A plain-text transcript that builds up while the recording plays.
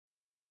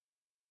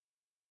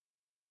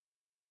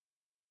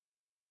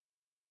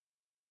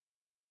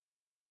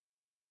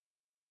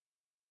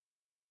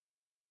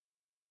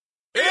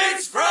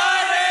It's Friday!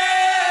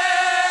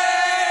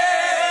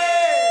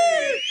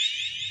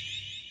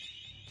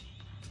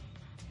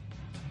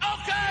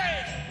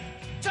 Okay!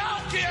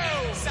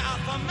 Tokyo!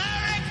 South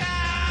America!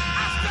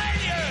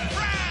 Australia!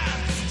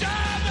 France!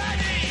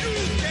 Germany!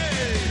 UK!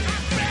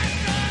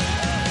 Africa!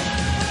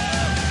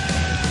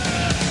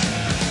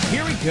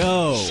 Here we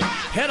go.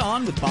 Head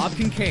on with Bob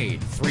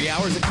Kincaid. 3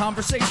 hours of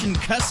conversation,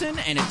 cussin'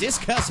 and a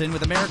discussin'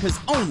 with America's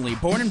only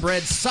born and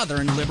bred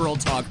Southern liberal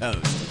talk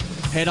host.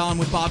 Head On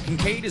with Bob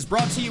Kincaid is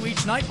brought to you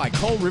each night by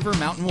Coal River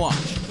Mountain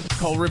Watch.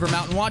 Coal River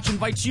Mountain Watch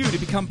invites you to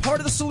become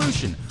part of the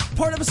solution,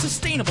 part of a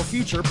sustainable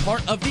future,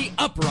 part of the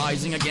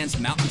uprising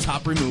against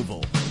mountaintop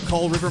removal.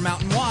 Coal River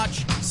Mountain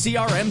Watch,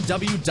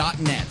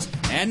 crmw.net.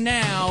 And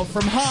now,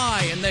 from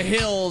high in the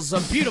hills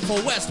of beautiful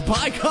West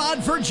Bicod,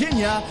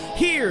 Virginia,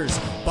 here's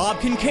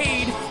Bob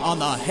Kincaid on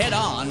the Head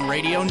On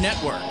Radio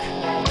Network.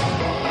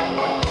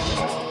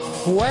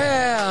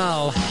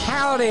 Well,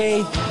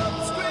 howdy.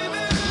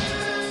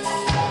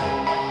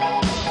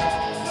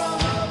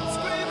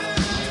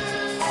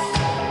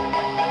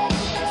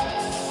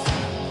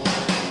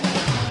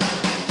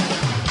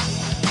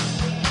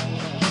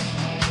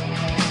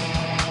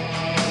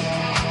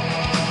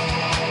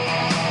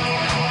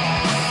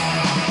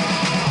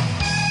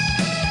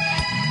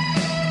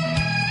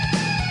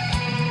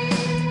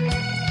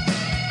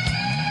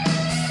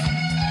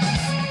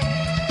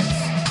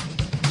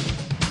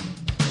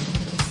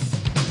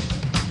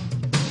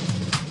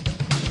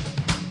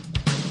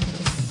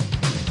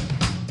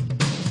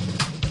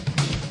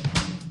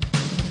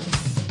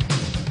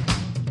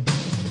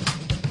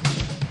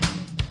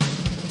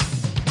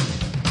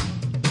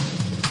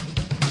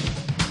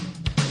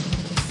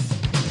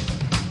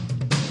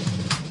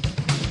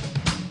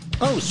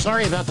 Oh,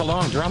 sorry about the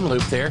long drum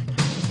loop there.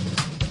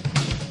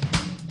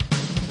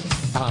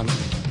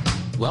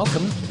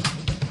 Welcome.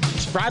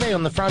 It's Friday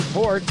on the front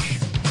porch.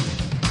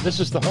 This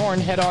is The Horn.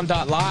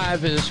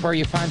 Headon.live is where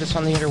you find us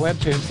on the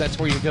interweb tubes. That's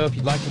where you go if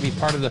you'd like to be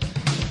part of the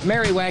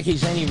merry, wacky,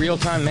 zany,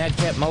 real-time,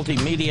 madcap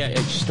multimedia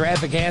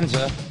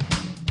extravaganza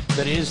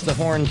that is The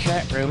Horn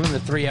chat room in the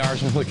 3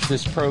 hours in which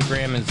this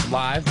program is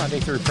live,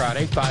 Monday through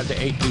Friday, 5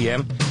 to 8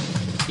 p.m.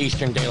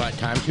 Eastern Daylight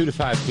Time, 2 to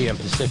 5 p.m.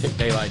 Pacific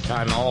Daylight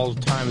Time, all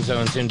time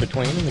zones in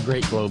between in the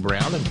Great Globe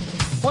Round, and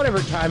whatever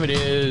time it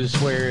is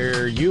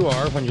where you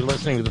are when you're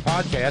listening to the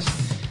podcast.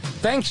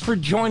 Thanks for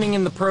joining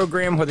in the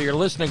program, whether you're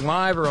listening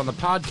live or on the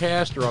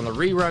podcast or on the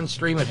rerun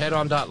stream at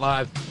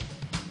headon.live.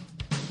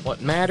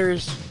 What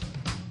matters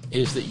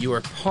is that you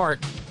are part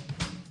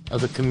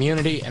of the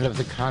community and of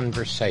the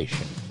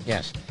conversation.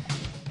 Yes.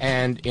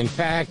 And, in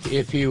fact,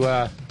 if you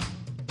happen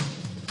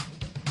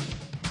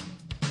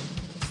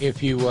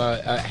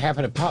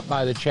to pop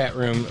by the chat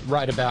room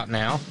right about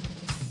now,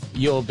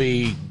 you'll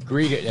be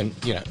greeted, and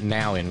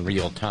now in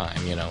real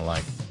time,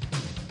 like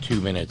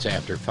 2 minutes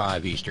after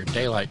 5 Eastern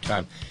Daylight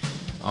Time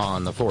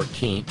on the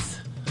 14th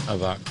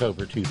of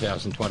October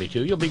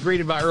 2022. You'll be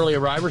greeted by early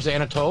arrivers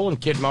Anatole and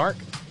Kid Mark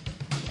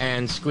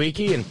and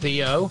Squeaky and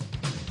Theo,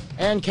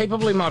 and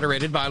capably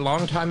moderated by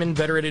longtime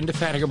inveterate,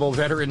 indefatigable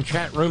veteran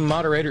chat room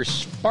moderator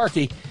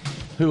Sparky,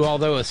 who,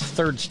 although a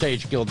third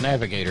stage guild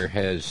navigator,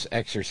 has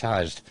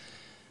exercised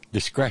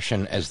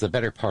discretion as the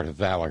better part of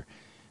valor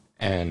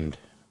and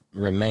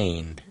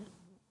remained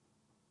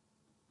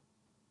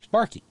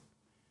Sparky.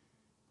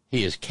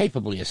 He is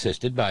capably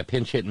assisted by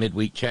pinch hit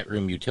midweek chat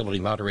room utility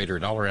moderator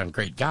and all-around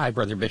great guy,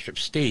 Brother Bishop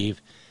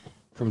Steve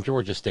from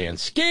Georgia Stand.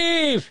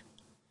 Steve!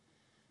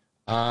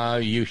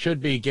 You should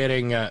be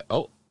getting,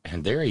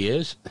 and there he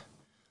is.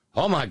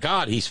 Oh my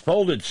God, he's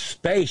folded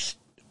space.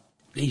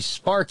 He's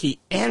Sparky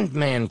and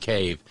Man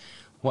Cave.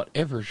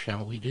 Whatever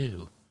shall we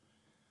do?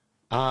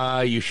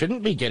 You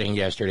shouldn't be getting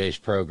yesterday's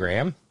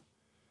program.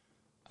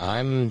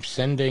 I'm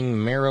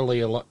sending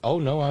merrily oh,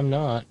 no, I'm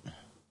not.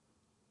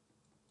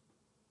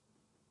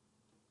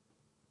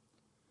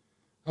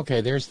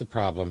 Okay, there's the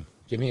problem.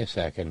 Give me a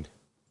second.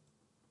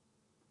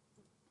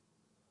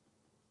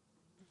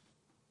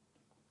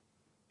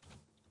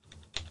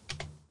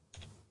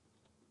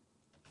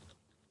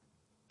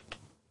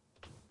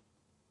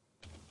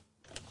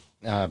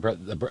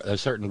 A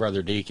certain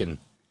Brother Deacon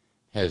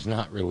has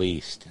not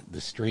released the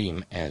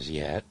stream as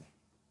yet.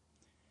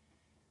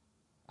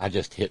 I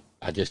just hit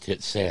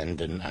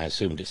send, and I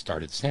assumed it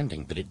started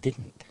sending, but it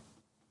didn't.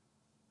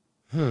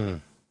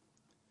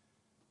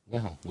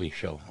 Well, we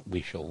shall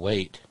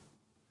wait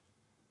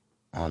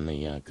on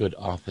the good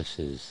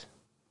offices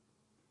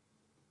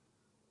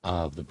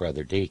of the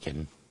Brother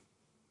Deacon.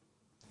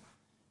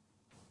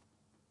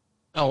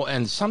 Oh,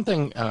 and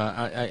something,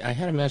 I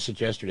had a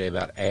message yesterday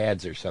about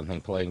ads or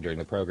something playing during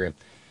the program.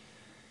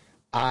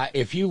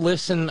 If you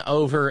listen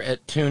over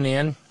at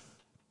TuneIn,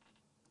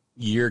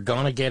 you're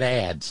going to get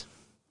ads.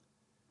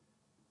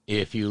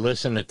 If you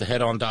listen at the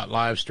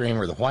Headon.live stream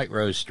or the White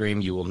Rose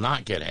stream, you will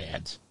not get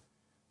ads.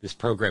 This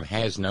program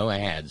has no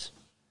ads.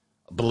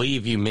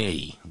 Believe you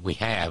me, we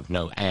have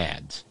no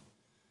ads.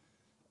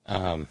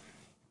 But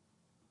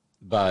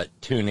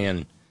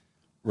TuneIn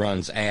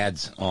runs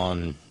ads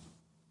on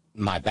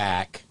my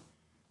back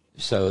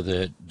so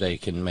that they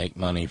can make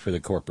money for the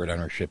corporate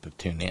ownership of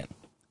TuneIn.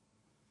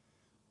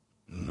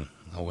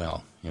 Oh,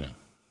 well,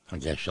 I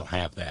guess you'll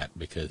have that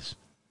because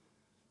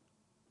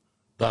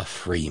the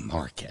free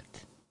market,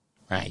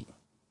 right?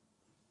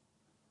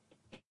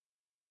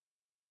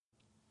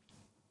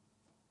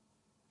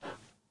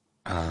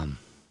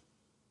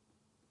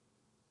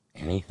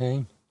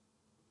 Anything?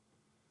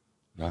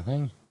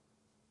 Nothing?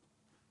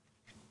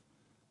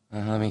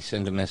 Let me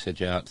send a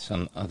message out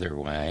some other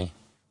way.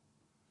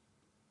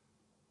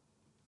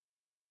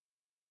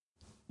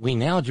 We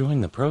now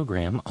join the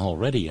program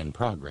already in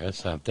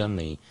progress. I've done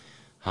the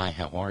hi,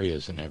 how are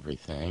yous and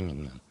everything,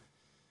 and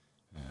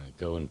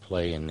go and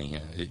play in the,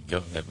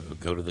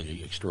 go to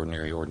the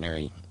Extraordinary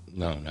Ordinary,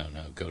 no,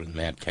 go to the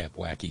Madcap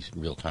Wackies,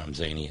 Real-Time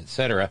Zany,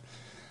 etc.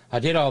 I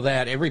did all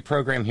that. Every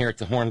program here at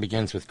the Horn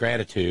begins with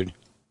gratitude,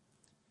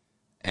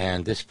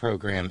 and this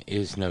program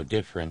is no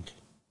different.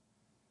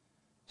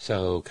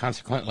 So,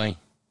 consequently,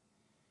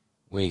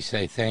 we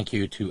say thank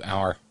you to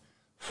our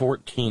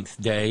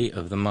 14th day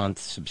of the month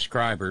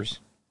subscribers,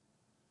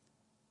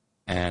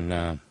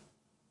 and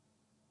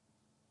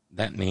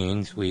that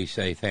means we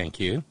say thank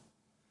you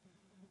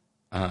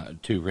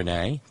to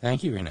Renee.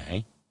 Thank you,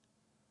 Renee.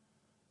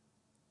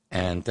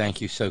 And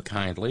thank you so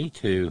kindly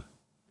to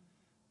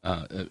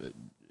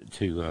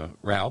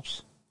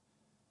Ralphs.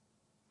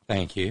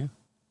 Thank you.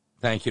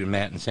 Thank you to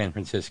Matt in San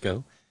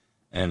Francisco.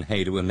 And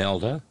hey to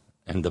Imelda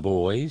and the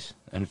boys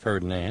and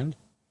Ferdinand.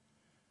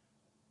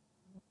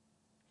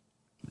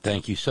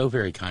 Thank you so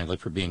very kindly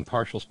for being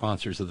partial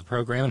sponsors of the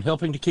program and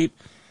helping to keep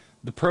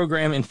the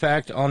program, in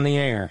fact, on the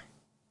air.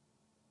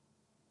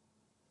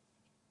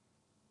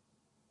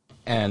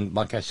 And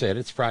like I said,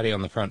 it's Friday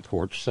on the front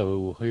porch,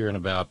 so here in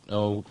about,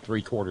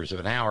 3/4 of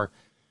an hour,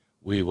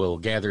 we will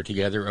gather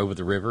together over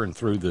the river and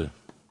through the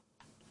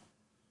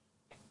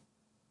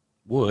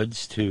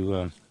woods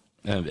to,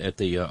 at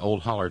the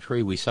Old Holler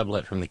Tree we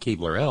sublet from the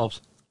Keebler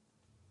Elves,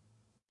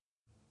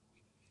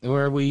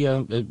 where we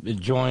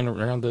join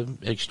around the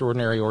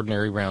Extraordinary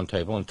Ordinary Round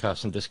Table and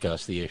cuss and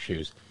discuss the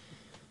issues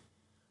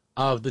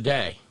of the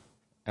day.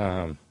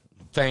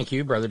 Thank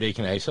you, Brother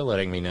Deacon Asa,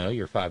 letting me know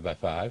you're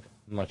 5x5.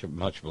 Much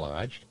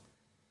obliged.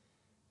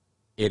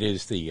 It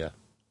is the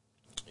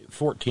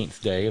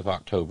 14th day of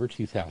October,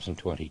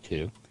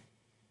 2022.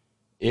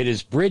 It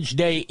is Bridge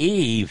Day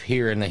Eve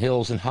here in the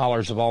hills and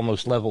hollers of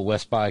almost level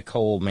West by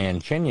Coal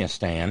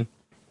Manchinistan.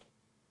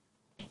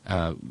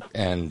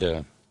 And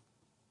they're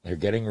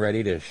getting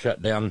ready to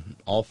shut down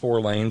all 4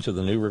 lanes of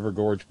the New River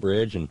Gorge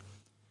Bridge. And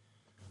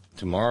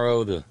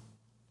tomorrow the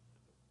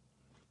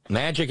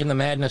magic and the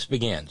madness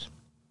begins.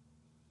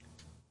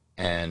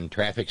 And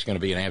traffic's going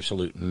to be an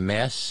absolute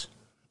mess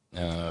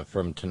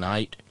from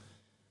tonight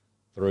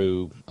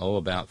through,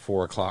 about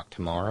 4 o'clock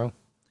tomorrow.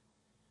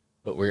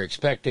 But we're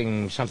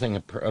expecting something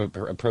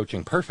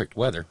approaching perfect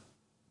weather.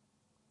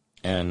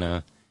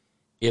 And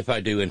if I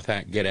do, in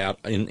fact, get out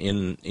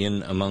in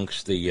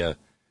amongst the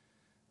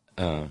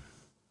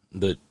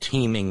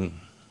teeming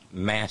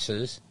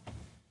masses,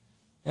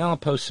 I'll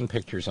post some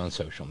pictures on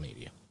social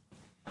media.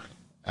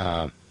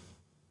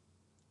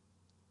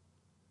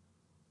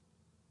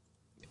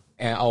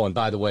 And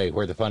by the way,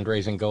 where the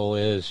fundraising goal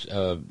is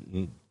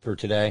for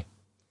today,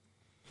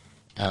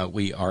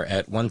 we are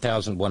at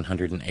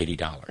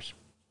 $1,180,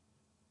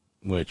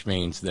 which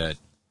means that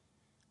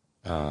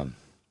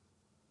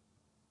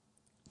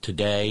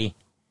today,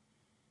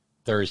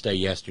 Thursday,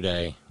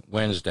 yesterday,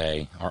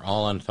 Wednesday are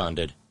all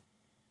unfunded,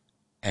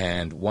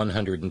 and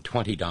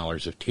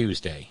 $120 of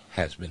Tuesday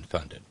has been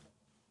funded.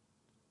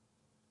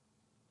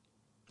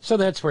 So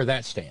that's where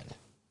that stands.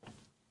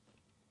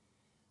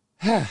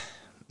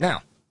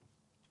 Now,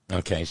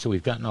 okay, so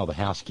we've gotten all the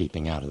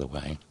housekeeping out of the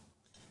way.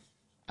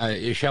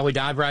 Shall we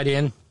dive right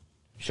in?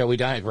 Shall we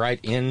dive right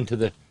into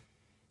the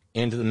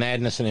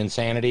madness and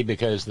insanity?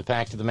 Because the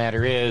fact of the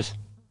matter is,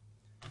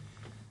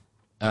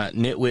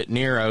 Nitwit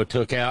Nero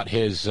took out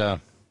his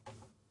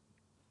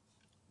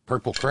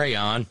purple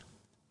crayon.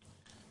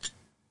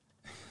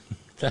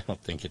 I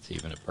don't think it's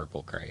even a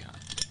purple crayon.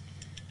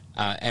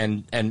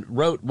 And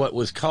wrote what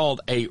was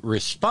called a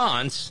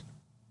response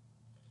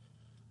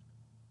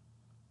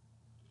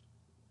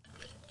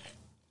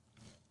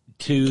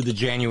to the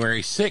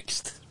January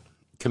 6th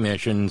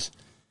Commission's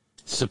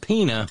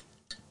subpoena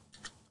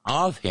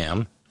of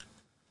him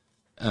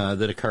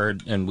that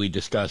occurred, and we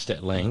discussed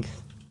at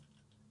length,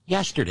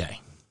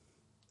 yesterday.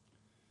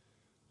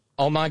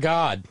 Oh, my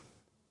God.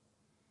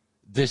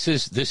 This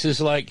is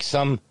like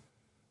some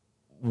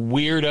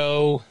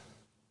weirdo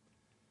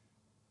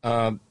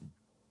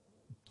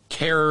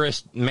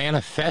terrorist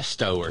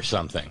manifesto or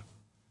something.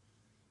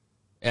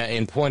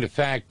 In point of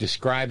fact,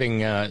 describing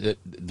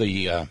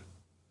the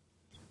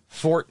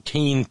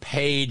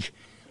 14-page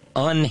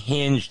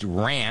unhinged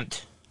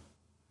rant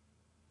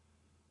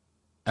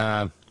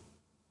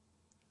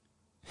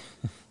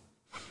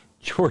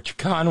George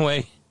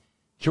Conway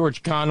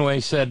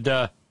said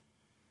the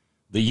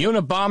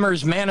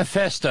Unabomber's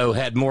manifesto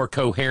had more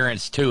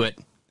coherence to it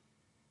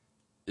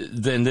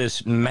than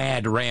this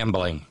mad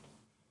rambling.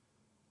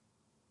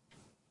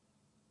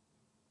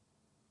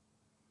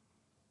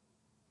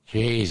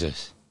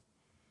 Jesus.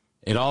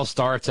 It all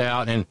starts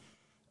out in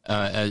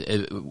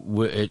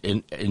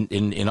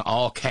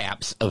all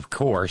caps, of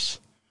course.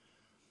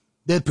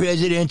 The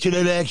presidential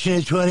election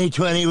of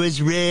 2020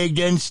 was rigged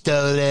and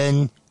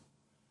stolen.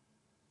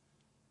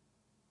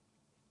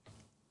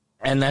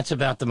 And that's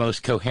about the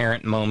most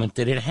coherent moment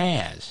that it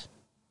has.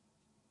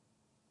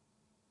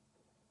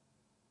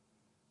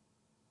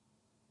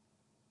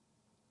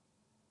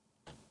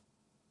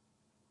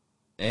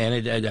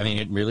 And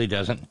it really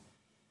doesn't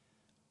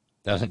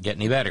get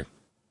any better.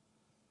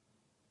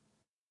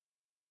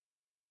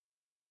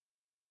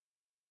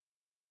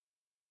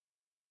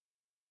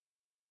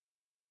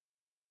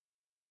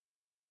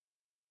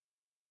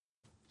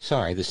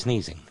 Sorry, the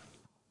sneezing.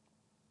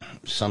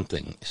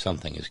 Something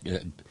is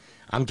good.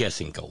 I'm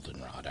guessing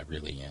goldenrod. I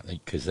really am,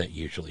 because that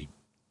usually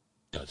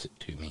does it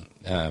to me.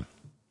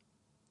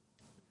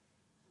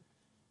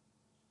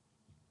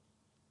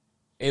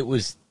 It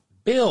was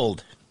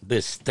billed,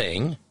 this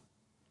thing,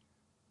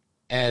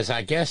 as,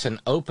 I guess, an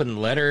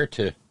open letter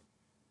to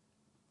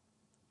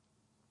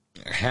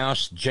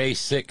House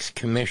J6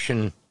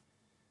 Commission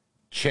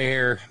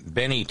Chair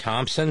Benny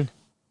Thompson.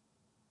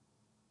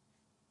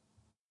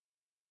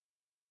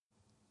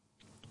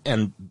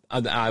 And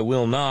I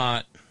will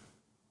not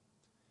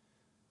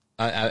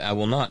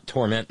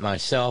torment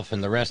myself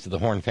and the rest of the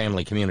Horn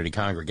Family Community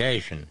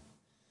Congregation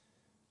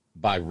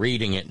by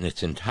reading it in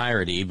its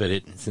entirety,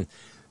 but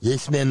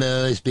this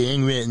memo is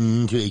being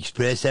written to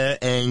express our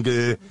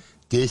anger,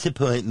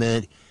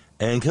 disappointment,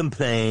 and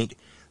complaint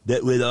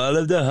that with all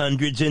of the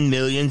hundreds of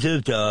millions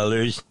of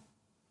dollars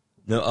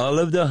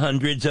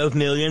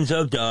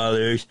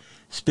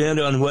spent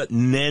on what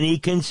many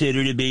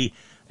consider to be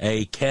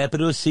a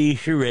capital C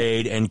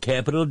charade and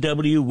capital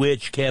W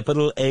witch,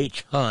 capital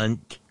H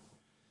hunt,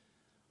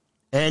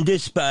 and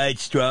despite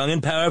strong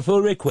and powerful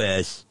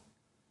requests,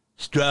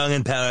 strong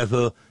and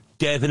powerful,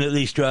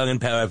 definitely strong and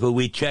powerful,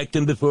 we checked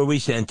them before we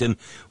sent them,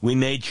 we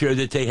made sure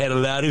that they had a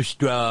lot of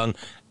strong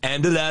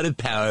and a lot of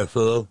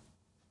powerful.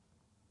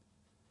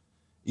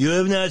 You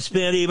have not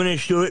spent even a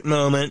short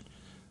moment,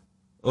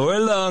 or a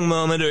long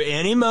moment, or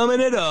any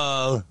moment at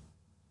all,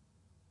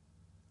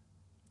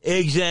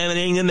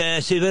 examining the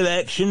massive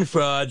election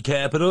fraud,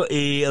 capital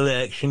E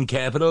election,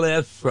 capital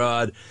F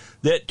fraud,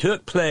 that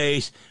took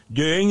place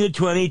during the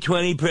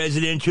 2020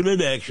 presidential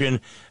election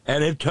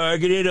and have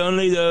targeted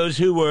only those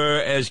who were,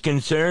 as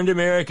concerned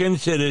American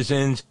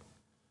citizens,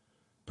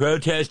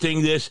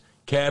 protesting this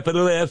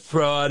capital F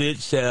fraud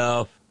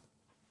itself.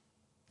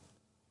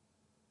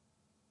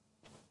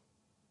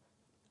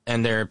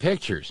 And there are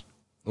pictures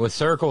with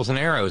circles and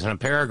arrows and a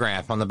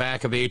paragraph on the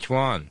back of each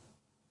one.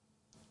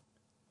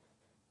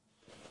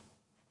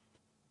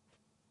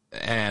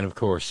 And of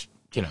course,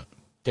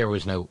 there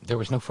was no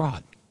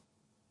fraud.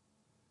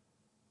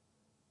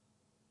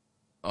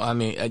 I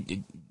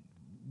mean,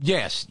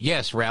 yes,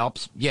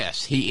 Ralphs,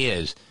 yes, he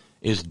is.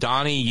 Is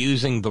Donnie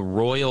using the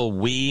royal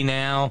we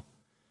now?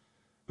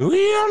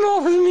 We are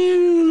not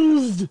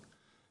amused.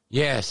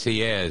 Yes,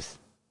 he is.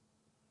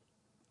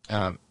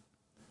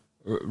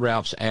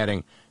 Ralph's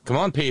adding, come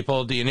on,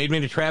 people, do you need me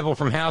to travel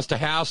from house to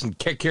house and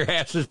kick your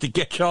asses to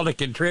get y'all to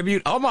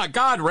contribute? Oh, my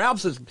God,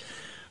 Ralph's is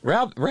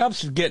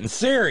getting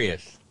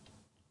serious.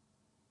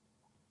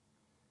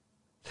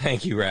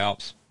 Thank you,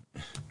 Ralphs.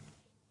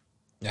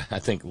 I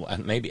think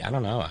maybe, I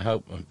don't know, I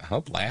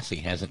hope Lassie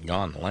hasn't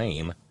gone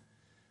lame.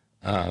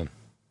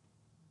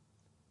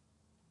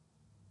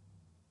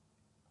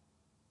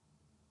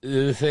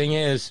 The thing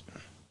is,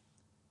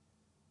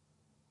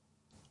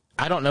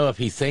 I don't know if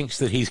he thinks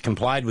that he's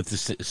complied with the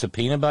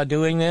subpoena by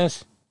doing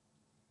this,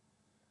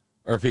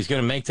 or if he's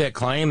going to make that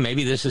claim.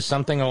 Maybe this is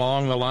something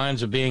along the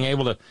lines of being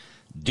able to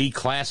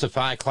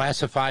declassify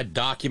classified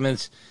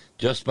documents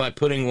just by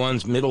putting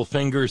one's middle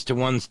fingers to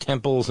one's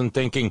temples and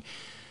thinking,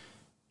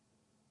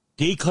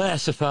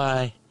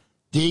 declassify,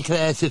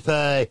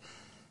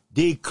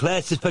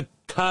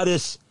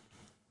 declassificatus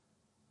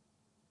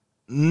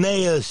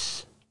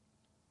meus,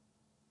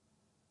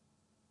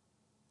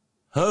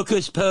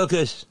 hocus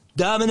pocus,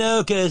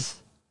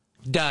 dominocus,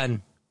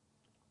 done.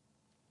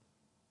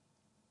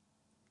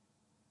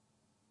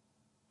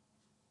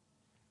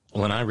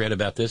 When I read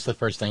about this, the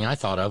first thing I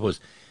thought of was,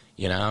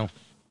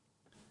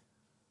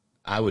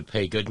 I would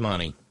pay good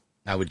money.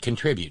 I would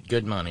contribute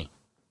good money.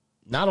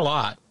 Not a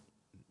lot.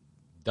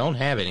 Don't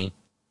have any.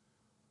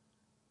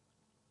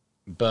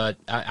 But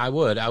I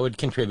would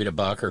contribute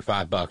 $1 or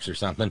 $5 or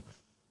something.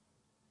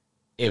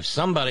 If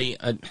somebody,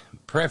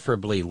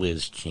 preferably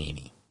Liz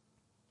Cheney,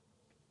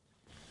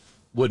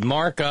 would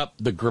mark up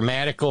the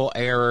grammatical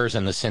errors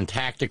and the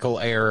syntactical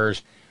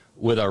errors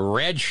with a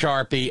red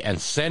Sharpie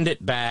and send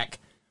it back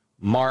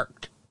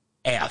marked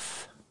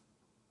F.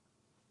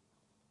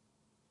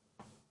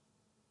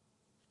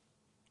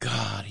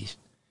 God,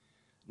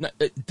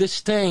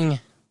 this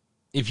thing.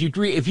 If you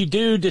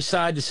do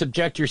decide to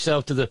subject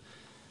yourself to the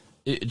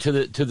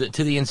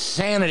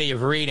insanity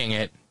of reading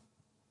it,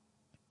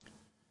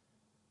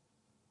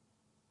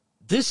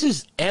 this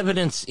is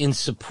evidence in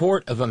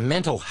support of a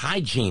mental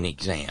hygiene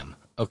exam.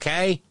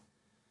 Okay.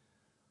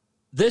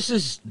 this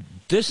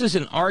is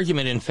an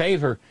argument in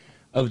favor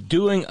of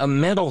doing a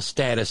mental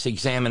status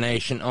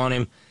examination on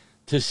him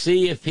to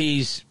see if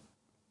he's,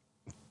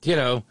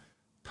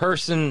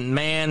 person,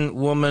 man,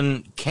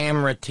 woman,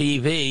 camera,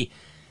 TV,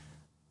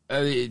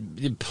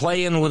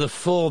 playing with a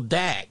full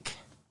deck.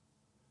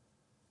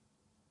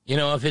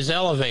 If his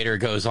elevator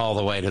goes all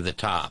the way to the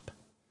top.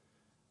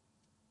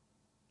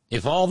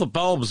 If all the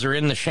bulbs are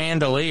in the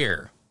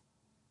chandelier.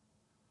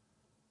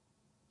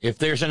 If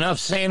there's enough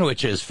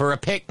sandwiches for a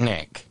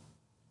picnic.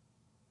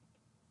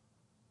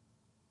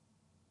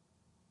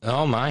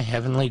 Oh, my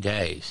heavenly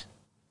days.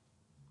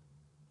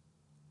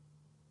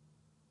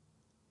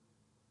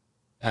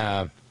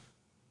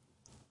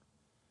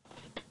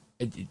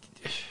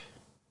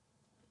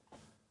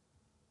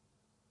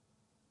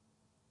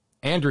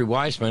 Andrew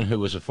Weissman, who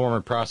was a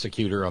former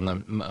prosecutor on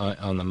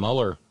the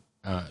Mueller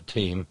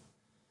team,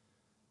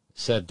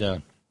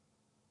 said,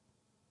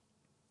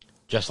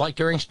 just like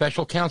during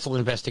special counsel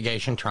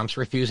investigation, Trump's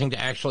refusing to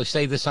actually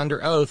say this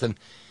under oath and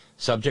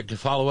subject to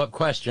follow-up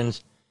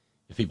questions.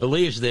 If he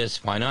believes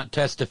this, why not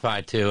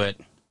testify to it?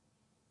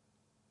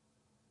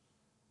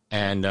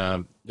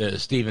 And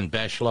Stephen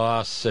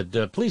Beschloss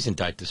said, please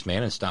indict this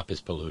man and stop his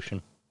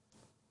pollution.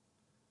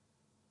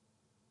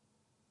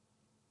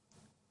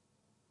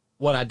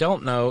 What I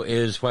don't know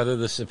is whether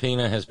the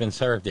subpoena has been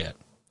served yet,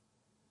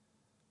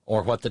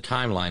 or what the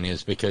timeline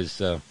is,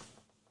 because,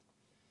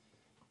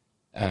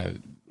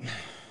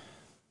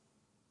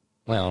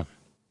 well,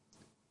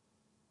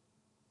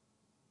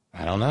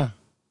 I don't know.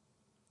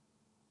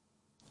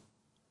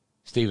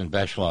 Stephen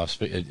Beschloss,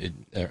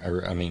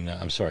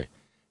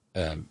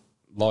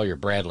 lawyer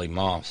Bradley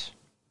Moss,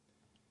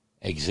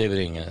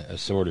 exhibiting a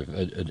sort of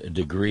a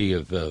degree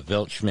of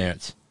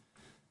Weltschmerz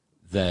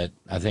that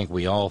I think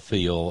we all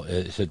feel.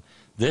 Said,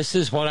 this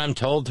is what I'm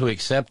told to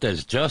accept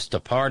as just a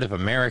part of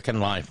American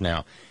life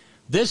now.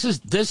 This is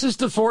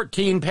the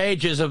 14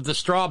 pages of the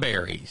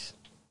strawberries.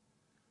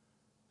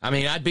 I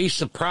mean, I'd be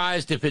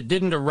surprised if it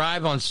didn't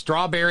arrive on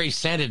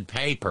strawberry-scented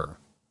paper.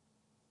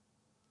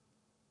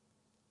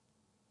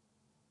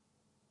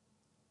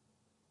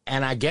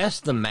 And I guess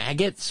the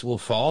maggots will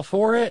fall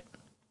for it?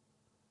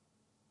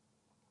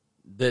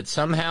 That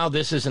somehow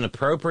this is an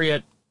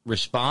appropriate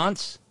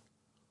response?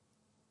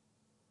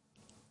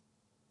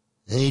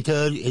 I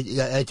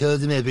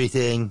told them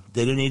everything.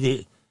 They don't need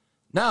it.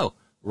 No.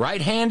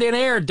 Right hand in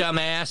air,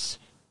 dumbass.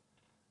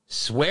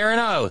 Swear an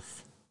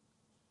oath.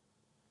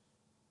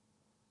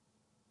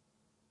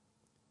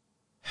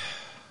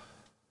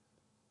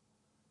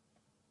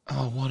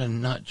 Oh, what a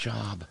nut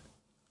job.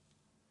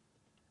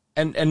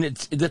 And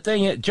it's the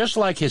thing, just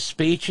like his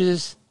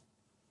speeches,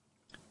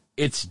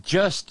 it's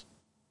just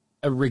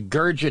a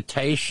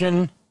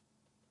regurgitation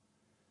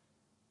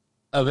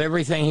of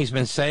everything he's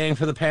been saying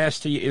for the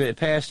past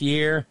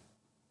year.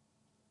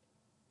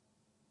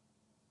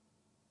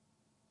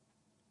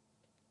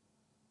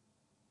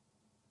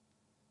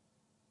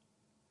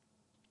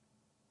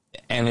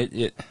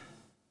 And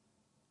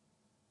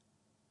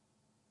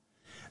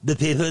the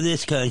people of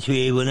this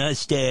country will not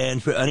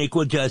stand for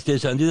unequal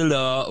justice under the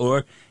law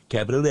or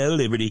capital L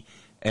liberty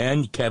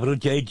and capital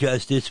J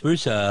justice for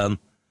some.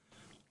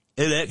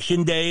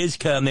 Election day is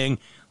coming.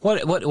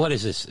 What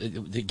is this?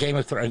 The Game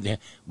of Thrones.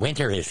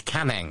 Winter is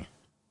coming.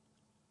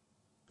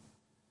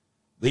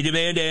 We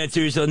demand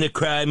answers on the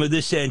crime of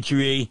the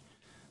century.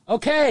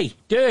 Okay,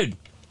 dude.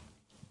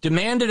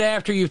 Demand it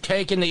after you've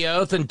taken the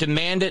oath, and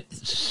demand it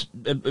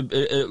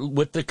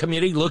with the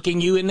committee looking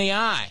you in the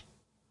eye.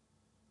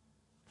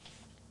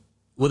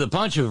 With a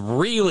bunch of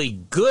really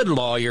good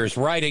lawyers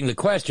writing the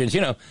questions.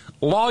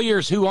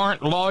 Lawyers who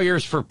aren't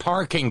lawyers for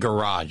parking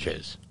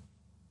garages.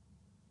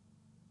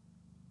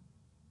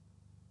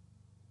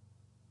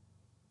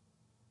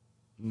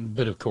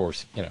 But, of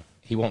course,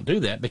 he won't do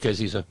that because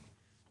he's a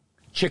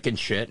chicken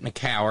shit and a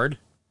coward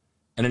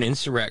and an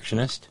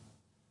insurrectionist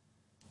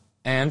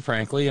and,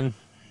 frankly, an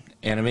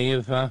enemy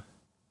of the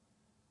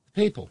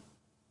people.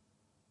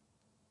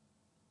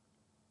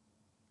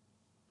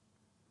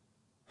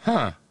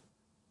 Huh.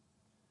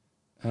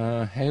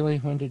 Haley,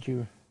 when did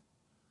you...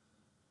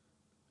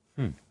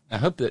 I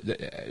hope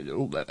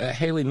that...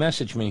 Haley,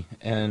 message me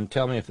and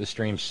tell me if the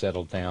stream's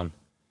settled down.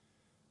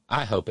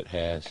 I hope it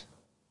has.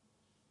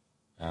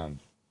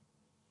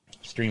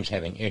 Stream's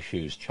having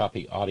issues,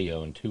 choppy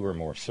audio, and 2 or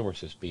more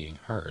sources being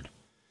heard.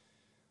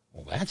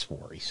 Well, that's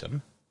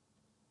worrisome.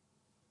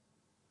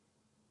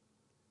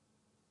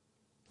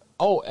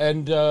 Oh,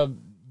 and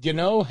you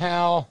know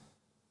how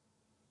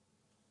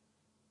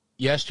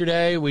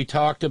yesterday we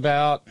talked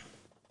about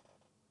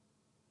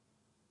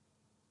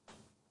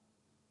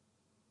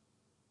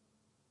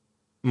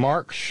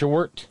Mark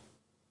Short,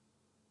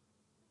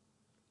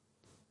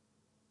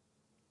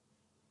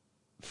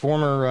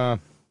 former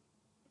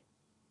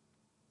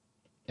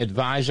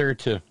advisor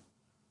to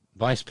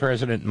Vice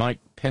President Mike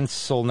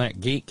Pencilneck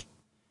Geek,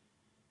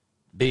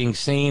 being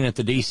seen at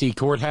the D.C.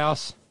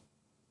 courthouse?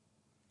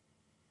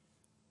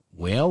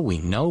 Well, we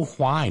know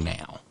why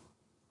now.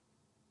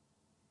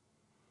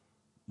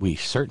 We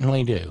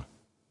certainly do.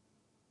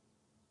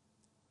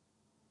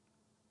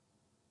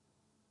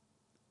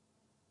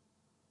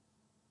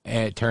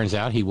 And it turns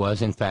out he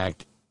was, in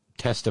fact,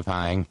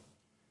 testifying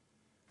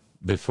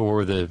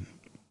before the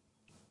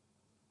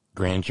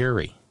grand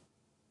jury.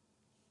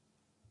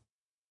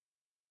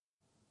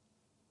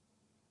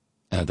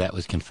 That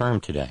was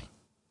confirmed today.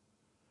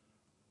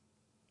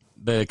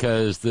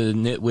 Because the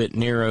Nitwit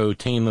Nero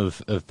team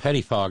of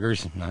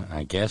pettifoggers,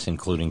 I guess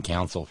including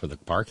counsel for the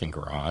parking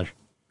garage,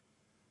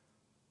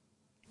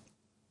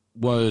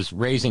 was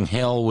raising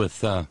hell with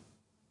the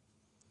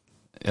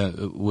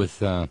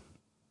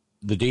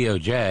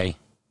DOJ,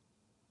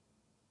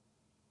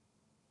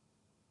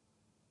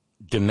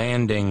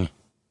 demanding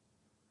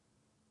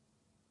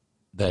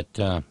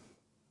that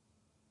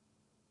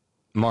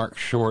Mark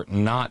Short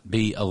not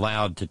be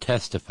allowed to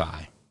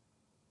testify.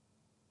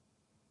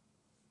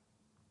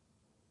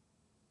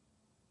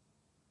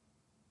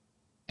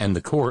 And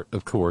the court,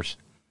 of course,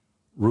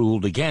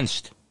 ruled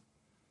against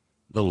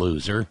the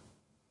loser.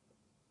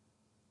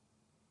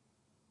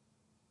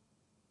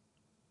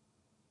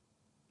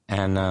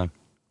 And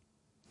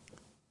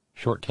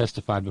Short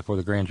testified before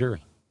the grand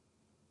jury.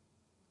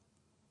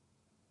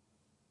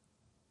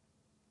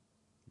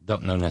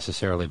 Don't know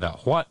necessarily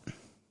about what,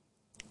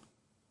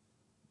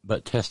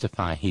 but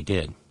testify he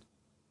did.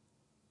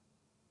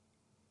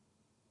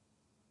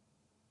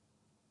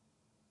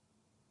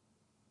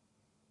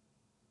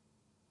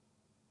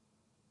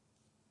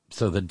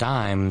 So the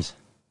dimes,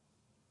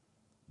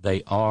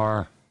 they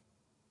are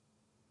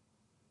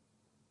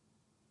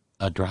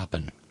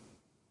a-dropping.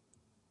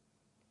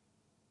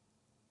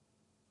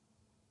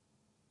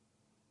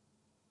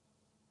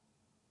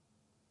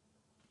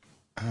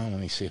 Let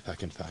me see if I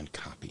can find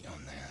copy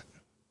on that.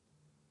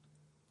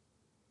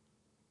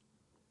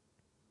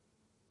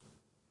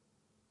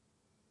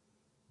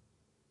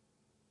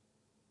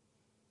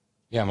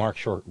 Yeah, Mark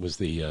Short was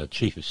the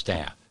chief of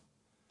staff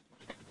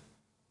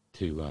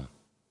to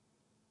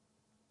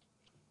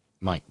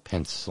Mike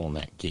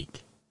Pencilneck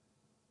Geek.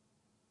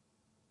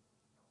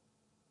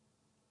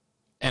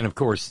 And, of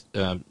course,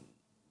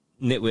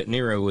 Nitwit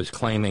Nero was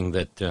claiming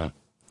that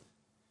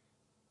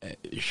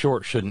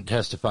Short shouldn't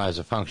testify as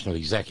a function of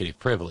executive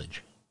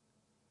privilege.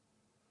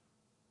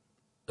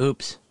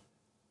 Oops.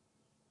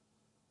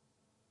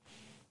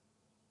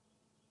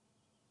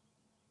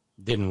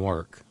 Didn't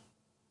work.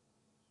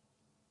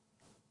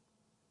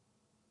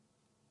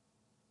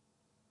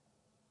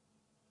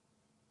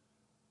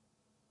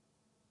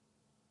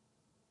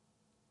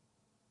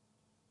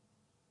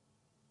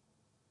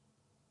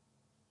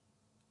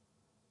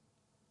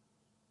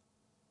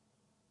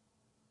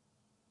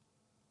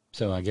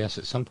 So I guess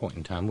at some point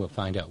in time we'll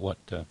find out what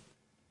that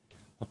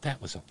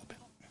was all about.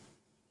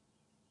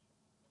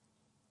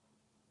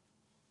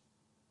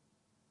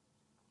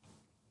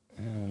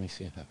 Let me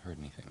see if I've heard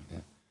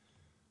anything.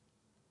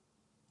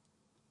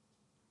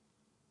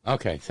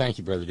 Okay, thank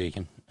you, Brother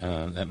Deacon.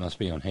 That must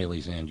be on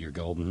Haley's End. You're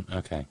golden.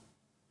 Okay.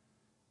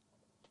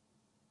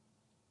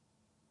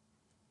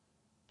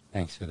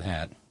 Thanks for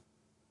that.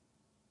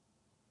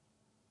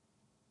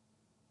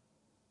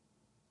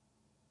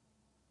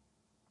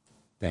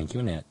 Thank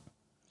you, Annette.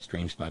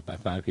 Streams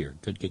 5x5 here.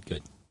 Good, good,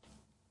 good.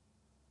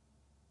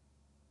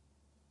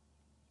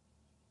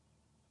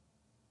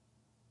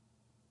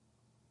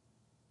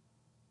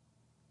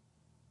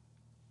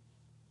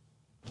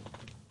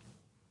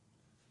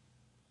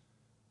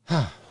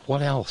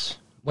 What else?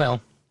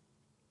 Well,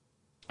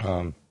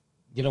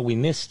 we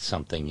missed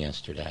something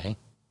yesterday.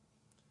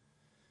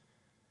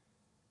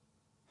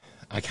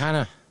 I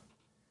don't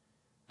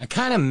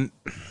know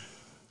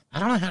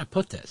how to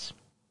put this.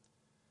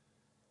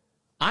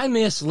 I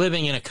miss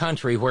living in a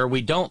country where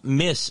we don't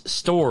miss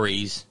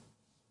stories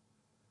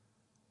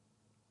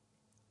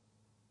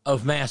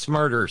of mass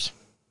murders.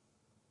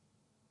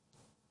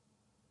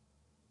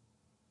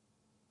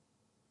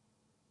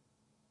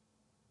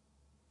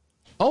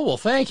 Oh, well,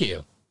 thank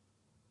you.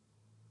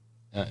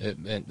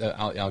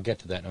 I'll get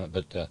to that in a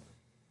minute,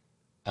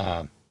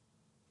 but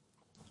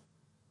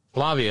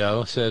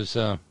Flavio says,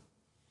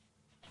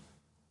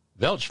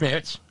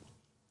 Weltschmerz,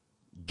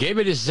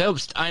 gebe dir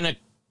selbst eine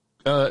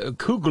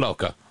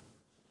Kuhglocke.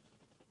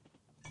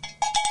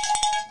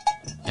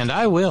 And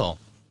I will,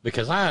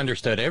 because I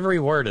understood every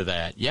word of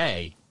that.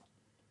 Yay.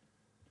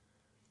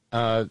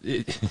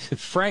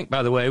 Frank,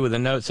 by the way, with a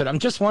note said, I'm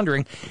just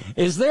wondering,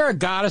 is there a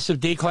goddess of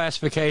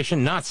declassification?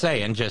 Not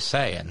saying, just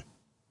saying.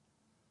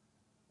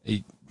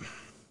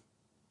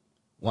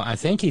 Well, I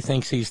think he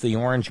thinks he's the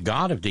orange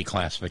god of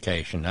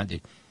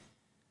declassification.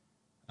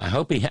 I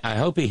hope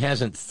he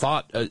hasn't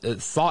thought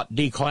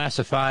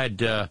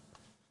declassified,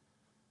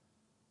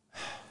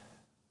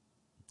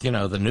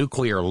 the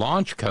nuclear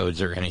launch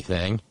codes or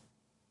anything.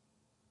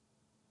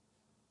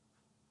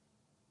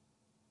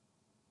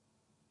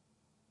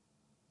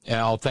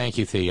 Oh, thank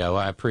you, Theo.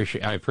 I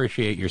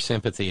appreciate your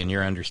sympathy and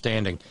your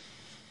understanding.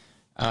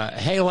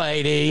 Hey,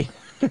 lady.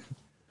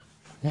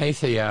 Hey,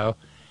 Theo.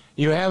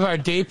 You have our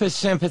deepest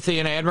sympathy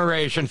and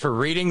admiration for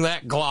reading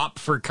that glop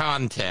for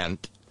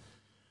content.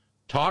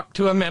 Talk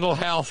to a mental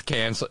health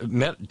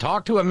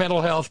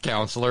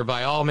counselor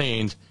by all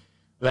means.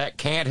 That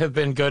can't have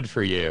been good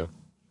for you.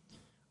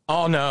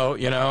 Oh, no,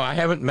 I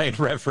haven't made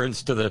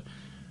reference to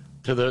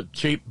the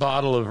cheap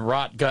bottle of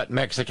rot gut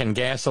Mexican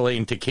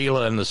gasoline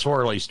tequila and the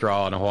swirly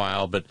straw in a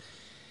while, but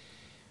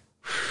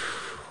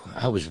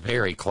I was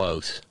very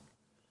close.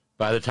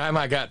 By the time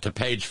I got to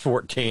page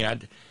 14, I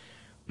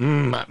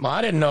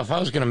didn't know if I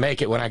was going to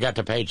make it when I got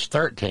to page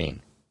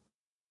 13.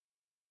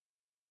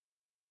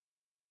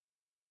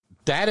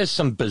 That is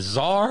some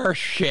bizarre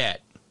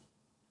shit.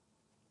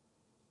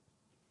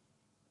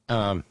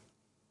 And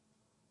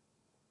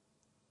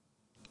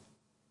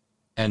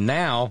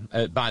now,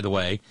 by the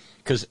way,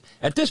 because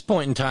at this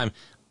point in time,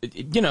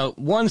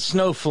 one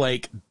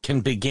snowflake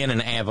can begin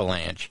an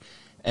avalanche.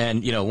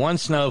 And, one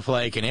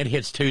snowflake, and it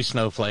hits two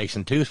snowflakes,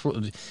 and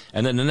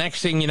then the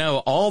next thing you know,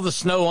 all the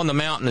snow on the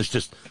mountain is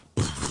just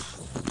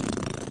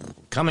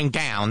coming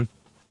down.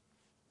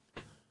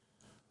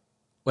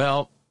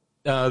 Well,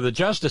 the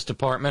Justice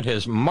Department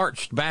has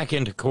marched back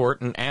into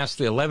court and asked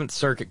the 11th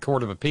Circuit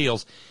Court of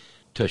Appeals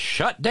to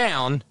shut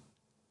down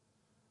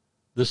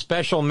the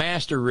special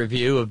master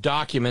review of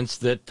documents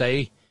that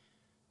they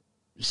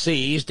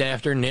seized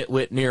after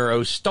Nitwit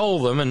Nero stole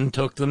them and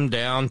took them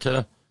down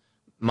to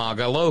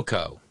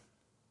Magaloco.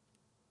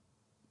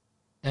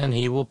 And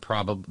they will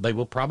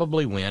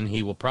probably win.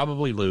 He will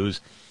probably lose.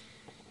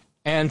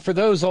 And for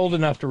those old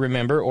enough to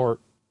remember or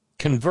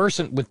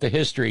conversant with the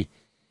history,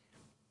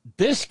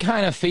 this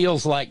kind of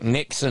feels like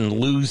Nixon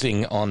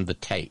losing on the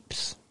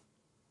tapes.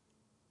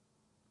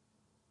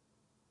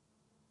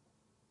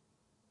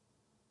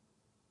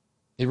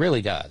 It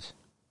really does.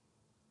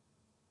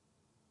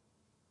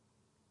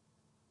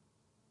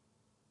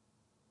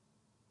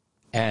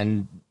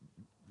 And,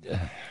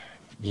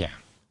 yeah.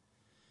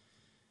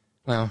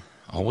 Well,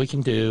 all we can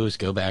do is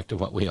go back to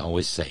what we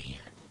always say here.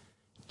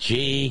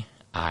 Gee,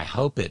 I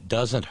hope it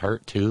doesn't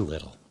hurt too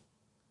little.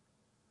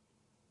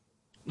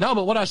 No,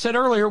 but what I said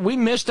earlier, we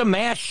missed a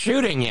mass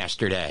shooting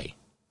yesterday.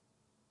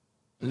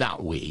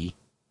 Not we.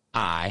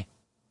 I.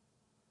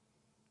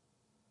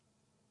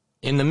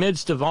 In the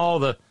midst of all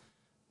the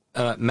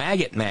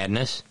maggot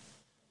madness,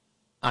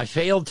 I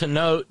failed to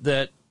note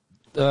that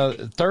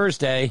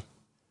Thursday,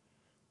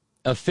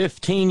 a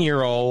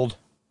 15-year-old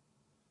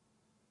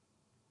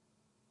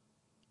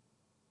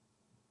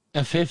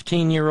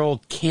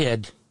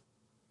kid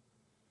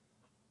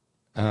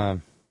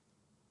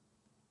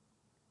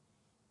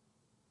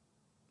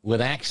with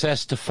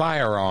access to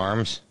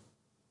firearms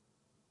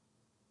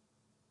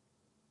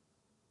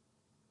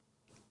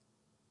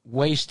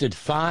wasted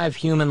 5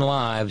 human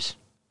lives.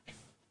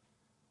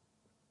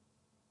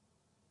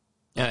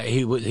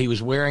 He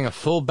was wearing a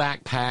full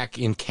backpack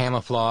in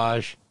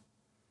camouflage.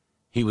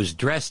 He was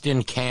dressed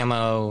in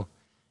camo.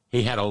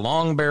 He had a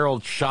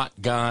long-barreled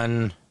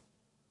shotgun.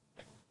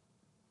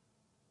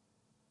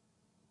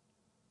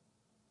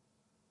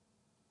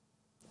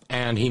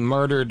 And he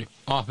murdered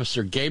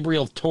Officer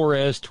Gabriel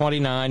Torres,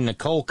 29,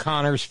 Nicole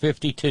Connors,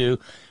 52,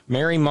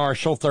 Mary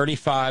Marshall,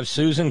 35,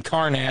 Susan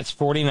Carnatz,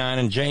 49,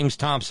 and James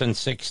Thompson,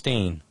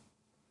 16.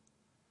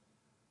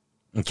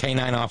 And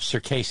K-9 Officer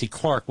Casey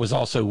Clark was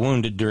also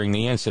wounded during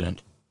the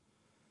incident,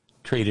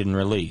 treated and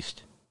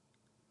released.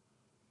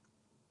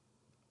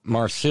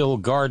 Marcille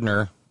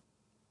Gardner,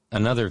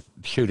 another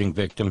shooting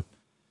victim,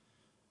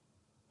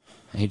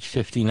 age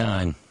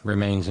 59,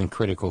 remains in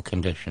critical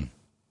condition.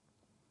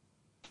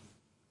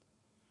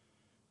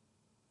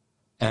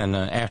 And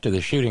after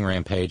the shooting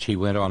rampage, he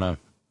went on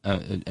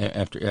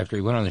after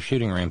he went on the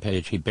shooting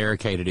rampage, he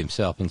barricaded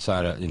himself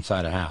inside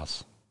a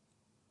house.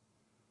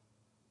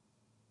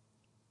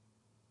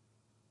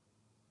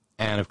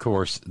 And of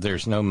course,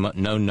 there's no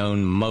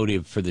known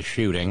motive for the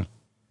shooting,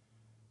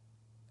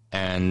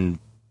 and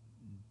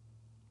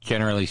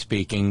generally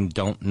speaking,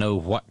 don't know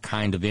what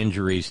kind of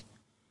injuries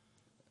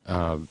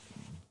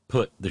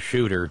put the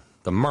shooter,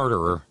 the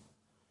murderer,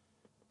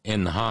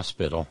 in the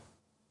hospital.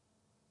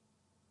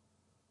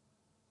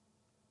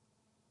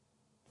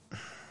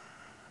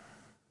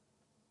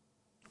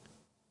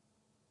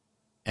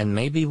 And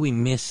maybe we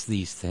miss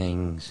these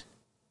things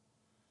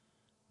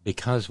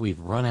because we've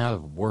run out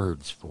of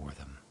words for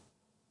them.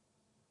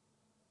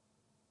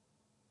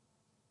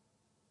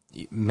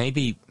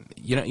 Maybe,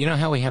 you know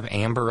how we have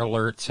Amber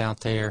Alerts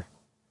out there?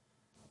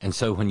 And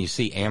so when you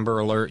see Amber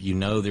Alert, you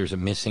know there's a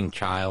missing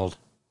child.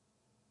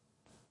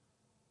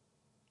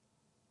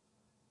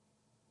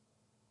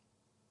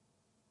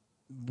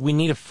 We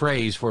need a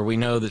phrase where we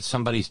know that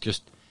somebody's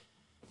just,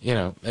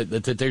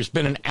 that there's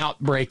been an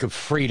outbreak of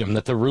freedom,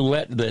 that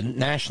the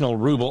National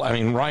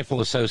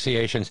Rifle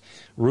Association's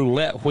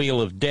roulette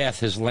wheel of death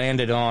has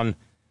landed on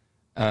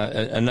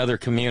another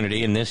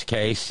community. In this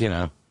case,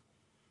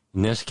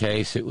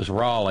 it was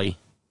Raleigh.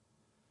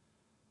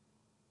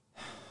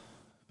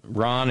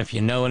 Ron, if you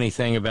know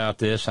anything about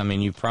this,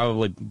 you've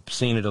probably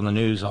seen it on the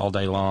news all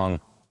day long.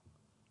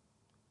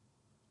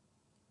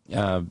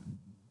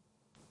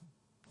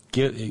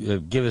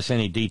 Give us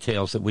any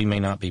details that we may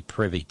not be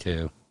privy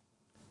to.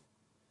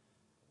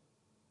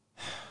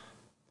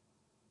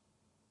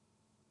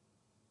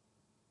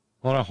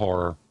 What a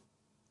horror.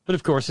 But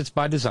of course, it's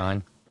by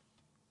design.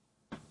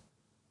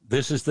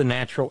 This is the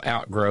natural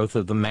outgrowth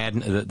of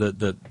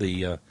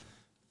the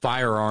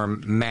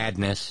firearm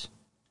madness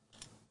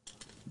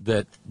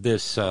that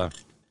this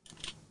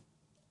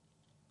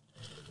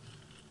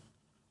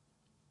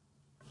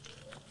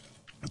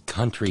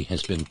country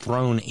has been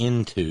thrown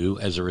into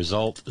as a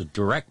result, a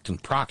direct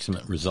and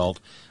proximate result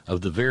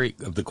of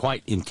the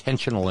quite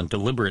intentional and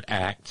deliberate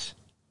acts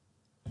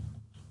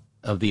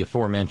of the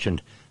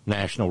aforementioned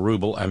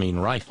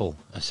Rifle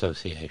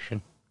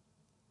Association.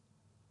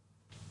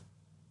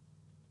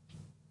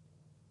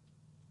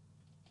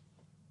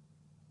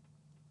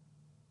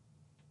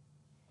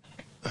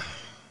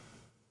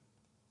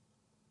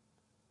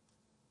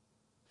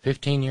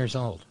 $15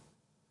 old.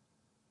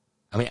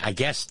 I mean, I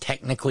guess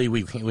technically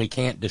we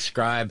can't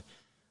describe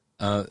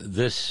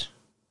this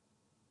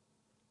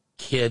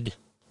kid,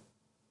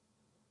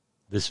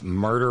 this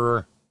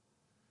murderer,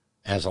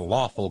 as a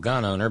lawful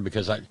gun owner,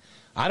 because I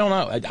don't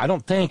know. I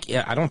don't think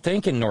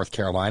in North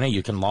Carolina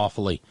you can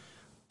lawfully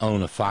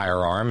own a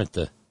firearm at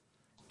the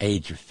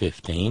age of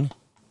 15.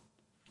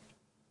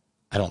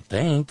 I don't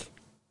think.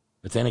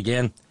 But then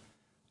again,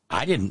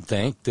 I didn't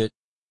think that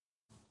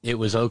it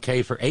was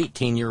okay for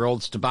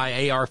 18-year-olds to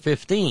buy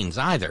AR-15s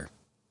either.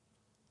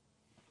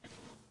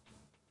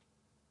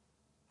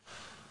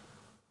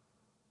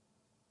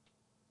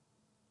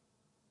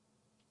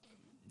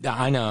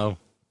 I know.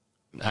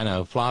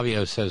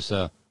 Flavio says,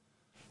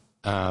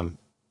 yeah,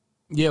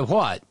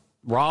 what?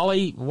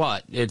 Raleigh,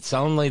 what? It's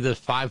only the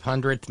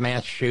 500th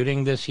mass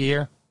shooting this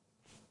year?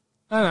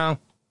 I don't know.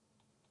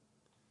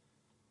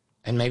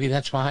 And maybe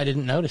that's why I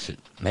didn't notice it.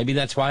 Maybe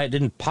that's why it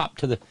didn't pop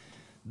to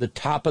the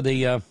top of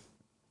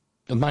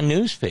of my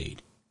news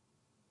feed.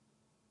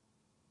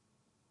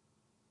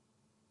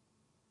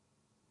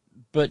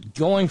 But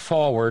going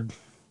forward,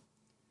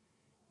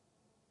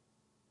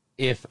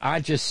 if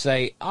I just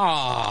say,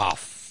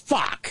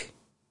 fuck,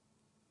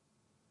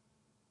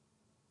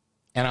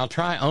 and I'll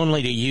try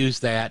only to use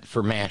that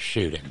for mass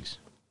shootings.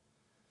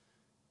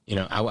 You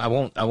know, I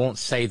won't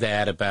say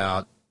that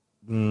about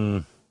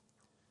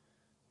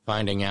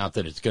finding out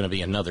that it's going to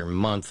be another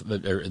month,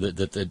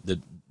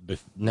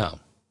 no.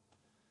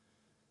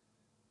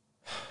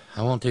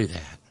 I won't do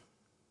that.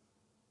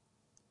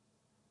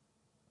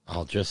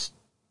 I'll just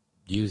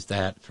use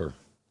that for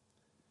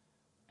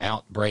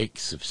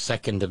outbreaks of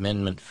Second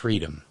Amendment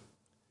freedom.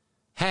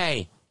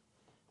 Hey,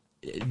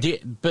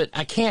 but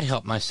I can't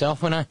help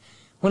myself when I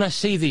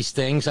see these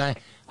things.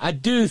 I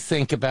do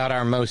think about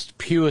our most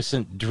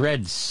puissant,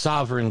 dread,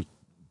 sovereign,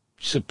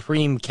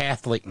 supreme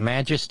Catholic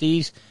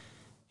majesties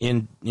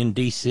in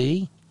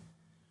D.C.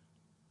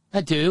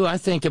 I do. I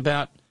think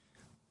about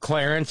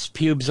Clarence,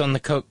 pubes on the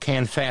Coke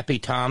can, Fappy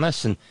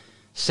Thomas, and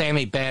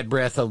Sammy Bad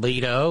Breath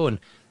Alito, and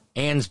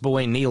Ann's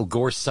boy Neil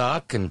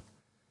Gorsuch, and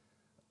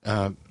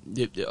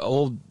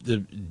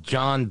the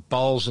John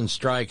Balls and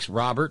Strikes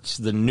Roberts,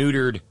 the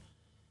neutered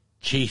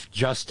Chief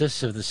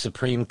Justice of the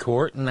Supreme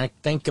Court, and I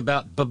think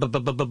about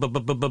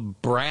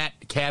Brat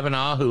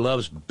Kavanaugh, who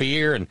loves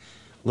beer and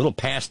little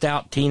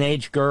passed-out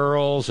teenage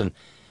girls and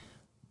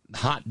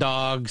hot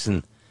dogs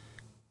and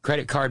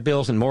credit card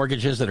bills and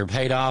mortgages that are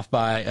paid off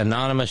by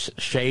anonymous,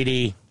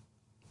 shady,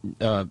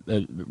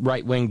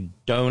 right-wing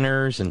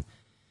donors, and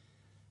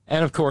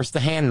of course,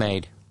 the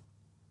handmaid.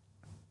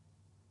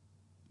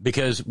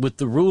 Because with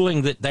the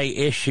ruling that they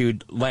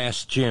issued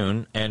last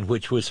June, and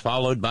which was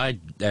followed by,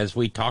 as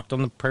we talked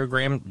on the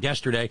program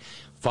yesterday,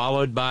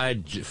 followed by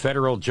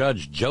federal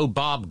judge Joe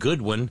Bob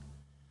Goodwin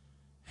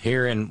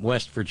here in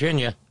West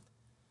Virginia,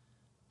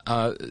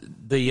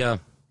 the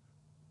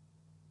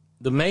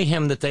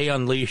mayhem that they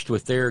unleashed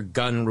with their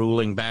gun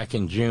ruling back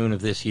in June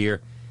of this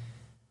year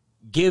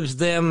gives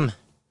them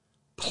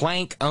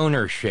plank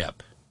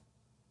ownership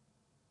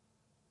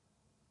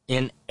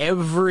in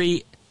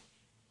every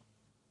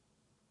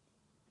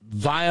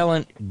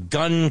violent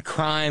gun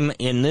crime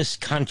in this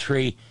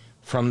country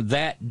from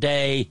that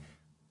day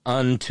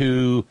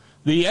unto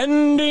the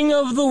ending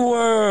of the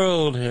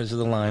world, as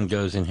the line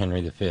goes in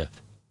Henry V.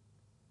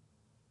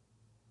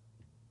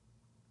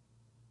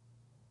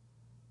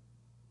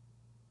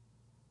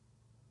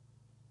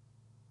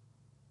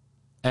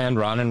 And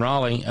Ron and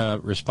Raleigh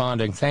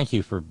responding. Thank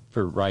you for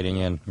writing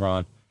in,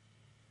 Ron.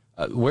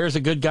 Where's a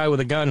good guy with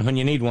a gun when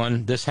you need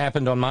one? This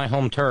happened on my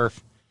home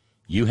turf.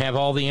 You have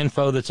all the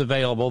info that's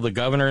available. The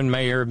governor and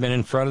mayor have been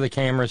in front of the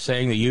camera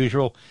saying the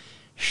usual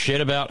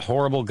shit about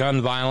horrible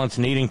gun violence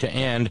needing to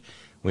end.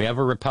 We have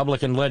a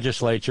Republican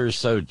legislature,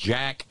 so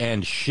jack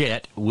and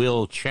shit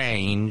will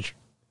change.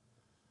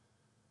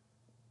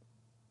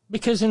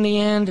 Because in the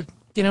end,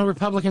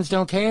 Republicans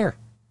don't care.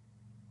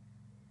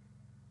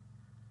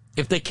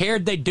 If they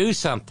cared, they'd do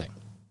something.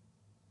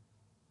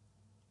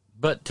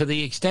 But to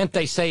the extent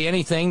they say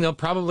anything, they'll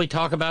probably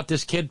talk about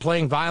this kid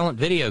playing violent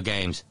video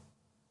games.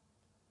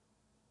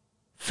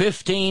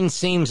 15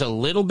 seems a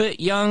little bit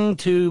young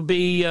to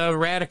be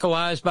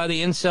radicalized by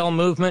the incel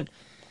movement.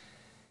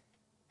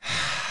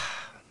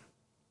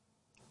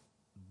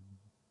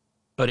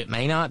 But it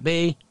may not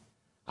be.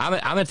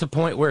 I'm at the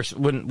point where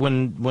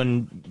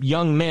when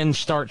young men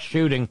start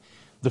shooting,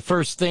 the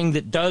first thing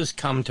that does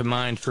come to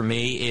mind for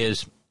me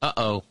is,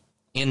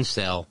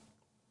 incel.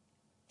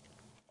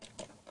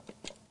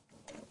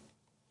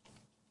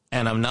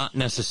 And I'm not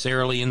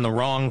necessarily in the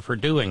wrong for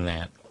doing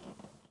that.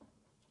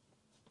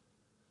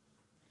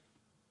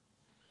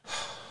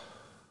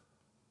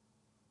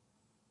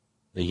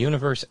 The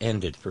universe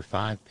ended for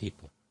 5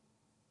 people.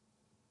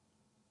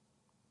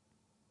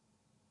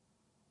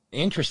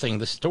 Interesting,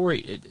 the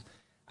story.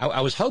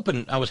 I was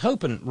hoping,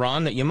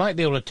 Ron, that you might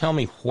be able to tell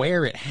me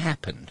where it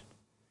happened.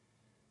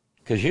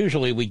 Because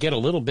usually we get a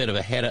little bit of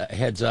a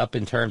heads up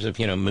in terms of,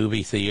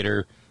 movie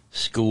theater,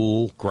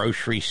 school,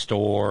 grocery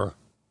store.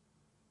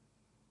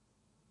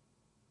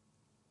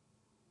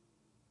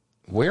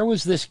 Where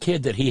was this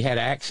kid that he had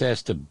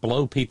access to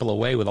blow people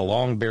away with a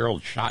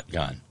long-barreled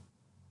shotgun?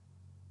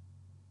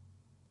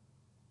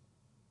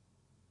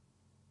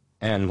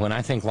 And when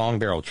I think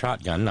long-barreled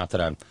shotgun, not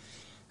that I'm...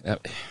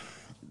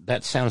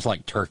 that sounds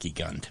like turkey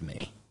gun to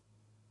me.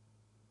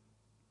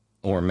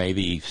 Or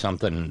maybe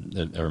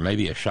or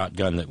maybe a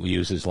shotgun that we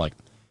use is like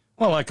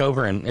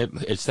over in...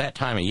 It's that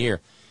time of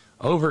year.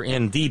 Over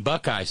in the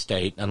Buckeye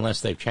State,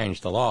 unless they've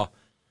changed the law,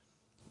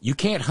 you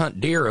can't hunt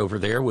deer over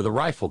there with a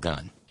rifle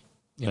gun.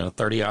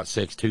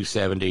 30-06,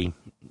 270,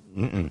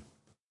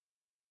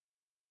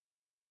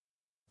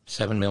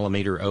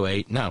 7mm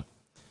 08. No.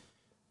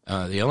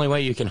 The only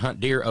way you can hunt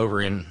deer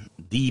over in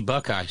the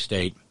Buckeye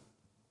State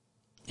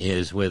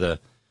is with a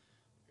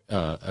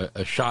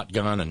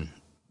shotgun and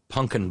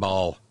pumpkin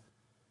ball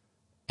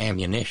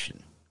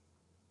ammunition.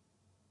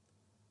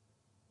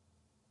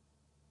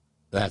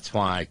 That's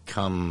why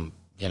come,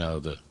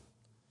 the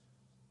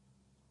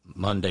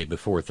Monday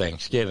before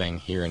Thanksgiving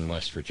here in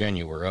West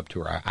Virginia, we're up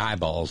to our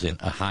eyeballs in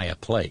Ahia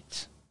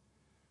plates.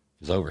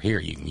 Because over here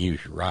you can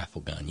use your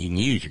rifle gun. You can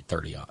use your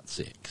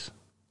 30-06.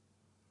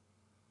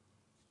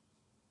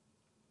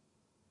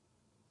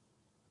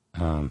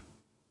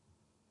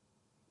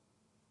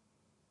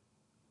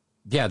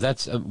 Yeah,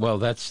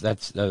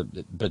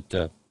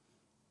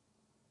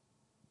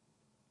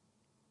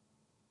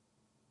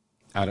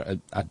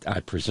 I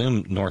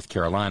presume North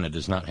Carolina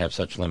does not have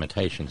such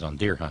limitations on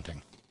deer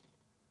hunting.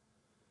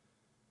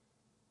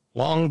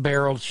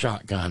 Long-barreled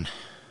shotgun.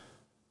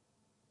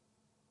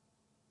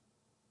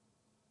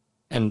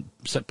 And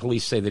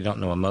police say they don't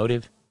know a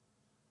motive.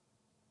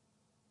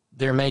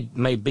 There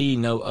may be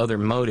no other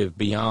motive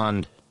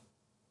beyond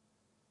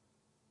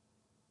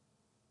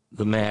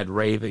the mad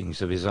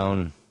ravings of his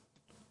own...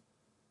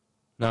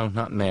 No,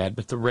 not mad,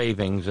 but the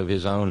ravings of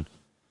his own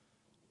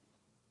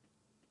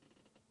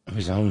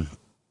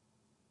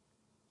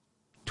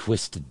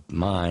twisted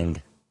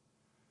mind.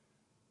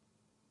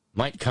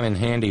 Might come in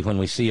handy when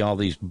we see all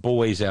these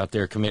boys out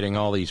there committing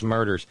all these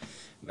murders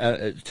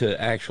to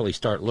actually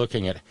start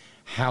looking at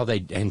how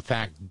they, in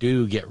fact,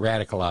 do get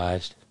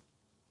radicalized.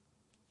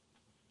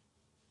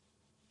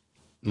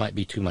 Might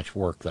be too much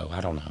work, though.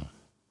 I don't know.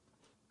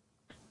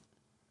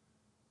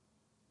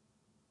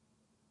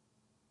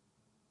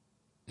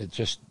 It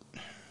just,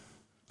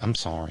 I'm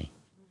sorry.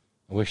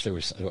 I wish there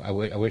was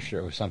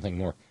something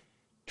more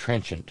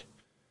trenchant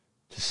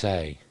to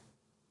say.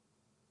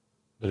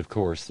 But, of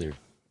course, there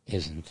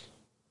isn't.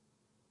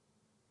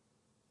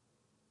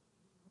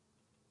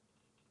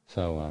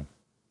 So,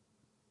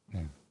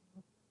 yeah.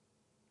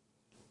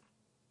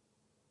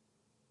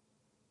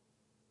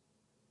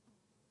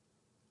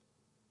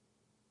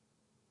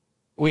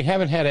 We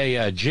haven't had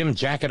a Jim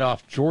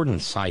Jacketoff Jordan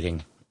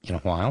sighting in a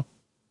while.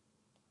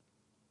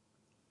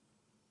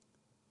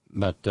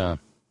 But lo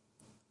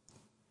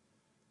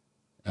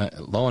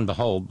and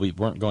behold, we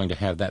weren't going to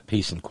have that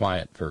peace and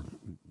quiet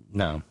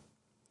no.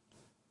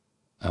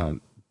 But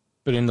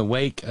in the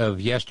wake of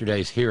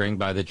yesterday's hearing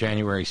by the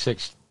January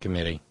 6th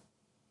committee,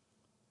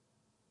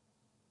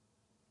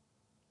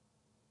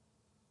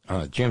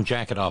 Jim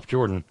Jacketoff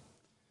Jordan,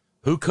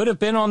 who could have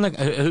been on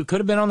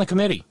the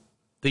committee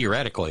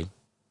theoretically,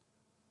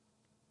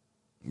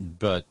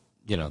 but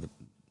the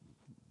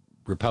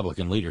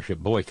Republican leadership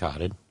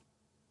boycotted.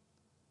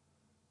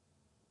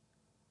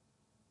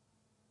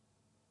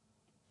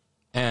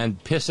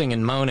 And pissing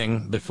and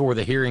moaning before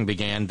the hearing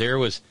began, there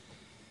was,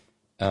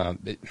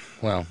 Jim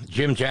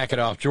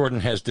Jacketoff Jordan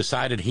has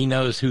decided he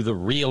knows who the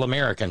real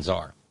Americans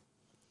are.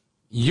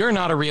 You're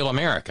not a real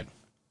American.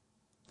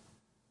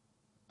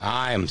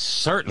 I am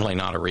certainly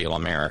not a real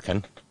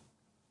American.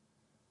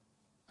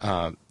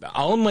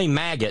 Only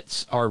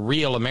maggots are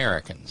real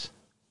Americans.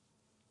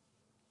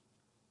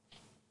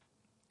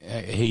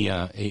 He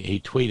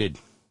tweeted,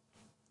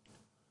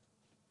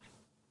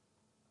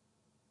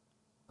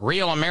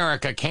 "Real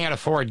America can't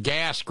afford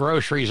gas,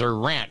 groceries, or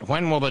rent.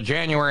 When will the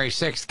January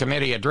 6th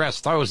committee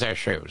address those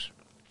issues?"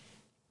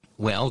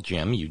 Well,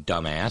 Jim, you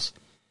dumbass,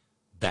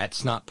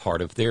 that's not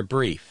part of their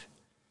brief.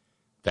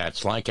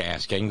 That's like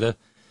asking the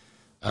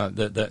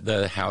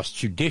House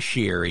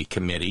Judiciary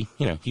Committee,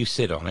 you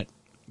sit on it,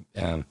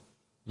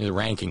 the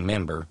ranking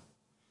member,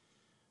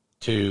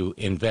 to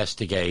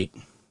investigate,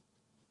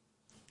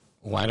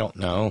 I don't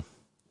know,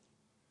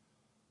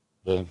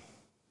 the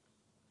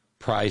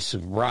price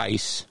of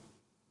rice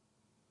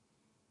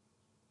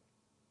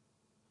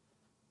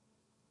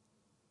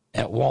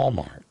at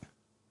Walmart.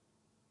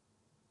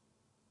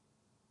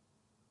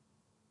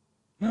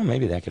 Well,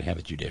 maybe that could have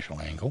a judicial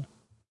angle.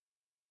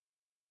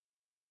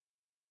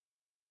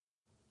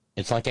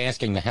 It's like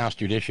asking the House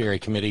Judiciary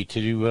Committee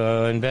to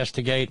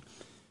investigate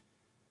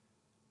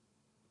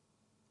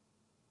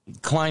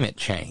climate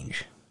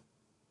change.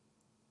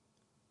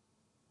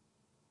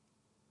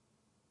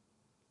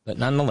 But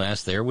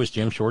nonetheless, there was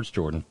Jim Shorts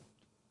Jordan.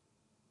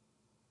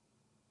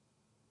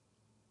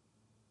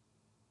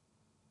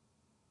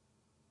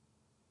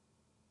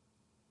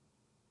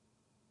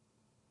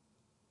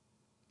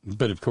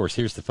 But, of course,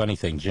 here's the funny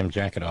thing. Jim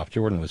Jacketoff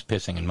Jordan was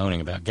pissing and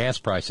moaning about gas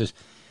prices.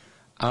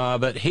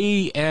 But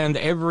he and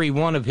every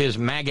one of his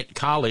maggot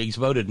colleagues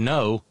voted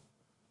no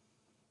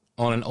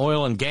on an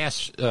oil and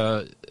gas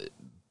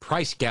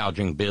price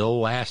gouging bill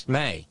last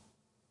May.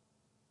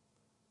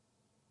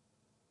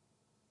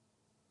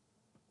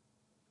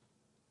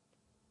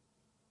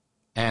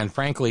 And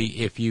frankly,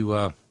 if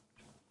you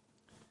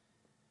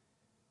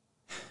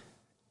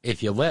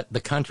let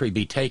the country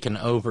be taken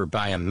over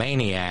by a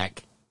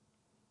maniac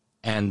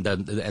and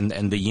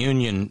the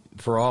union,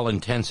 for all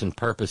intents and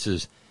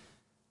purposes,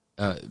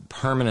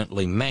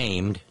 permanently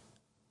maimed,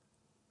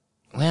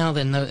 well,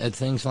 then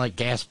things like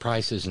gas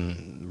prices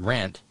and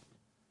rent,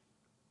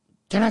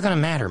 they're not going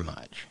to matter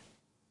much.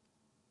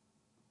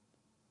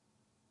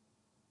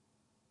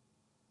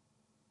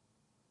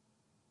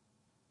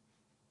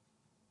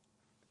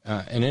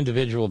 An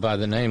individual by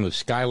the name of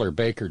Skylar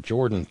Baker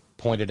Jordan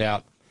pointed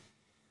out,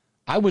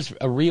 I was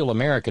a real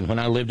American when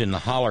I lived in the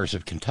hollers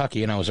of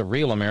Kentucky, and I was a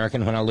real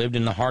American when I lived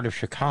in the heart of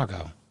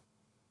Chicago.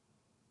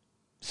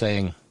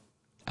 Saying,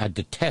 I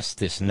detest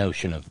this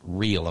notion of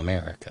real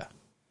America,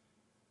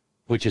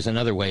 which is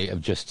another way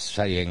of just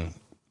saying,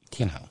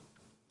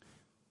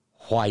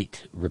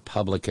 white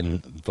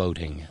Republican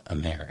voting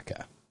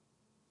America.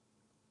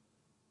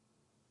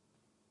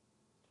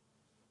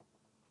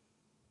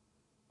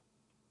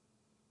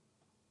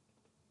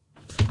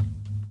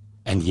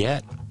 And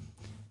yet,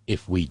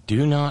 if we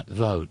do not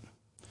vote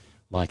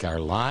like our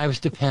lives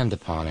depend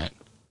upon it,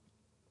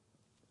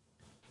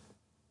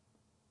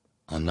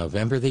 on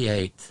November the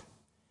 8th,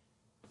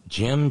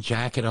 Jim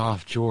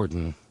Jacketoff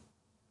Jordan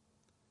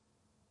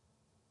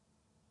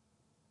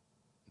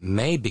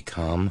may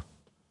become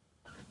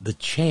the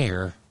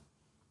chair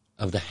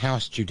of the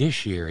House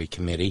Judiciary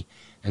Committee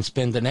and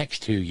spend the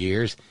next 2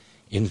 years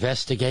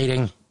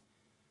investigating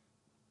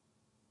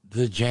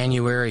the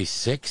January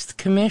 6th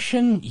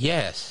Commission?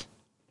 Yes.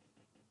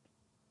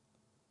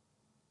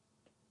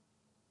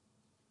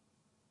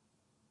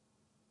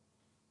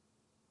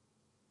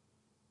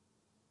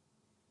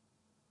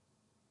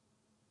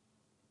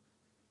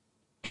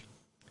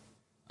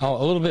 Oh,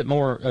 a little bit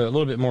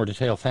more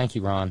detail. Thank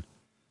you, Ron,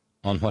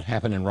 on what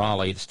happened in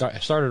Raleigh. It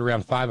started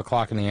around 5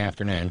 o'clock in the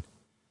afternoon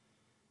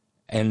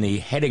in the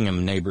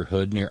Headingham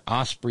neighborhood near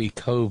Osprey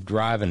Cove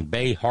Drive and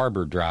Bay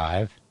Harbor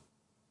Drive.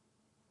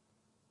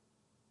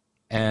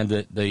 And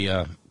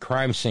the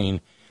crime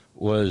scene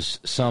was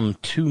some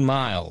 2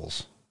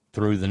 miles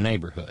through the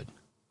neighborhood.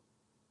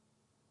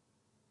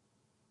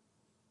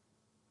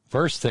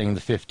 First thing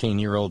the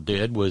 15-year-old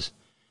did was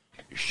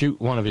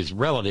shoot one of his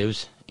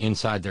relatives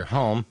inside their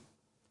home.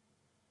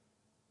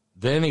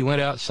 Then he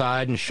went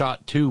outside and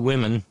shot 2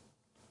 women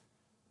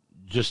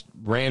just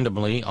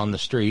randomly on the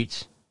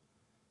streets.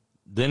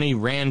 Then he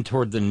ran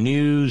toward the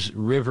News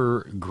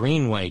River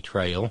Greenway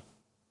Trail.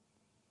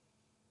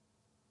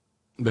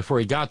 Before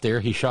he got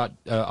there, he shot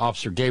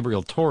Officer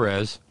Gabriel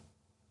Torres,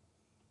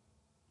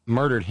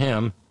 murdered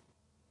him.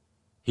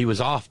 He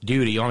was off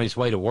duty on his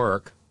way to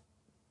work.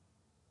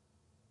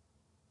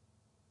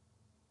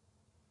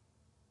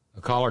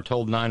 A caller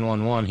told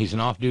 911 he's an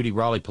off-duty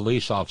Raleigh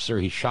police officer.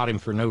 He shot him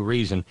for no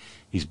reason.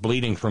 He's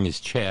bleeding from his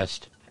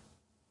chest.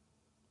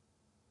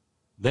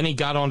 Then he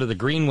got onto the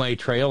Greenway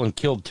Trail and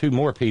killed 2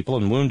 more people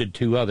and wounded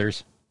 2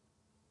 others.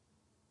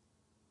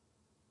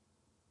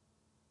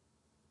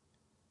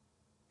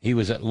 He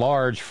was at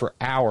large for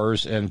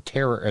hours, and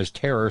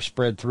terror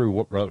spread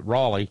through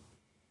Raleigh,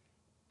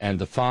 and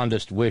the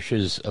fondest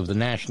wishes of the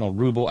National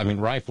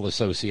Rifle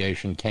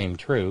Association came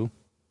true.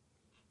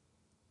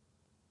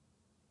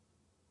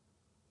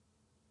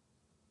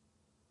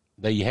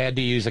 They had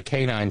to use a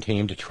canine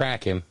team to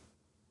track him.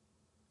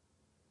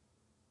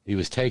 He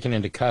was taken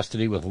into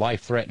custody with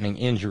life-threatening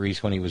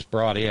injuries when he was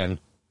brought in.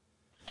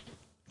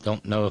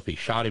 Don't know if he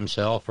shot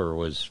himself or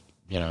was,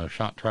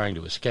 shot trying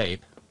to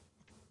escape.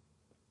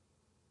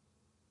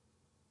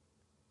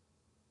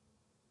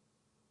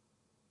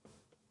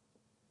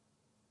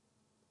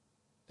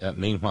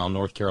 Meanwhile,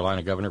 North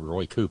Carolina Governor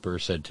Roy Cooper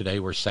said,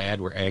 today we're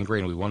sad, we're angry,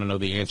 and we want to know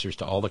the answers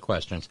to all the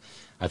questions.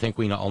 I think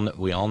we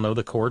all know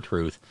the core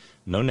truth.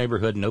 No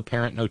neighborhood, no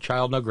parent, no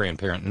child, no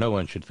grandparent, no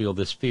one should feel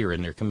this fear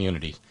in their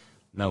communities.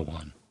 No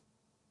one.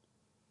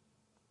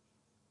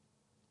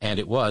 And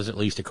it was, at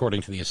least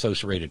according to the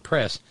Associated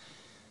Press,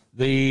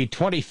 the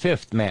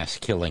 25th mass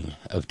killing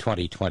of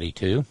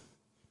 2022.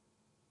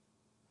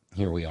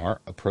 Here we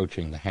are,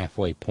 approaching the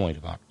halfway point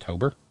of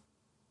October.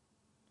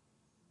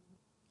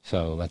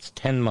 So that's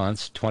 10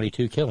 months,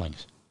 22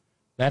 killings.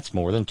 That's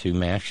more than 2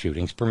 mass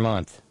shootings per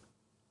month.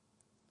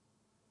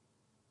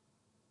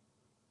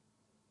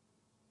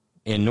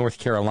 In North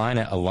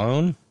Carolina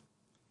alone,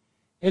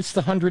 it's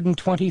the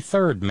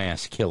 123rd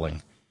mass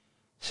killing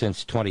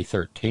since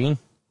 2013,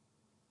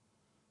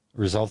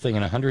 resulting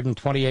in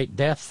 128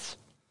 deaths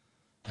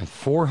and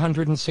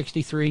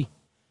 463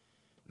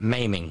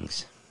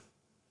 maimings.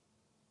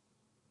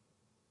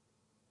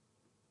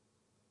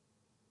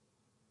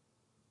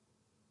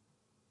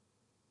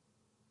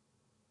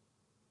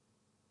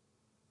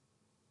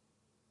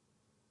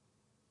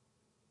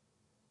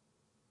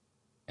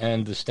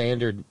 And the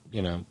standard,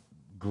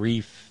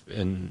 grief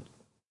and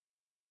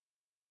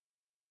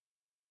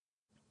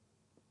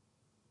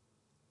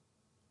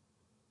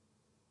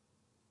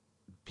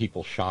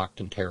people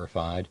shocked and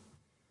terrified.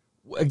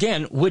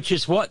 Again, which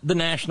is what the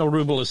National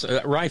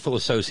Rifle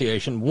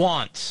Association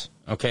wants.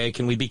 Okay,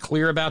 can we be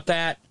clear about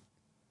that?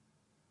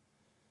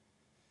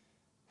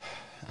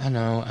 I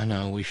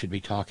know, we should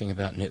be talking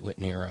about Nitwit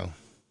Nero.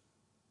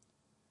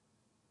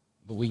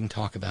 But we can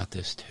talk about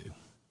this too.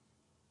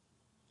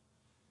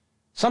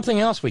 Something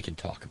else we can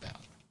talk about.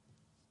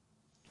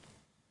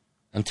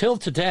 Until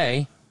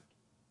today,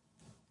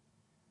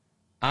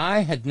 I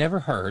had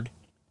never heard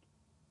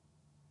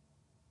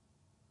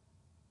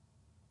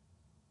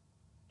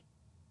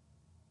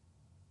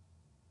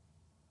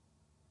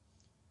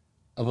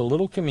of a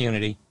little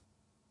community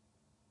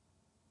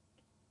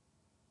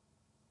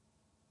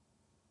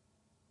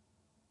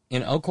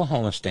in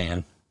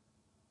Oklahomistan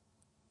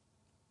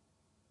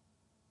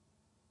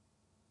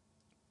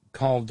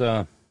called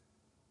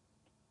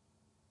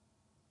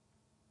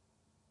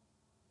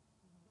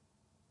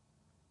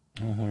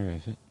where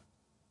is it?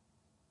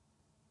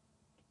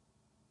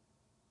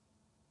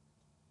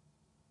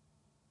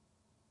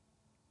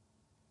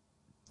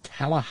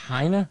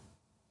 Talahina?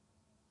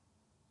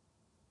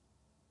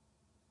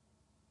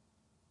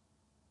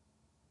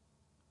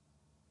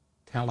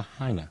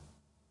 Talahina,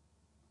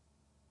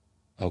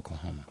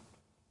 Oklahoma.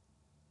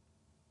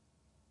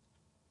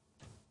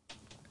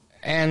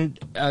 And,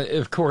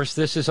 of course,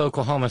 this is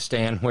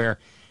Oklahomistan, where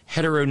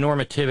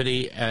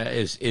heteronormativity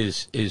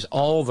is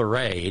all the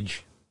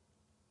rage.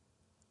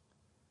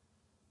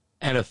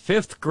 And a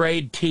 5th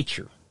grade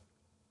teacher,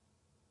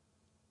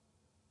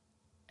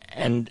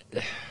 and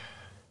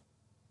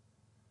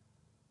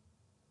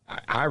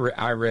I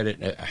read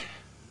it.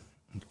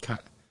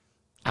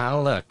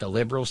 Oh, look, the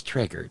liberals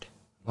triggered.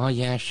 Well,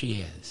 yeah,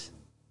 she is.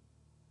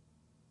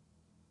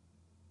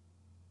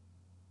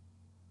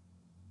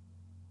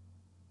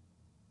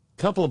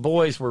 A couple of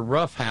boys were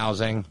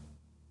roughhousing,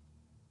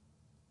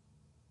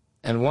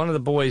 and one of the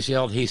boys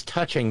yelled, "He's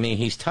touching me,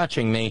 he's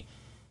touching me."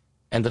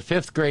 And the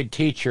 5th grade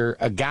teacher,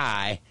 a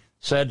guy,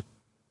 said,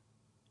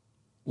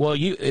 well,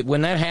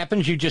 when that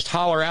happens, you just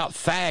holler out,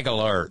 "Fag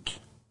alert."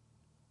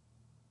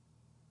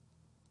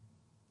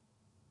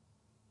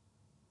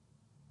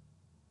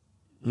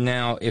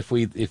 Now, if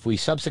we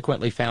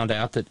subsequently found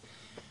out that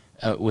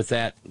with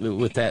that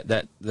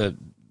the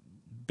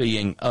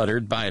being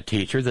uttered by a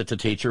teacher, that the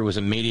teacher was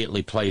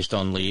immediately placed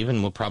on leave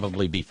and will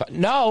probably be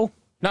No.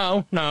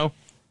 The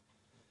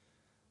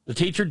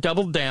teacher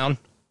doubled down.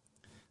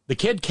 The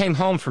kid came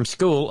home from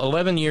school,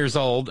 11 years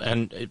old,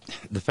 and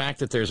the fact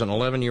that there's an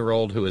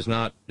 11-year-old who is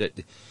not... The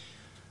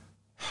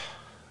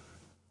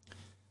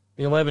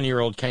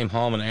 11-year-old came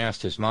home and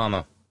asked his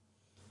mama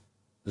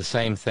the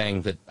same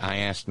thing that I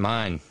asked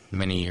mine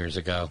many years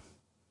ago.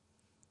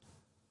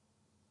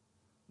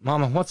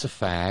 "Mama, what's a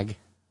fag?"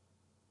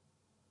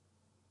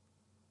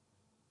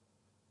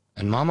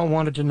 And Mama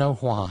wanted to know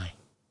why.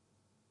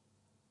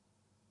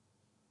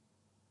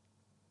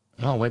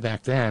 Well, way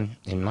back then,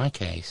 in my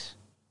case,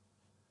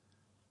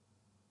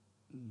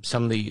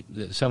 some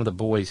of the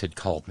boys had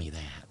called me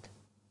that.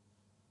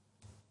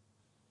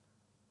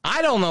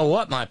 I don't know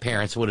what my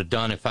parents would have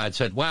done if I'd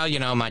said,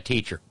 well, my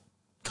teacher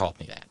called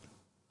me that.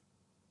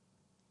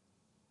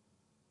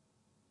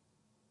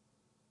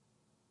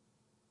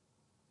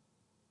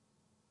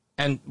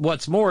 And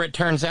what's more, it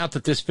turns out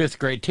that this 5th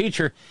grade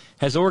teacher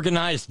has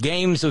organized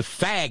games of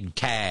fag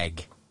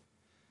tag.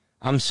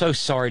 I'm so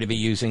sorry to be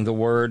using the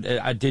word.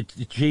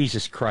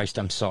 Jesus Christ,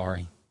 I'm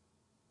sorry.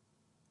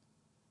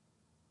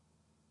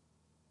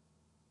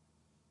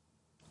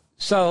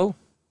 So,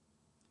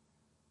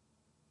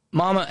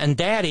 Mama and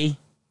Daddy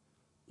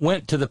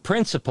went to the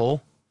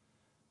principal,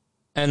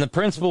 and the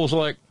principal was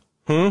like,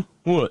 "Huh?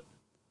 What?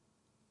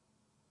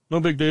 No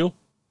big deal."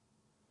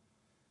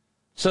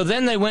 So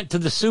then they went to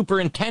the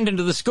superintendent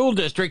of the school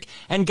district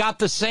and got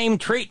the same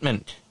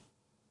treatment.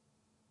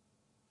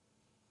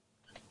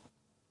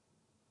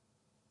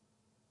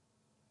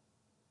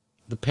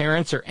 The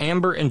parents are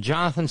Amber and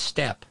Jonathan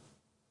Stepp.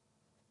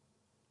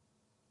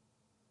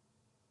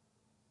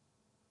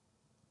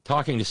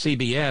 Talking to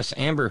CBS,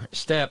 Amber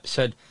Stepp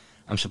said,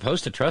 "I'm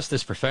supposed to trust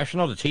this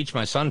professional to teach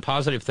my son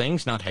positive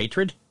things, not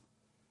hatred."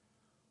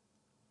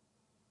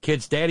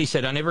 Kid's daddy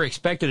said, "I never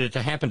expected it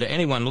to happen to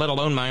anyone, let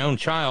alone my own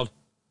child."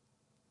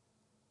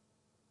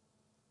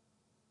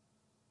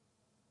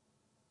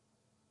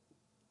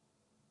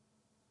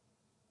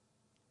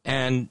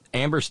 And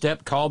Amber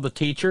Stepp called the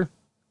teacher.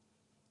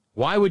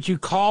 Why would you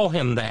call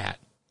him that?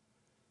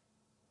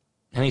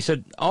 And he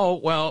said, oh,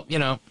 well,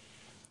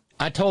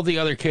 I told the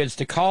other kids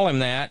to call him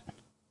that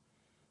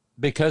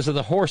because of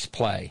the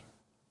horseplay.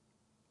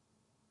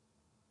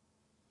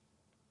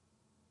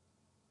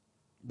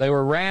 They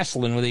were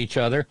wrestling with each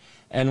other,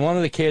 and one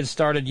of the kids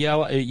started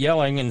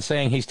yelling and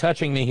saying, he's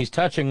touching me,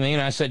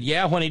 and I said,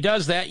 yeah, when he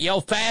does that,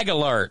 yell fag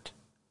alert.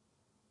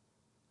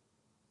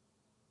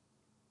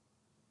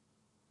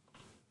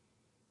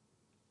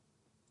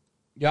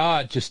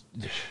 Yeah, just...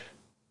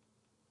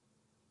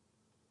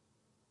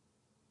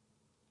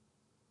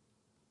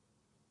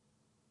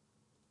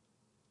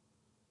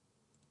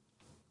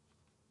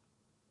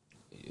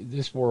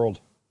 This world...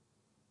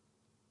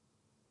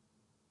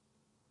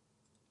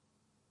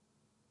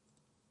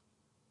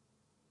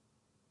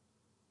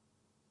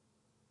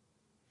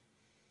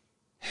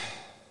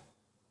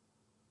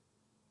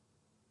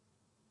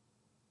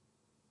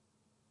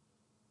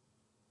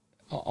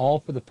 all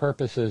for the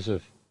purposes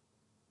of,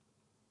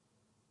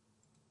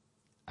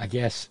 I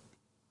guess,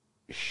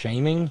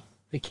 shaming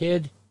the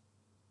kid.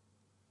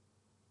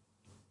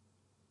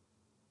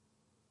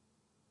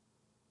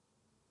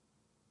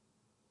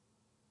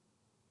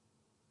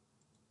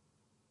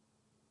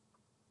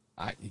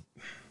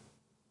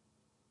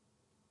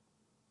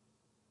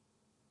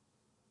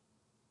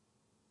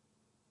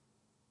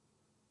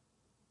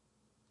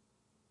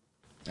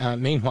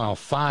 Meanwhile,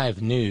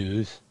 5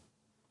 News,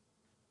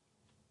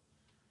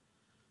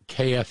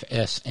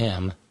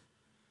 KFSM,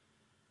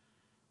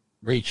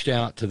 reached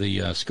out to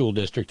the school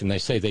district, and they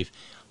say they've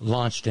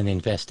launched an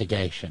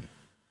investigation.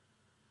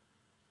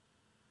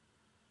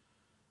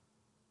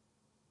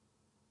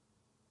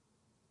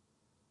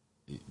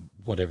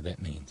 Whatever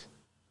that means.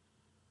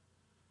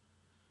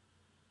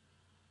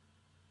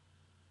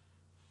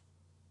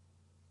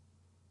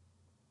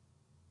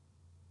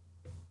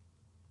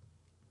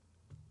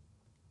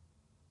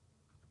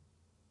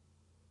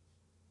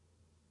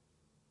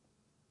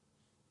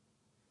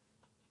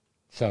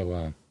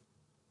 So,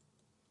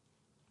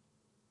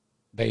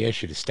 they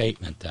issued a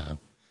statement, though.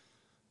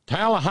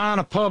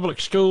 Talahina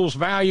Public Schools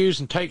values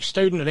and takes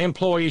student and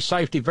employee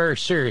safety very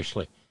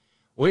seriously.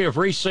 We have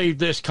received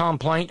this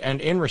complaint,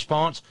 and in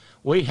response,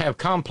 we have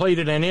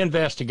completed an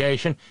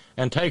investigation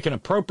and taken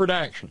appropriate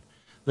action.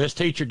 This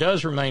teacher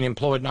does remain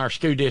employed in our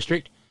school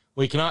district.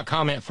 We cannot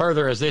comment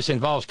further as this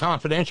involves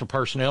confidential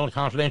personnel and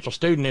confidential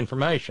student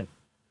information.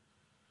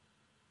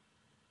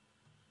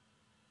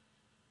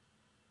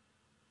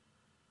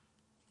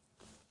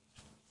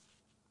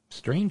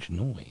 Strange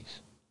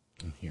noise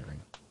I'm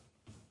hearing.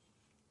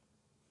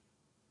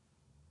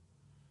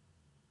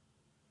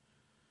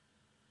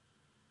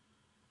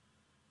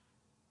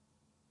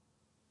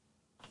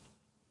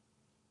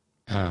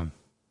 I'll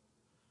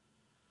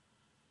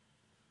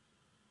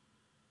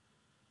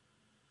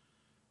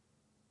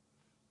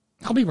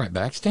be right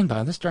back. Stand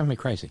by. This is driving me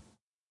crazy.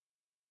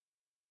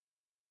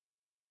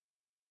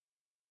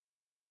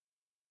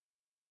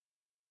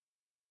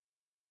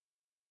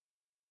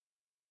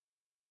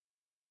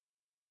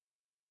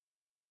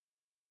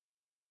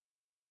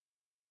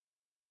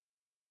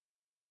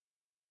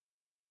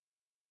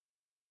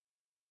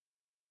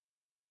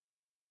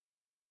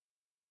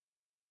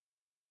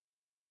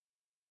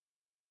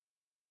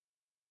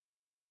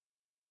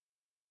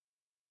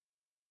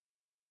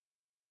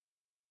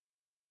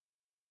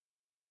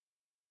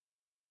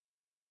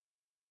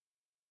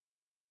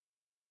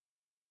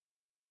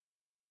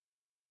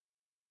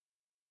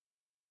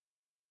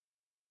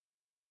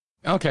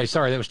 Okay,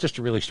 sorry, that was just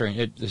a really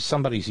strange...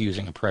 somebody's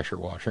using a pressure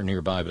washer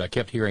nearby, but I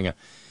kept hearing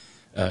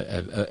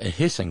a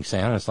hissing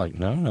sound. It's like,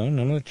 no, none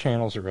of the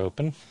channels are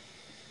open.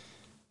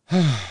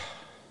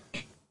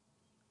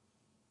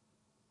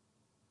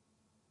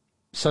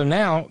 So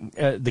now,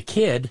 the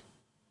kid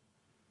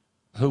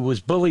who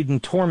was bullied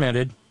and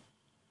tormented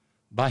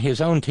by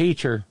his own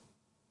teacher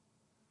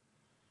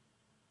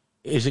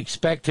is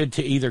expected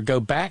to either go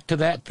back to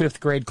that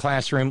 5th grade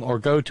classroom or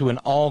go to an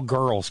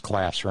all-girls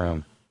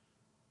classroom.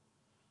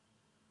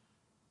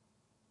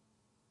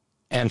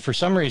 And for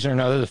some reason or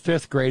another, the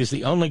 5th grade is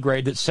the only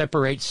grade that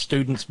separates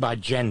students by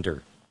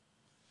gender.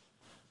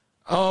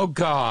 Oh,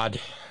 God.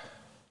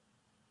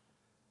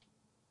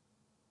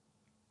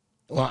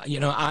 Well,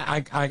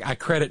 I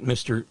credit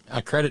Mr.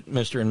 and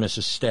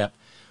Mrs. Stepp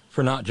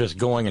for not just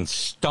going and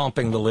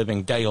stomping the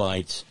living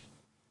daylights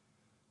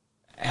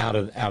out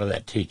of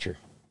that teacher.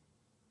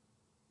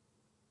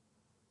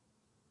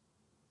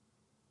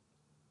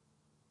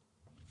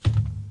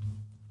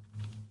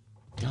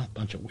 God, a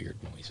bunch of weird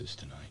noises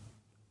tonight.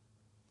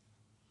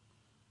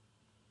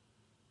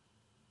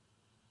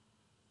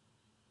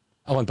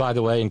 Oh, and by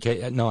the way,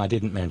 no, I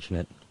didn't mention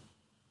it.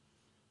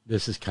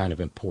 This is kind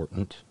of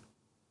important.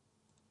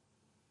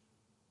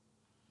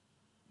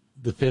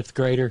 The 5th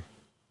grader,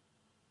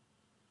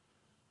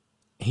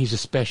 he's a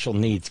special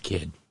needs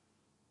kid.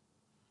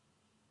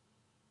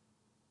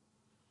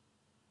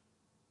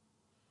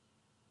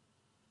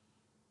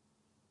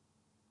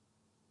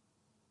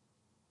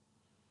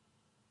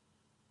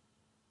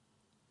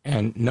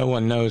 And no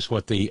one knows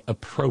what the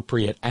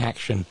appropriate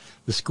action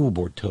the school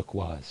board took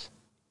was.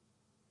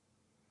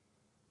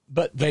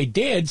 But they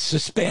did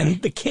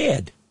suspend the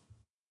kid.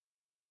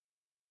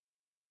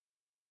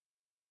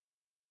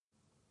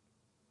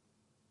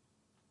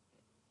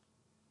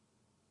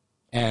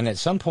 And at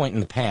some point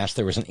in the past,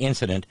 there was an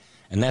incident,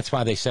 and that's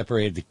why they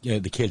separated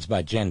the kids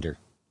by gender.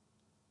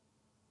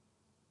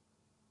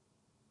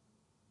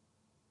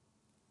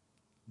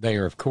 They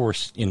are, of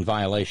course, in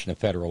violation of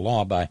federal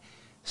law by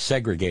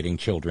segregating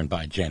children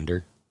by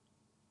gender.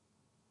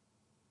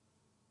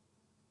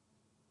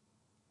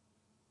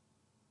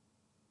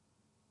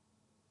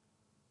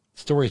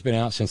 The story's been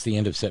out since the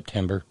end of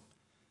September.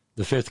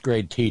 The 5th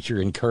grade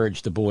teacher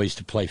encouraged the boys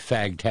to play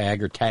fag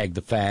tag or tag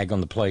the fag on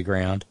the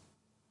playground.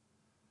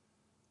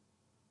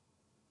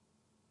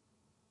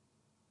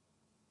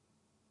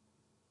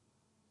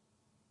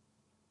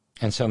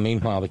 And so,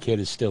 meanwhile, the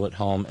kid is still at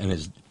home and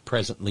is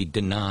presently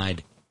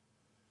denied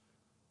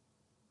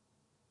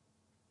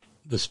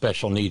the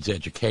special needs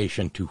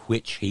education to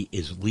which he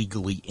is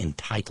legally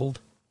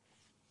entitled.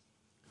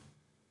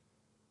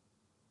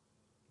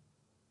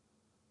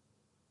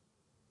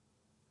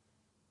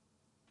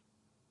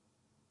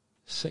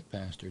 Sick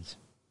bastards.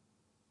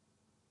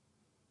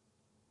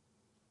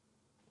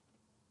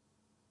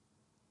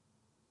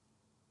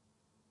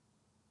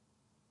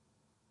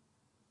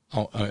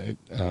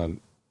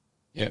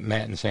 Yeah,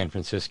 Matt in San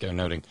Francisco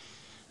noting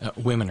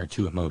women are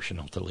too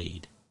emotional to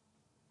lead.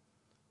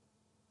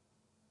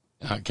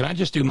 Can I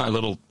just do my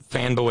little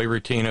fanboy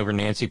routine over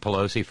Nancy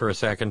Pelosi for a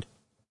second?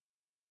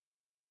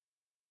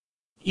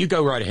 You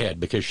go right ahead,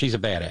 because she's a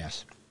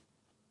badass.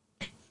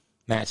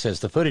 Matt says,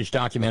 the footage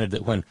documented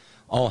that when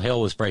all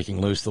hell was breaking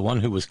loose, the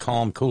one who was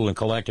calm, cool, and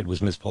collected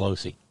was Ms.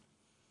 Pelosi.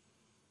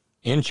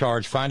 In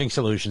charge, finding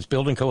solutions,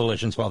 building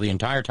coalitions, while the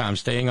entire time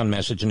staying on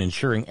message and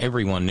ensuring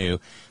everyone knew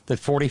that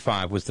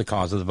 45 was the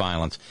cause of the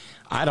violence.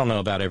 I don't know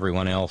about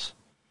everyone else,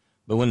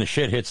 but when the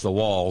shit hits the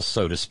walls,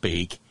 so to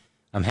speak,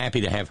 I'm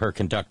happy to have her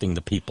conducting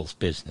the people's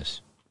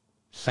business.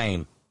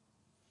 Same.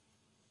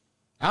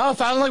 Oh,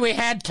 if only we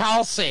had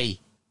Tulsi.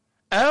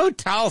 Oh,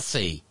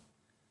 Tulsi.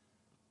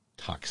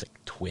 Toxic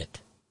twit.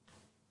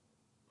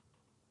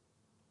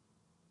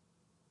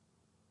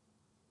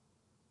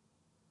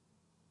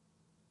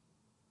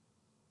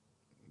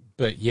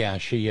 But yeah,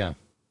 she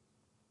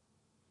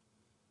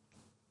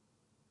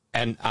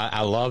and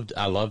I loved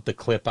the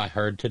clip I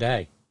heard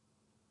today.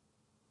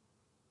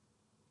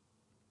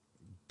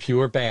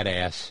 Pure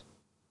badass.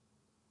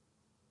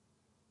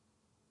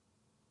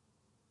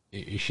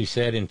 She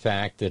said, in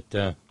fact,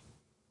 that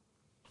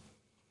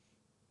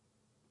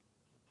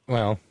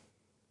well,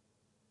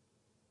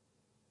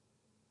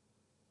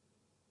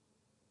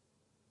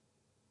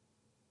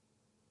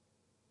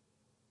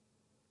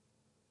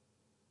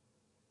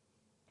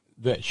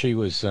 that she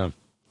was that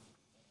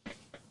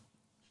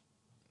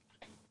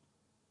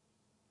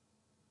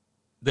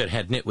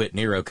had Nitwit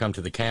Nero come to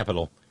the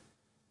Capitol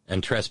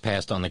and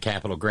trespassed on the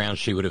Capitol grounds,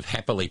 she would have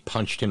happily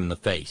punched him in the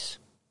face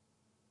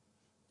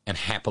and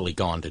happily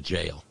gone to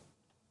jail.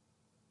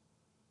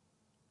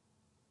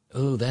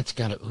 Ooh, that's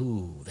gotta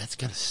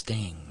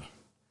sting.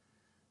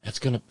 That's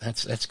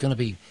gonna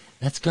be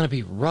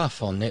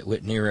rough on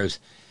Nitwit Nero's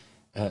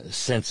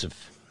sense of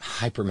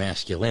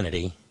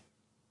hypermasculinity.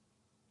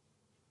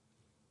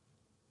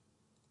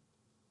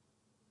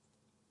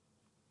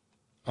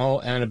 Oh,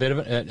 and a bit of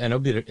an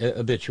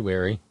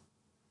obituary.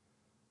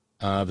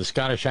 The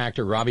Scottish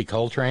actor Robbie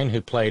Coltrane,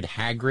 who played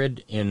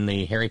Hagrid in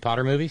the Harry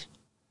Potter movies,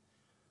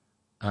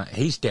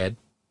 he's dead.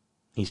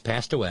 He's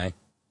passed away.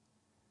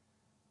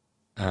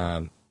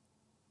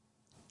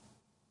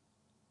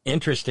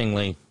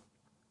 Interestingly,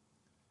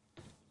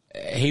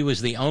 he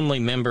was the only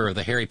member of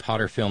the Harry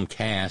Potter film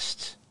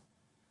cast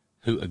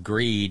who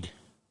agreed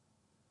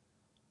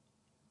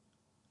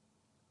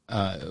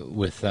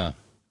with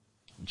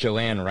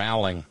Joanne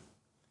Rowling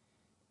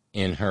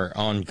in her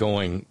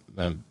ongoing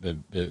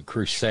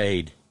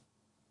crusade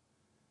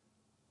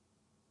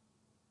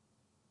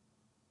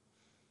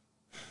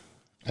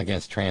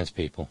against trans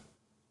people.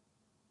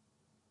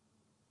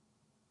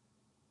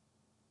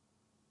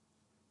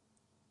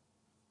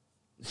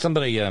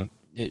 Somebody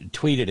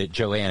tweeted at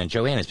Joanne, and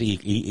Joanne is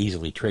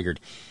easily triggered.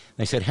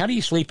 They said, how do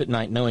you sleep at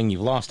night knowing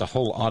you've lost a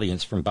whole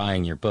audience from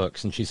buying your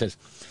books? And she says,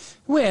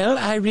 well,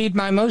 I read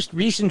my most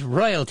recent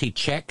royalty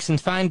checks and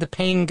find the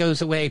pain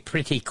goes away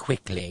pretty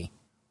quickly.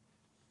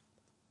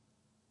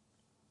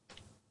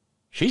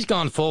 She's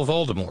gone full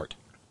Voldemort.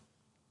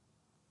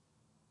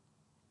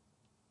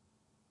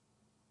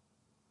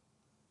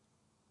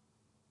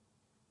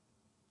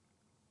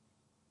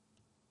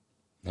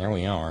 There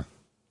we are.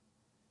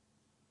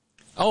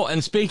 Oh,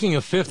 and speaking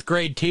of 5th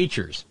grade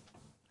teachers,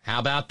 how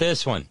about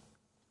this one?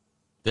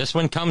 This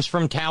one comes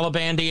from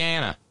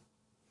Talibandiana.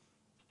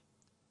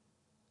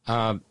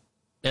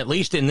 At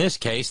least in this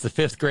case, the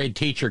 5th grade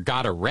teacher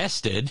got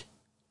arrested.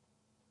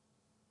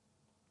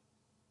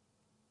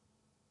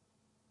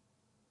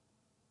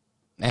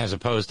 As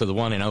opposed to the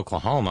one in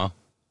Oklahoma.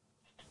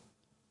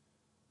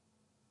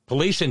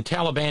 Police in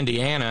Taliban,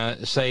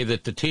 Indiana, say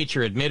that the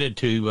teacher admitted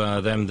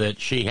to them that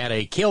she had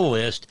a kill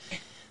list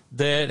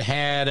that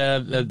had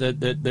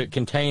that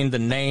contained the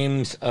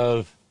names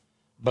of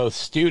both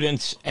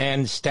students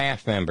and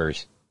staff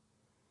members.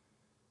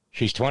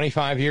 She's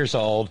 25 years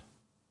old.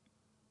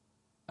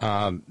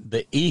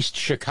 The East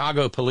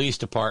Chicago Police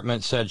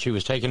Department said she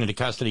was taken into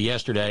custody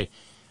yesterday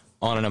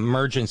on an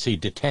emergency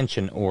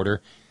detention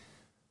order.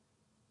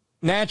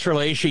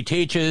 Naturally, she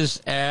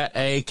teaches at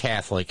a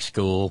Catholic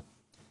school,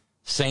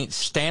 St.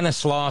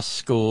 Stanislaus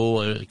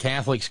School, a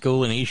Catholic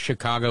school in East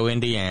Chicago,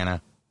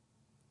 Indiana.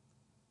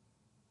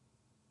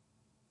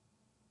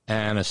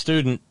 And a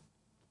student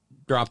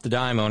dropped the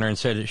dime on her and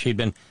said that she'd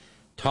been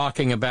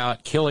talking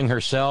about killing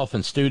herself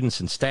and students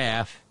and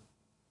staff.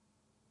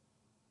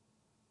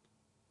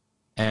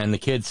 And the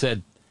kid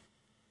said,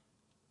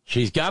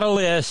 she's got a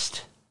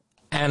list,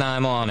 and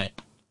I'm on it.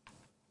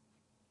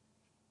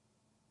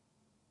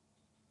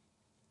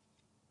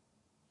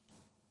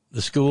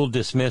 The school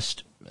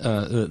dismissed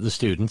the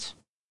students,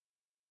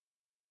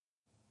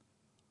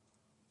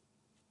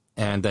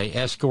 and they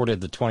escorted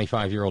the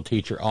 25-year-old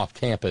teacher off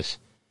campus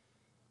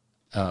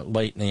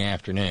late in the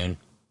afternoon,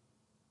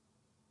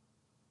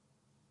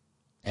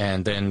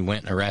 and then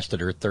went and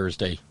arrested her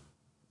Thursday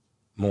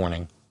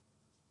morning.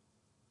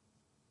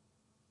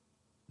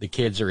 The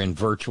kids are in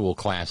virtual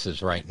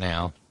classes right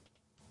now.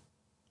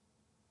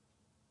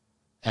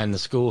 And the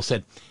school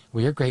said,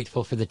 we are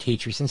grateful for the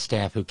teachers and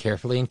staff who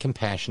carefully and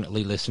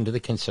compassionately listen to the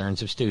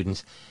concerns of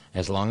students,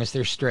 as long as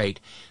they're straight,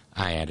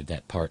 I added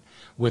that part,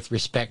 with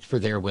respect for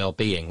their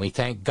well-being. We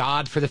thank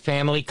God for the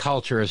family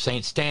culture of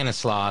St.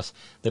 Stanislaus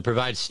that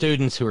provides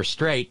students who are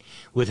straight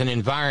with an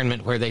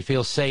environment where they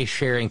feel safe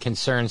sharing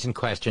concerns and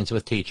questions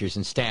with teachers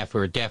and staff who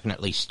are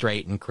definitely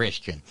straight and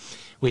Christian.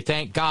 We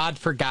thank God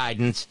for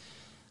guidance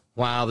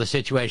while the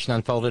situation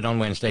unfolded on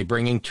Wednesday,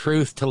 bringing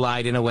truth to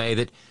light in a way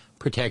that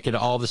protected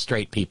all the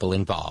straight people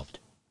involved.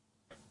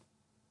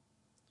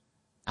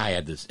 I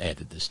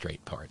added the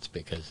straight parts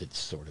because it's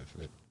sort of,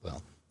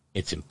 well,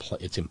 it's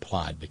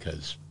implied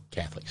because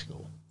Catholic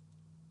school.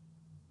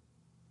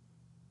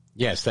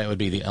 Yes, that would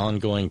be the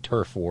ongoing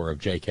turf war of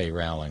J.K.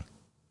 Rowling.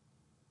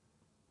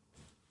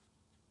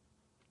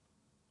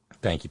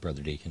 Thank you,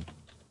 Brother Deacon.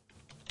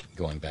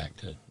 Going back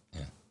to,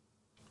 yeah.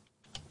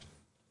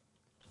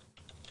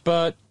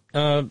 But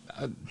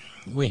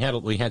we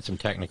had some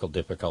technical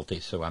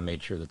difficulties, so I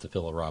made sure that the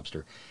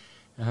Philorobster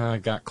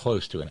got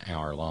close to an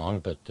hour long,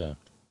 but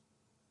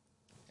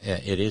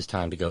it is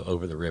time to go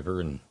over the river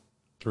and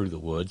through the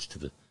woods to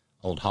the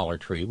old holler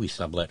tree we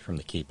sublet from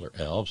the Keebler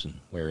Elves,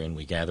 and wherein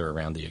we gather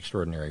around the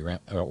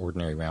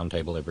ordinary round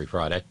table every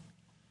Friday.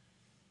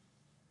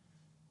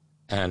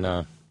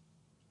 And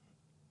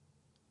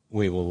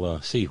we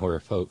will see where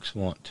folks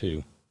want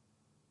to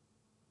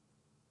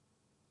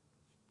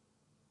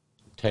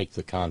take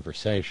the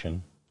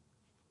conversation.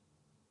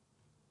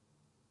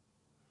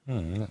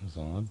 That was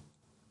odd.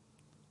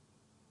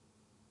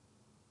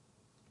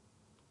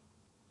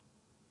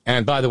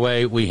 And by the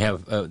way, we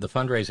have the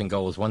fundraising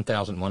goal is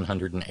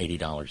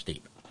 $1,180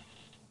 deep.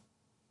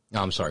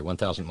 No, I'm sorry,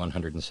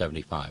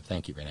 $1,175.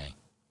 Thank you, Renee.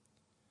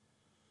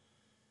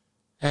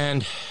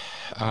 And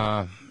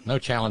no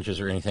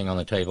challenges or anything on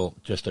the table.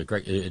 Just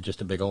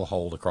a big old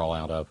hole to crawl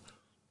out of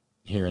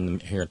here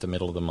at the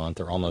middle of the month,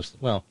 or almost.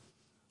 Well,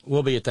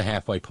 we'll be at the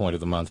halfway point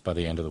of the month by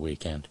the end of the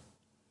weekend.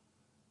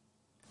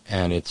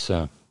 And it's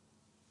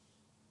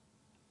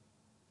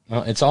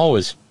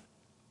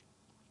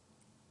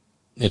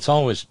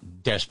always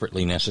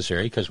desperately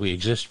necessary, because we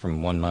exist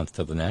from one month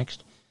to the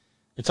next.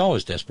 It's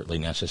always desperately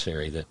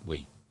necessary that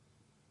we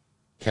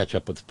catch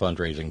up with the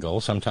fundraising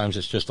goal. Sometimes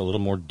it's just a little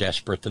more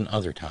desperate than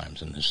other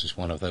times, and this is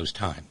one of those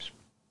times.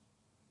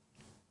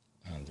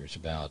 There's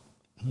about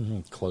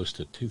close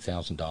to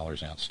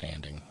 $2,000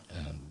 outstanding.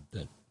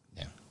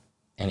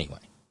 Anyway,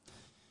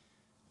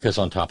 because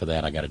on top of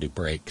that, I got to do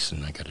brakes,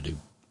 and I got to do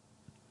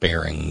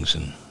bearings,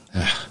 and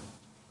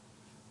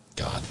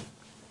God,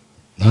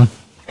 no.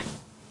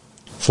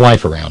 It's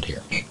life around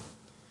here.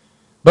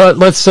 But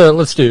let's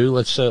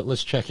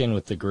check in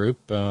with the group.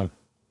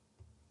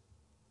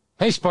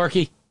 Hey,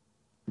 Sparky.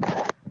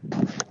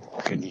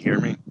 Can you hear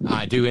me?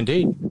 I do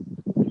indeed.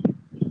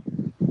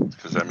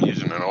 Because I'm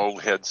using an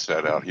old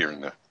headset out here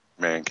in the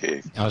man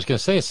cave. I was going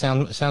to say, it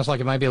sounds like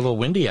it might be a little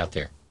windy out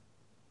there.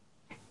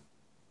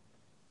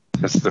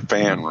 It's the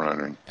fan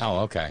running. Oh,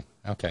 okay.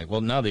 Well,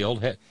 no, the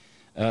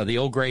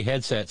old gray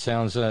headset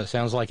sounds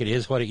like it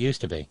is what it used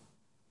to be.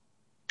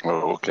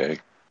 Oh, okay.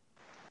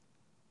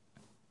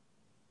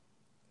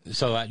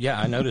 So,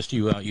 I noticed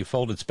you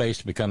folded space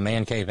to become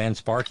Man Cave and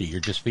Sparky. You're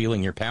just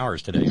feeling your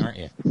powers today, aren't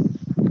you?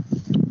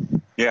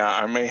 Yeah,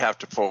 I may have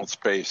to fold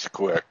space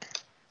quick.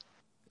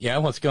 Yeah,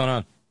 what's going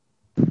on?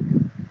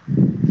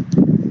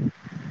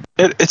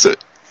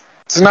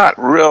 It's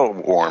not real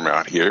warm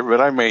out here,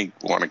 but I may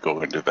want to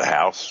go into the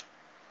house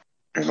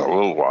in a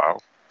little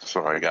while.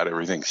 So I got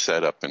everything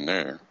set up in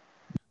there.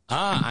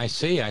 Ah, I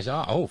see. I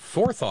saw. Oh,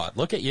 forethought.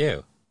 Look at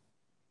you.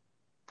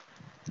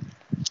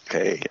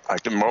 Okay, I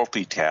can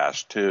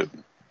multitask too.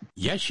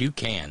 Yes, you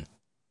can.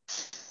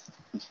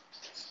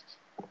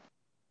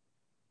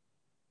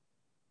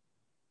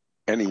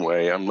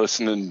 Anyway, I'm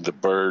listening to the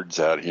birds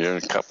out here,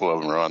 and a couple of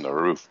them are on the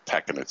roof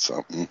pecking at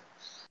something.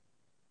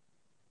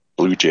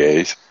 Blue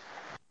jays.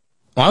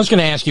 Well, I was going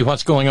to ask you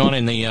what's going on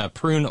in the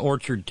prune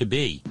orchard to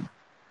be.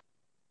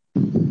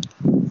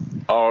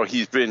 Oh,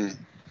 he's been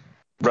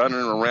running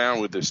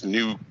around with this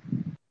new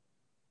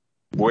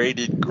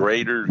weighted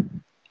grader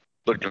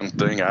looking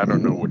thing. I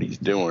don't know what he's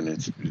doing.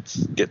 It's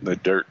getting the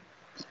dirt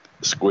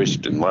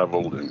squished and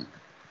leveled, and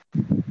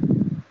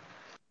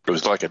it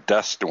was like a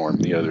dust storm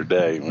the other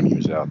day when he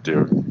was out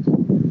there.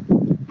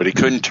 But he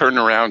couldn't turn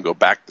around and go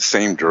back the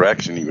same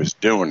direction he was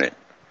doing it.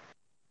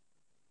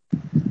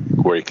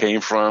 Where he came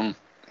from,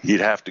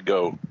 he'd have to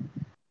go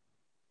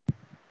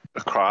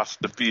across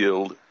the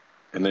field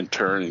and then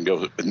turn and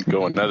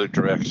go another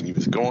direction. He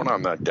was going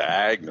on that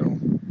diagonal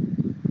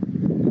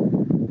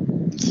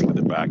and slid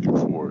it back and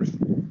forth.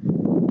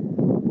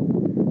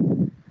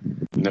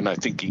 And then I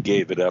think he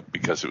gave it up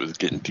because it was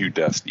getting too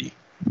dusty.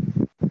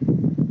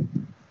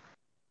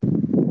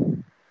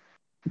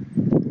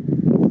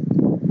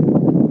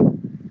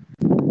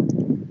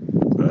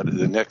 But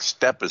the next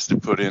step is to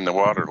put in the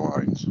water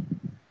lines.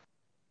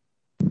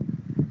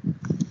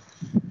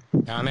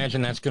 I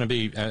imagine that's going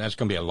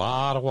to be a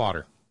lot of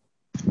water.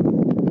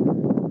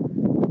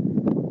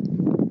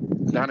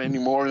 Not any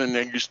more than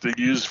they used to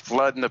use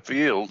flood in the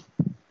field.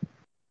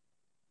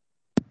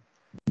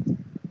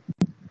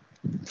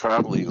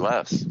 Probably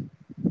less.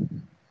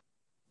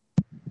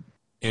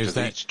 Is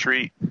that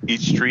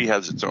each tree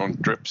has its own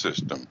drip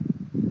system.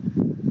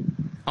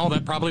 Oh,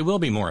 that probably will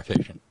be more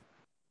efficient.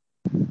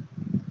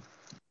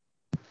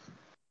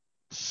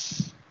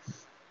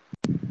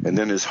 And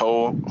then the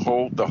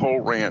whole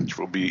ranch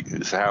will be,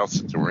 his house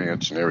at the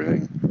ranch and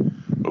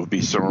everything will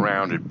be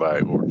surrounded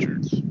by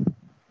orchards.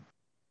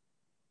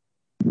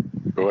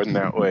 It wasn't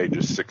that way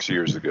just 6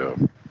 years ago.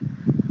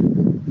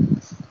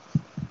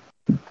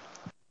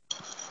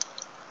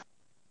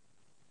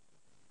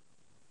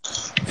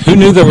 Who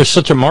knew there was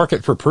such a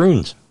market for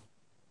prunes?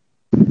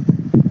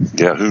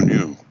 Yeah, who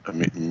knew? I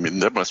mean,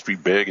 that must be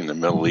big in the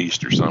Middle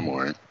East or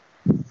somewhere.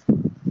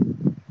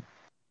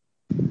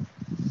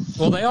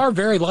 Well, they are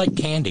very like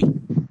candy.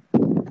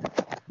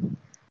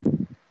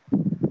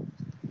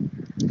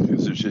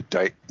 There's a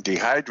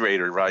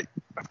dehydrator right.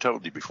 I've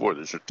told you before.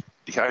 There's a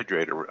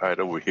dehydrator right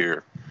over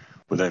here,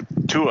 within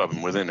two of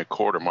them within a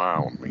quarter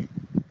mile of me.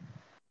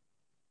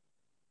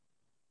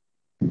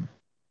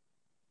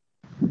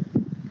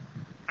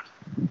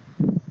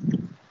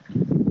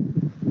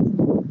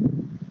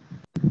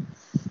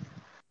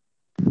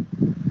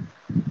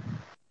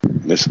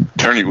 This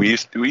attorney, we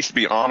used to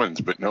be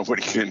almonds, but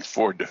nobody can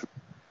afford to.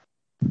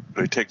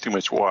 They take too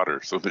much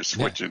water, so they're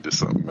switching to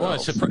something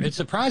else. Well, it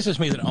surprises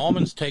me that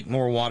almonds take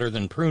more water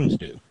than prunes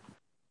do.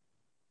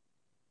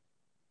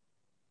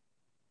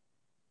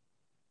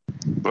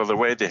 Well, the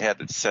way they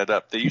had it set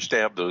up, they used to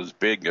have those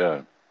big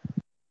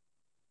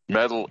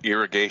metal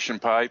irrigation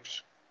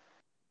pipes.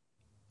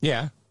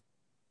 Yeah.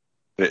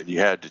 That you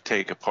had to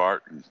take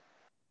apart and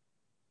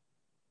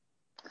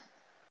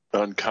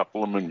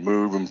uncouple them and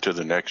move them to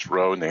the next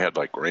row, and they had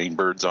like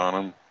rainbirds on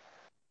them.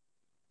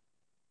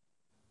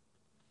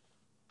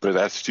 But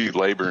that's too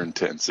labor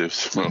intensive,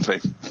 so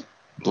a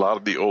lot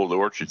of the old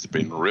orchards have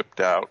been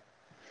ripped out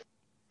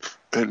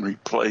and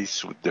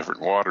replaced with different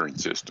watering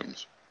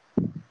systems.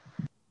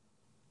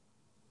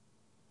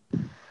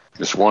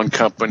 This one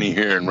company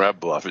here in Red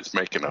Bluff is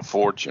making a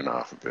fortune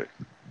off of it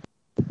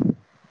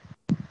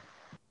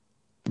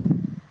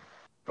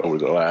over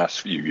the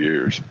last few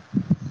years,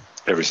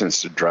 ever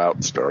since the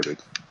drought started.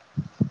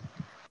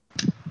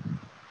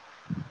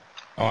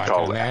 Oh, I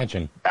can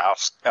imagine.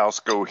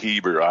 Alsco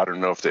Heber. I don't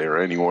know if they are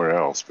anywhere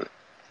else, but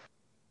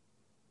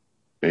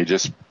they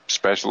just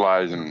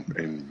specialize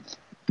in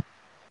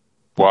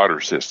water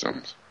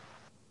systems.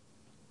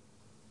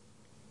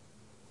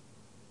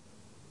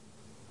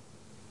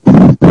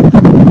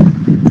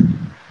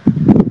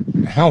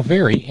 How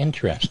very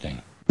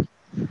interesting.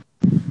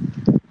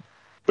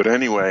 But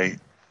anyway,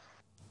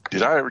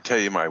 did I ever tell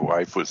you my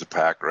wife was a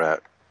pack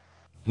rat?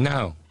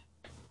 No.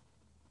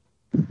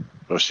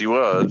 Well, she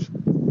was.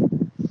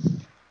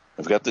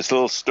 I've got this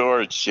little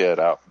storage shed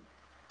out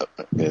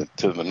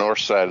to the north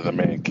side of the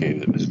man cave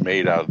that was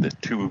made out of the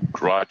two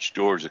garage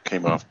doors that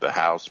came off the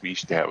house. We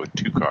used to have a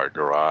two-car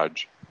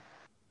garage.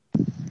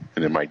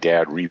 And then my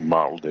dad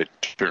remodeled it,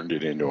 turned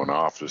it into an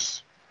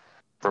office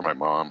for my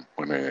mom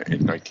in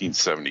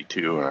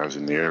 1972 when I was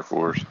in the Air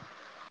Force.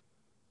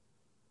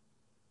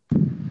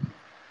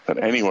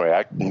 But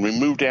anyway, when we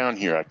moved down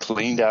here, I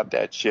cleaned out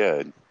that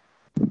shed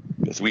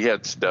because we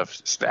had stuff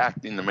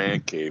stacked in the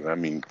man cave. I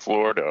mean,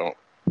 Florida,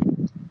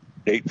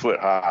 8 foot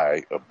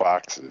high of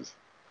boxes.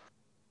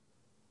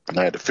 And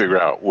I had to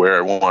figure out where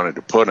I wanted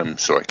to put them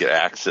so I could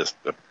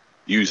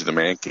use the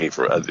man cave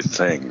for other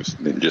things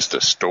than just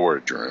a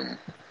storage room.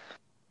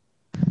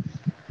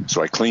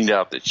 So I cleaned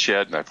out the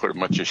shed and I put a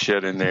bunch of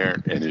shit in there,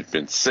 and it's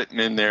been sitting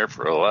in there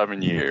for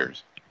 11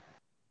 years.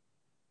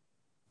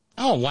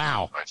 Oh,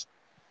 wow.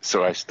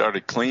 So I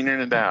started cleaning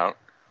it out.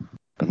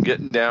 I'm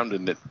getting down to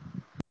the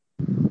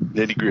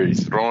nitty-gritty,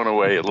 throwing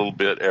away a little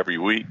bit every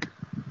week.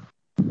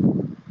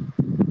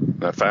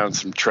 I found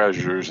some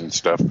treasures and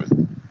stuff. But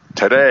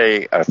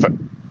today, I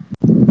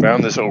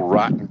found this old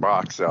rotten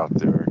box out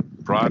there,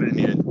 brought it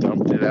in,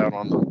 dumped it out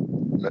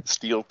on that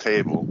steel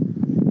table,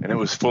 and it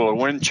was full of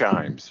wind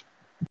chimes.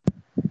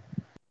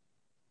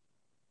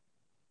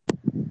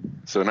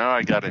 So now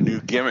I got a new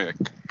gimmick.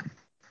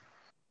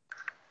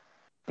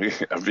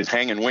 I've been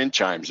hanging wind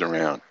chimes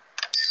around.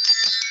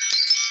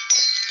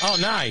 Oh,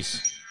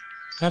 nice.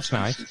 That's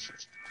nice.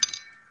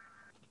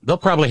 They'll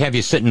probably have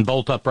you sitting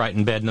bolt upright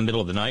in bed in the middle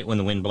of the night when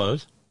the wind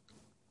blows.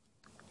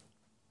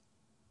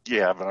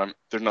 Yeah, but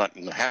they're not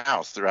in the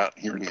house. They're out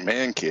here in the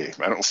man cave.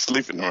 I don't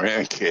sleep in the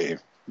man cave.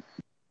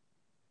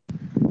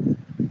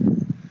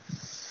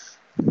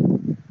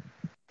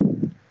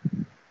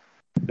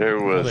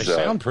 They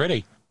sound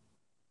pretty.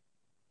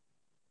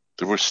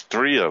 There was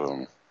 3 of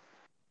them.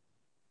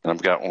 And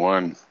I've got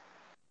one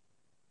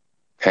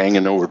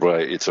hanging over by,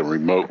 it's a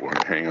remote one.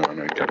 Hang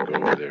on, I got to go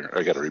over there.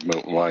 I got a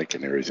remote mic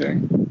and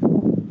everything.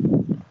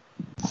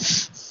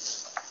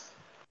 It's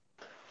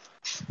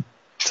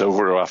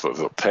over off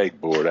of a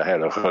pegboard. I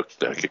had a hook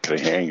that I could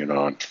hang it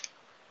on.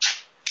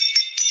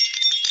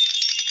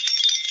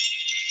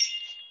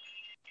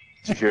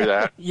 Did you hear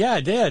that? Yeah,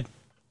 I did.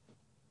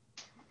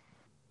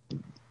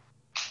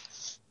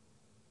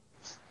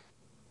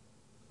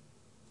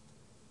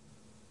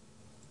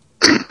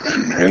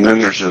 And then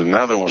there's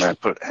another one I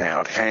put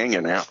out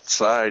hanging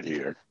outside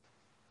here.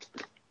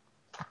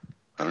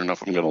 I don't know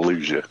if I'm going to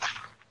lose you.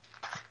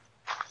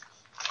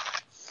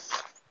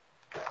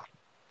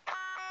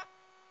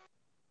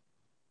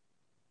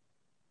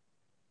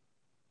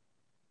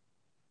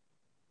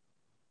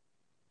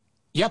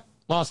 Yep,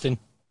 lost him.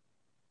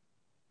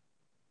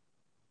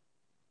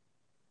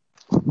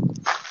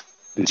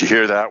 Did you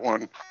hear that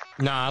one?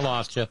 No, I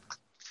lost you.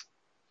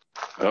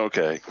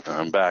 Okay,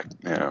 I'm back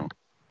now.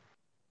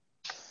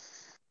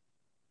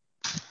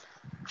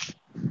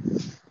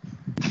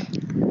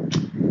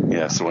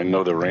 Yeah, so I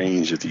know the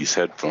range of these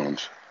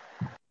headphones.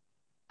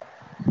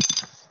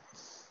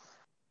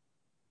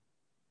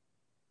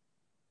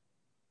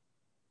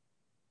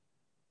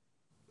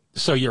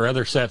 So your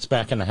other set's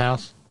back in the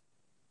house?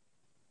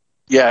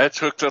 Yeah, it's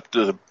hooked up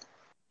to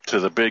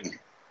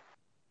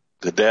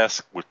the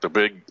desk with the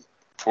big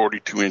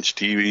 42-inch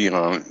TV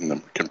on it and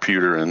the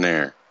computer in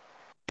there,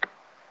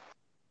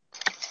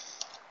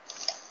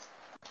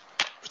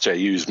 which I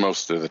use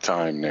most of the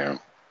time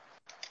now.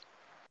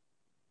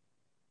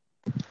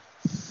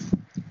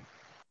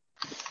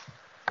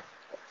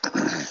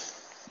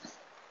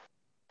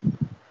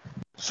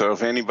 So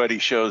if anybody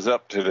shows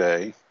up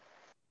today,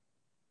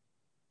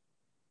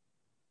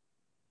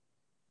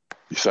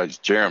 besides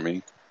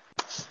Jeremy.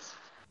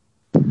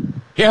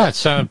 Yeah,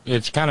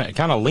 it's kind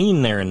of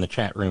lean there in the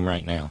chat room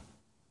right now.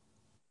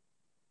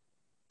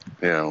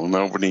 Yeah, well,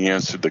 nobody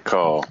answered the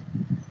call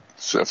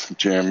except for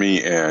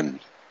Jeremy and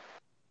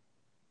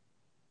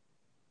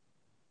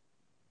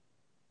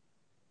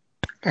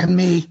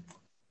me.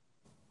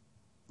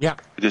 Yeah.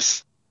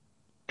 This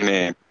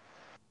name.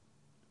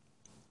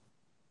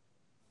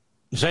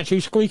 Is that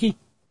you, Squeaky?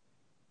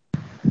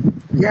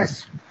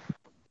 Yes.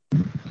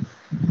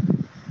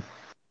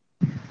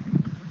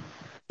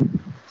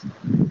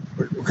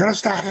 We're going to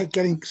start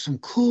getting some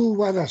cool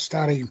weather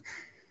starting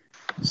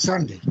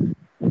Sunday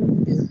in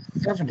the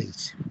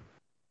 70s.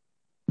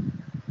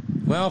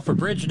 Well, for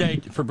Bridge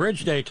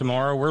Day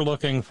tomorrow, we're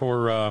looking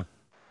for a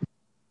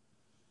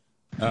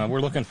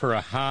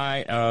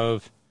high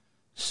of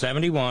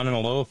 71 and a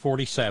low of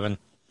 47.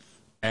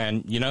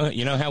 And you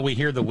know how we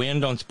hear the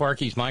wind on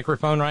Sparky's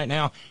microphone right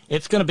now?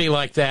 It's going to be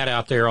like that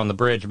out there on the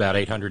bridge, about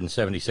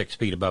 876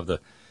 feet above the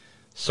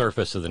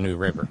surface of the New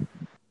River.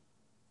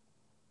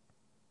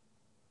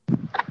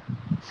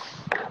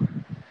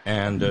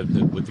 And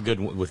with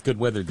good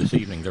weather this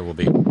evening, there will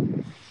be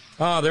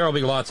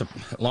lots of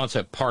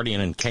partying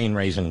and cane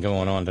raising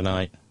going on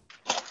tonight.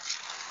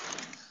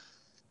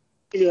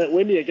 Maybe that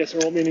windy, I guess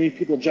there won't be any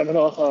people jumping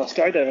off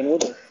skydiving, will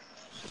there?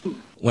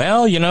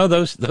 Well,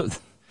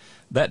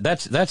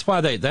 that's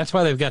why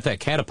they've got that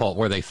catapult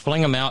where they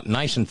fling them out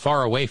nice and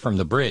far away from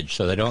the bridge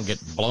so they don't get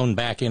blown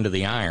back into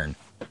the iron.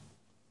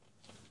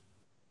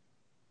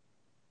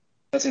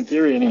 That's in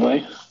theory,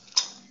 anyway.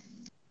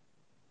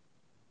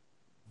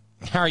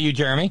 How are you,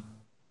 Jeremy?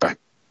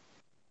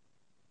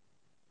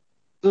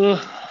 I'm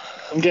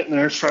getting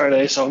there. It's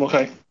Friday, so I'm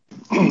okay.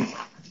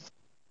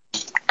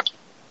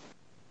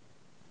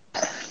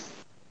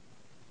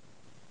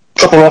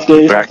 Couple rough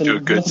days. Back to a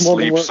good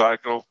sleep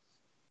cycle.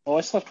 Oh,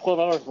 I slept 12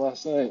 hours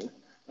last night.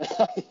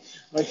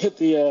 I hit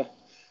the. I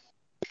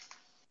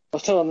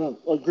was telling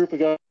a group of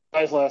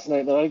guys last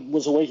night that I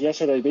was awake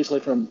yesterday,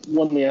 basically from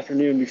 1 in the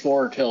afternoon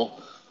before till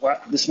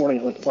this morning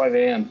at like 5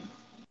 a.m.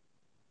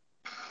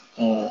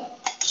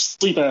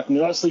 Sleep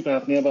apnea, not sleep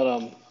apnea, but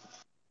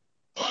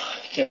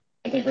I can't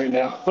think right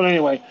now. But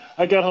anyway,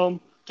 I got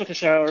home, took a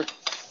shower,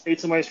 ate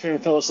some ice cream,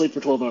 and fell asleep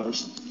for 12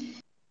 hours.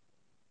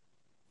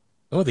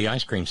 Oh, the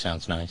ice cream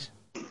sounds nice.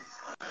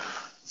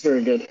 It's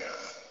very good.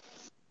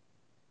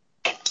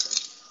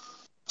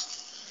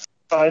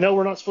 I know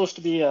we're not supposed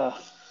to be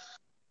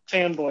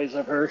fanboys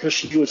of her because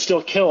she would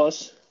still kill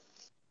us.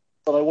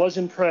 But I was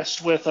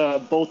impressed with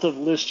both of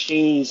Liz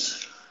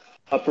Cheney's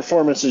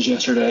performances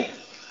yesterday.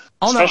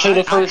 Oh, Especially no,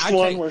 the first I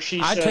one take, where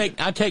she I said...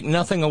 I take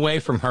nothing away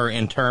from her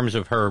in terms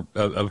of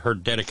her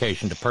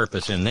dedication to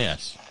purpose in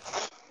this.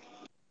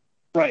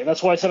 Right,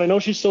 that's why I said I know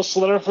she's still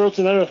slit her throats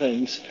and other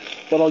things,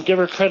 but I'll give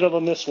her credit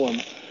on this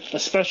one.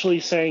 Especially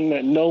saying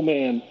that no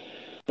man...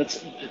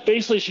 That's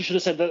basically, she should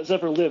have said that's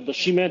ever lived, but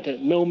she meant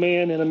it. No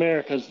man in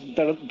America is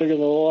bigger than the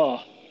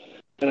law.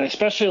 And I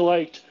especially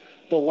liked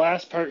the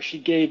last part she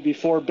gave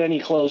before Benny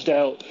closed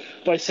out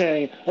by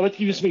saying, I'd like to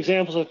give you some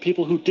examples of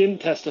people who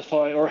didn't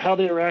testify or how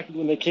they reacted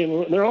when they came.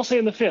 And they're all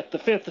saying the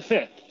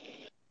fifth.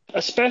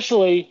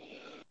 Especially,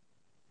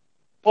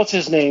 what's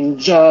his name?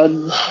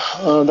 John,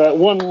 that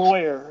one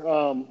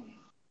lawyer,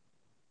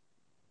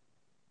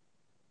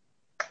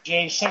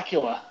 Jay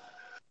Sekulow.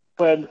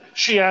 When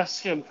she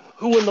asked him,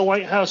 who in the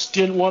White House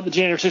didn't want the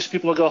January 6th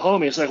people to go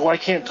home? He's like, well, I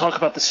can't talk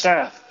about the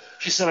staff.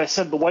 She said, I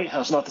said the White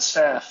House, not the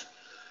staff.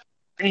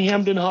 And he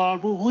hemmed and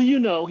hawed. Well, you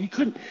know, he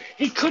couldn't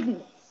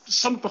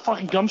summon the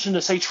fucking gumption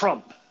to say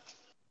Trump.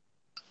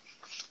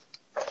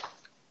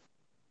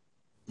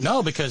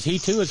 No, because he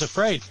too is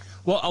afraid.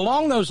 Well,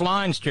 along those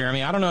lines,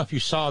 Jeremy, I don't know if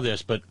you saw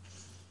this, but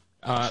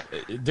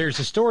there's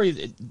a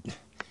story,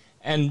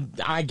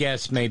 and I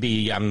guess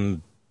maybe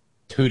I'm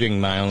tooting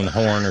my own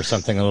horn or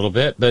something a little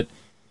bit, but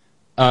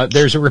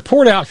there's a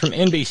report out from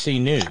NBC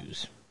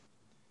News,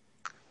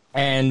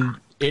 and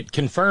it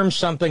confirms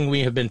something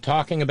we have been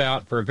talking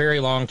about for a very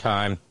long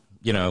time.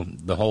 You know,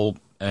 the whole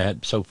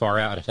so far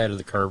out ahead of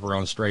the curve, we're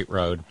on straight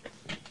road.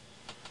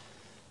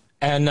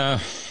 And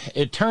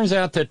it turns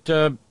out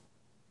that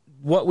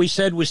what we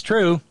said was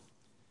true,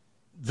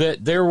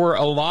 that there were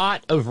a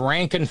lot of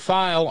rank and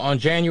file on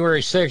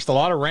January 6th, a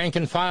lot of rank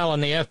and file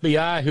in the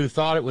FBI who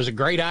thought it was a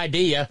great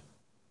idea.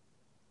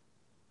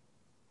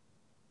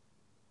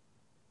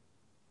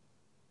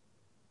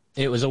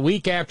 It was a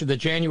week after the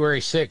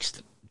January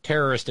 6th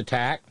terrorist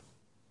attack,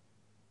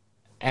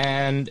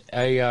 and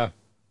an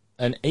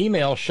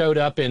email showed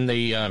up in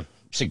the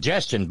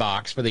suggestion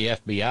box for the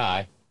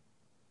FBI.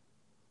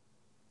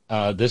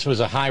 This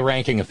was a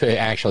high-ranking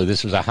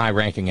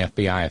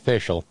FBI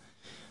official.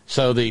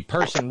 So the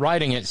person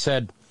writing it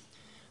said,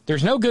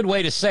 "There's no good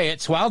way to say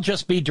it, so I'll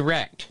just be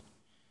direct."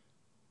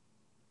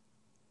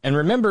 And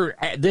remember,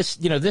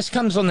 this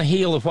comes on the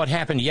heel of what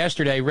happened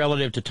yesterday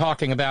relative to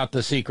talking about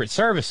the Secret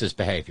Service's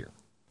behavior.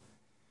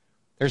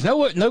 There's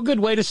no good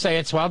way to say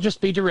it, so I'll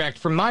just be direct.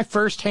 From my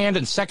first-hand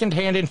and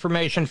second-hand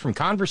information from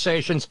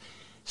conversations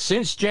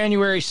since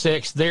January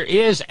 6th, there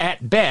is,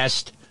 at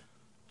best,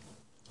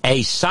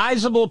 a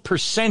sizable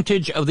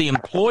percentage of the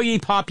employee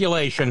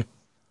population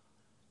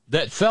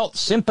that felt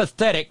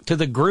sympathetic to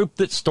the group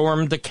that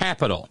stormed the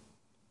Capitol.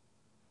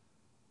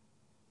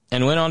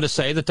 And went on to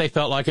say that they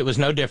felt like it was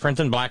no different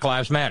than Black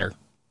Lives Matter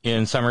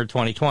in summer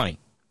 2020.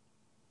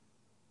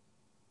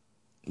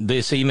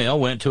 This email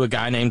went to a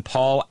guy named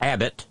Paul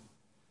Abbott.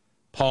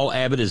 Paul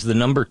Abbott is the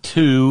number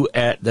 2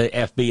 at the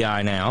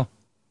FBI now.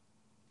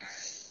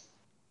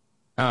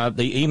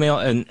 The email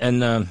and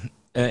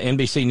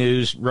NBC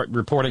News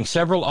reporting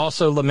several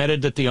also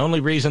lamented that the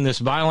only reason this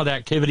violent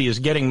activity is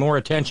getting more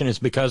attention is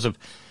because of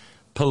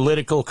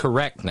political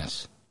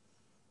correctness.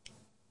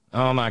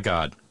 Oh, my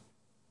God.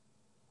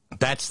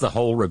 That's the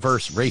whole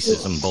reverse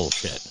racism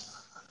bullshit.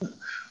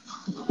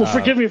 Well,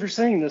 forgive me for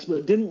saying this,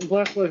 but didn't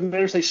Black Lives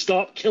Matter say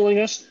stop killing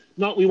us,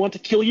 not we want to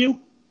kill you?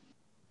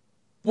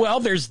 Well,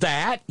 there's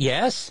that,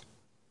 yes.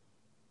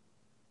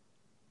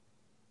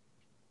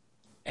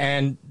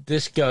 And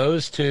this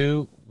goes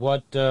to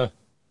what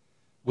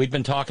we've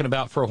been talking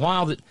about for a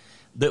while,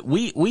 that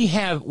we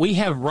have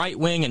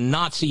right-wing and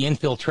Nazi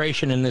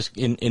infiltration in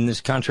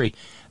this country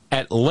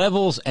at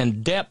levels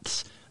and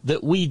depths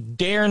that we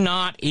dare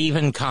not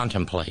even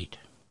contemplate.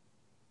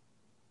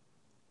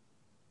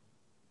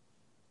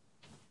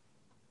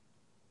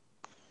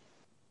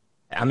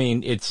 I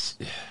mean,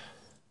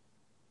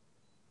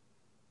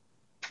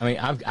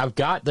 I've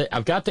got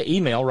the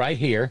email right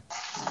here,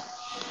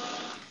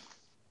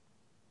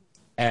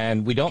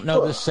 and we don't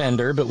know the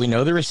sender, but we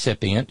know the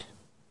recipient.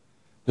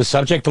 The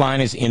subject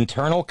line is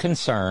internal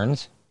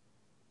concerns.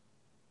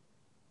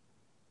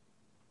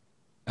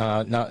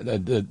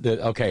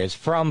 Okay, it's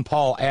from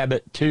Paul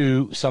Abbott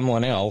to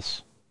someone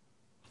else.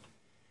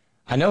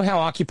 I know how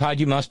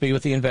occupied you must be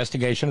with the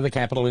investigation of the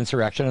Capitol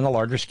insurrection and the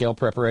larger scale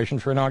preparation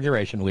for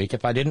Inauguration Week.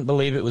 If I didn't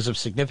believe it was of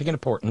significant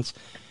importance,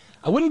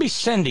 I wouldn't be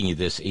sending you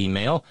this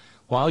email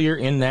while you're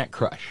in that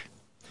crush.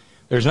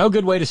 There's no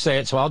good way to say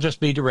it, so I'll just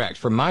be direct.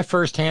 From my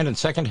first-hand and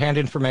second-hand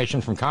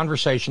information from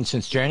conversations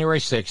since January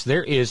 6th,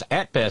 there is,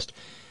 at best,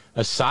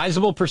 a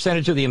sizable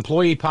percentage of the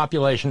employee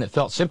population that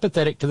felt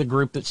sympathetic to the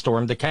group that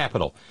stormed the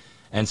Capitol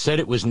and said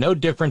it was no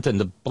different than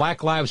the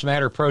Black Lives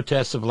Matter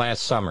protests of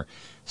last summer.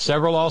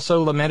 Several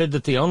also lamented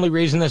that the only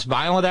reason this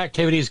violent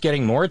activity is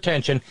getting more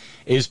attention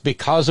is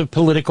because of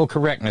political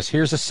correctness.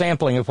 Here's a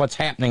sampling of what's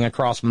happening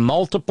across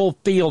multiple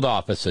field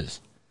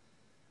offices.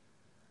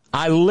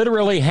 I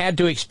literally had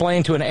to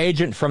explain to an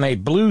agent from a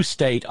blue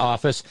state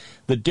office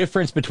the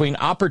difference between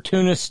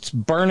opportunists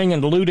burning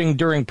and looting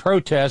during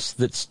protests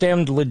that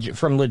stemmed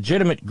from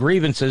legitimate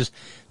grievances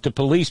to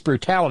police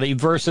brutality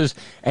versus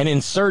an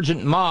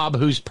insurgent mob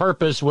whose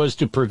purpose was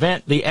to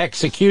prevent the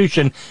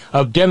execution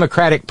of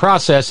democratic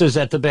processes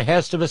at the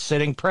behest of a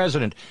sitting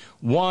president.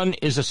 One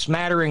is a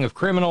smattering of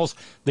criminals.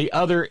 The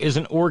other is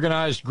an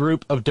organized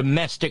group of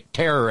domestic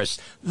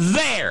terrorists.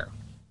 There!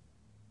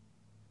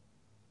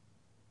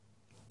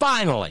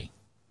 Finally.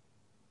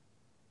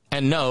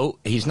 And no,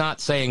 he's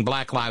not saying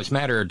Black Lives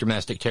Matter are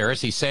domestic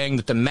terrorists. He's saying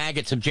that the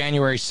maggots of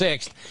January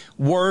 6th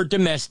were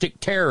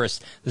domestic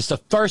terrorists. This is the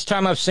first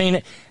time I've seen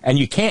it, and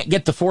you can't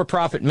get the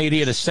for-profit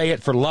media to say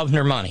it for love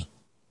nor money.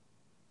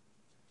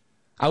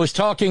 I was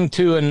talking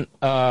to an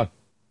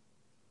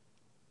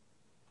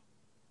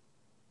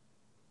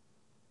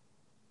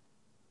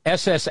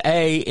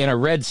SSA in a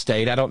red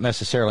state. I don't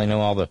necessarily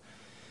know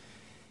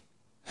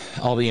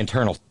all the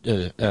internal,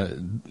 in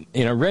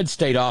a red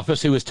state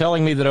office, who was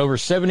telling me that over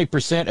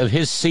 70% of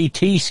his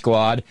CT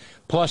squad,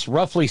 plus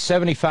roughly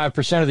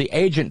 75% of the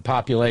agent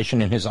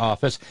population in his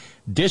office,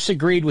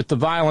 disagreed with the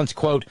violence,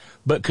 quote,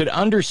 but could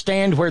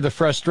understand where the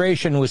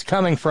frustration was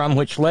coming from,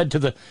 which led to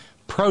the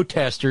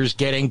protesters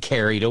getting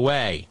carried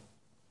away.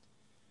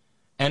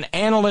 An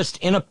analyst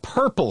in a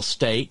purple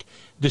state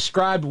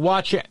described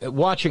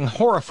watching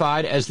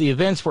horrified as the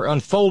events were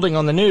unfolding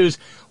on the news,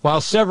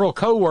 while several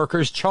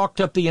co-workers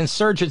chalked up the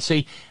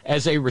insurgency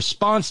as a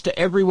response to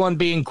everyone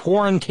being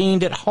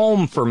quarantined at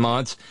home for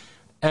months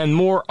and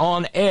more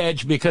on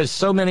edge because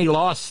so many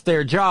lost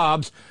their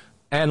jobs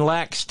and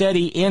lack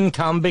steady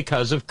income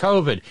because of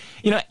COVID.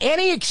 You know,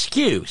 any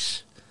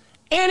excuse,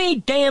 any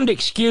damned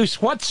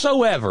excuse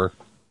whatsoever,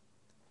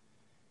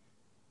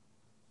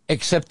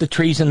 except the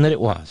treason that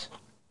it was.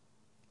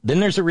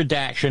 Then there's a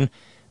redaction.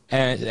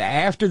 And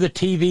after the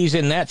TVs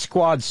in that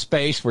squad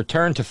space were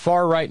turned to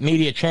far-right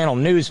media channel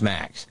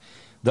Newsmax.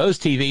 Those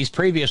TVs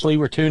previously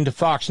were tuned to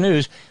Fox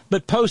News,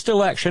 but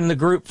post-election the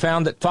group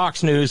found that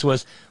Fox News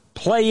was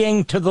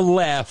playing to the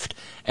left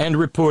and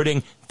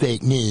reporting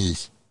fake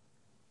news.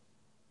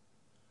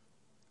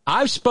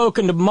 I've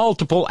spoken to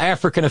multiple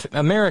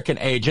African-American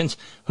agents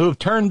who have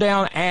turned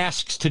down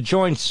asks to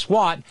join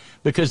SWAT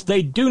because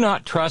they do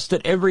not trust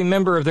that every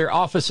member of their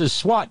office's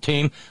SWAT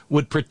team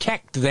would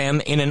protect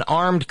them in an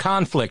armed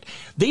conflict.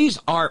 These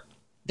are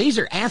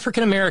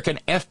African-American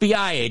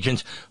FBI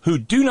agents who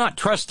do not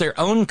trust their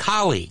own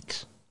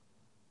colleagues.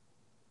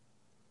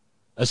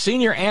 A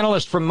senior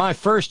analyst from my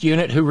first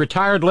unit who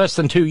retired less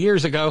than 2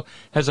 years ago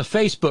has a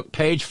Facebook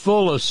page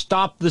full of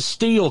Stop the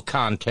Steal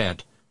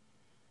content.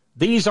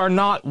 These are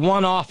not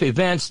one-off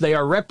events. They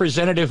are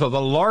representative of a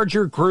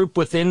larger group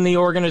within the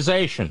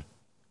organization.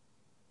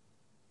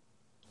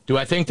 Do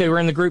I think they were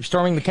in the group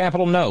storming the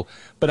Capitol? No.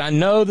 But I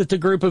know that the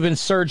group of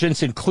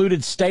insurgents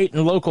included state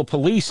and local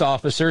police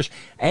officers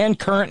and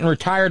current and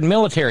retired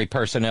military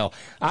personnel.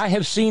 I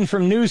have seen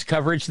from news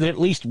coverage that at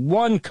least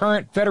one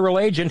current federal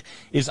agent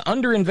is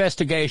under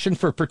investigation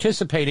for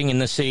participating in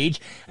the siege,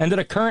 and that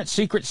a current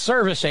Secret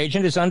Service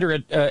agent is under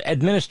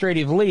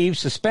administrative leave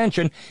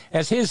suspension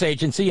as his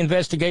agency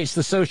investigates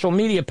the social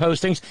media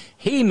postings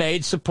he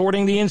made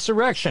supporting the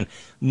insurrection.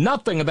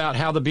 Nothing about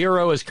how the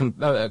Bureau is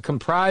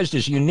comprised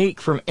is unique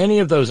from any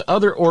of those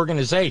other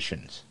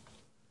organizations.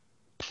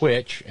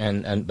 But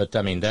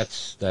I mean,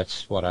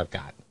 that's what I've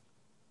got.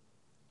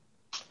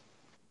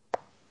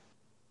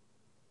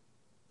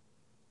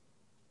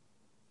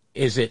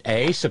 Is it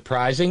A,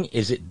 surprising?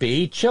 Is it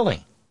B,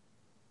 chilling?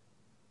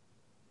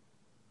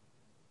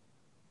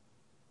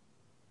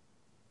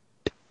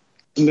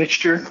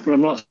 Mixture, but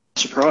I'm not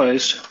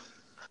surprised.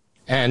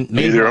 And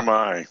neither am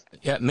I.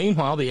 Yeah.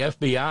 Meanwhile, the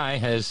FBI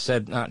has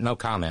said no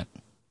comment.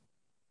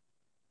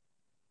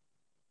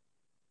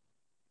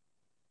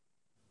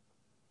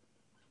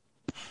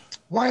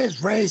 Why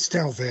is Ray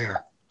still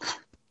there?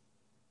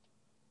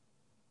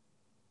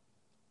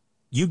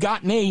 You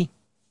got me.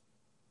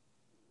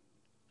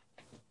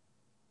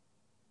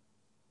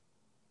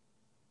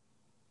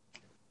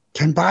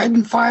 Can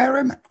Biden fire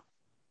him?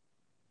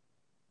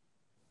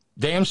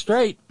 Damn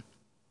straight.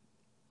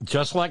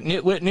 Just like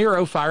Nitwit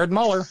Nero fired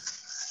Mueller.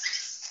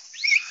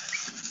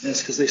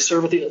 Yes, because they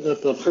serve with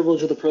the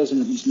privilege of the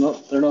president.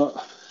 They're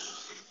not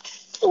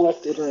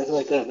elected or anything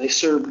like that. They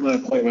serve by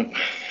appointment.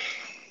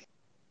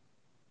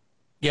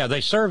 Yeah,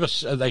 they serve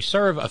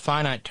a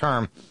finite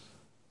term,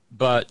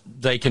 but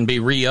they can be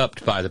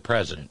re-upped by the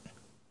president.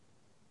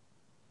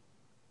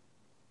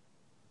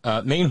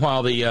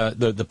 Meanwhile,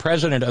 the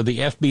president of the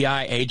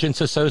FBI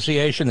Agents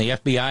Association, the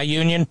FBI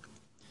union,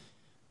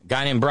 a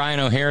guy named Brian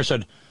O'Hare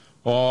said,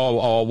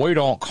 we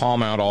don't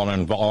comment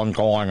on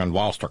ongoing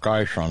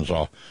investigations.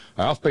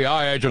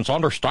 FBI agents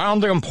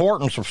understand the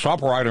importance of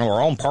separating their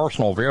own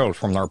personal views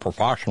from their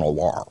professional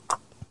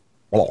work.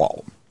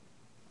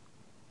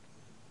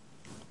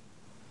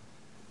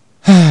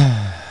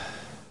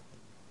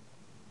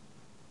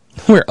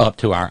 We're up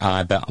to our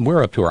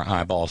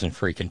eyeballs in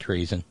freaking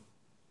treason.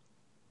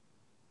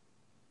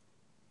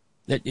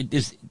 It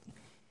is.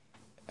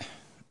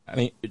 I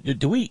mean,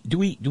 do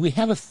we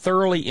have a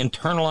thoroughly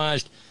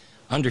internalized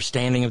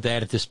understanding of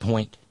that at this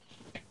point?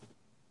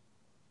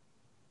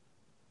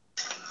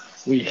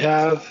 We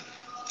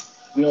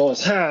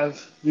always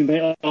have. We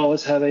may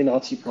always have a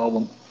Nazi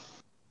problem.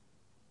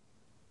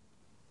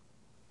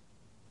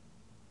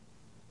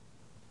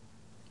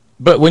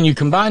 But when you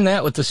combine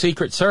that with the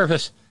Secret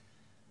Service,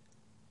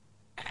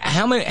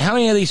 how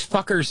many of these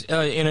fuckers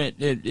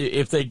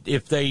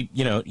if they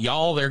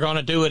y'all, they're going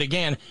to do it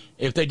again.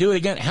 If they do it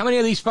again, how many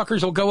of these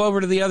fuckers will go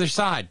over to the other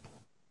side?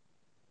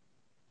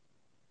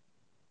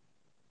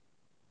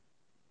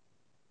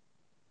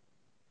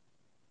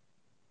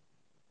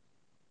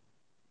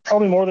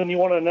 Probably more than you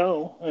want to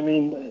know. I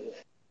mean,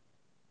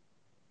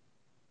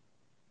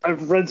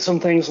 I've read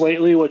some things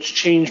lately which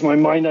changed my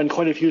mind on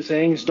quite a few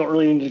things. Don't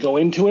really need to go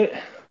into it.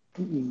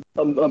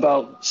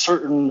 About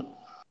certain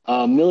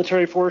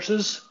military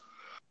forces.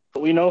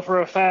 But we know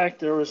for a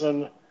fact there was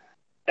an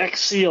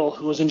ex-SEAL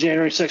who was in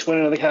January 6th went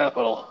into the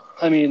Capitol.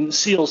 I mean,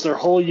 SEALs, their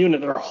whole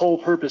unit, their whole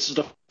purpose is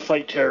to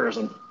fight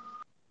terrorism.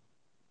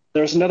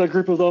 There's another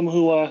group of them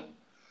who, right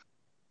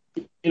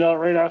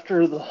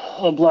after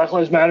the Black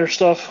Lives Matter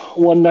stuff,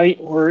 one night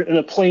we're in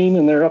a plane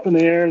and they're up in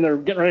the air and they're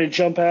getting ready to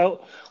jump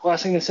out.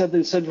 Last thing they said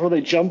before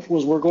they jumped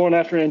was, "We're going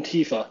after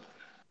Antifa."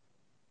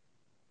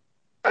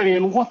 I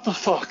mean, what the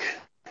fuck?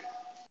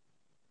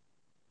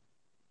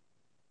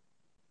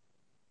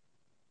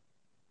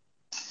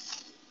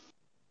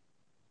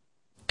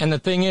 And the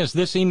thing is,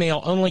 this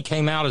email only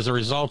came out as a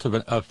result of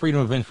a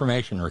Freedom of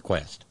Information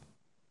request.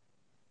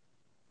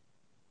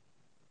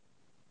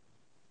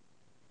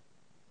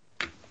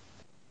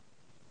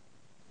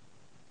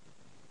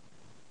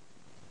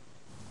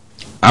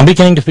 I'm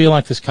beginning to feel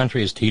like this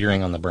country is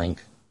teetering on the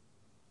brink.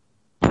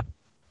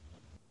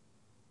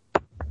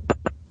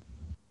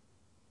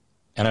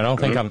 And I don't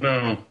think I'm...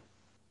 No.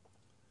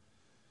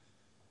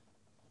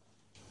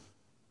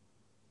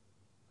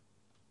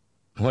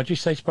 What'd you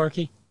say,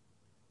 Sparky?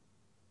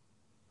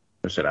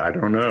 I said, I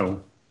don't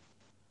know.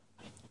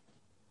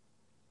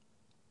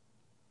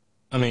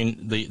 I mean,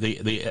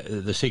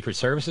 the Secret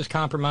Service is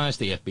compromised,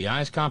 the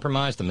FBI is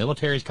compromised, the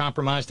military is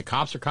compromised, the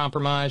cops are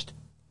compromised.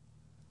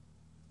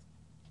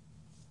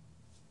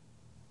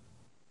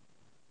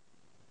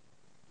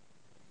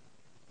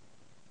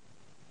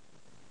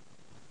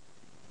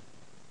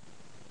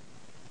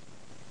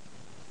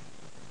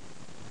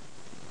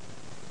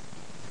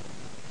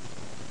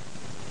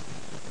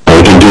 All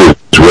we can do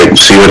is wait and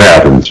see what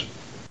happens.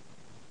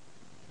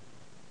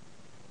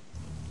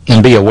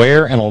 And be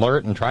aware and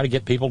alert and try to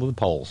get people to the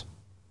polls.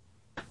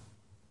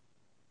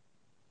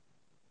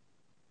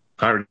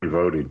 I already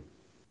voted.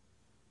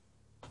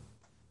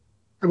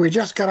 We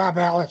just got our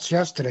ballots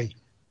yesterday.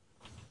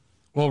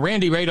 Well,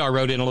 Randy Radar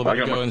wrote in a little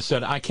bit ago and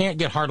said, "I can't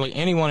get hardly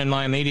anyone in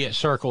my immediate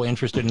circle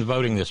interested in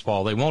voting this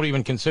fall. They won't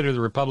even consider the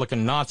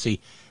Republican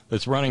Nazi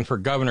that's running for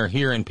governor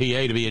here in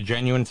PA to be a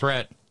genuine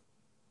threat."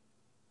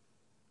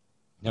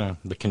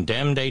 The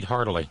condemned ate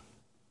heartily.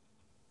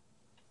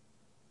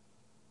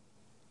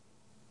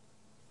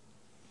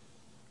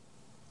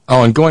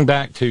 Oh, and going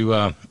back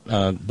to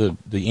the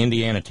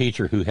Indiana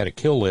teacher who had a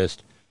kill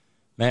list,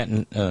 Matt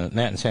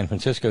in San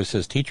Francisco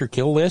says, "Teacher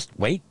kill list?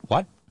 Wait,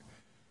 what?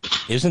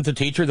 Isn't the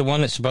teacher the one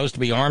that's supposed to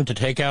be armed to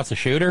take out the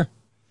shooter?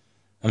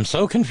 I'm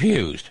so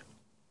confused."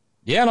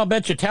 Yeah, and I'll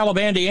bet you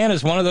Talibandiana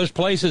is one of those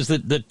places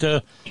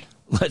that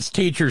lets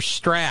teachers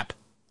strap.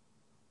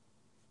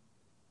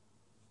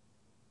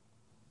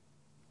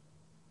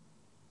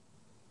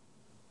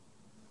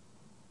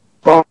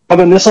 Well, I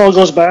mean, this all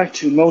goes back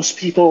to most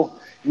people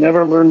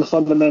never learned the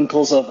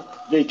fundamentals of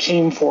they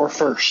came for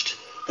first.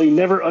 They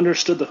never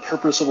understood the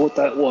purpose of what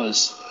that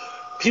was.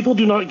 People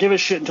do not give a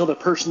shit until they're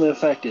personally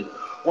affected.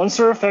 Once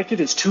they're affected,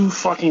 it's too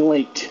fucking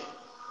late.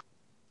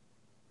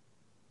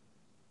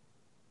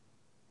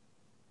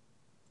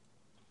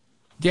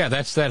 Yeah,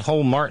 that's that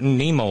whole Martin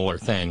Niemöller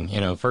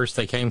thing. First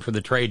they came for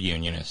the trade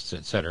unionists,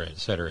 et cetera, et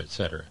cetera, et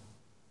cetera.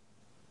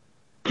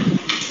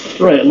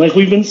 Right, and like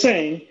we've been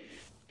saying,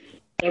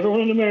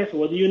 everyone in America,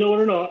 whether you know it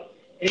or not,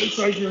 any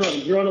side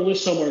you're on a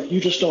list somewhere, you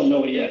just don't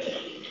know it yet.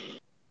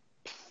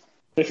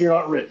 If you're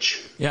not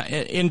rich. Yeah,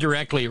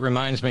 indirectly, it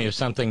reminds me of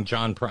something of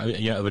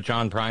a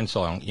John Prine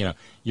song.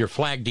 Your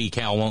flag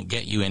decal won't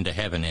get you into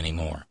heaven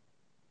anymore.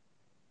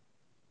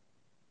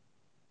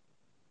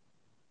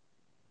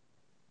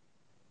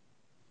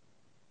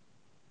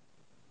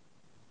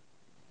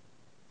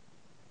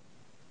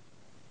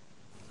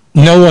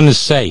 No one is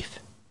safe.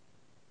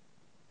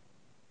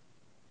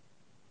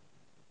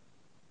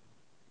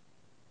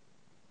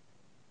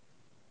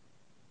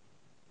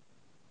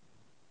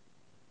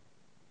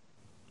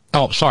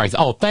 Oh, sorry.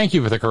 Oh, thank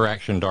you for the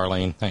correction,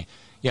 Darlene.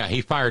 Yeah,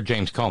 he fired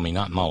James Comey,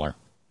 not Mueller.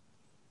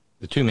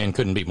 The two men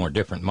couldn't be more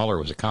different. Mueller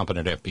was a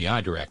competent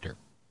FBI director.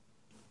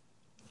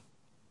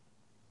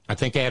 I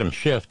think Adam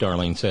Schiff,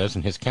 Darlene says,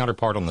 and his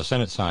counterpart on the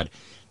Senate side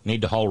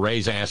need to haul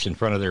Ray's ass in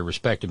front of their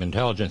respective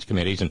intelligence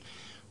committees and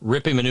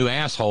rip him a new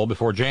asshole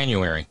before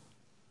January.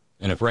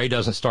 And if Ray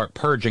doesn't start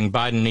purging,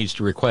 Biden needs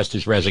to request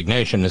his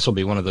resignation. This will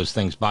be one of those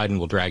things Biden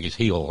will drag his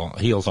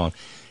heels on.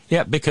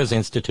 Yeah, because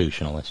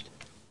institutionalist.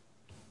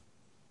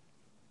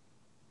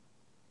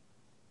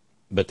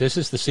 But this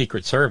is the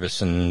Secret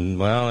Service, and,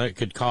 well, it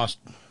could cost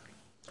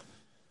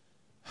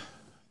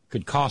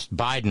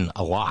Biden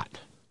a lot.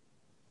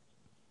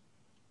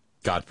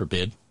 God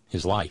forbid,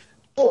 his life.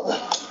 Well,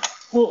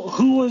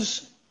 who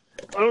was...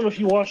 I don't know if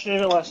you watched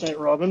it last night,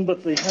 Robin,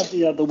 but they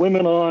had the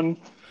women on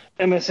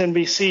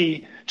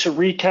MSNBC to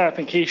recap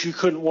in case you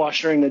couldn't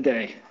watch during the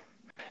day.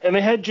 And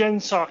they had Jen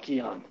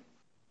Psaki on.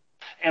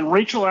 And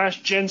Rachel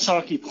asked Jen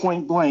Psaki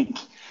point blank.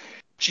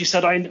 She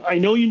said, I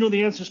know you know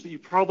the answers, but you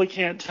probably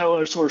can't tell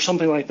us, or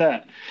something like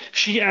that.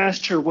 She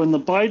asked her, when the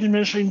Biden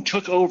administration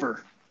took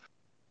over,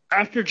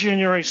 after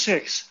January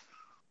 6th,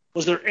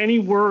 was there any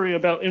worry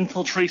about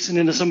infiltration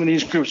into some of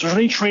these groups? Was there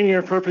any training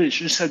or purpose?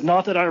 She said,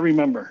 not that I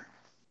remember.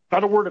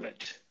 Not a word of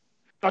it.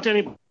 Not to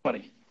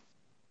anybody.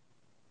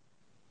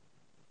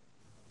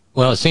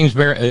 Well, it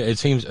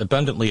seems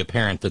abundantly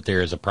apparent that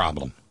there is a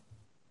problem.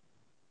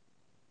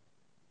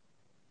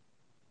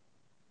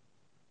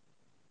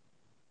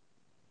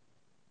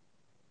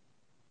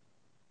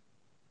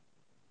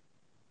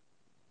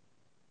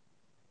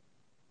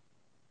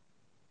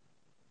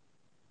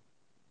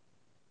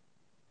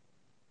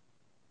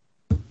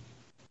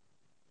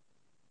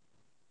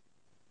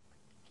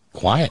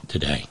 Quiet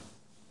today.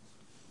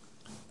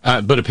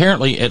 But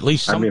apparently, at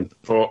least some...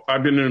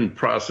 I've been in the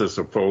process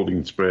of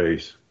folding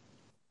space.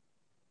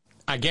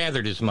 I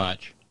gathered as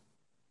much.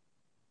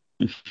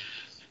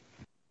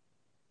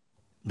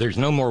 There's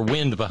no more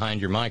wind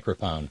behind your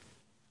microphone.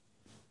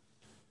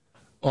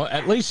 Well,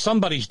 at least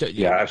somebody's...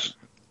 Yes.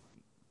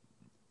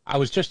 I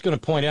was just going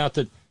to point out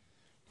that,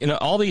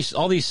 all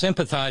these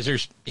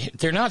sympathizers,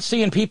 they're not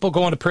seeing people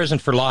going to prison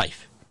for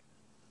life.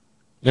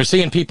 They're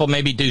seeing people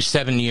maybe do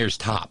 7 years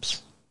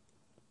tops.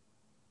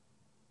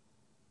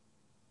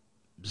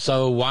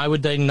 So why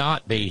would they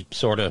not be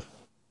sort of,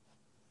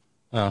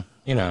 I'd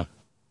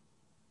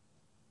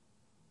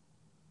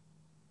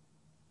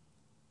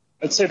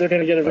say they're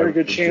going to get a very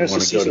good chance to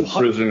see some...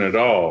 prison at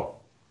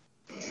all.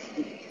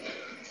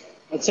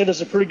 I'd say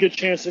there's a pretty good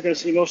chance they're going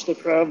to see most of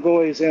the Proud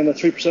Boys and the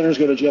 3%ers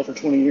go to jail for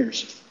 20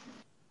 years.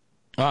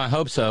 Well, I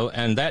hope so.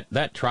 And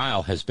that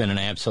trial has been an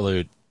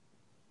absolute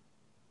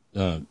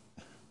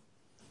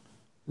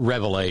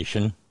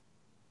revelation.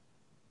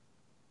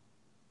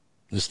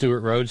 The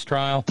Stewart Rhodes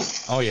trial?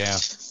 Oh, yeah.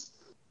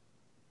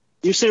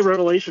 You say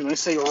revelation, I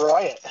say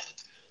riot.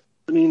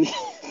 I mean,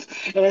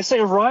 and I say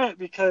riot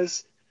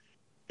because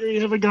here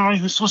you have a guy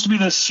who's supposed to be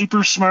the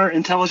super smart,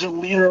 intelligent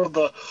leader of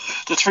the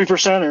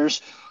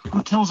 3%ers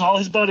who tells all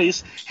his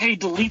buddies, hey,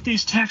 delete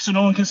these texts so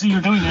no one can see you're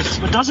doing this,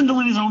 but doesn't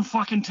delete his own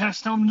fucking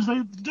text, tell them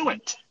to do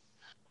it.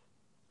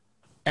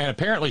 And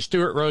apparently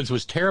Stewart Rhodes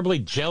was terribly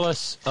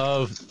jealous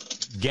of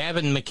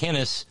Gavin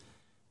McInnes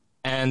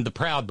and the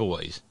Proud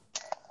Boys.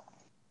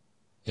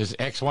 His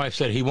ex-wife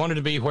said he wanted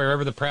to be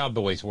wherever the Proud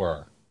Boys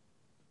were.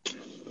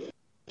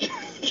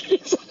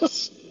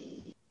 Jesus.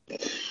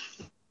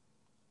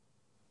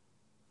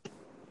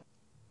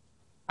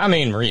 I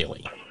mean,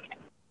 really.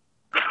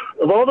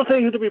 Of all the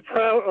things to be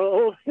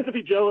to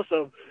be jealous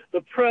of,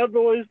 the Proud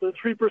Boys, the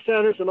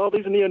 3%ers, and all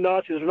these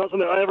neo-Nazis are not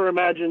something I ever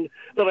imagined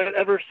that I'd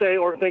ever say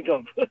or think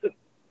of.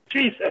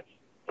 Jesus.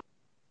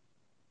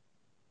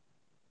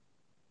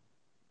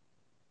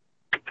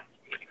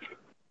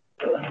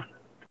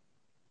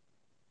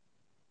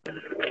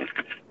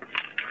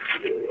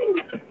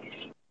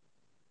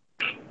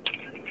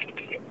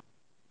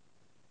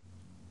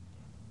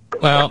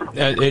 Well,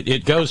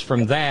 it goes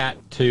from that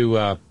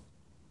to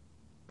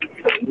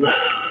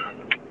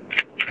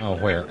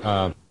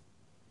where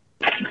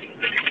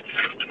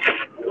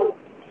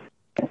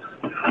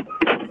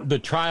the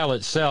trial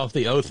itself,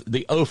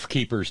 the Oath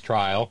Keepers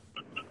trial.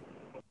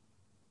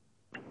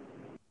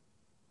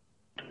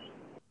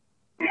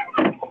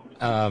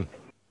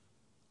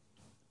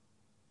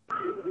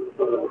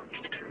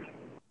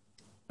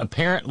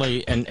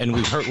 Apparently, and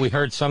we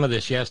heard some of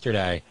this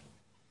yesterday.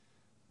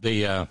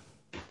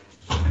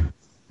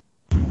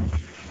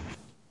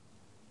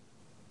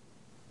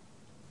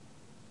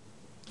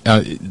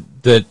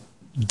 That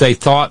they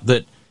thought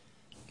that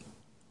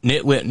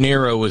Nitwit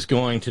Nero was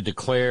going to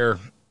declare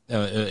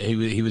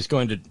he was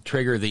going to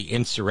trigger the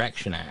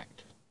Insurrection Act.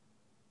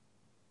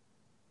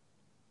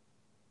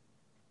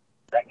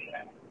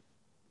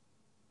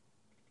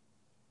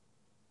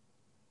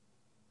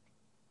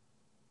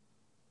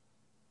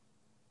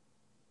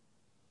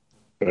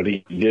 But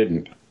he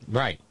didn't.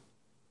 Right.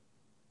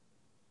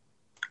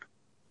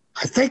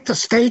 I think the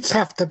states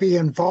have to be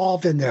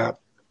involved in that.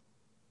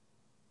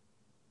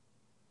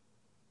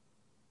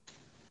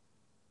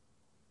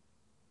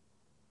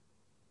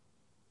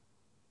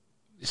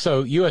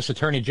 So, U.S.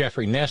 Attorney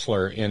Jeffrey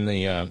Nessler in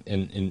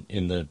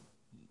the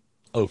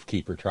Oath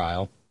Keeper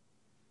trial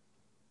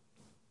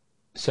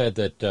said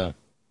that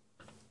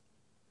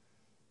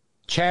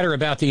chatter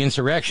about the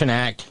Insurrection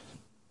Act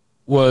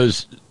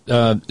was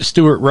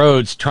Stewart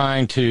Rhodes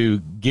trying to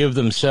give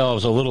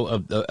themselves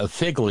a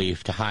fig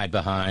leaf to hide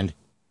behind.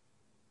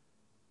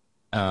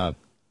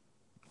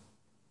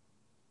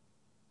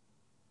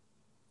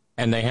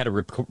 and they had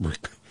a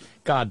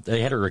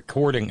they had a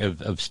recording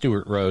of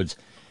Stewart Rhodes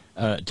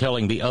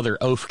telling the other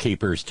Oath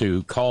Keepers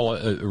to call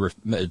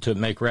to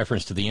make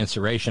reference to the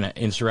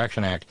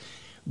Insurrection Act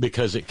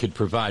because it could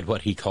provide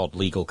what he called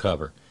legal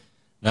cover.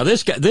 Now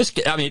this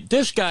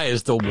guy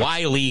is the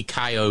Wile E.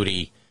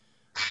 Coyote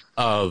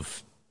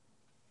of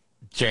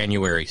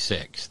January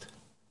 6th.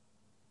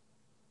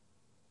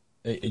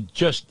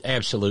 Just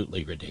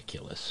absolutely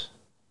ridiculous.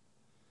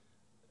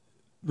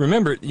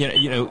 Remember,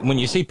 you know, when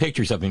you see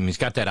pictures of him, he's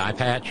got that eye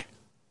patch.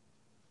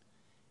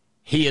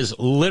 He's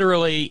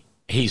literally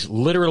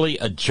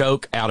a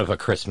joke out of A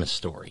Christmas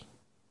Story.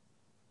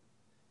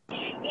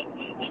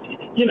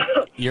 You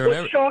know, You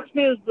remember, what shocks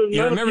me is the you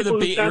amount remember of people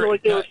who sounded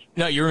like they were...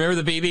 No, you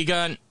remember the BB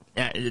gun?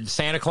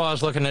 Santa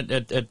Claus looking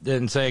at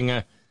and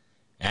saying,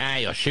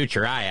 you'll shoot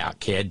your eye out,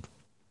 kid.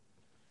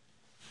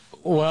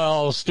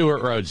 Well,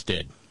 Stewart Rhodes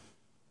did.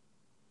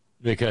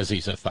 Because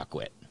he's a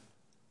fuckwit.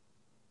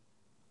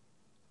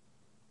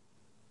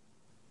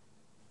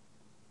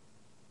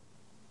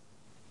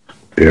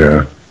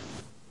 Yeah.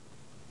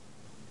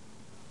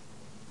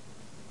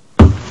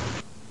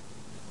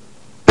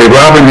 Hey,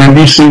 Robin, have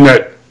you seen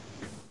that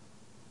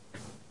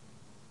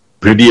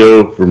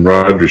video from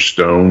Roger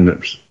Stone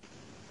that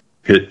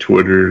hit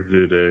Twitter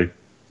today?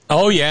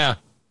 Oh, yeah.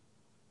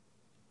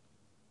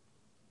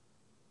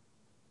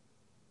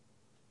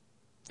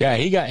 Yeah,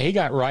 he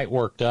got right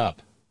worked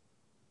up.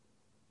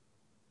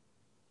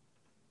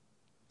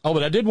 Oh,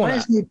 but I did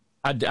want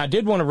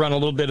to run a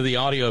little bit of the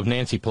audio of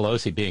Nancy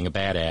Pelosi being a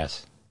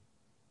badass.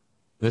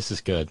 This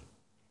is good.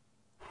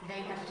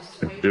 They have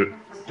dissuaded Do him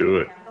from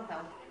it. Capitol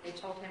Hill. They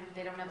told him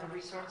they don't have the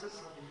resources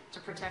to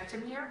protect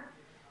him here.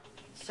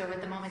 So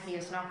at the moment he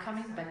is not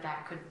coming, but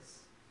that could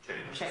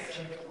change.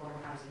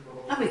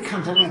 I would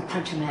come to him and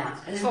punch him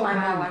out. This is Oh, my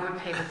wow, moment. I would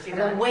pay to see I've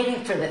that. been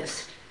waiting for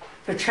this,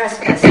 for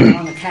trespassing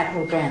on the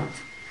Capitol grounds.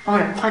 I'm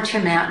going to punch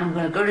him out, and I'm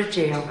going to go to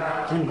jail,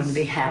 and I'm going to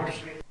be happy.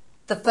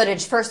 The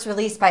footage first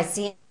released by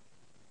CNN.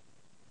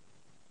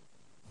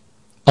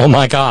 Oh,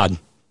 my God.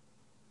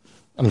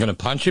 I'm going to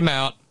punch him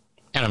out,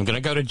 and I'm going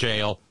to go to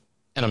jail,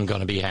 and I'm going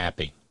to be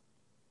happy.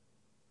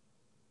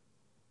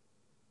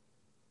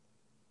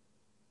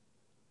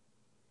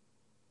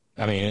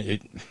 I mean,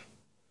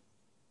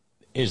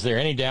 is there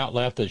any doubt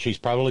left that she's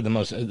probably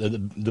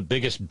the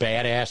biggest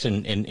badass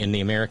in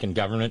the American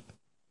government?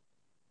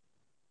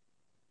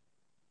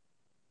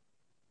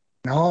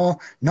 No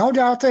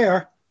doubt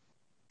there.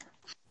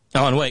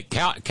 Oh, and wait,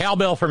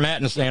 cowbell for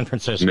Matt in San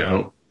Francisco.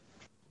 No.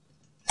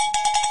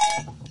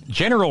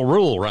 General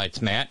rule,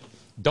 writes Matt,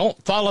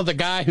 don't follow the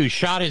guy who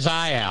shot his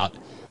eye out.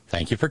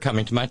 Thank you for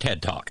coming to my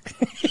TED Talk.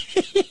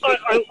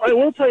 I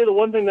will tell you the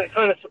one thing that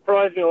kind of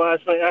surprised me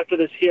last night after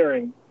this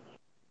hearing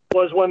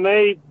was when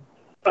they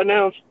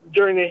announced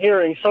during the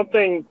hearing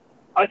something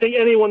I think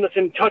anyone that's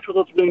in touch with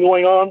what's been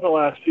going on for the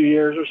last few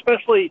years,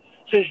 especially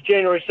since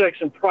January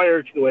 6th and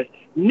prior to it,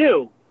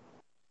 knew.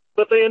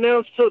 But they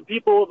announced to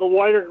people, the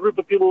wider group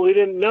of people who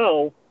didn't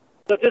know,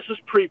 that this is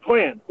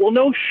pre-planned. Well,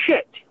 no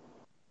shit.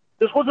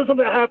 This wasn't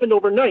something that happened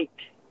overnight.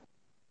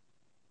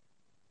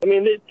 I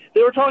mean,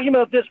 they were talking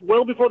about this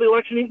well before the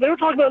election. They were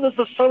talking about this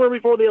the summer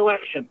before the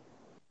election.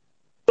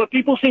 But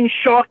people seem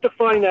shocked to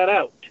find that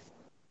out.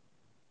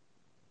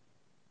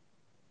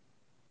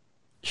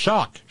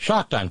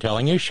 Shocked, I'm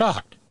telling you,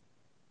 shocked.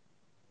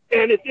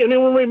 And if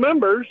anyone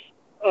remembers,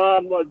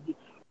 what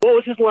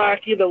was his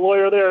lackey, the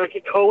lawyer there,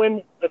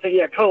 Cohen? I think,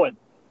 yeah, Cohen.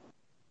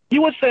 He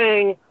was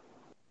saying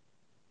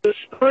the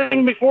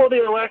spring before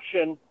the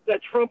election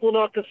that Trump will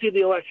not concede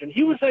the election.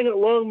 He was saying it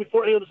long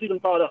before any of this even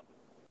thought up.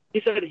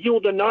 He said he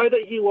will deny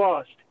that he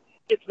lost.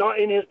 It's not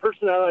in his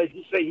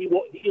personality to say he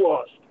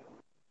lost.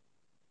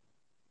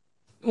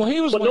 Well,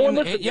 he was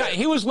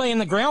he was laying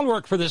the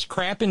groundwork for this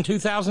crap in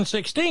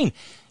 2016.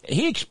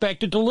 He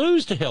expected to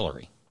lose to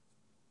Hillary.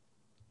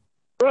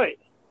 Right.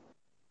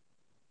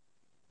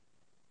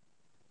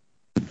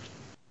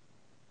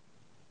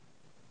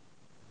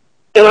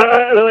 And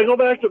I go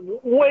back to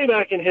way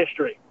back in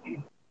history.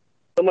 I'm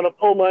going to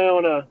pull my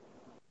own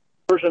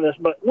version of this,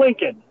 but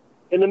Lincoln,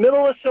 in the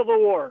middle of the Civil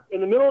War,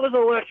 in the middle of his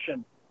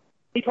election,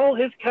 he told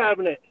his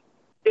cabinet,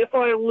 if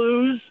I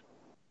lose,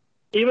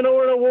 even though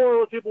we're in a war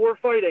with people we're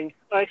fighting,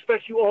 I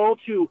expect you all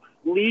to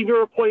leave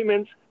your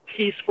appointments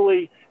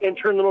peacefully and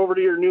turn them over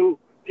to your new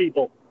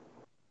people.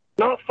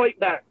 Not fight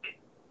back.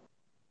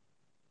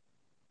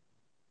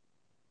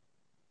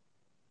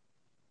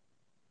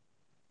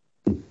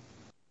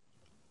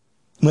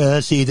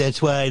 Well, see,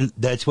 that's why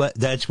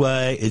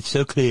it's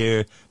so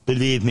clear,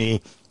 believe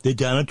me, that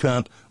Donald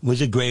Trump was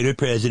a greater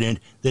president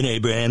than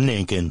Abraham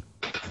Lincoln.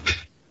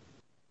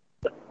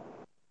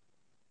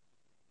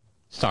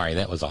 Sorry,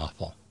 that was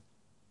awful.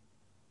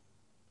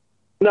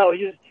 No,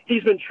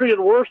 he's been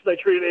treated worse than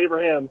they treated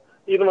Abraham,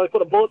 even though they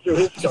put a bullet through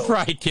his skull.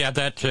 Right, yeah,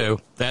 that too.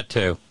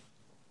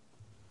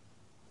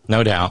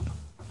 No doubt.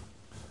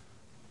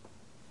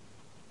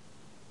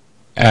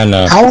 And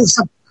How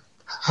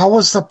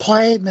was the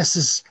play,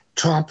 Mrs.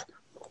 Trump?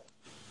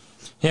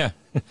 yeah.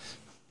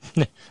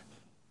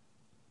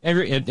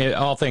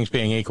 All things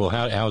being equal,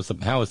 how is the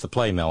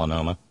play,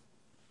 Melanoma?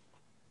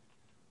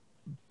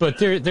 But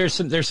there's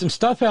some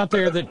stuff out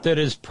there that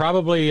is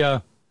probably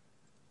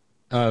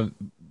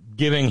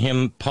giving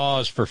him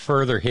pause for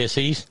further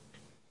hissies.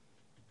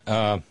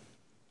 As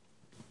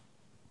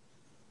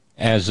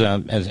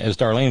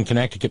Darlene in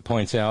Connecticut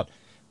points out,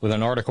 with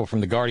an article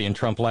from The Guardian,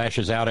 Trump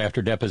lashes out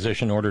after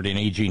deposition ordered in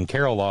E. Jean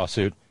Carroll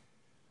lawsuit.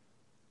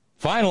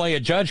 Finally, a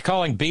judge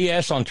calling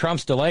BS on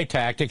Trump's delay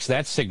tactics.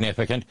 That's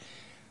significant.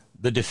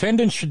 The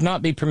defendant should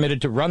not be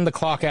permitted to run the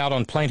clock out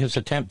on plaintiff's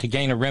attempt to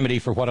gain a remedy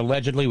for what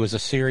allegedly was a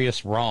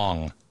serious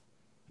wrong.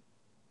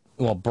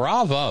 Well,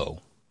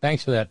 bravo.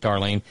 Thanks for that,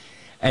 Darlene.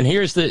 And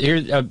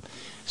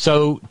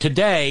so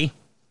today,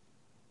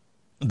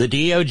 the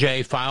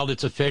DOJ filed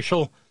its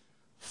official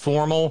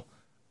formal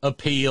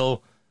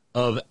appeal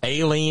of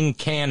Aileen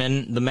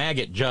Cannon, the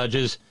Maggot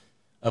judge's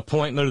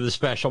appointment of the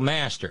special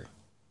master.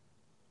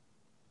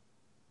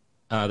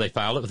 They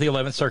filed it with the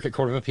 11th Circuit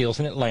Court of Appeals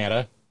in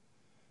Atlanta.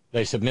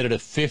 They submitted a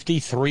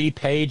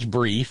 53-page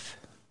brief,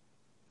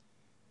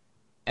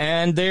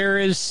 and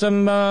there's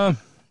some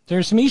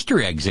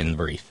Easter eggs in the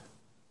brief.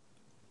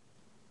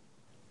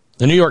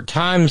 The New York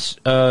Times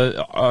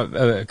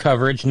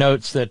coverage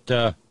notes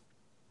that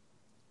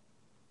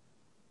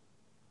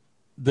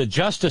the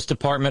Justice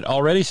Department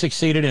already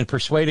succeeded in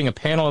persuading a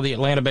panel of the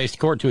Atlanta-based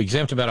court to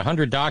exempt about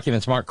 100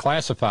 documents marked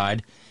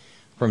classified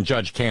from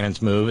Judge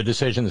Cannon's move, a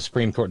decision the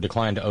Supreme Court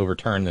declined to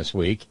overturn this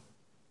week.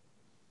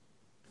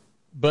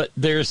 But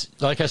there's,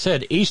 like I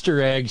said,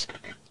 Easter eggs,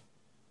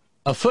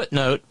 a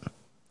footnote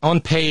on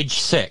page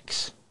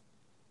 6,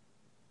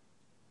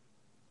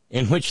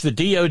 in which the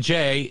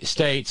DOJ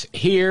states,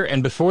 here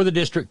and before the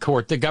district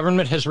court, the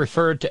government has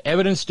referred to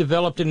evidence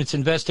developed in its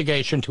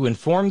investigation to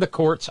inform the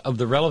courts of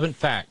the relevant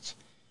facts.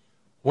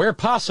 Where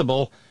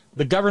possible,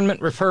 the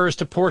government refers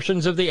to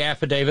portions of the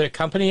affidavit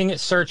accompanying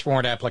its search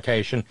warrant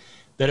application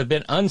that have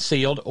been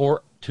unsealed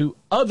or to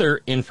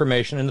other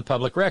information in the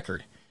public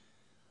record.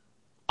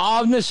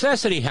 Of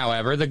necessity,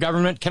 however, the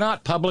government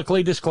cannot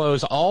publicly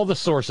disclose all the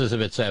sources of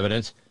its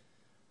evidence,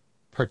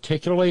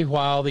 particularly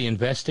while the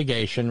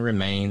investigation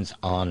remains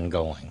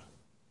ongoing.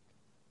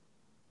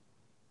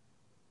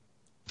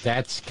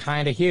 That's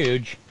kind of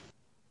huge,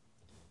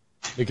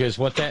 because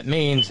what that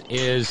means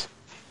is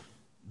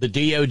the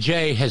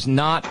DOJ has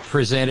not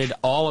presented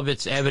all of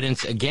its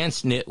evidence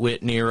against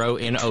Nitwit Nero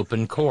in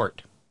open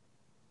court.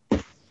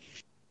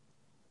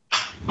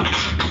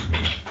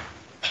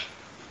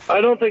 I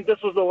don't think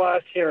this was the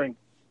last hearing.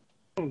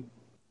 Well,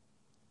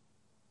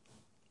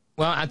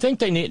 I think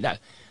they need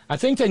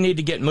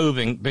to get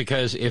moving,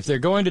 because if they're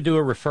going to do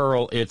a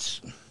referral,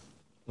 it's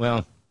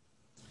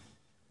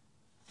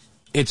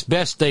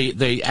best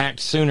they act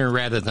sooner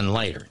rather than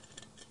later.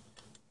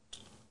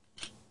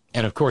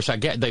 And of course,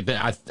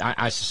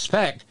 I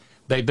suspect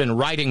they've been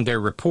writing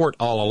their report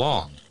all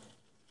along.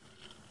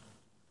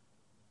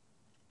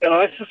 And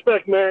I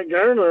suspect Merrick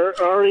Garner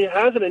already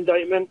has an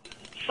indictment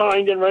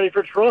signed and ready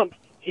for Trump.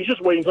 He's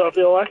just waiting off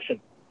the election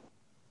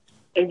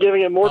and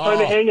giving him more time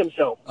to hang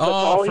himself. That's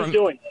all he's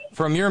doing.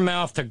 From your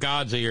mouth to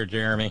God's ear,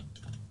 Jeremy.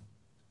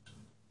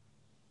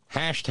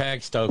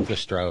 Hashtag stoke the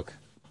stroke.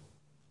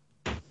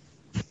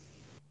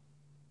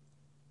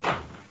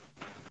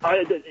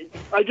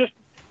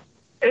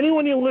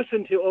 Anyone you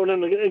listen to,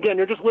 and again,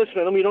 you're just listening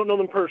to them, you don't know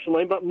them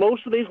personally, but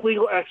most of these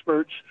legal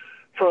experts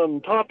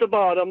from top to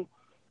bottom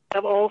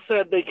have all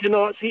said they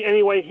cannot see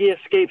any way he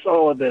escapes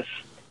all of this.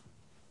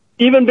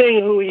 Even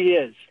being who he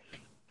is.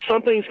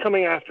 Something's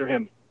coming after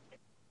him.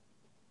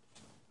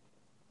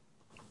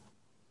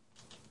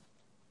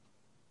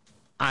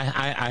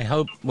 I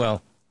hope,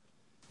 well,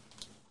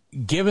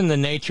 given the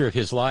nature of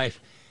his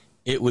life,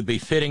 it would be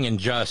fitting and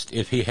just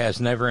if he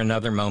has never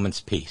another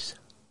moment's peace.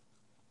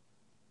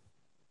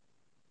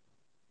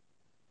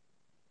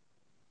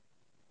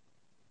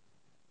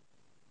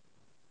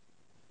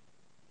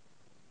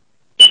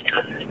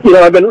 You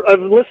know, I've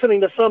been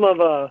listening to some of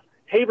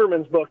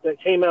Haberman's book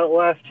that came out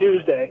last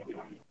Tuesday,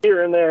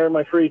 here and there in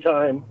my free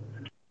time.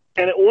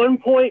 And at one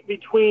point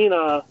between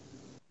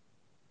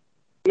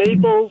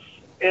Maples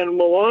and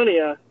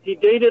Melania, he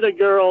dated a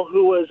girl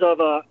who was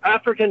of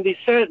African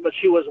descent, but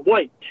she was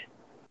white.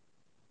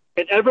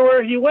 And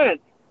everywhere he went,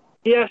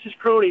 he asked his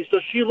cronies,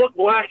 does she look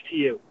black to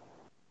you?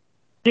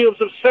 He was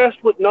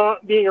obsessed with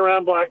not being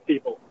around black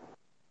people.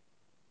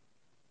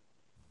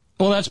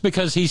 Well, that's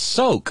because he's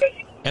Soak.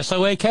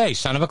 S-O-A-K,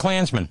 son of a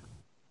Klansman.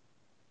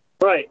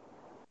 Right.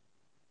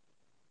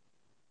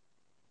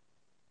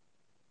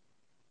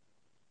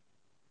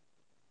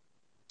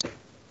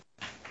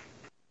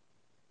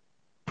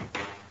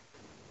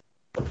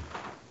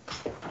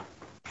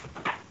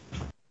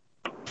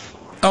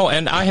 Oh,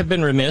 and I have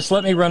been remiss.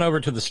 Let me run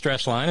over to the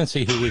stress line and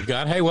see who we've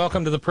got. Hey,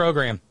 welcome to the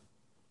program.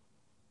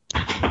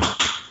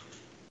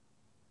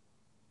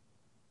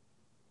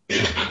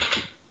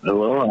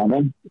 Hello,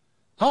 Adam.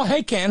 Oh,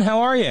 hey, Ken.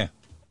 How are you?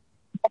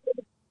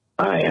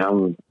 Hi,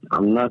 I'm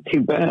not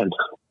too bad.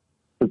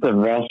 It's a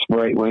vast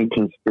right-wing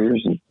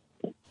conspiracy.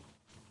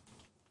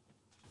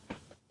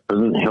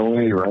 Wasn't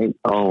Hillary right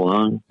all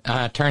along?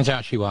 Turns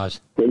out she was.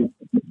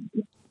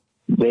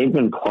 They've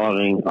been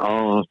plotting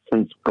all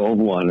since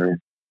Goldwater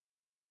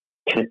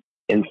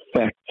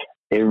infect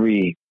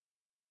every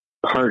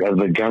part of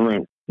the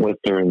government with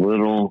their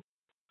little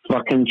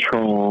fucking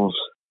trolls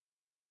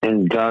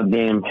and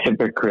goddamn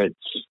hypocrites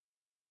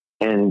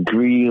and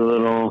greedy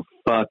little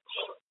fucks.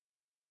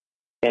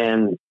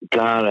 And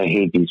God, I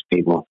hate these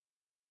people.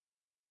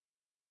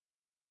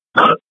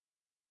 Am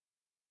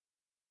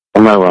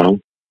I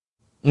wrong?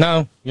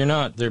 No, you're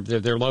not.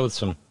 They're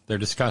loathsome. They're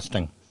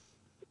disgusting,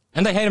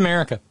 and they hate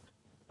America.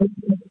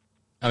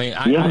 I mean,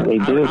 I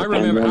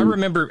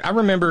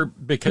remember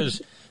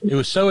because it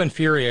was so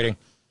infuriating.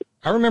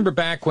 I remember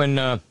back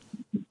when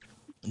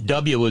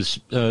W was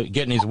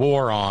getting his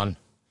war on,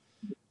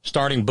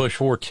 starting Bush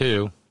War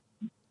II,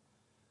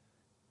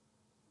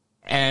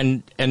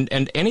 and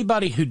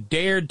anybody who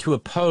dared to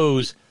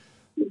oppose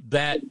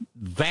that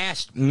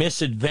vast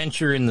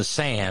misadventure in the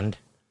sand,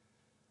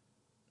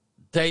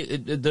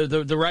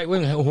 the right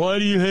wing, why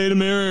do you hate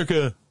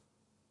America?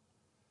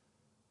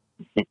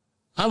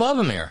 I love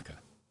America.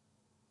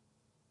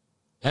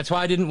 That's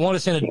why I didn't want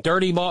us in a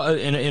dirty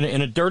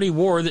in a dirty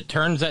war that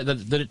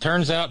it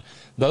turns out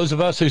those of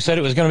us who said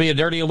it was going to be a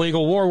dirty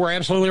illegal war were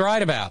absolutely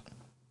right about.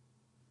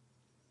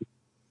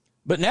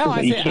 But now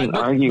you can't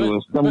argue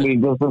with somebody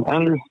who doesn't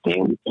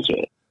understand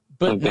shit.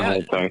 But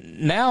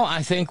now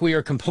I think we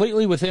are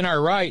completely within our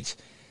rights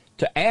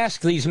to ask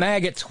these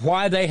maggots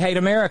why they hate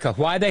America,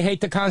 why they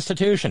hate the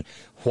Constitution,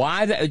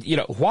 why.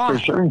 For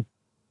sure.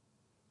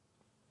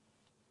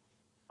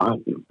 I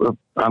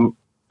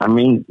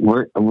mean,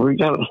 we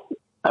got.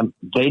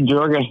 They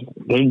drug us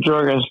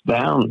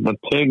down. The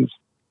pigs.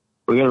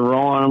 We got to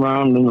roll on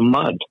around in the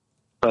mud,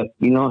 but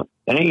it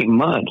ain't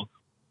mud.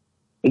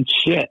 It's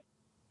shit.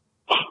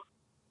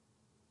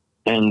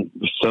 And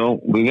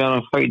so we got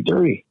to fight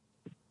dirty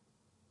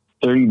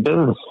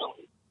business.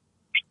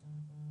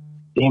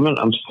 Damn it,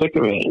 I'm sick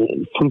of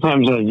it.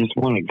 Sometimes I just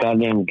want to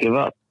goddamn give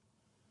up.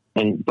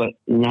 But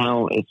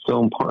now it's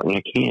so important.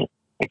 I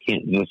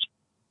can't just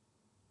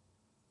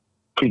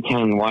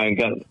pretend why I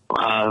got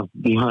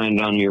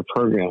behind on your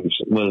programs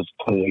was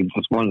because I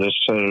just wanted to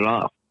shut it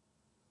off.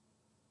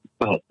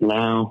 But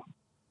now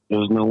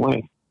there's no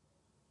way.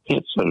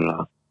 Can't shut it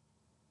off.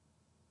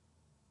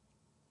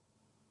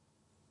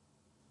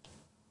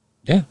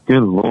 Yeah.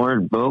 Good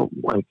Lord, Bo,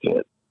 like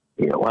it.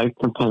 Your life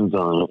depends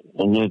on it,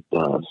 and it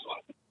does.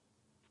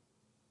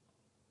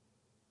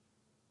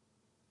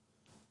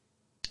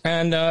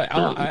 And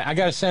I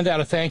got to send out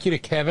a thank you to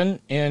Kevin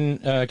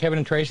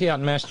and Tracy out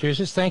in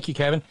Massachusetts. Thank you,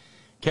 Kevin.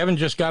 Kevin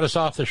just got us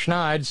off the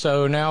schneid,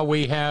 so now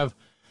we have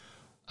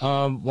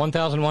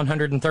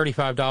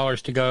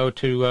 $1,135 to go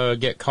to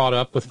get caught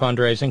up with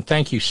fundraising.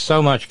 Thank you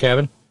so much,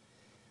 Kevin.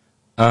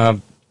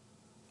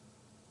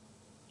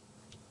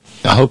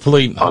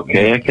 Hopefully.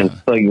 Okay, I can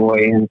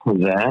segue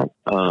into that.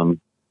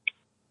 I'm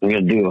going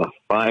to do a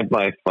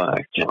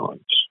 5x5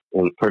 challenge.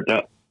 We'll put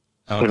up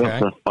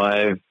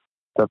the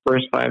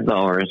first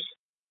 $5,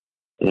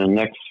 and the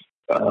next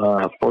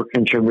 4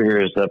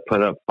 contributors that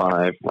put up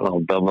 5, and I'll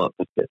double up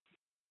the 50.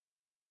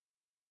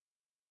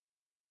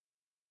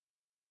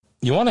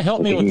 You want to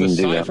help me with the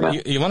cipher?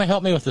 You want to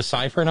help me with the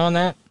ciphering on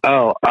that?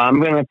 Oh,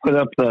 I'm going to put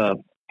up the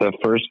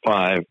first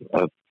 5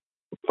 of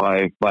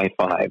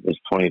 5x5 is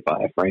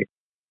 25, right?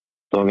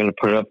 So I'm going to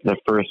put up the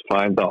first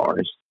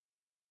 $5,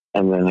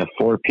 and then if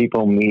 4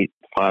 people meet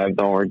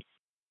 $5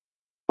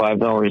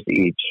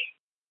 each,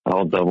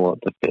 I'll double up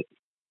to 50.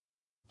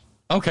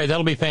 Okay,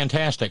 that'll be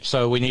fantastic.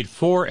 So we need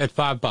 4 at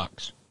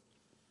 $5.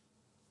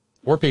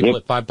 4 people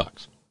at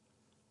 $5,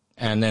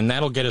 and then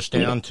that'll get us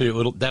down to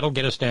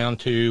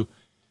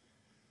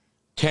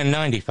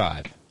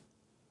 $10.95.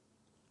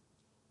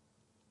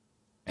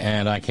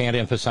 And I can't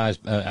emphasize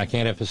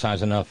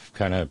enough.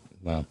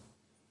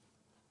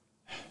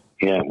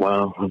 Yeah,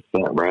 well, it's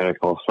that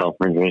radical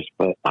self-interest,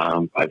 but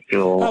I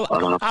feel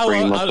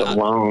pretty much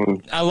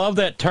alone. I love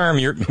that term.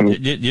 Your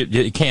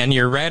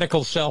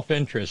radical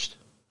self-interest.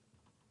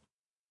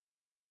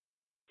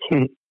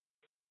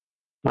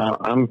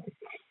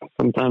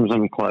 Sometimes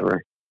I'm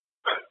clever.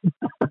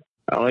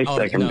 I like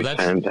second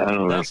defense. I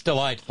don't know. That's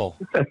delightful.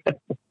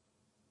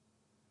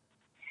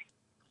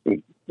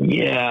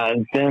 Yeah.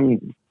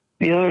 Then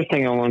the other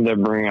thing I wanted to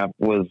bring up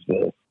was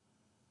this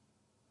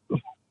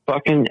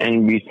fucking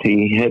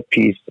NBC hit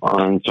piece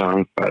on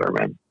John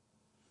Fetterman.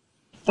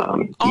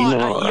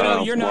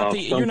 You're not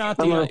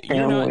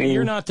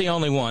the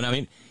only one. I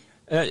mean,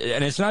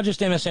 and it's not just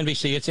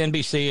MSNBC. It's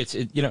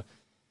NBC.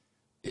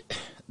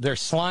 They're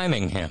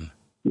sliming him.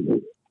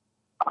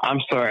 I'm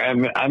sorry.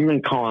 I've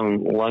been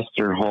calling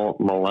Lester Holt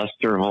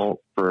Molester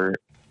Holt for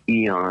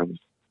eons.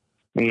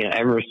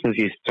 Ever since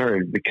he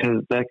started,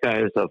 because that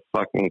guy is a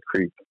fucking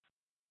creep,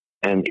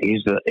 and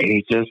he's just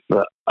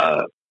a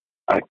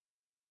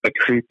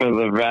creep of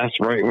the vast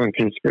right wing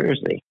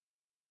conspiracy.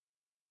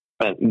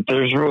 But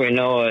there's really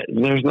no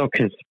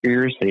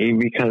conspiracy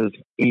because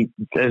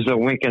there's a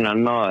wink and a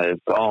nod.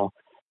 It's all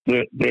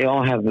they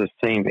all have the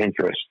same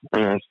interest,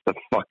 and that's to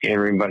fuck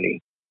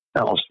everybody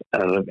else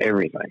out of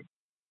everything.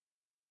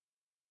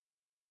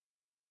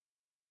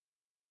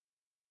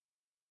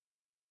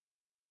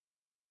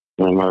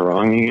 Am I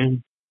wrong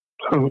again?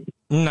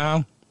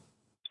 No.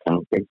 I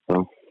don't think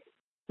so.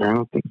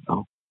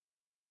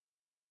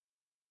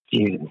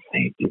 Jesus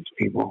hate these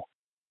people.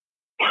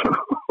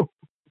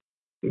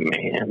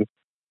 Man.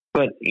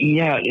 But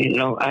yeah,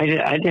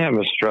 I did have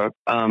a stroke.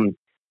 I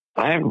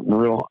have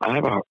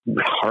a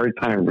hard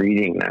time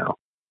reading now.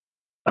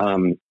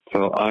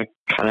 So I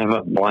kind of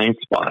have a blind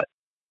spot.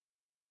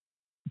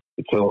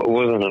 So it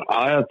wasn't an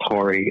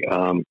auditory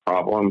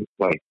problem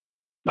like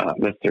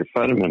Mr.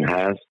 Fetterman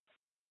has.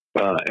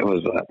 It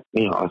was a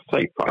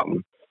sight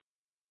problem.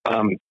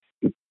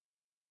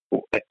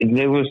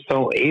 They were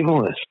so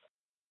ableist,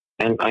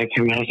 and I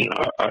can imagine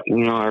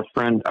our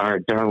friend, our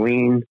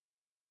Darlene,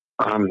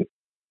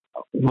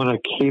 what a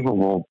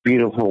capable,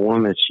 beautiful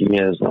woman she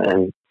is,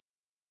 and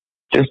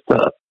just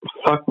to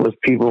fuck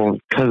with people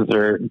because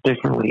they're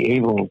differently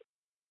able.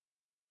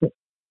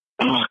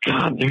 Oh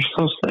God, they're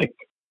so sick.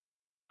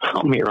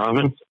 Help me,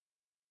 Robin.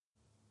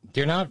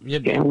 You're not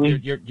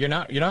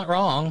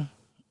wrong.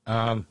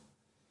 The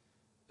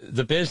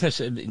business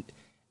and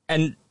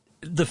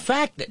the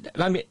fact that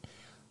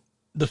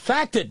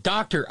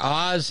Dr.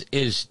 Oz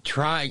is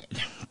trying,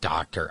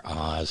 Dr.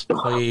 Oz,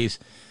 please.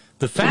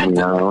 The fact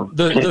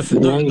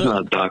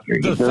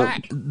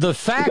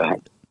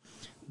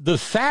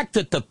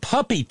that the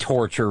puppy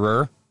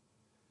torturer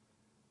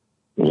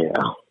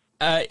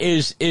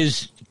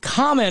is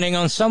commenting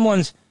on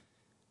someone's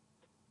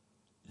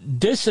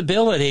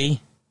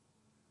disability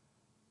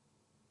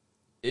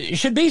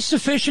should be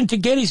sufficient to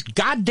get his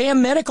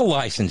goddamn medical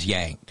license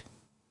yanked.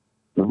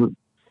 Mm-hmm.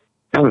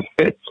 Kind of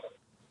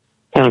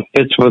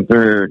fits with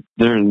their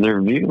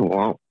view.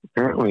 Well,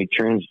 apparently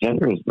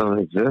transgenders don't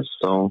exist,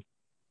 so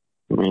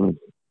I mean,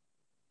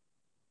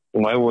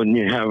 why wouldn't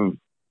you have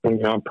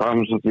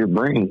problems with your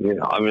brain?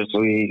 You're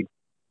obviously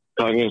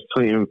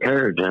cognitively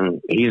impaired,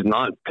 and he's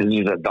not because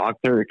he's a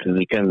doctor, because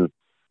he can,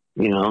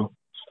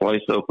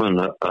 slice open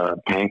a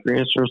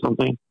pancreas or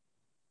something.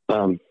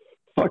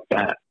 Fuck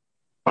that.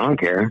 I don't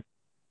care.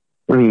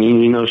 What do you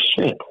mean you know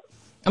shit?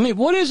 I mean,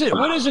 what is it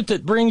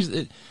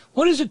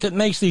that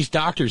makes these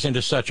doctors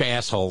into such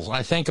assholes?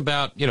 I think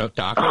about,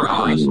 Dr.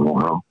 Oz.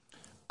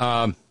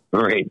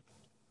 Right.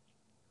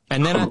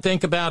 And then I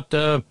think about,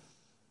 Ben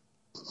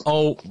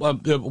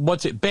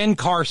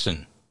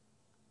Carson.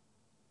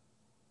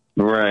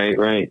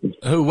 Right.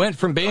 Who went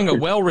from being a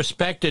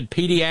well-respected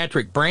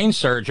pediatric brain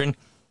surgeon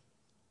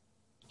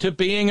to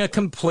being a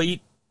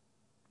complete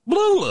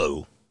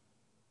Lulu.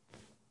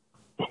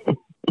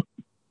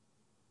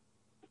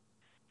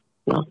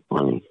 Not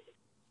funny.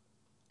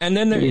 And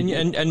then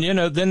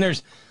then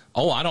there's,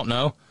 I don't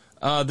know,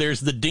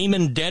 there's the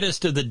demon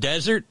dentist of the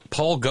desert,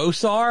 Paul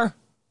Gosar.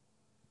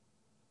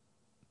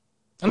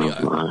 I mean,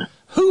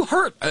 who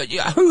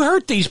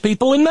hurt these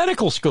people in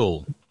medical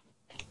school?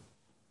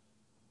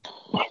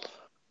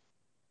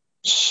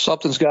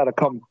 Something's got to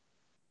come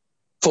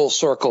full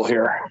circle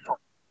here.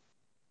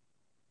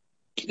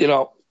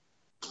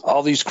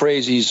 All these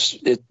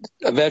crazies.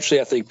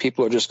 Eventually, I think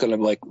people are just going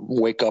to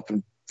wake up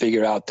and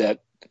figure out that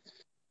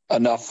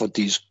enough with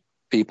these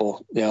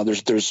people.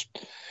 The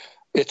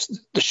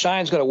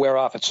shine's going to wear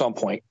off at some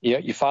point. Yeah,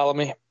 you follow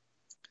me?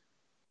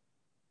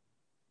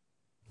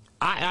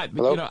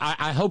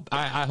 I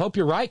hope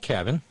you're right,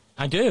 Kevin.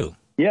 I do.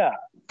 Yeah.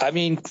 I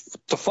mean,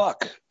 the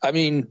fuck. I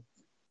mean,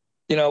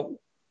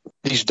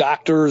 these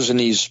doctors and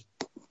these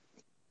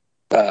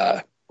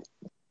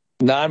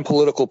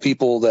non-political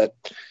people that,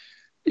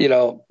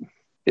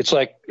 it's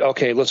like,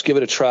 okay, let's give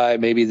it a try.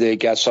 Maybe they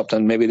got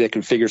something. Maybe they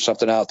can figure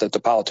something out that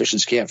the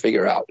politicians can't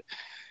figure out.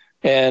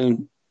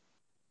 And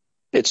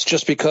it's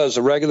just because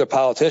the regular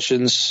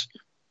politicians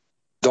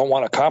don't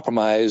want to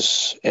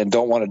compromise and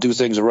don't want to do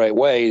things the right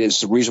way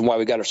is the reason why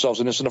we got ourselves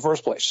in this in the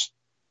first place.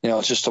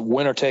 It's just a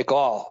winner take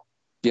all,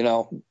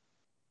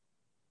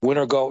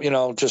 winner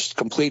go, just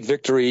complete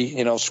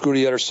victory, screw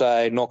the other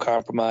side, no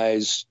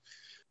compromise.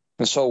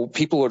 And so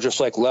people are just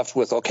left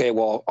with,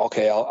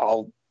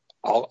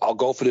 I'll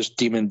go for this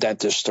demon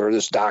dentist or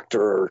this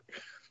doctor or,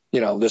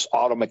 this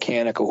auto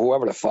mechanic or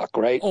whoever the fuck,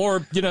 right?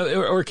 Or,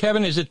 or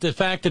Kevin, is it the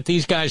fact that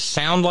these guys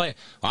sound like,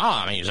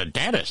 he's a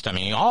dentist. I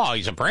mean,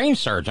 he's a brain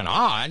surgeon.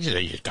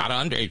 He's got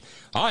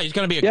he's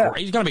going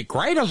to be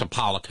great as a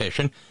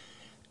politician.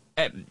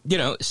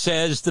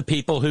 Says the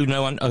people who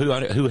know,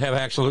 who have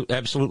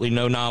absolutely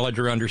no knowledge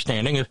or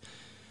understanding of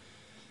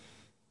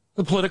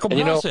the political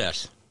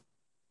process.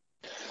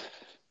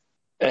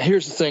 And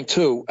here's the thing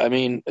too. I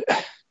mean,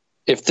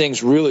 if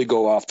things really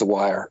go off the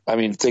wire,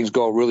 if things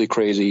go really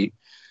crazy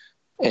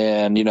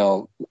and,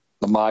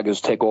 the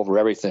MAGAs take over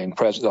everything,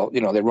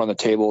 they run the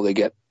table, they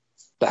get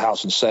the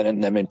House and Senate,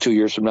 and then in 2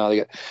 years from now, they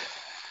get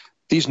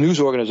these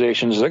news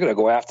organizations, they're going to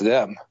go after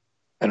them.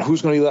 And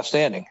who's going to be left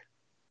standing?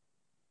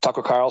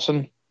 Tucker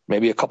Carlson,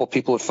 maybe a couple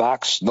people at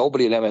Fox,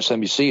 nobody at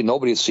MSNBC,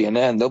 nobody at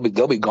CNN,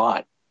 they'll be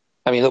gone.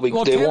 They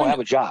Kevin, won't have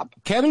a job.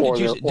 Kevin,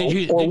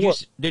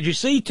 did you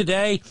see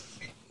today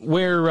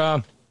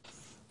where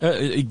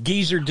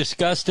Geezer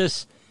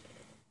Disgustus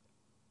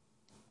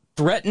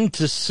threatened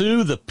to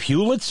sue the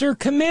Pulitzer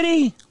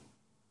Committee?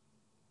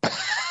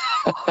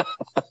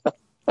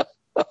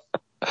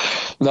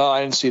 No,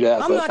 I didn't see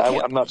that,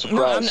 I'm not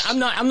surprised.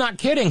 No, I'm not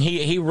kidding.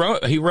 He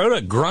wrote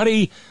a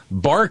grunty,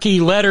 barky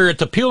letter at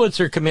the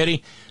Pulitzer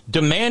Committee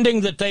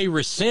demanding that they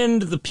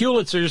rescind the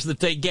Pulitzers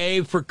that they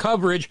gave for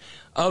coverage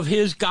of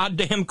his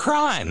goddamn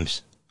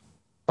crimes.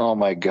 Oh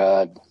my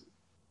God.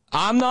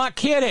 I'm not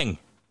kidding.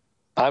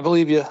 I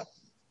believe you.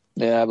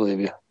 Yeah, I believe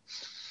you.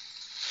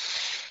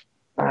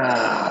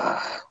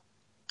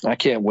 I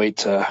can't wait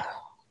till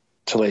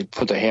they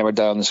put the hammer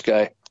down on this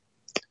guy.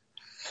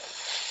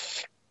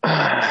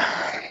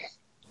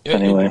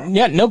 Anyway.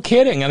 Yeah, no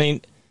kidding. I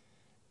mean,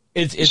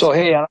 it's so.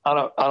 Hey, on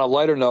a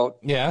lighter note,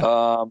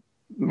 yeah.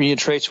 Me and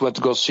Tracy went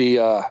to go see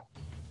Chaz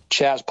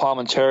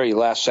Palminteri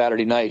last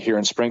Saturday night here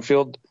in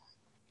Springfield.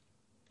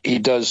 He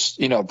does,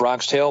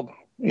 Bronx Tale.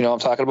 You know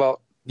what I'm talking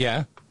about?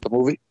 Yeah. The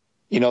movie.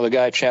 You know the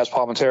guy Chaz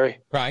Palminteri?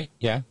 Right.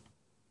 Yeah.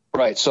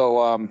 Right.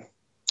 So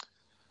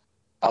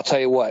I'll tell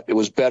you what. It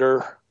was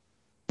better.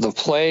 The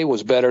play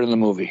was better than the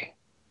movie.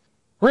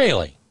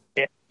 Really?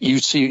 You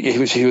see,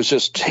 he was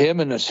just him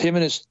and a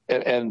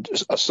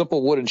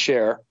simple wooden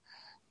chair,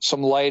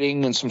 some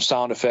lighting and some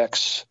sound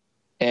effects,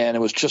 and it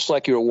was just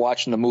like you were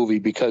watching the movie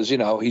because he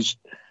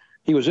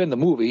was in the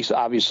movies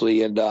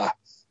obviously, and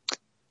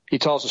he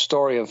tells the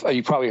story of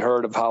you probably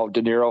heard of how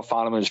De Niro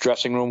found him in his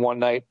dressing room one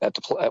night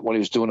when he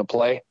was doing a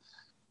play,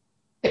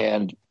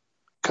 and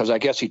because I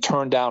guess he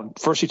turned down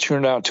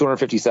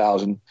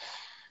 $250,000,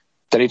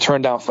 then he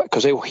turned down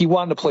because he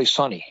wanted to play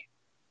Sonny,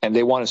 and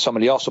they wanted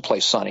somebody else to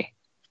play Sonny.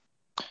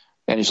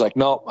 And he's like,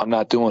 no, I'm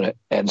not doing it.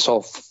 And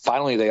so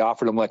finally they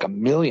offered him like $1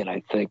 million,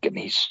 I think, and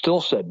he still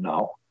said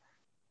no.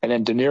 And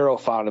then De Niro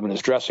found him in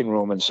his dressing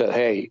room and said,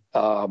 hey,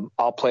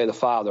 I'll play the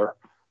father.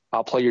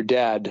 I'll play your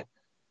dad,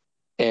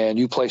 and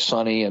you play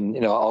Sonny. And,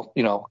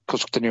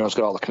 because De Niro's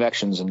got all the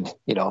connections, and,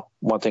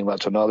 one thing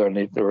led to another, and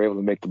they were able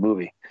to make the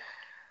movie.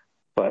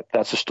 But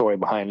that's the story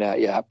behind that,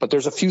 yeah. But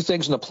there's a few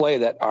things in the play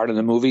that aren't in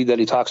the movie that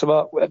he talks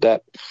about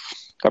that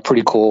are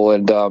pretty cool.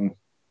 And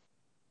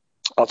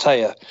I'll tell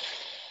you,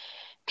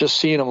 just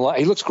seeing him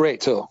he looks great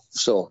too.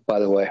 Still, by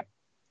the way,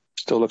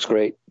 still looks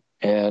great.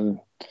 And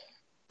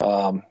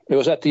it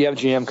was at the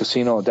MGM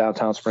Casino in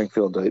downtown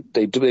Springfield.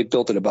 They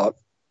built it about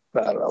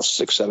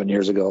 6-7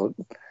 years ago.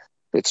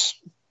 It's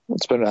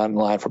been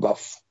online for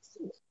about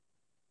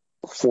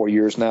 4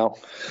 years now.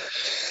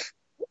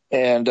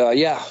 And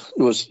it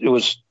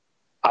was.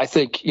 I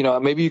think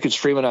maybe you could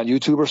stream it on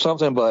YouTube or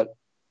something, but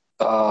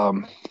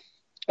I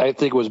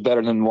think it was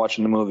better than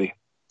watching the movie.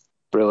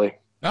 Really.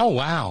 Oh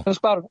wow! It's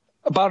about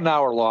an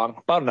hour long.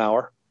 About an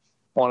hour,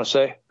 I want to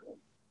say.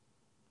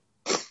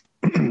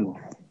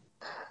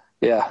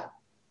 Yeah.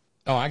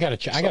 Oh, I gotta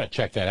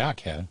check that out,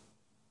 Kevin.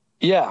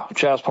 Yeah,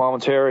 Chaz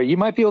Palminteri. You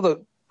might be able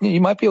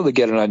to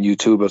get it on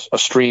YouTube, a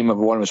stream of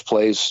one of his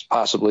plays,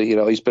 possibly. He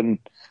was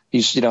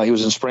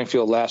in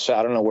Springfield last.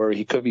 I don't know where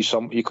he could be.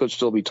 He could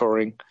still be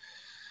touring.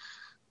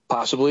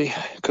 Possibly,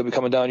 could be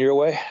coming down your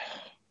way.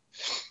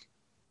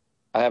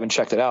 I haven't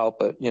checked it out,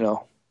 but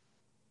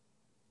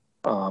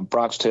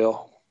Bronx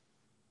Tale.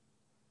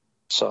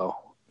 So,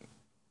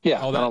 yeah,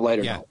 on a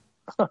lighter note.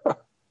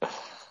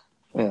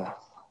 Yeah.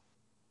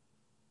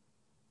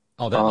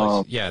 Oh, that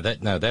looks,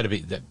 that'd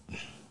be that.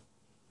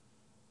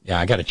 Yeah,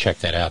 I got to check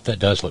that out. That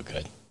does look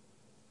good.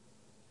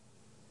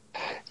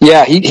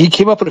 Yeah, he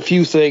came up with a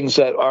few things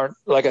that aren't,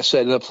 like I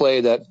said, in the play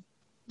that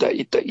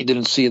you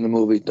didn't see in the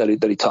movie that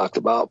he talked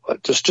about,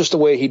 but just the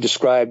way he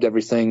described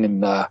everything,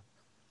 and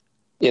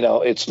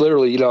it's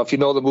literally, if you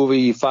know the movie,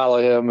 you follow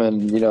him,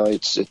 and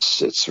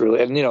it's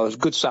really, and there's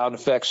good sound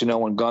effects,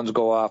 when guns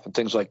go off and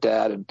things like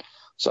that, and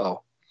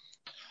so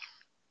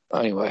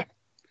anyway,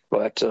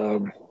 but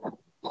all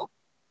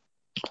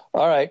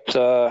right,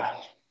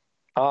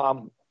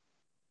 I'm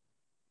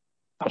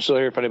still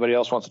here if anybody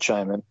else wants to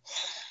chime in,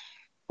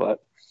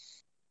 but.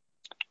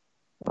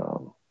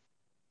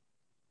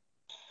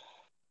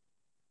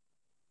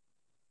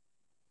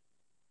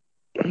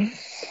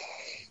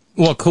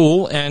 Well,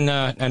 cool. And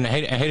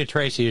hey to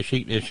Tracy, is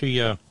she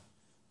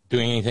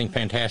doing anything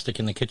fantastic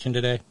in the kitchen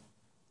today?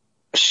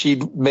 She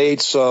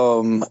made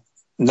some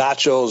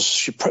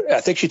nachos. I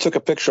think she took a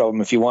picture of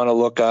them. If you want to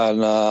look on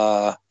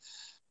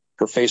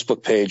her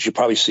Facebook page, you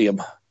probably see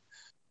them.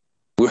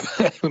 We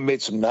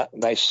made some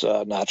nice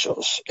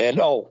nachos.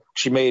 And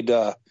she made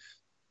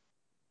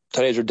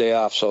today's her day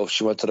off, so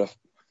she went to the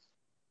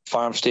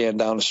farm stand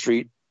down the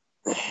street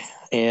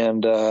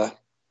and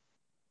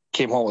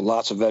came home with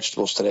lots of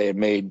vegetables today and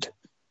made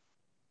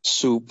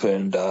soup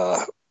and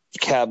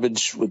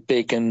cabbage with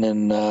bacon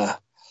and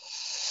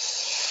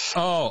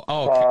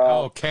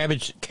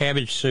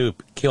cabbage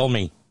soup. Kill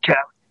me.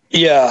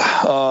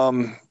 Yeah.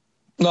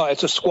 No,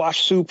 it's a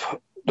squash soup.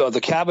 No,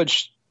 the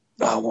cabbage.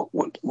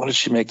 What did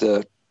she make?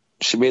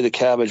 She made the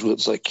cabbage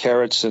with like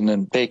carrots and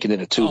then bacon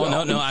in it too.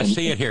 Oh, no, I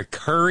see it here.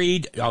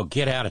 Curried. Oh,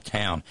 get out of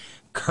town.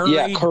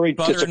 Curried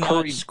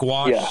butternut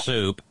squash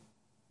soup.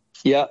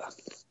 Yeah.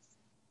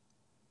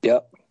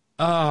 Yep.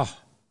 Oh,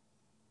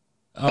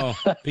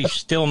 be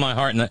still my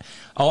heart. And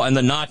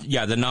the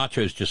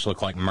nachos just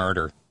look like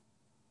murder.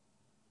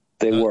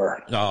 They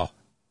were. Oh,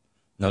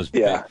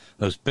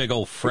 Those big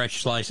old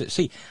fresh slices.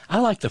 See, I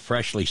like the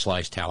freshly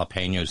sliced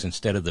jalapenos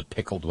instead of the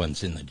pickled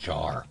ones in the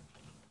jar.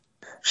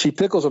 She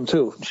pickles them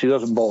too. She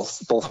does them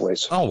both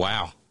ways. Oh,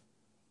 wow.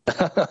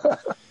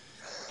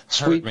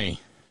 Sweet. Hurt me.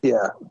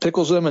 Yeah,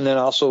 pickles them and then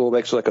also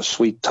makes like a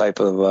sweet type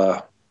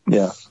of,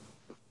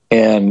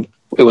 And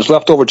it was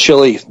leftover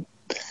chili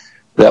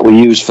that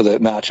we used for the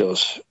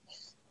nachos.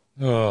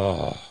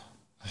 Oh.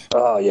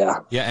 Oh, yeah.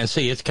 Yeah, and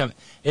see, it's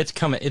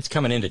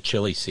coming into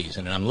chili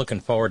season, and I'm looking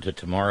forward to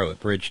tomorrow at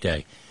Bridge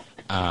Day.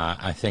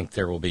 I think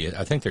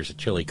there's a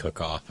chili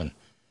cook-off,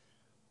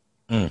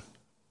 and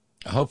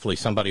hopefully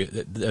somebody.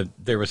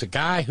 There was a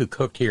guy who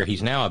cooked here.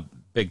 He's now a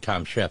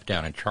big-time chef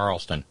down in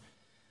Charleston.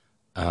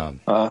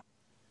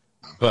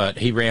 But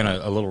he ran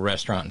a little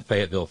restaurant in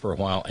Fayetteville for a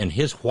while, and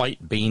his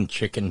white bean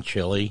chicken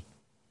chili.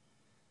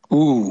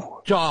 Ooh.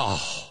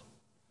 Oh,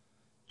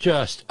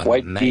 just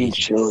white amazing. Bean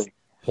chili.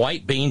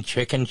 White bean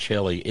chicken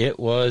chili. It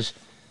was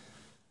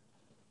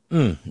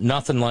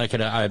nothing like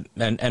it. I've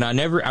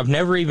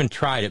never even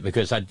tried it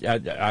because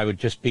I would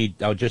just be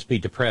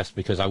depressed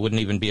because I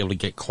wouldn't even be able to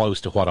get close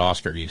to what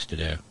Oscar used to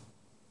do.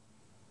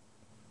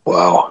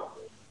 Wow.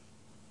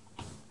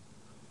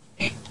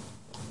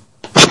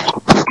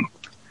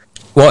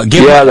 Well,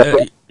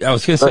 I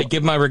was going to say,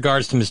 give my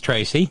regards to Miss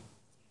Tracy.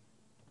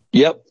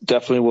 Yep,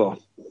 definitely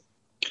will.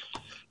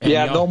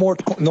 And no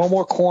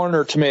more corn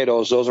or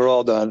tomatoes. Those are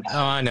all done.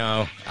 Oh, I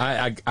know.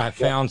 I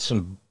found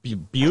some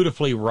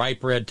beautifully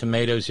ripe red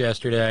tomatoes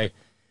yesterday,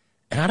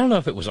 and I don't know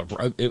if it was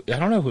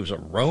a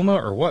Roma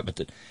or what, but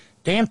the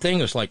damn thing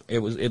was like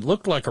it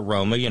looked like a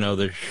Roma,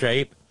 the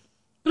shape,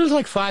 but it was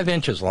like 5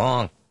 inches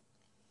long.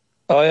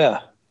 Oh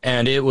yeah,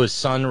 and it was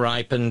sun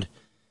ripened,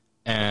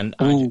 and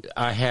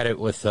I had it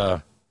with I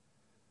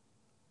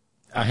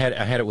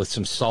had it with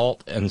some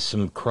salt and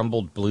some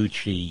crumbled blue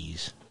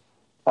cheese.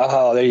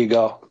 Oh, there you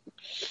go.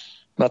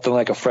 Nothing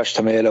like a fresh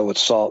tomato with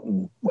salt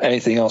and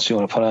anything else you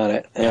want to put on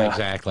it. Yeah,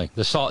 exactly.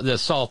 The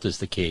salt is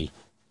the key.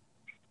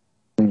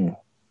 Well,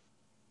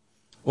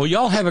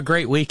 y'all have a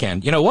great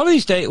weekend. One of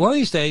these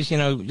days,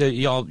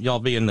 y'all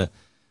being the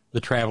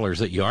travelers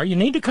that you are, you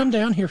need to come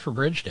down here for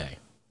Bridge Day.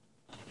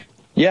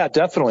 Yeah,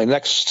 definitely.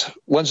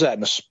 When's that? In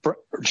the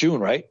June,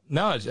 right?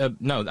 No,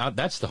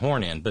 that's the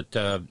Horn Inn, but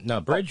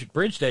no,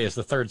 Bridge Day is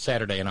the third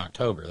Saturday in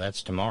October.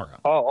 That's tomorrow.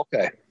 Oh,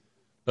 okay.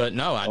 But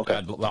no,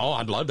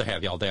 I'd love to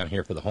have y'all down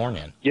here for the Horn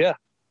Inn. Yeah,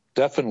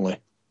 definitely.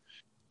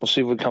 We'll see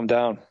if we come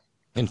down.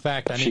 In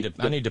fact, I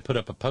need to put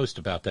up a post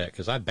about that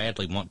because I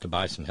badly want to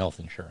buy some health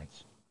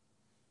insurance.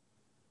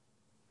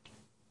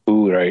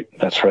 Ooh, right.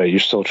 That's right.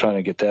 You're still trying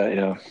to get that,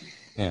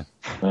 yeah.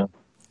 Yeah.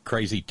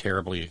 Crazy,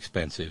 terribly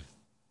expensive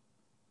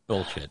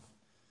bullshit.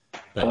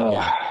 But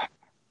yeah.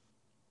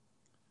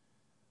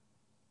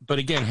 But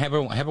again, have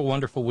a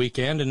wonderful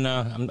weekend, and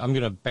I'm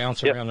going to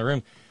bounce around the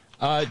room.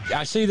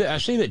 I see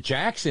that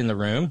Jack's in the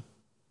room.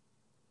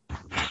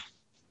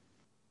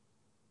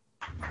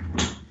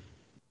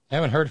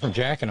 Haven't heard from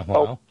Jack in a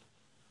while.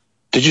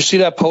 Did you see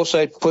that post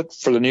I put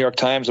for the New York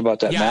Times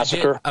about that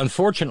massacre?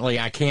 Unfortunately,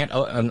 I can't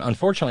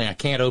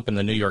open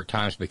the New York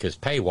Times because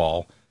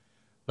paywall.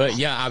 But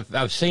yeah,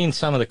 I've seen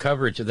some of the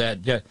coverage of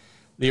that. The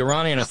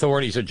Iranian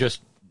authorities are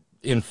just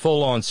in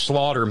full-on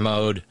slaughter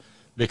mode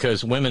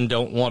because women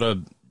don't want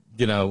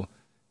to,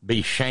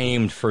 be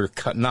shamed for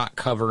not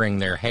covering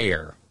their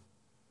hair.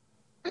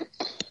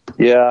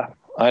 Yeah,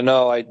 I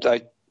know.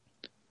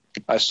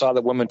 I saw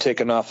the women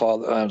taking off it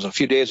was a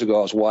few days ago.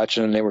 I was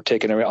watching, and they were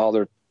taking all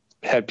their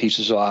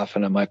headpieces off,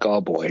 and I'm like,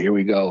 oh boy, here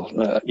we go.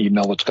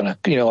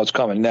 What's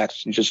coming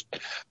next. Just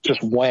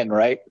when,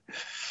 right?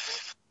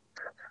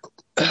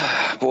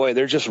 Boy,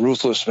 they're just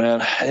ruthless,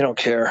 man. They don't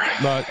care.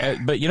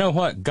 But you know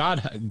what? God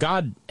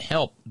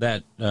help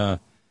that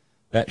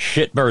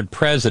shitbird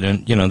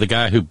president. The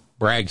guy who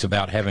brags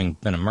about having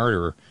been a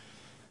murderer.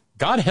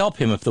 God help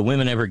him if the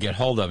women ever get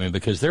hold of him,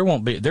 because there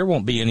won't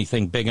be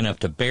anything big enough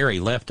to bury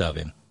left of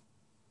him.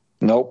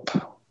 Nope.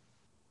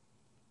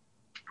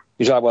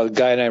 You talking about the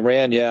guy in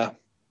Iran? Yeah.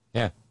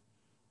 Yeah.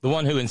 The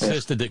one who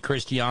insisted that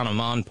Christiana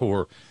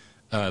Manpour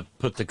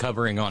put the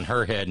covering on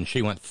her head, and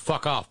she went,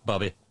 fuck off,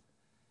 Bubby.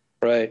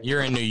 Right.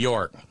 You're in New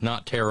York,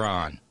 not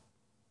Tehran.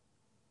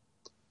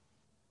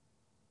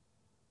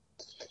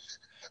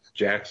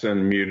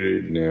 Jackson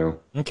muted now.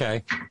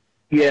 Okay.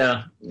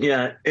 Yeah.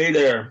 Hey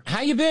there.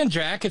 How you been,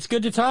 Jack? It's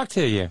good to talk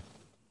to you.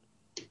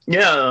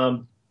 Yeah,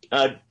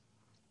 I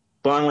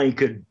finally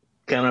could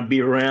kind of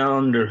be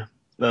around at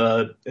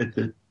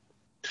the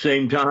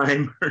same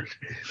time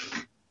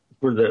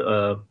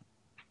for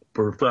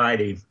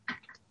Friday.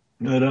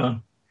 But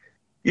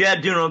yeah,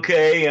 doing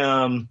okay.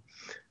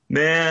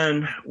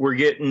 Man, we're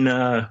getting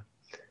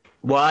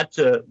lots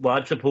of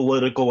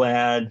political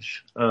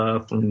ads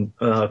from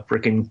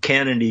frickin'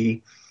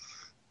 Kennedy,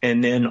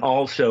 and then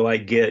also I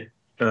get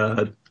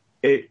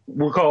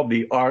we're called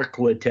the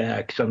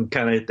Arklatex. I'm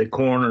kind of at the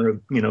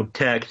corner of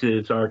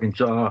Texas,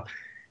 Arkansas,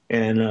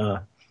 and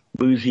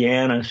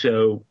Louisiana,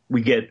 so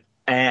we get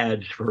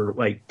ads for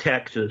like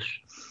Texas.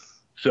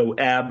 So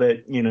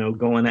Abbott,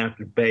 going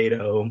after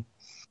Beto,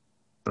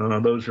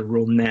 those are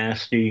real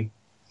nasty.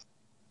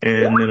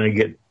 And then I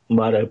get a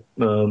lot of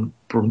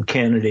from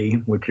Kennedy,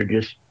 which are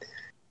just,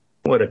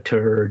 what a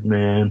turd,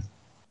 man.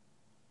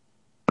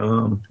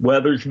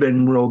 Weather's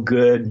been real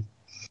good.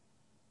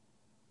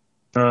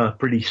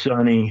 Pretty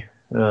sunny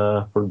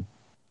for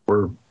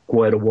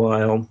quite a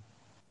while.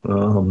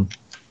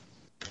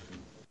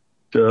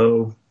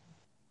 So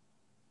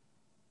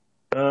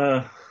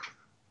that's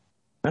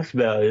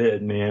about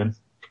it, man.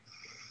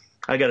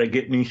 I got to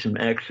get me some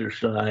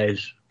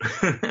exercise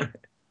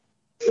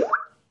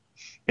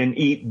and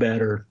eat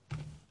better.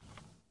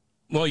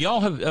 Well,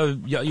 y'all have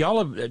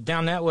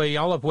down that way.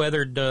 Y'all have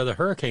weathered the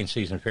hurricane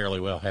season fairly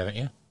well, haven't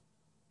you?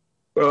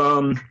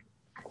 Well,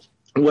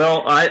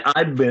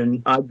 I've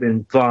been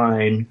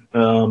fine.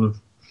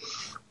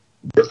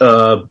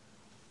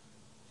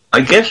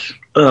 I guess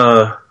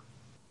in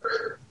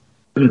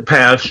the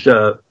past,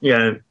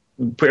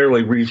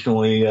 fairly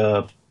recently,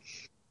 I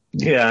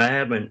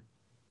haven't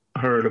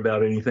heard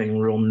about anything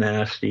real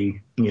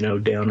nasty,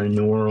 down in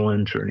New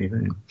Orleans or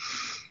anything.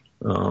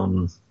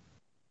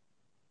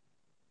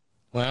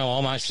 Well,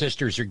 all my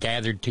sisters are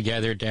gathered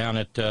together down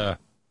at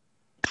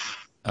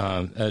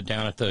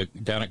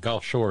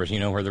Gulf Shores. You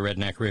know where the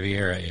Redneck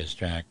Riviera is,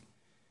 Jack.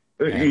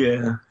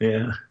 Yeah.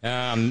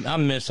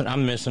 I'm missing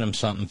them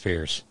something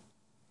fierce.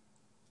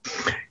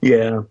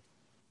 Yeah.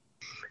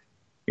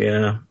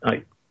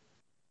 I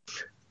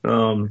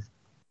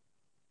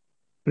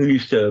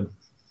used to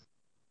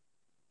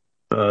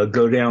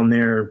go down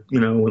there,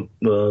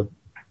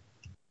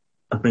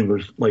 I think it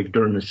was like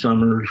during the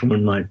summers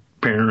when my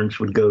parents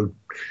would go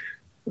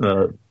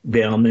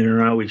down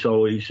there. I was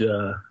always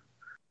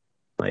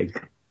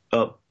like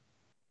up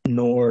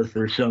north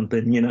or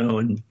something,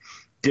 and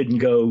didn't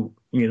go,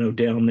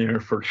 down there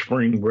for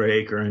spring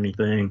break or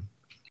anything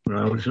when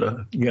I was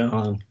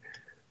young.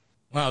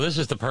 Well, this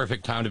is the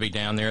perfect time to be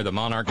down there. The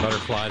monarch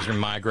butterflies are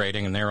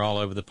migrating, and they're all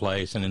over the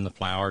place, and in the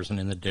flowers and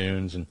in the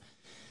dunes, and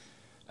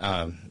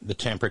the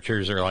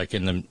temperatures are like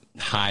in the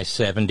high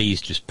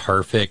 70s, just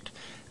perfect,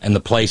 and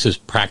the place is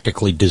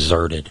practically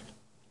deserted.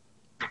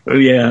 Oh,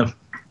 yeah.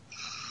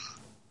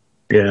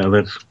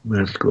 Yeah,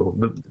 that's cool.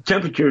 The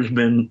temperature's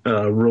been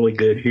really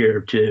good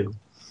here, too.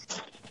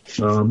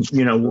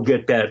 We'll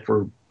get that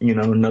for,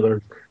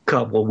 another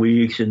couple of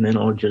weeks, and then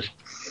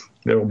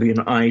there'll be an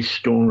ice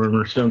storm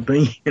or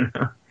something,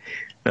 the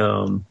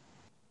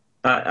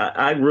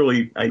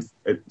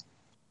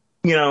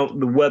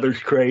weather's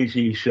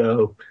crazy,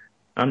 so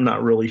I'm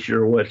not really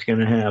sure what's going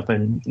to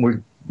happen.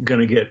 We're going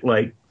to get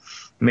like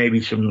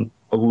maybe a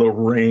little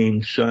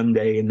rain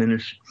Sunday, and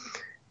then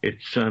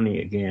it's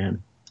sunny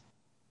again.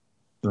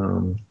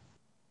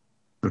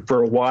 But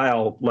for a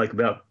while, like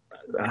about,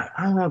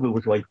 I don't know if it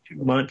was like 2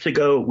 months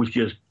ago, it was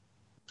just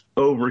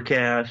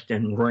overcast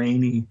and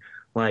rainy,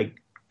 like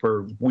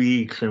for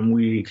weeks and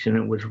weeks, and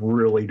it was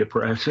really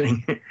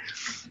depressing.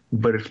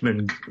 But it's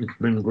been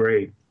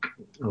great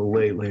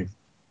lately.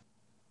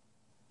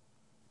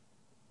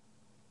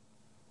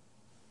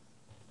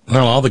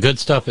 Well, all the good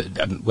stuff.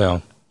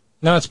 Well,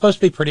 no, it's supposed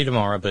to be pretty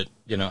tomorrow, but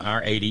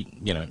our 80,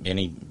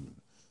 any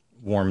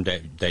warm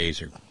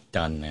days are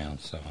done now,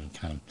 so I'm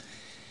kind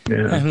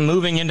of I'm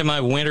moving into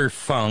my winter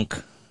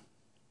funk.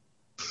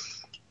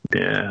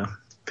 Yeah,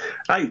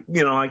 I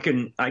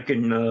can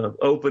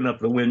open up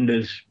the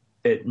windows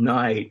at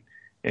night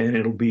and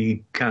it'll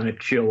be kind of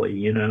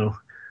chilly,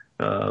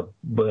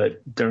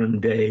 but during the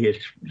day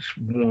it's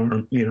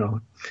warm,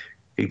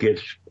 it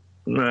gets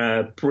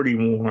pretty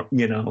warm,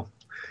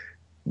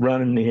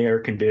 running the air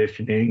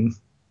conditioning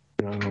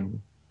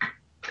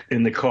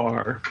in the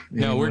car.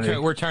 No,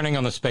 we're turning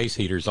on the space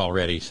heaters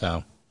already,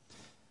 so.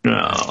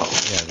 No.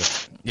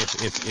 Yeah,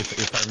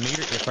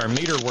 if our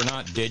meter were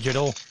not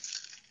digital,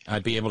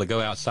 I'd be able to go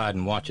outside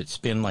and watch it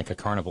spin like a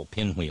carnival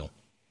pinwheel.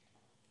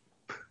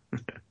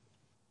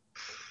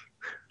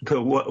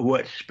 The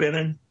what's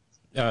spinning?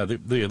 The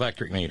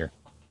electric meter.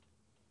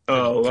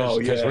 Yeah.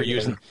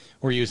 Because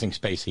we're using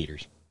space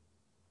heaters.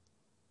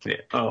 Yeah.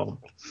 Oh,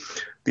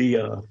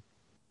 the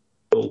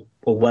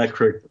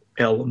electric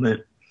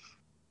element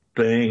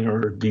thing,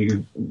 or do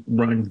you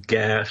run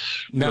gas?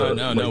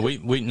 No.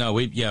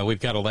 We've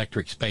got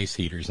electric space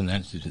heaters, and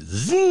that's just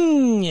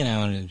zing,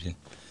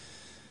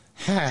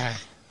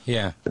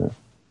 yeah.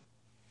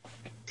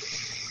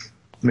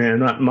 Man,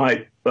 not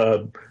my.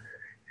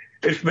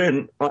 It's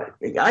been.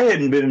 I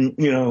hadn't been,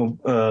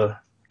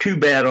 too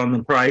bad on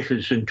the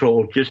prices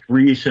until just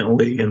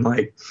recently, and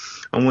I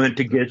went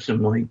to get some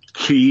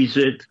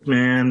Cheez-It,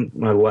 man.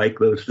 I like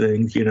those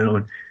things, and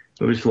it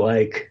was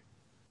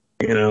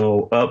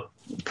up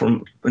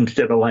from,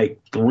 instead of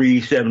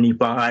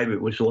 $3.75,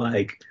 it was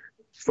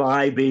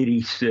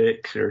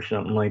 $5.86 or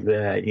something like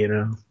that,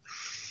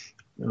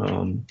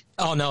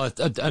 Oh no,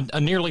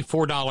 a nearly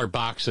 $4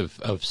 box of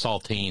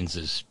saltines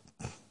is,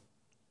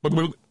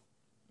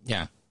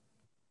 yeah.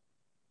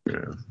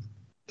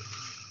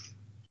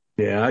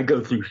 Yeah, I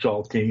go through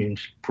saltines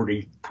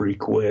pretty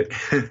quick.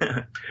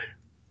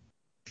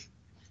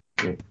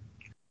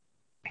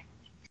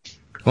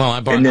 Well, I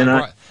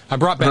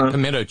brought back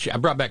pimento. I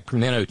brought back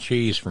pimento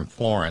cheese from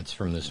Florence,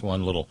 from this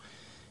one little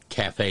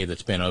cafe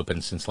that's been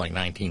open since like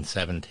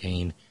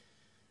 1917.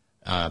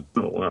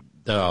 Oh,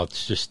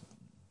 it's just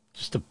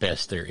the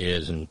best there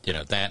is, and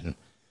that and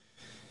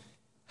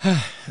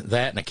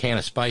a can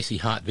of spicy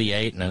hot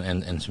V8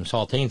 and some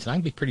saltines, and I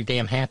can be pretty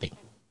damn happy.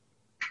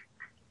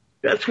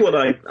 That's what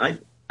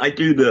I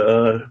do,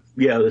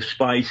 the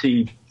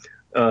spicy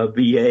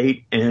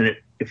V8, and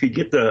if you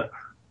get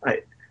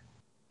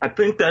I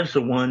think that's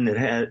the one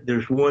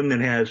there's one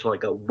that has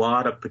like a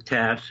lot of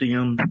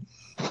potassium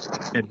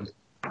and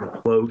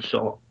low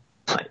salt.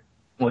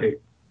 Wait,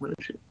 what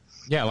is it?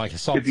 Yeah, like a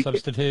salt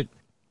substitute.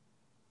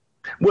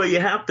 Well, you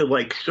have to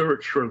like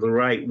search for the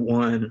right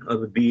one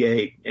of the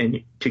V8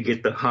 and to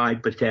get the high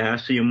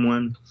potassium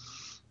one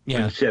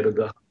instead of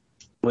the.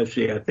 Let's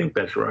see, I think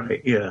that's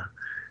right. Yeah,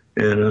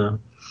 and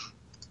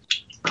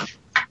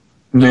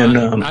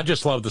I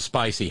just love the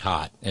spicy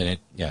hot, and it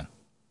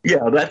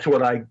Yeah, that's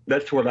what I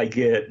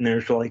get, and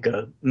there's like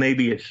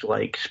maybe it's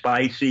like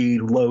spicy,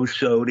 low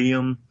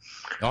sodium.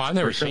 Oh, I've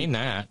never seen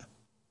that.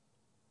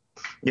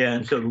 Yeah,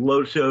 and so the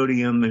low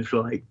sodium is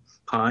like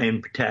high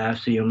in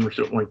potassium or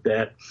something like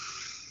that.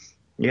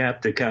 You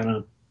have to kind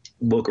of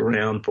look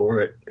around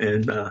for it,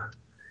 and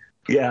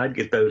I'd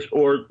get those,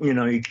 or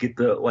you get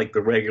the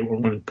regular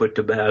one, put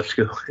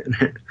Tabasco in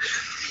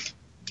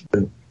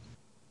it.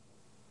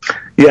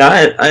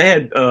 Yeah, I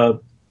had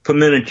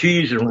pimento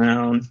cheese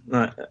around,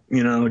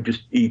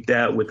 just eat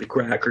that with the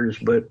crackers,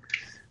 but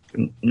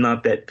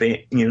not that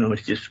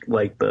it's just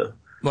like the.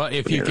 Well,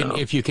 if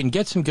you can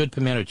get some good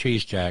pimento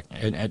cheese, Jack,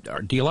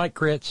 do you like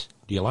grits?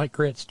 Do you like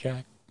grits,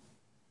 Jack?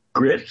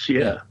 Grits,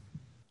 yeah.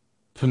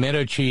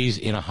 Pimento cheese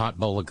in a hot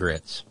bowl of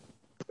grits.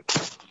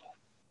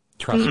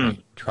 Trust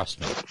me.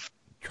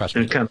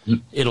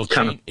 It'll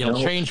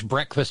change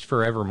breakfast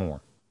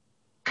forevermore.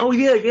 Oh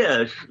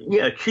yeah,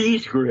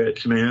 cheese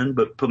grits, man,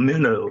 but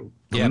pimento.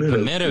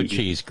 Pimento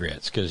cheese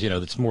grits, because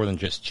it's more than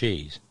just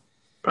cheese.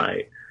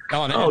 Right.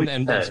 Oh,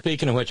 and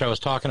speaking of which, I was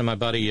talking to my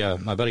buddy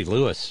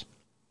Lewis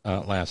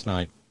last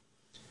night,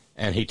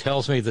 and he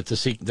tells me that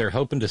they're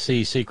hoping to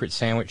see Secret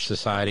Sandwich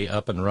Society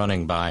up and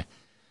running by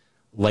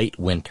late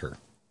winter,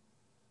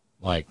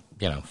 like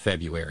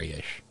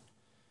February-ish,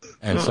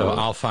 and so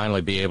I'll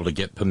finally be able to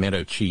get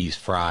pimento cheese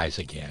fries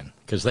again,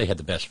 because they had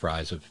the best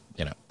fries of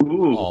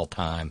all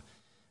time,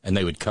 and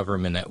they would cover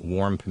them in that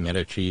warm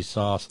pimento cheese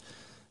sauce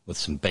with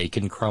some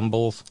bacon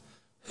crumbles.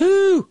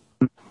 Whoo!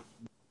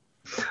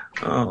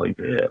 Oh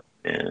yeah,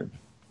 man.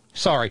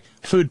 Sorry,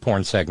 food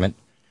porn segment.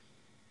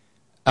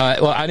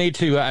 Well, I need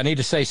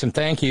to say some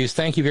thank yous.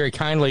 Thank you very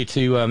kindly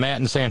to Matt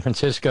in San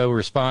Francisco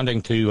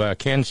responding to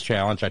Ken's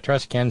challenge. I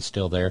trust Ken's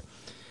still there.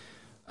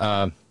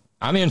 I'm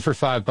in for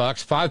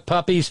 $5. 5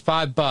 puppies,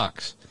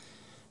 $5.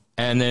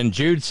 And then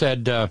Jude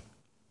said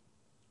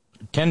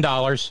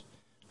 $10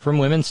 from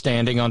Women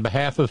Standing on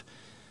behalf of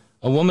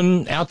a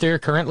woman out there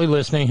currently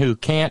listening who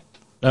can't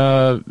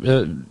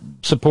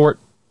support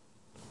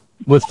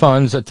with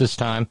funds at this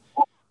time.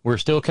 We're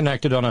still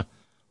connected on a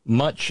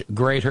much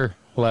greater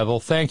level.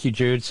 Thank you,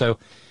 Jude. So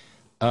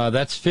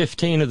that's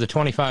 15 of the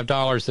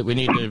 $25 that we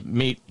need to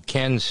meet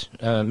Ken's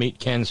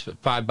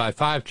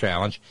 5x5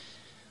 challenge,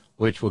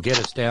 which will get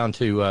us down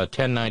to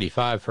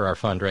 $10.95 for our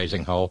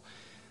fundraising hole.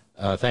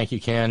 Thank you,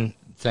 Ken.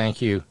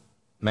 Thank you,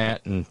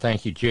 Matt, and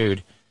thank you,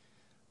 Jude.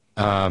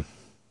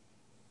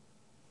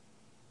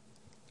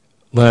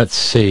 Let's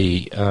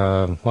see.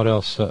 What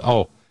else?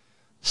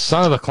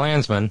 Son of a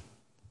Klansman.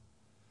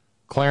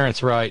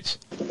 Clarence writes.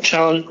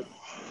 Challenge.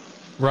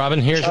 Robin,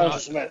 here's.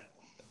 Challenge met.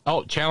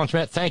 Oh, challenge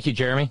met. Thank you,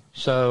 Jeremy.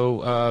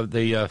 So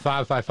the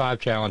 5x5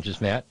 challenge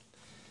is met,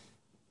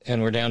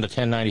 and we're down to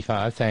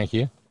 $10.95. Thank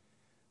you.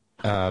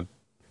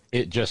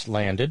 It just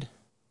landed.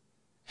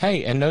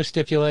 Hey, and no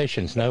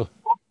stipulations. No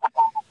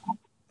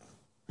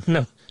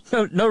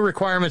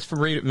requirements for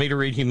me to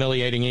read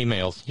humiliating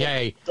emails.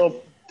 Yay.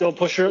 Don't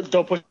push your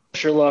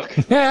luck.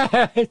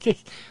 I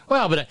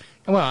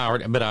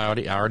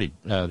already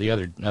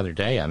the other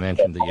day I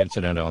mentioned the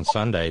incident on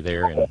Sunday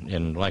there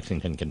in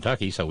Lexington,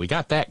 Kentucky, so we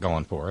got that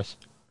going for us.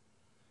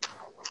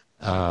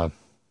 That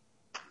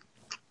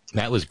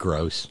was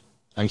gross.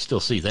 I can still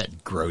see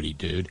that grody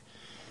dude.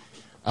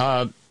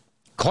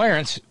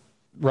 Clarence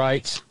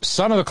writes,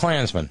 son of a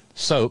Klansman,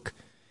 soak.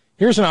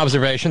 Here's an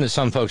observation that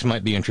some folks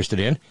might be interested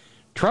in.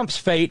 Trump's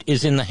fate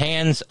is in the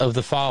hands of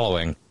the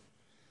following.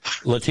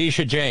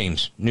 Letitia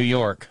James, New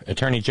York,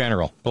 Attorney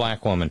General,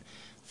 black woman.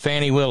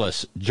 Fannie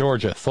Willis,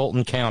 Georgia,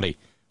 Fulton County,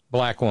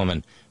 black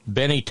woman.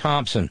 Benny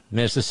Thompson,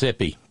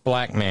 Mississippi,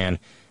 black man.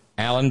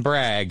 Alan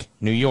Bragg,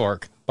 New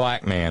York,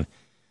 black man.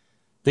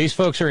 These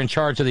folks are in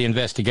charge of the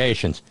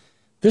investigations.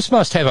 This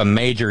must have a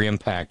major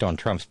impact on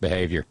Trump's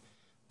behavior.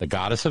 The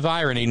goddess of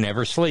irony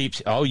never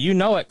sleeps. Oh, you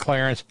know it,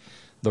 Clarence.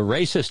 The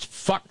racist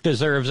fuck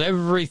deserves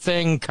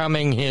everything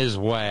coming his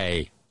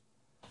way.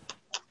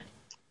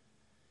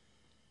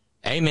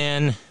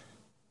 Amen.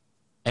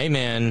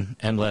 Amen.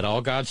 And let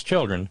all God's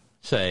children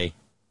say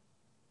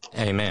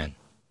amen.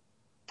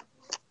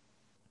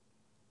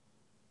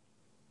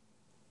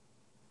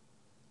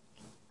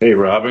 Hey,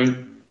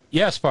 Robin.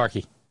 Yes,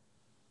 Sparky.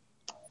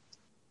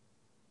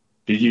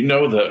 Did you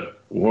know that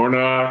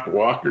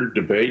Warnock-Walker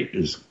debate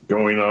is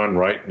going on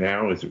right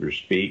now as we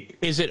speak.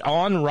 Is it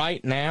on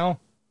right now?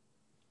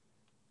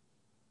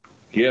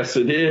 Yes,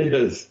 it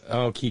is.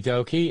 Okie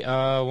dokie.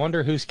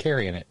 Wonder who's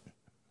carrying it.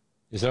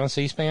 Is it on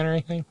C-SPAN or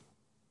anything?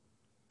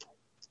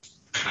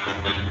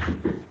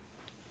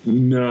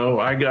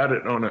 No, I got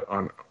it on.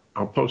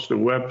 I'll post a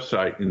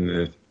website in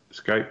the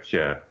Skype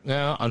chat.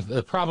 No,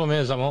 the problem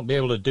is I won't be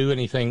able to do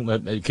anything.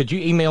 Could you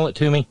email it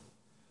to me?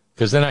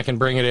 Because then I can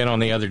bring it in on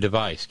the other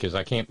device. Because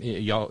I can't,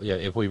 y'all. Yeah,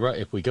 if we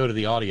go to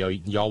the audio,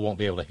 y'all won't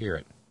be able to hear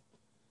it.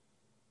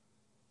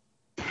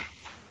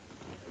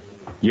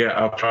 Yeah,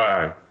 I'll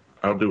try.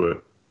 I'll do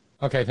it.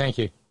 Okay, thank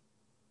you.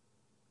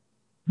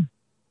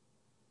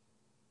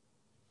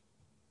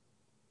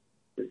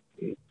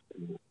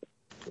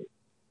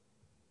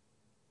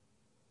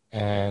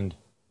 And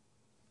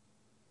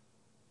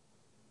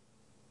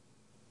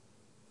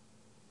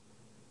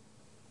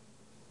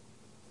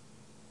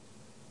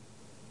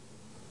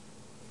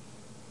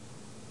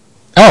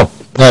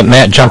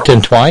Matt jumped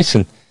in twice,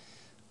 and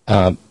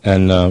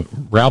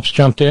Ralph's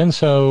jumped in,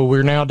 so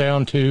we're now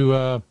down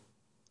to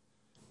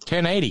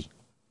 1080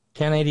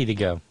 to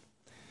go.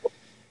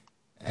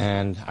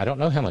 And I don't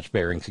know how much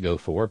bearings go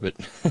for, but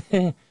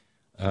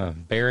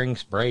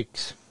bearings,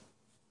 brakes,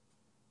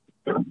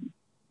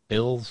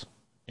 bills,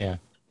 yeah.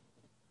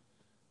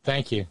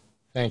 Thank you.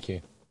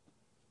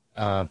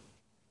 Oh,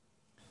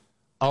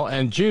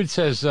 and Jude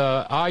says,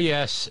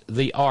 yes,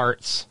 the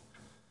arts,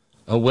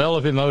 a well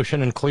of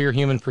emotion and clear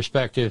human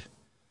perspective.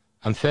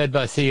 I'm fed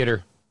by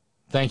theater.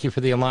 Thank you for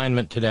the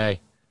alignment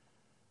today.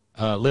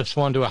 Lifts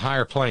one to a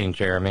higher plane,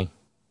 Jeremy.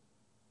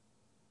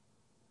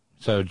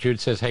 So Jude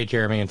says, hey,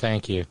 Jeremy, and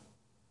thank you.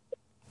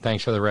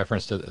 Thanks for the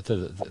reference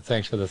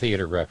thanks for the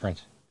theater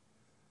reference.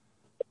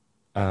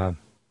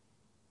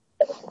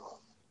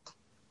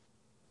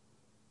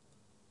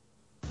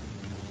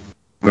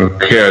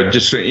 Okay,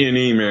 just sent you an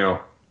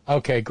email.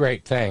 Okay,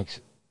 great, thanks.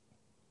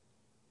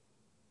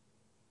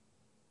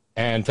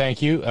 And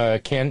thank you.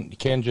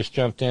 Ken just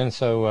jumped in,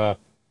 so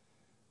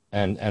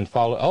and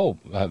follow. Oh,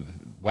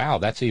 wow,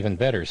 that's even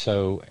better.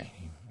 So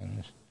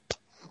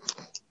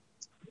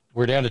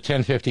we're down to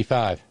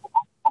 1055.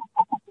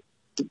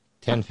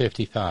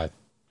 1055.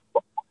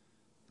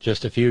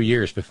 Just a few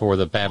years before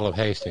the Battle of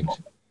Hastings.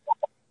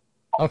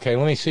 Okay,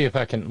 let me see if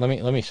I can. Let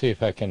me see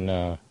if I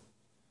can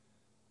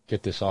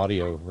get this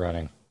audio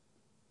running.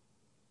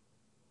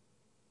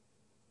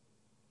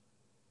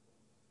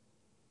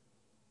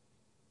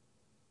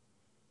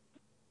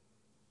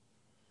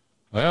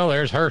 Well,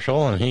 there's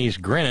Herschel, and he's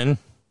grinning.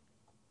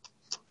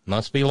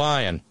 Must be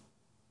lying.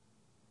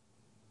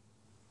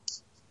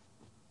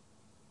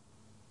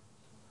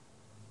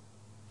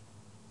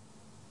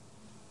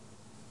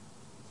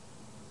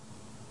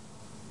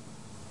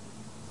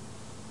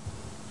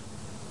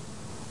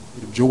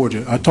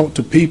 Georgia. I talked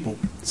to people.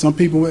 Some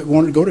people that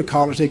wanted to go to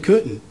college, they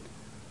couldn't.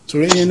 So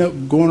they ended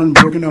up going and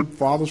working up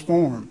father's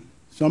farm.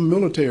 Some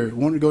military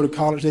wanted to go to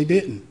college, they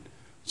didn't.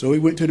 So he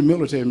went to the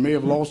military, may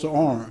have lost an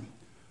arm.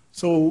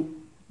 So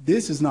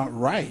this is not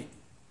right.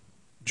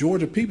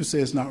 Georgia people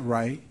say it's not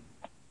right.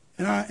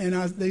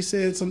 They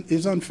said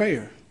it's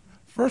unfair.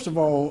 First of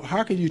all,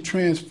 how can you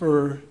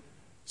transfer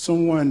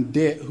someone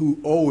debt who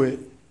owe it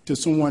to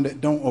someone that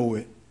don't owe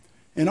it?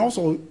 And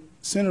also,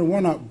 Senator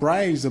Warnock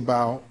brags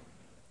about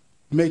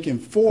making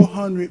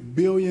 $400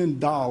 billion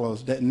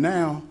that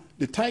now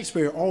the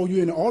taxpayer, all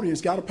you in the audience,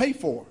 got to pay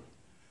for.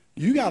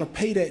 You got to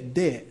pay that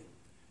debt.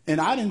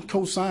 And I didn't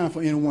co-sign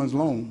for anyone's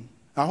loan.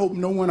 I hope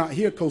no one out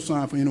here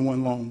co-signed for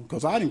anyone's loan,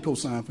 because I didn't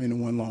co-sign for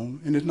anyone's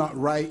loan, and it's not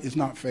right, it's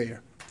not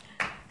fair.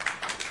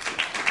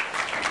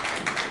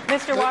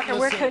 Mr. Walker,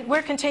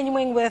 we're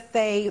continuing with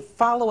a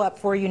follow-up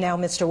for you now,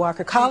 Mr.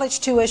 Walker. College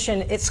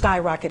tuition, it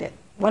skyrocketed,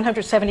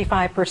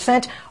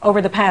 175%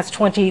 over the past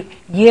 20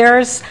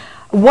 years.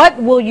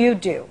 What will you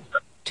do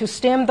to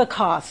stem the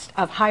cost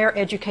of higher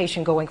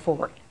education going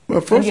forward? Well,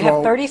 first you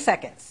have 30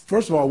 seconds.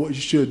 First of all, what you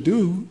should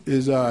do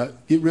is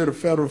get rid of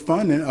federal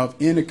funding of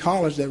any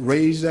college that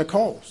raised their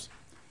costs.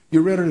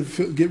 Get rid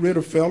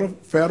of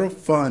federal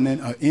funding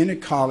of any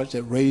college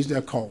that raised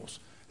their costs.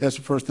 That's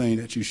the first thing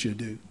that you should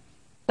do.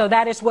 So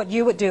that is what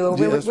you would do.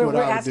 Yeah,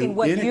 we're asking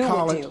what you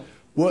would do.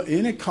 Well,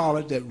 any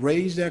college that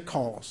raised their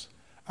costs,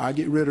 I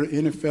get rid of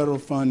any federal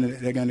funding that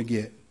they're going to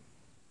get.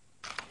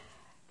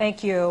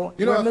 Thank you.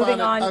 You know, We're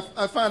moving on.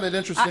 I find it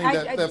interesting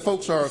that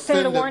folks are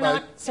offended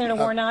Senator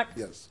Warnock,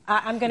 yes.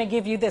 I'm going to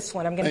give you this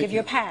one. I'm going to give you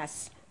a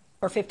pass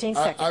for 15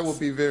 seconds. I will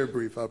be very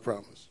brief, I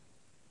promise.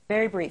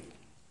 Very brief.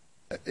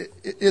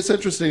 It's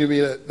interesting to me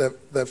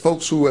that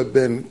folks who have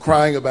been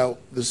crying about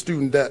the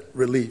student debt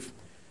relief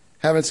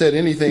haven't said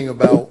anything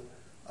about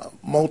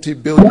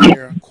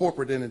multi-billionaire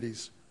corporate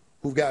entities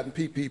who've gotten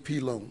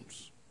PPP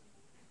loans.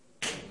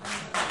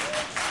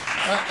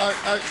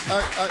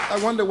 I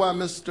wonder why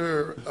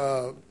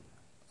Mr.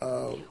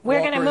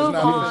 We're going to Walker is move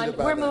not on. offended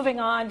by We're that. moving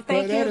on. Well,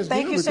 Thank that you. is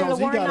Thank good you, Senator because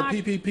he got a Warnock.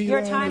 PPP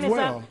Your loan time as is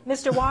well. up.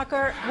 Mr.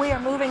 Walker, we are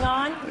moving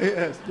on.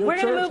 Yes, your We're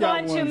going to church move got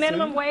on to one,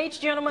 minimum see? wage.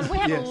 Gentlemen, we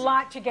have Yes. a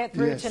lot to get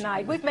through Yes.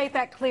 tonight. We've made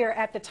that clear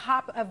at the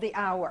top of the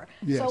hour.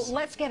 Yes. So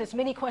let's get as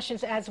many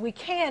questions as we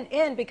can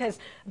in, because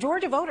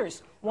Georgia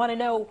voters want to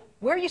know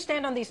where you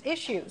stand on these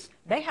issues.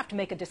 They have to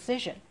make a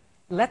decision.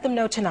 Let them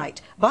know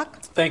tonight.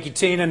 Buck? Thank you,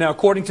 Tina. Now,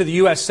 according to the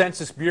U.S.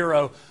 Census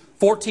Bureau,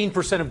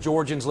 14% of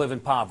Georgians live in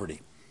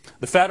poverty.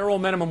 The federal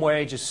minimum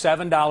wage is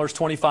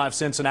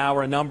 $7.25 an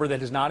hour, a number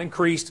that has not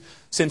increased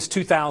since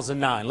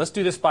 2009. Let's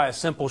do this by a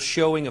simple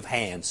showing of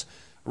hands.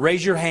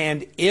 Raise your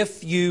hand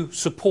if you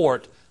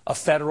support a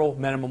federal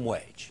minimum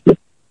wage.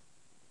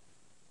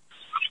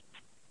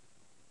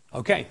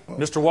 Okay,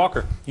 Mr.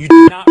 Walker, you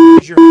did not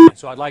raise your hand,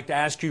 so I'd like to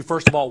ask you,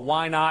 first of all,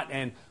 why not,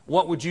 and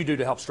what would you do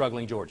to help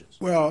struggling Georgians?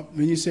 Well,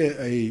 when you said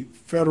a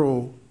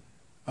federal,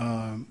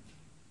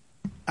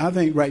 I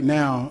think right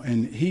now,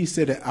 and he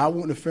said that I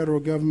want the federal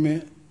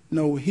government.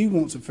 No, he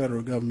wants the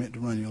federal government to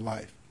run your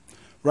life.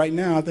 Right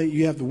now, I think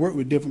you have to work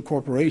with different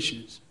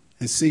corporations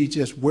and see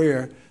just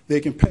where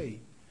they can pay.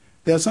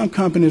 There are some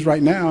companies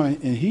right now,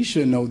 and he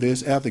should know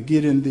this, after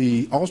getting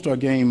the All-Star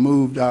game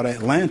moved out of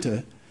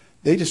Atlanta,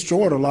 they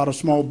destroyed a lot of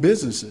small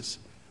businesses.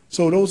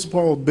 So those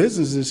small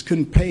businesses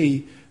couldn't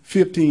pay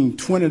 $15,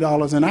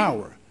 $20 an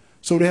hour.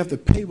 So they have to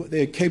pay what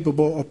they're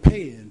capable of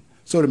paying.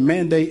 So to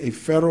mandate a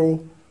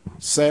federal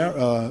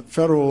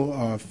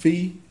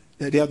fee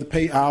that they have to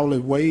pay hourly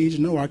wage,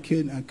 no, I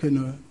couldn't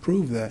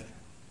approve that.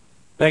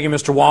 Thank you,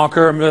 Mr.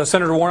 Walker.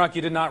 Senator Warnock,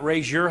 you did not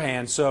raise your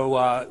hand,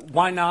 so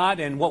why not,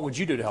 and what would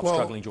you do to help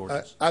struggling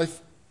Georgians?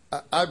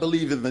 I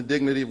believe in the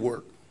dignity of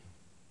work,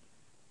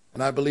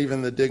 and I believe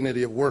in the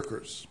dignity of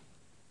workers.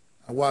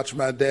 I watched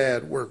my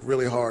dad work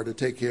really hard to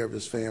take care of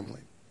his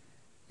family,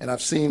 and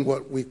I've seen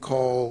what we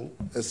call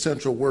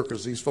essential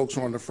workers, these folks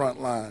who are on the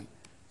front line,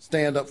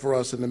 stand up for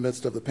us in the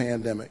midst of the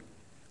pandemic.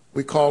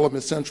 We call them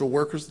essential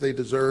workers. They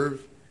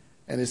deserve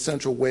an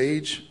essential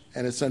wage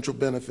and essential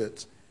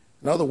benefits.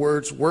 In other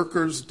words,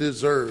 workers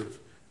deserve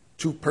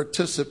to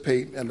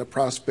participate in the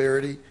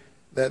prosperity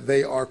that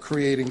they are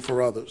creating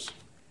for others.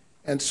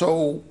 And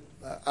so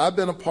I've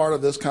been a part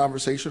of this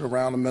conversation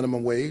around the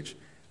minimum wage.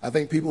 I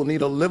think people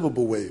need a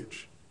livable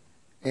wage.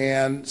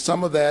 And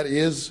some of that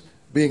is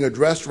being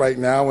addressed right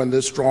now in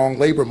this strong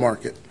labor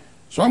market.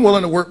 So I'm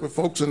willing to work with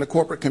folks in the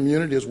corporate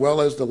community as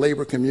well as the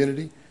labor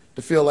community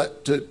to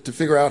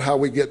figure out how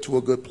we get to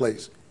a good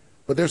place.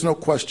 But there's no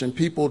question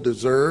people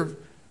deserve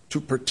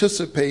to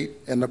participate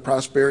in the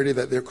prosperity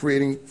that they're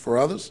creating for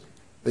others.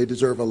 They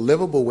deserve a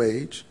livable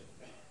wage,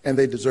 and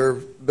they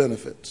deserve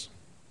benefits.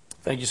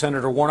 Thank you,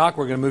 Senator Warnock.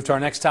 We're going to move to our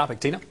next topic.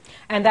 Tina?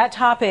 And that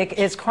topic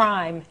is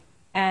crime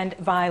and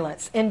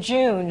violence. In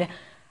June,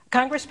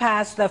 Congress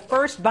passed the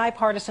first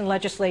bipartisan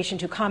legislation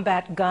to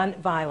combat gun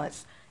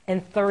violence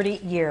in 30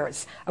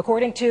 years.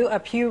 According to a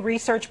Pew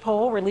Research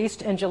poll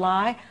released in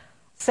July,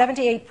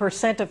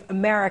 78% of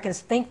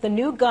Americans think the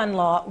new gun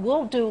law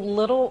will do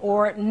little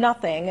or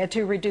nothing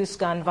to reduce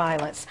gun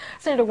violence.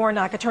 Senator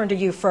Warnock, I turn to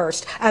you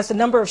first. As the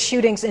number of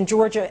shootings in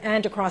Georgia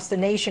and across the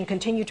nation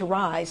continue to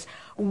rise,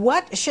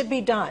 what should be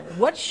done?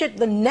 What should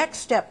the next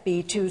step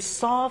be to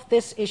solve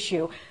this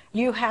issue?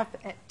 You have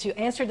to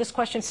answer this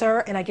question,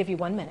 sir, and I give you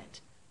 1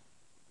 minute.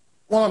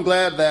 Well, I'm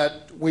glad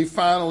that we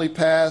finally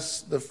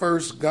passed the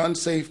first gun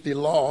safety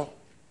law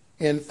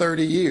in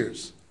 30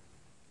 years.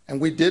 And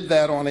we did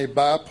that on a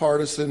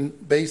bipartisan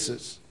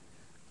basis.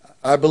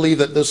 I believe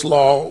that this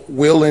law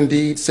will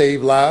indeed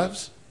save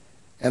lives,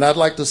 and I'd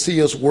like to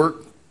see us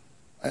work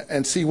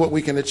and see what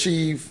we can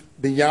achieve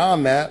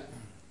beyond that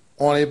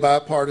on a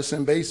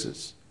bipartisan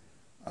basis.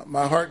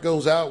 My heart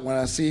goes out when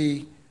I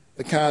see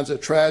the kinds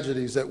of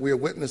tragedies that we're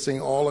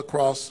witnessing all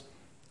across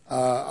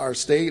our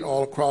state,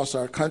 all across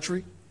our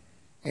country,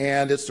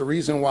 and it's the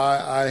reason why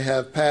I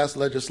have passed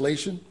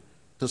legislation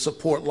to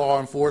support law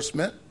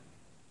enforcement.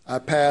 I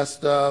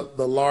passed the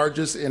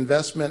largest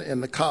investment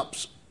in the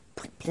COPS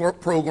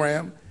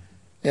program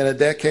in a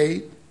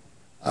decade.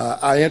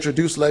 I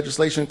introduced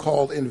legislation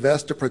called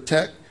Invest to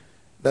Protect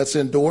that's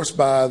endorsed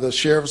by the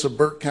sheriffs of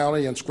Burke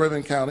County and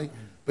Scriven County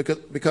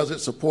because it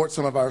supports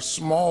some of our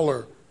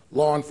smaller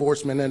law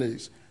enforcement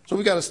entities. So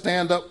we've got to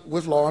stand up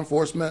with law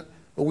enforcement,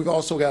 but we've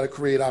also got to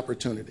create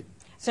opportunity.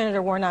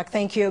 Senator Warnock,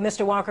 thank you.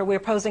 Mr. Walker, we're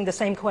posing the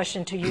same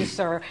question to you,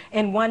 sir.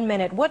 In 1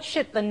 minute, what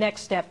should the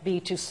next step be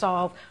to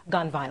solve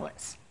gun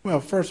violence? Well,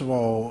 first of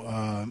all,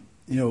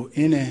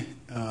 any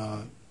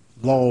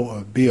law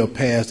or bill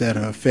passed that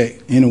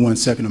affect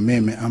anyone's Second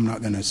Amendment, I'm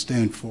not going to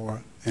stand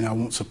for, and I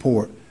won't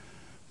support.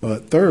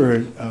 But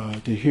third,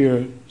 to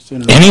hear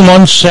Senator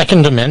anyone's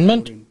Second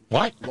Amendment?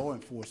 What? Law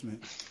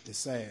enforcement is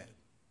sad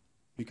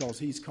because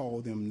he's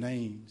called them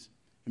names,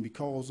 and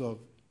because of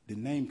the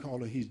name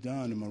calling he's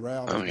done, the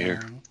morale is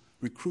down,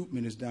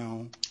 recruitment is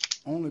down,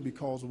 only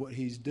because of what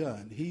he's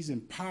done. He's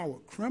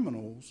empowered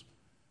criminals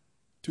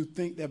to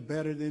think they're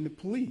better than the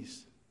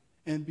police.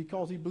 And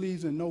because he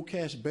believes in no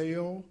cash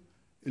bail,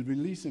 is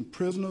releasing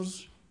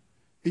prisoners,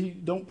 he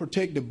don't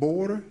protect the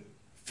border.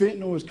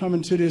 Fentanyl is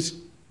coming to this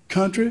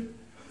country.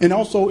 and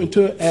also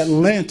into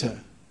Atlanta.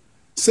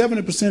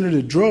 70% of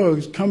the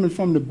drugs coming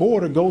from the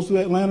border goes to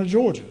Atlanta,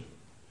 Georgia.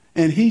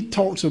 And he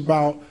talks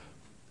about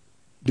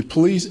the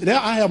police.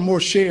 I have more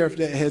sheriff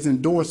that has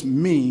endorsed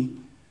me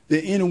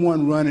than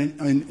anyone running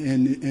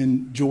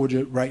in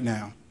Georgia right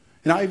now.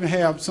 And I even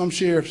have some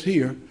sheriffs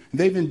here.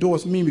 They've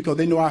endorsed me because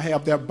they know I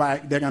have their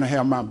back. They're going to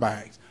have my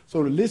bags.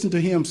 So to listen to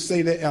him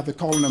say that after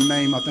calling them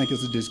name, I think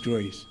is a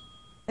disgrace.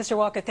 Mr.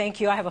 Walker,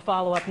 thank you. I have a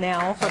follow-up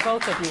now for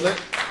both of you.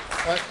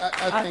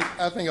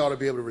 I think I ought to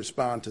be able to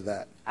respond to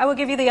that. I will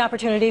give you the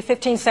opportunity,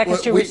 15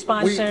 seconds to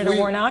respond, Senator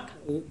Warnock.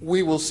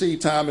 We will see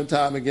time and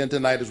time again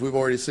tonight, as we've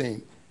already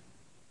seen,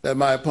 that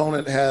my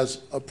opponent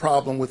has a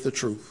problem with the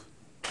truth.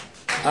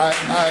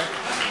 And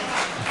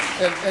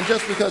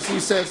just because he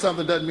said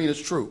something doesn't mean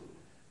it's true.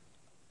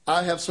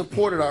 I have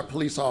supported our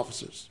police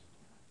officers.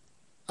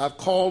 I've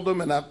called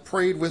them and I've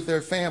prayed with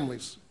their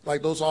families,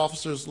 like those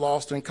officers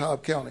lost in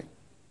Cobb County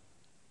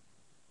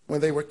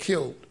when they were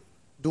killed,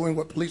 doing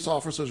what police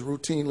officers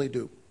routinely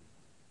do.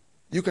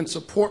 You can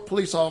support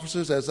police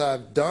officers, as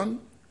I've done,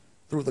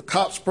 through the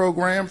COPS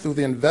program, through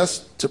the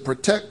Invest to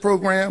Protect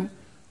program,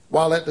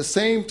 while at the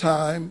same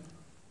time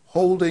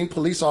holding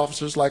police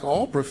officers, like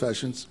all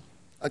professions,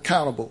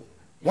 accountable.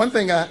 One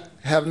thing I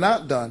have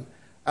not done,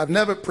 I've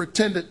never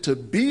pretended to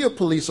be a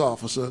police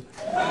officer.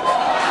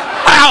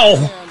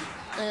 Ow!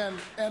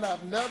 And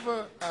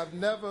I've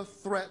never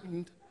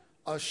threatened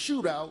a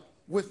shootout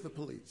with the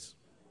police.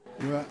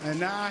 Well, and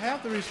now I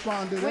have to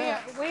respond to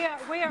that. We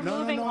are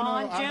moving on,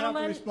 I have to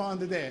gentlemen. respond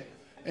to that.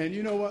 And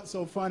you know what's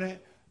so funny?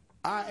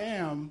 I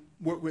am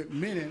work with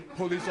many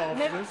police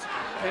officers,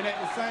 and at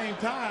the same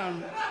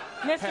time,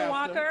 Mr.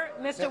 Walker,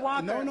 excuse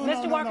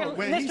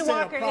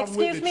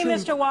me,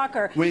 Mr.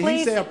 Walker, when please,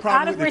 he said a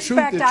problem out of with the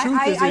respect,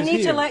 truth I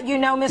need to let you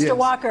know, Mr. Yes.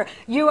 Walker,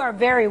 you are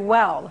very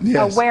well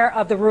Yes. aware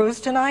of the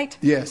rules tonight.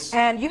 Yes.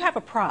 And you have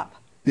a prop.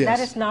 Yes. That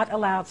is not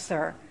allowed,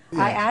 sir. Yes.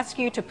 I ask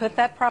you to put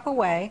that prop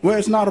away. Well,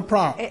 it's not a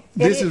prop.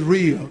 This is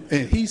real.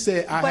 And he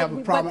said I But- have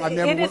a problem. I but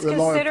never worked with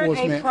law It is enforcement.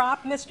 considered a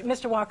prop,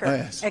 Mr. Walker.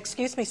 Yes.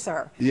 Excuse me,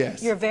 sir.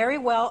 Yes. You're very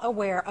well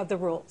aware of the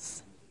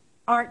rules,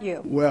 aren't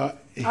you? Well,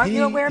 Aren't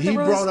you aware of the he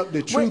rules? brought up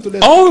the truth.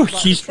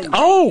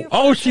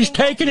 She's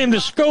taking him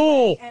to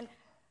school. And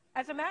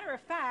as a matter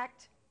of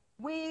fact,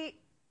 we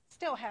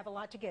still have a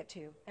lot to get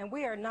to, and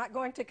we are not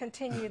going to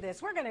continue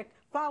this. We're going to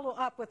follow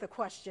up with a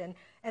question,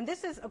 and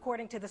this is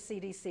according to the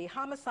CDC.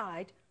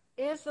 Homicide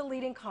is the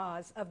leading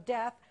cause of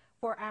death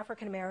for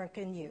African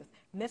American youth.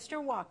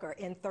 Mr. Walker,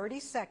 in 30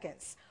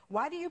 seconds,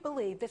 why do you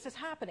believe this is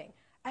happening,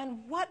 and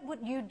what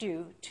would you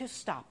do to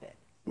stop it?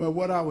 Well,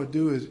 what I would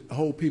do is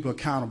hold people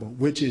accountable,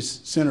 which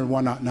is Senator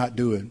Warnock not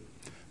doing.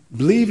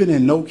 Believing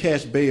in no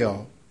cash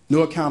bail,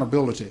 no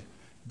accountability,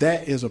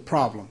 that is a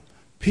problem.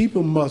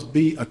 People must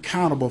be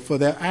accountable for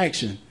their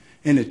action.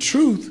 And the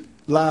truth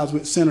lies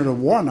with Senator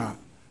Warnock,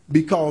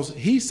 because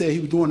he said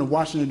he was going to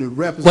Washington to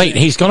represent. Wait,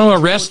 he's going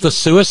to arrest the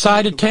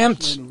suicide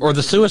attempts or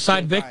the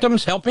suicide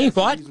victims? Help me,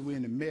 what? We're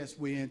in the mess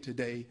we're in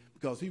today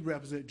because he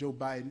represents Joe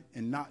Biden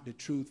and not the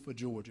truth for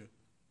Georgia.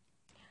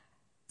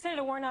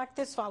 Senator Warnock,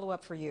 this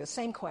follow-up for you.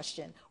 Same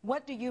question.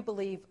 What do you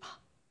believe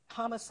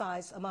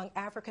homicides among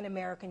African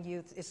American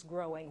youth is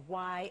growing?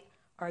 Why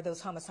are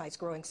those homicides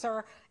growing,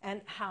 sir?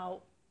 And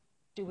how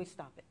do we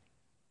stop it?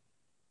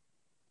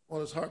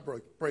 Well, it's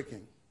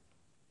heartbreaking.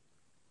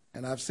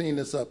 And I've seen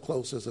this up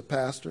close as a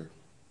pastor.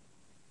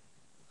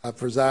 I've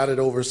presided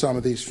over some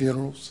of these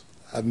funerals.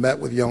 I've met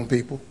with young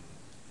people.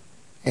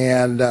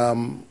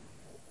 And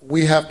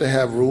we have to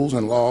have rules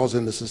and laws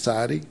in the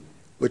society,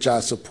 which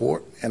I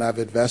support and I've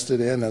invested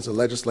in as a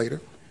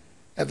legislator.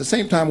 At the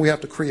same time, we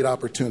have to create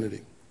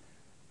opportunity.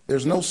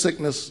 There's no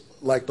sickness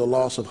like the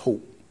loss of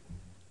hope.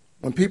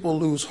 When people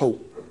lose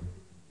hope,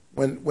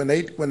 when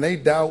they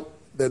doubt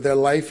that their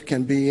life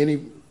can be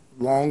any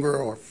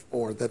longer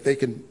or that they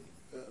can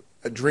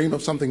dream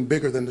of something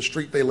bigger than the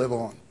street they live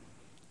on,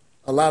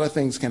 a lot of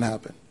things can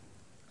happen.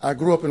 I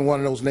grew up in one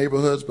of those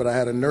neighborhoods, but I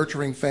had a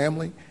nurturing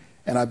family,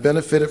 and I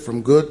benefited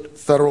from good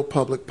federal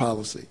public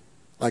policy,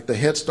 like the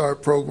Head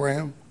Start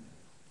program,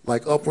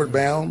 like Upward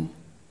Bound,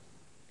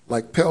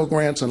 like Pell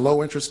Grants and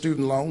low-interest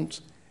student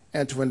loans.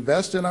 And to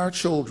invest in our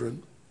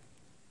children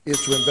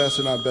is to invest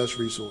in our best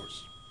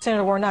resource.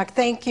 Senator Warnock,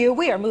 thank you.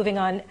 We are moving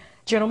on,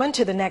 gentlemen,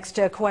 to the next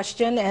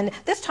question. And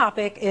this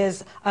topic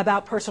is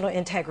about personal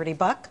integrity.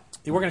 Buck?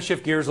 We're going to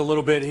shift gears a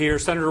little bit here.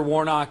 Senator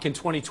Warnock, in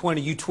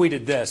 2020, you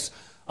tweeted this.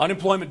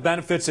 Unemployment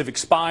benefits have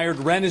expired,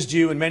 rent is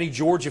due, and many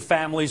Georgia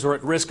families are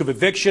at risk of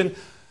eviction.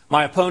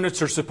 My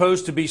opponents are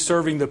supposed to be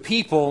serving the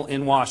people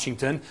in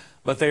Washington,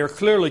 but they are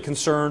clearly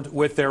concerned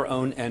with their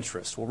own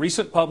interests. Well,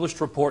 recent published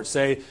reports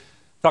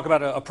talk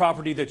about a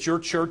property that your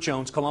church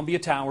owns, Columbia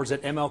Towers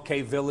at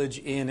MLK Village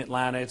in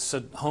Atlanta. It's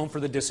a home for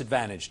the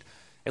disadvantaged.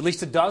 At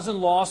least a dozen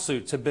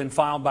lawsuits have been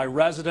filed by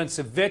residents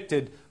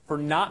evicted for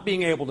not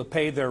being able to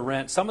pay their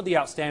rent. Some of the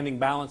outstanding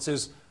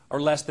balances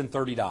are less than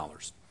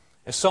 $30.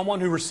 As someone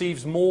who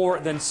receives more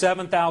than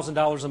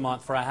 $7,000 a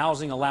month for a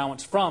housing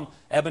allowance from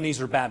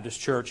Ebenezer Baptist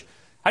Church,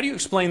 how do you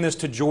explain this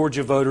to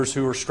Georgia voters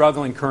who are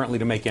struggling currently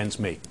to make ends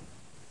meet?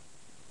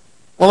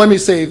 Well, let me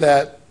say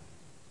that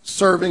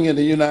serving in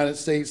the United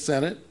States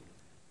Senate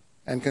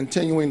and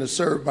continuing to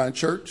serve my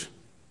church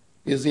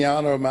is the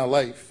honor of my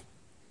life.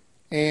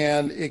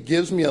 And it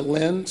gives me a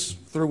lens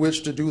through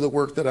which to do the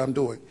work that I'm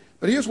doing.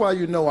 But here's why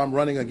you know I'm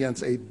running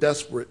against a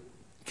desperate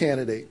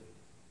candidate.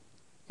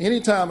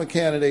 Anytime a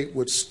candidate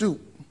would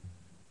stoop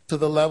to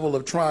the level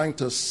of trying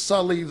to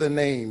sully the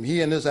name,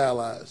 he and his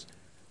allies,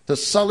 to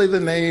sully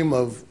the name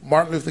of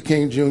Martin Luther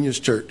King Jr.'s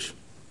church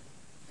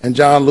and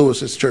John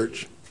Lewis's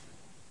church,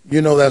 you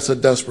know that's a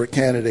desperate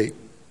candidate.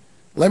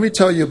 Let me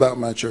tell you about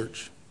my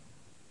church.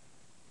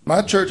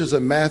 My church is a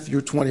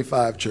Matthew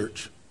 25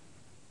 church.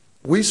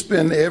 We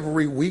spend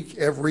every week,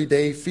 every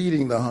day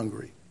feeding the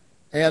hungry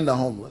and the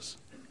homeless.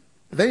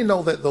 They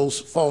know that those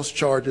false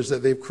charges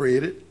that they've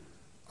created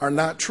are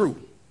not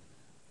true.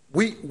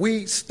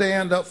 We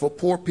stand up for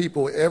poor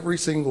people every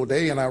single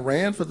day, and I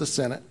ran for the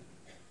Senate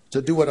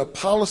to do at a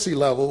policy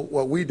level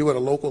what we do at a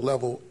local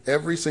level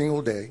every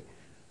single day.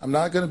 I'm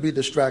not going to be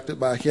distracted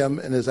by him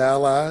and his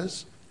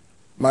allies.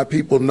 My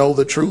people know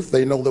the truth.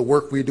 They know the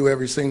work we do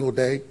every single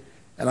day,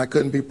 and I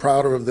couldn't be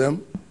prouder of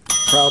them.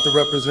 Proud to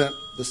represent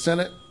the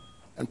Senate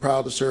and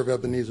proud to serve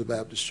Ebenezer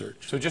Baptist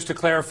Church. So just to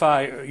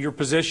clarify, your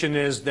position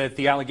is that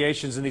the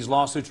allegations in these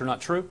lawsuits are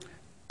not true?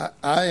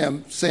 I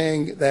am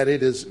saying that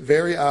it is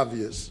very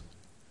obvious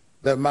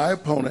that my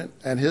opponent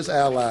and his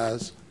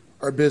allies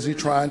are busy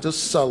trying to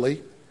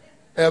sully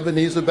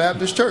Ebenezer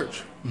Baptist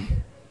Church.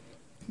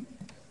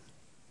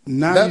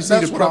 Now you see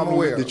the problem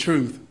with the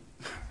truth.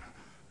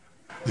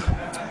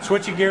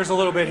 Switching gears a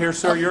little bit here,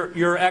 sir.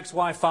 Your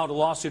ex-wife filed a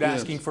lawsuit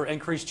asking for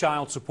increased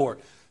child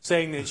support,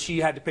 saying that she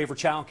had to pay for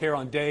child care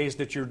on days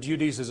that your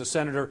duties as a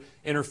senator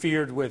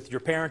interfered with your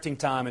parenting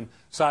time, and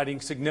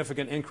citing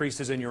significant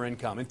increases in your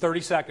income. In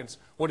 30 seconds,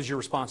 what is your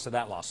response to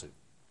that lawsuit?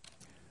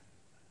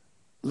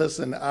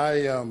 Listen,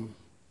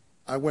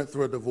 I went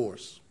through a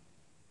divorce,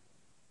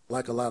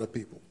 like a lot of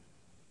people.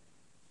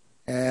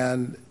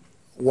 And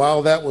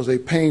while that was a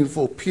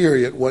painful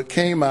period, what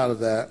came out of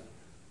that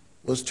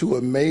was two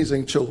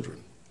amazing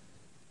children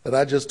that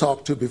I just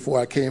talked to before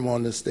I came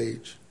on this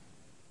stage.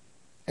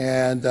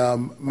 And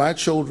my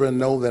children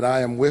know that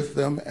I am with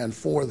them and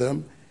for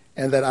them,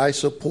 and that I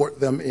support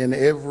them in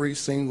every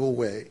single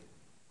way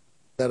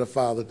that a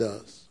father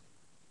does.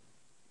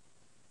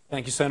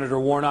 Thank you, Senator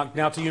Warnock.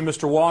 Now to you,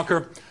 Mr.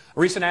 Walker.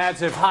 Recent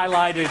ads have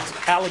highlighted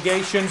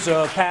allegations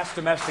of past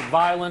domestic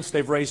violence.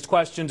 They've raised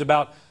questions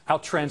about how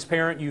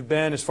transparent you've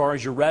been as far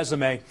as your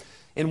resume.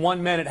 In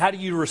 1 minute, how do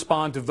you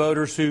respond to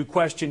voters who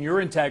question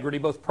your integrity,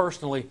 both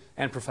personally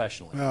and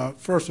professionally?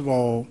 First of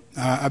all,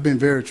 I've been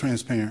very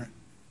transparent,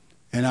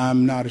 and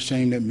I'm not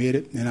ashamed to admit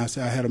it. And I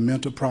say I had a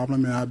mental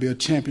problem, and I'll be a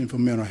champion for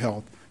mental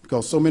health,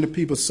 because so many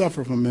people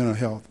suffer from mental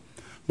health.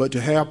 But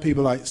to have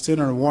people like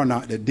Senator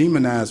Warnock that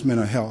demonize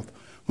mental health,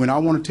 when I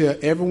want to tell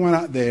everyone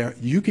out there,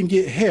 you can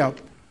get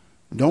help.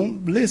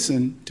 Don't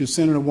listen to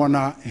Senator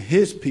Warnock and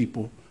his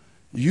people.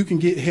 You can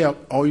get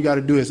help. All you got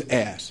to do is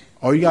ask.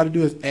 All you got to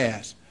do is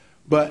ask.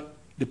 But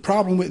the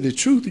problem with the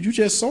truth is you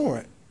just saw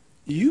it.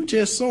 You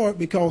just saw it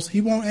because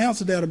he won't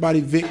answer that about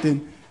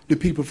evicting the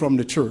people from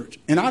the church.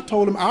 And I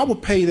told him I will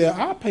pay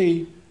I'll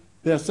pay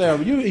their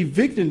salary. You're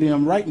evicting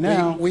them right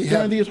now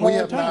during these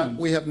hard times.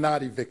 We have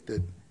not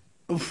evicted.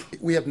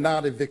 We have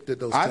not evicted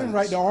those I didn't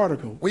write the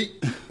article. I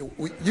didn't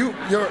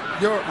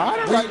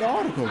write the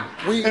article.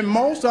 And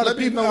most of the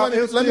people out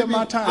there steal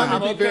my time.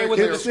 I'm okay with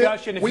the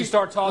discussion. If you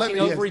start talking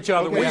over each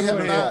other, we have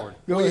to move forward.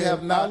 We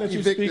have not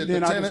evicted the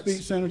tenants.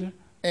 Speak, Senator.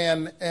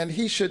 And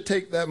he should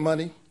take that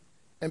money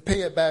and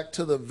pay it back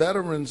to the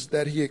veterans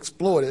that he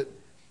exploited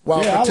while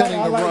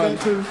pretending to run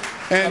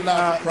a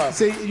not-for-profit.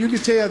 See, you can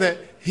tell that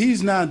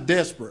he's not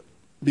desperate,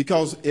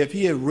 because if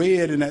he had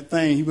read in that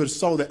thing, he would have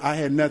saw that I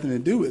had nothing to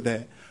do with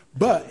that.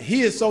 But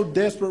he is so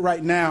desperate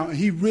right now, and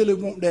he really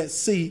wants that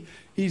seat.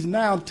 He's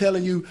now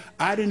telling you,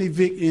 I didn't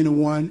evict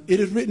anyone. It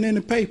is written in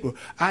the paper.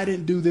 I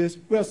didn't do this.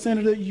 Well,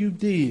 Senator, you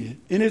did.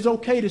 And it's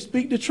okay to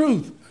speak the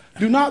truth.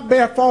 Do not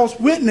bear false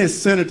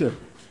witness, Senator.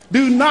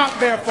 Do not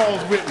bear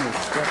false witness.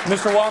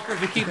 Mr. Walker,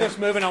 to keep this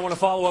moving, I want to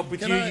follow up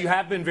with you. You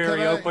have been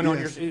very open on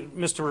your,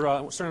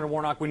 Senator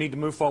Warnock, we need to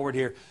move forward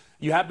here.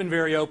 You have been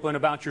very open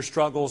about your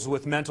struggles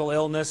with mental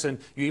illness, and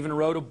you even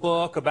wrote a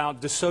book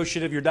about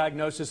your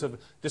diagnosis of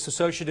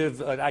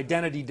dissociative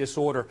identity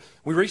disorder.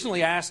 We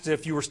recently asked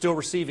if you were still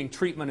receiving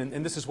treatment,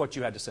 and this is what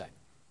you had to say.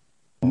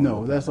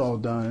 No, that's all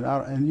done,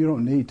 and you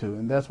don't need to,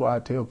 and that's why I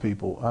tell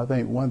people. I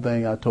think one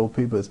thing I told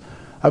people is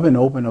I've been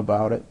open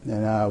about it,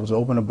 and I was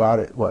open about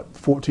it,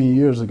 14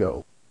 years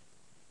ago.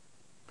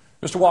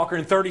 Mr. Walker,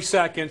 in 30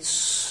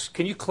 seconds,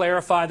 can you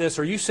clarify this?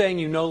 Are you saying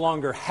you no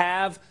longer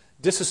have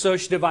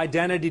dissociative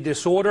identity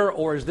disorder,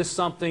 or is this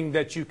something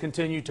that you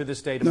continue to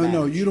this day to manage?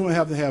 No, you don't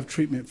have to have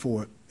treatment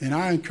for it. And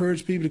I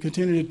encourage people to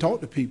continue to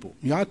talk to people.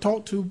 I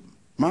talk to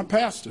my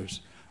pastors.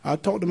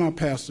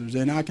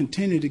 And I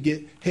continue to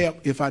get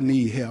help if I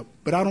need help.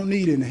 But I don't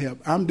need any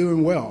help. I'm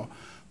doing well.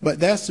 But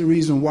that's the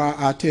reason why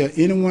I tell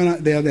anyone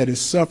out there that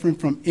is suffering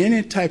from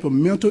any type of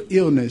mental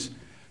illness,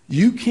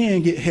 you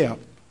can get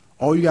help.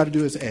 All you got to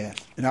do is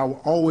ask. And I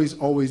will always,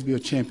 always be a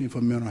champion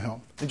for mental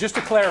health. And just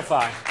to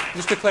clarify,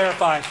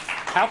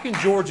 how can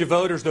Georgia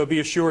voters, though,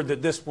 be assured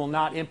that this will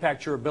not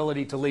impact your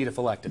ability to lead if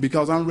elected?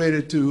 Because I'm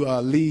ready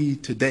to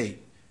lead today.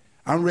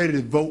 I'm ready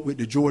to vote with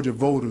the Georgia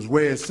voters,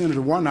 whereas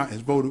Senator Warnock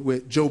has voted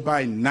with Joe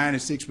Biden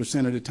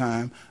 96% of the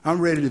time. I'm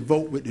ready to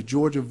vote with the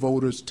Georgia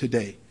voters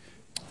today.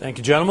 Thank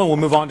you, gentlemen. We'll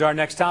move on to our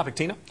next topic.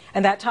 Tina?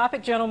 And that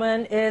topic,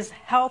 gentlemen, is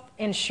health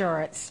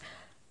insurance.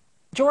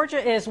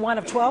 Georgia is one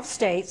of 12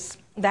 states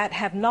that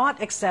have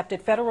not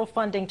accepted federal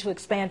funding to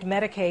expand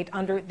Medicaid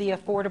under the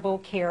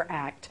Affordable Care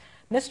Act.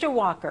 Mr.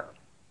 Walker,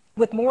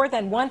 with more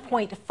than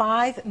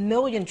 1.5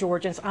 million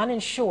Georgians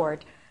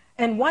uninsured,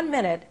 in 1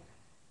 minute,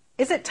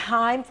 is it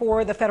time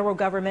for the federal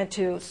government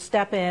to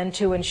step in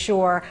to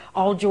ensure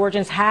all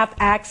Georgians have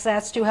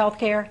access to health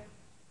care?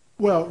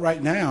 Well,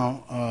 right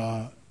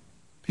now,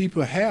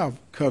 people have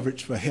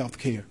coverage for health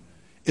care.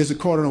 It's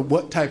according to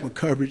what type of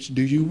coverage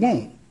do you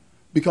want.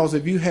 Because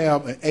if you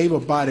have an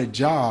able-bodied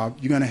job,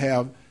 you're going to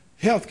have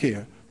health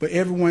care. But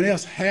everyone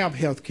else have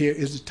health care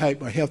is the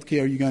type of health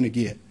care you're going to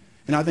get.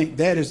 And I think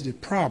that is the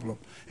problem.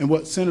 And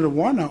what Senator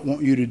Warnock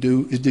wants you to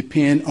do is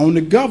depend on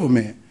the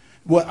government.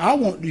 What I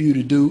want you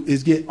to do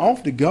is get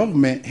off the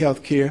government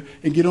health care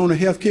and get on the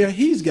health care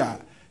he's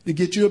got to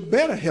get you a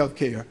better health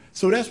care.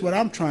 So that's what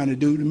I'm trying to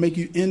do, to make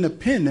you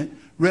independent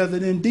rather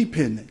than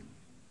dependent.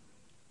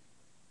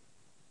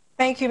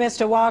 Thank you,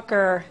 Mr.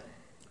 Walker.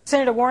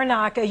 Senator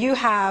Warnock, you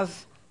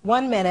have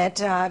 1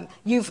 minute.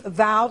 You've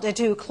vowed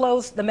to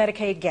close the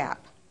Medicaid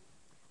gap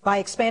by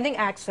expanding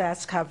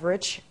access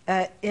coverage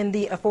in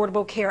the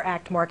Affordable Care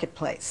Act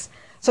marketplace.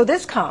 So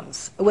this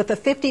comes with a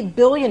 $50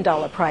 billion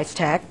price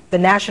tag, the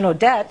national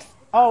debt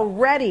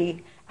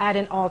already at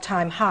an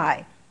all-time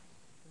high.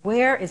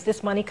 Where is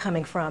this money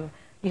coming from?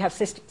 You have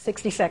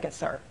 60 seconds,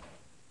 sir.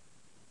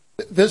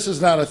 This is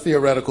not a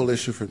theoretical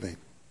issue for me.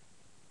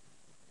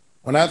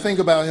 When I think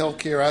about health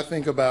care, I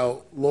think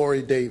about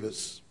Lori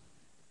Davis,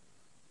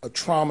 a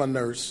trauma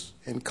nurse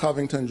in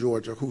Covington,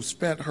 Georgia, who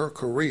spent her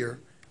career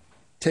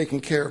taking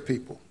care of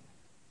people.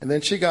 And then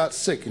she got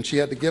sick, and she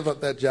had to give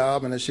up that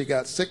job, and as she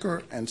got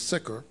sicker and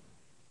sicker,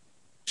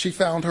 she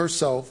found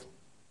herself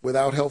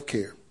without health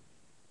care.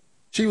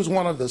 She was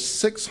one of the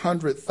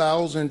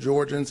 600,000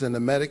 Georgians in the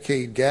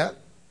Medicaid gap.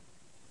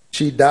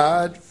 She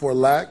died for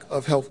lack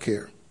of health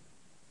care.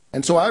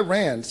 And so I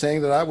ran,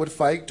 saying that I would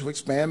fight to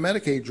expand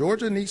Medicaid.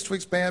 Georgia needs to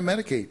expand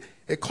Medicaid.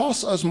 It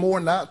costs us more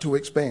not to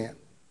expand.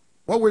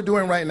 What we're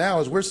doing right now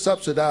is we're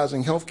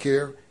subsidizing health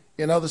care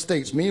in other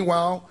states.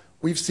 Meanwhile,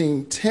 we've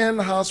seen 10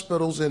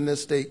 hospitals in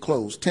this state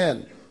close,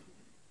 10.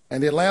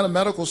 And the Atlanta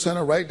Medical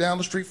Center, right down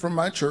the street from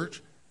my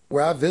church,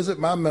 where I visit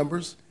my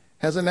members,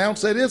 has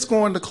announced that it's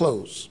going to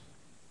close.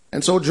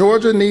 And so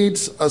Georgia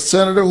needs a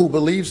senator who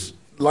believes,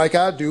 like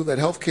I do, that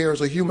health care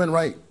is a human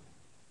right.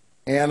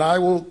 And I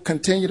will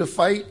continue to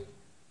fight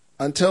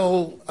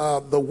until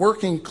the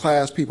working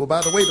class people, by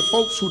the way, the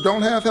folks who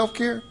don't have health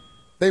care,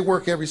 they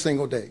work every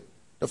single day.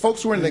 The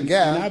folks who are in the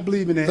gap, and I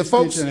believe in that the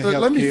folks, extension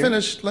of let me healthcare.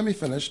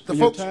 finish.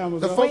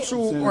 The folks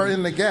who are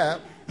in the gap,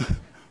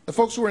 the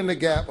folks who are in the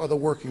gap are the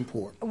working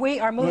poor.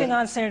 We are moving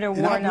on, Senator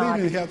Warnock. And I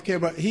believe in health care,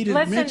 but he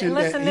didn't mention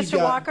that. Listen,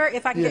 Mr. Walker,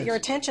 if I can get your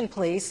attention,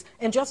 please.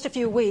 In just a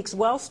few weeks,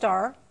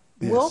 WellStar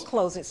will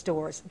close its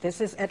doors.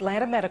 This is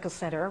Atlanta Medical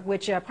Center,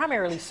 which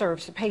primarily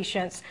serves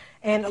patients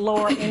in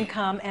lower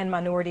income and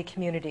minority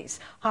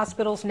communities.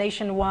 Hospitals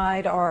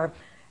nationwide are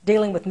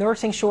dealing with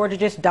nursing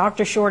shortages,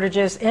 doctor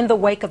shortages in the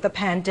wake of the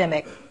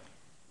pandemic.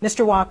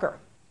 Mr. Walker,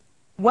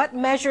 what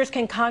measures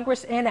can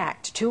Congress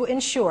enact to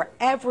ensure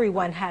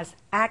everyone has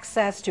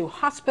access to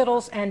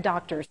hospitals and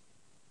doctors?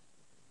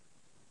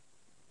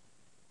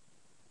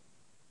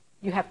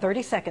 You have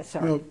 30 seconds, sir.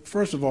 Well,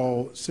 first of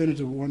all,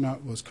 Senator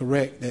Warnock was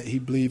correct that he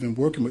believed in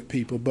working with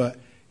people, but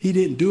he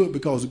didn't do it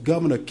because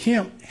Governor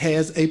Kemp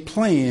has a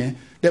plan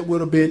that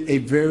would have been a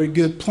very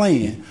good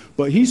plan.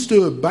 But he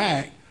stood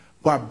back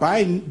while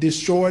Biden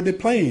destroyed the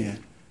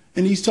plan.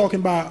 And he's talking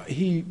about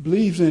he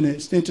believes in the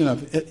extension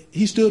of it.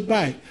 He stood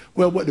back.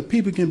 Well, what the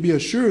people can be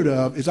assured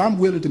of is I'm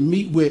willing to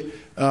meet with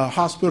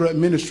hospital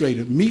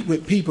administrators, meet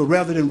with people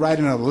rather than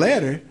writing a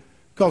letter,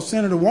 because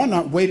Senator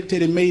Warnock waited till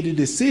they made the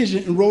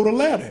decision and wrote a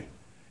letter.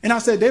 And I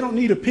said they don't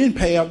need a pen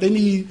pal, they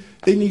need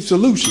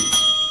solutions.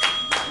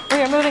 We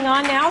are moving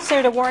on now.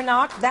 Senator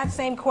Warnock, that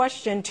same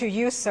question to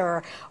you,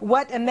 sir.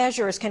 What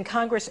measures can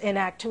Congress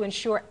enact to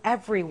ensure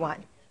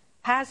everyone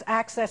has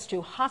access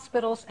to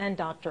hospitals and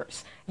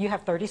doctors? You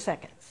have 30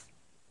 seconds.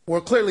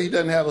 Well, clearly he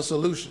doesn't have a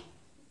solution.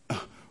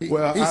 He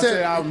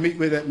said I'll meet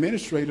with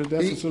administrators.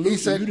 That's a solution. He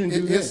said you didn't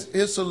do that.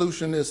 His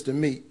solution is to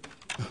meet.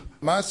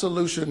 My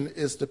solution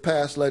is to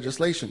pass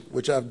legislation,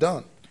 which I've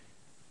done.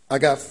 I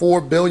got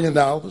 $4 billion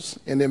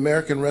in the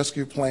American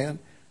Rescue Plan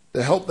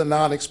to help the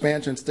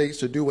non-expansion states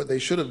to do what they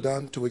should have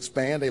done to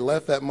expand. They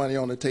left that money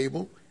on the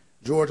table.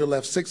 Georgia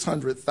left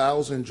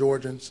 600,000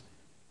 Georgians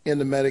in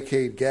the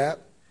Medicaid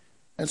gap.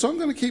 And so I'm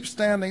going to keep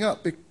standing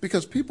up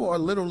because people are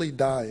literally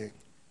dying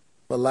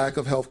for lack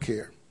of health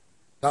care.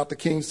 Dr.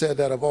 King said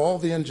that of all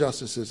the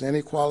injustices,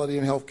 inequality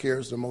in health care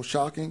is the most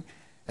shocking.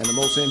 and the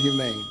most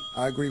inhumane.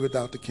 I agree with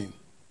Dr. King.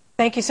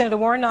 Thank you, Senator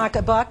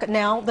Warnock. Buck,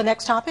 now the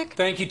next topic.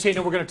 Thank you,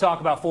 Tina. We're going to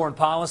talk about foreign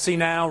policy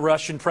now.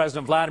 Russian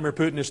President Vladimir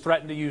Putin has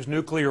threatened to use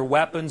nuclear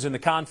weapons in the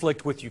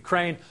conflict with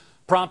Ukraine,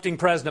 prompting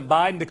President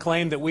Biden to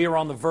claim that we are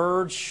on the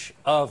verge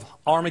of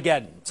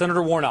Armageddon.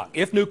 Senator Warnock,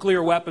 if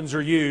nuclear weapons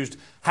are used,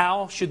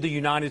 how should the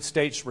United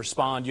States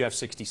respond? You have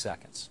 60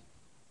 seconds.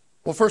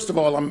 Well, first of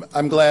all,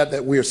 I'm glad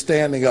that we are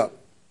standing up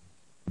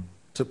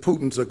to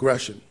Putin's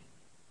aggression.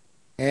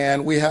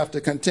 And we have to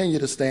continue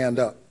to stand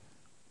up,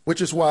 which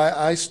is why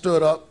I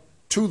stood up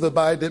to the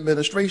Biden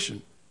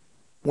administration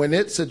when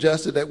it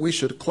suggested that we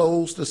should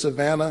close the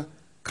Savannah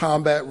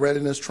Combat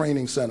Readiness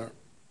Training Center.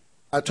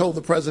 I told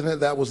the president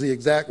that was the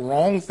exact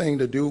wrong thing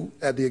to do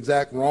at the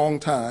exact wrong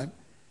time,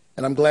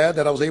 and I'm glad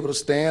that I was able to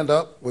stand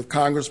up with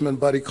Congressman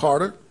Buddy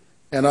Carter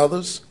and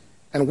others,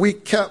 and we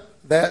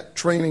kept that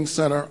training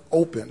center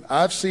open.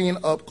 I've seen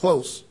up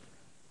close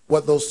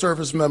what those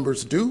service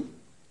members do.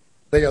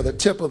 They are the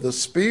tip of the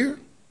spear,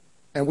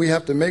 and we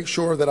have to make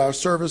sure that our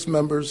service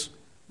members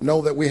know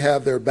that we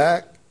have their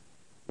back.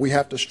 We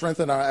have to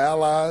strengthen our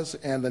allies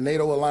and the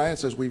NATO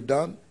alliance as we've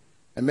done,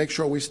 and make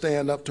sure we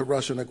stand up to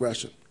Russian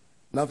aggression.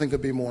 Nothing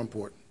could be more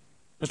important.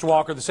 Mr.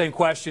 Walker, the same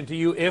question to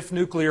you. If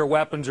nuclear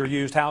weapons are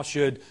used, how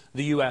should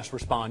the U.S.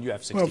 respond? You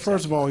have 60 seconds. Well,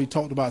 first of all, he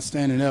talked about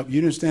standing up.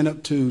 You didn't stand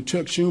up to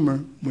Chuck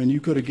Schumer when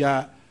you could have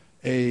got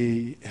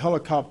a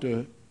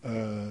helicopter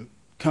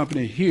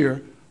company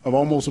here of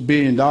almost $1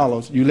 billion.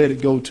 You let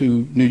it go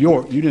to New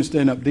York. You didn't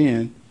stand up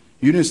then.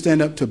 You didn't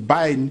stand up to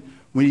Biden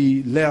when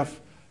he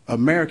left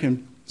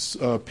American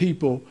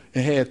people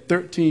and had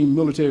 13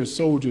 military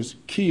soldiers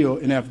killed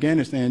in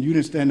Afghanistan. You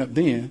didn't stand up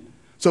then.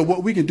 So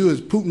what we can do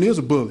is, Putin is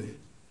a bully.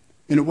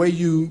 And the way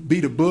you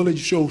beat a bully, you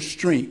show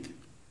strength.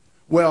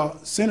 Well,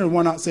 Senator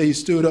Warnock said he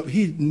stood up.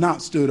 He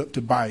not stood up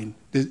to Biden.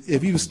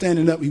 If he was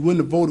standing up, he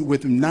wouldn't have voted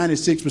with him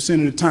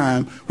 96% of the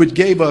time, which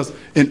gave us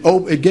an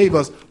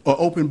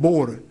open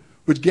border,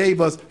 which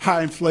gave us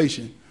high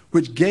inflation,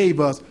 which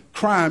gave us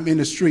crime in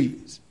the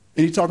streets.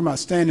 And he's talking about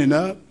standing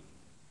up.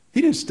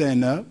 He didn't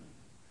stand up.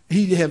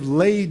 He have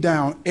laid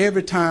down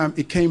every time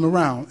it came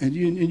around. And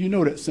you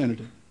know that,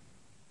 Senator.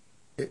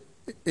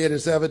 It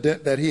is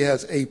evident that he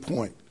has a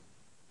point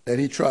that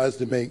he tries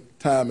to make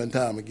time and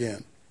time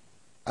again.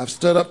 I've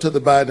stood up to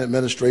the Biden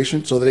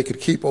administration so that they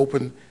could keep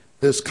open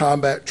this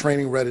Combat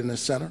Training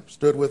Readiness Center,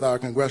 stood with our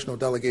congressional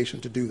delegation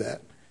to do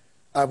that.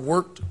 I've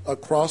worked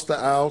across the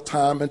aisle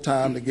time and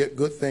time to get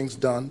good things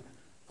done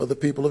for the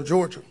people of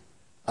Georgia.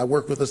 I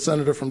worked with a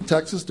senator from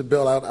Texas to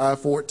build out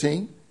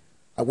I-14.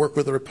 I worked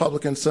with a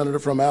Republican senator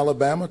from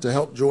Alabama to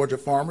help Georgia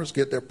farmers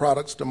get their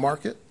products to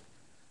market.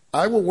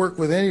 I will work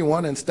with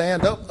anyone and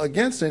stand up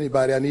against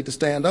anybody I need to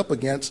stand up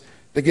against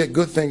to get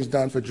good things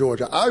done for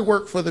Georgia. I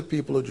work for the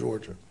people of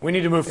Georgia. We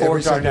need to move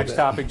forward to our next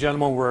topic,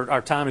 gentlemen.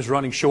 Our time is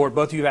running short.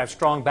 Both of you have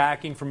strong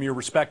backing from your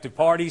respective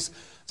parties.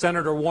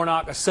 Senator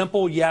Warnock, a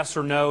simple yes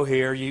or no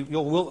here. You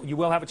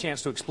will have a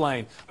chance to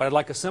explain, but I'd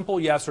like a simple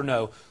yes or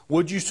no.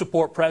 Would you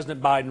support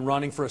President Biden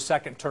running for a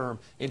second term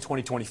in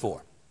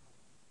 2024?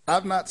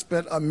 I've not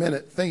spent a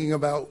minute thinking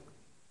about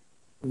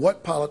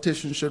what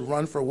politicians should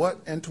run for what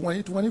in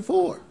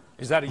 2024.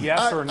 Is that a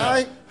yes or a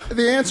no?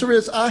 The answer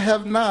is I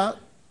have not.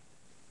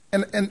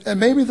 And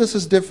maybe this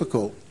is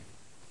difficult.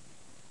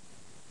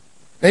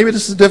 Maybe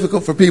this is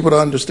difficult for people to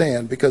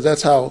understand because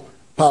that's how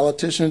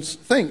politicians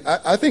think.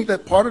 I think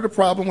that part of the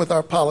problem with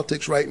our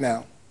politics right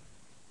now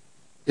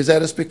is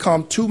that it's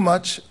become too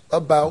much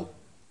about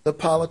the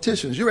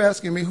politicians. You're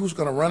asking me who's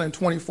going to run in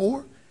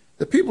 24?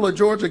 The people of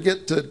Georgia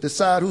get to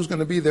decide who's going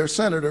to be their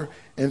senator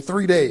in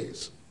 3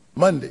 days,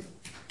 Monday.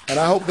 And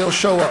I hope they'll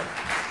show up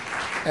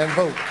and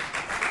vote.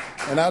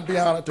 And I'd be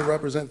honored to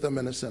represent them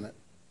in the Senate.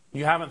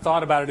 You haven't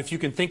thought about it. If you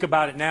can think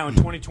about it now, in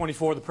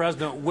 2024, the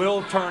president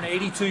will turn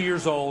 82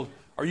 years old.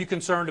 Are you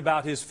concerned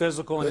about his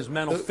physical and his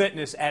mental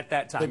fitness at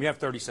that time? You have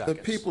 30 seconds.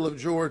 The people of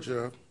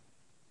Georgia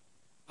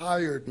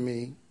hired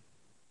me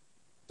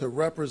to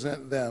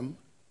represent them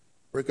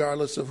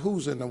regardless of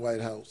who's in the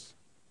White House.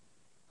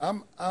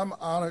 I'm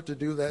honored to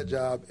do that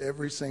job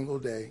every single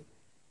day.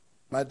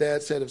 My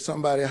dad said if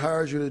somebody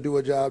hires you to do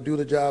a job, do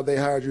the job they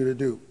hired you to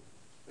do.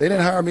 They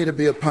didn't hire me to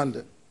be a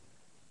pundit.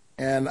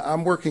 And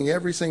I'm working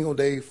every single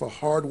day for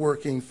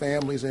hardworking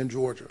families in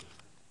Georgia,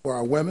 for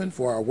our women,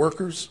 for our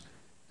workers,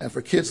 and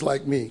for kids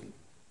like me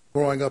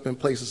growing up in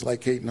places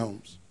like Caton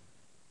Homes.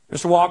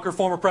 Mr. Walker,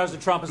 former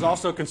President Trump is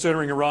also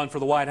considering a run for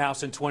the White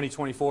House in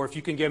 2024. If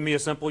you can give me a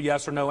simple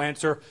yes or no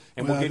answer,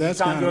 and we'll give you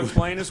time to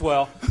explain as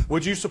well.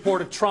 Would you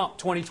support a Trump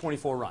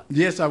 2024 run?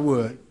 Yes, I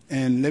would.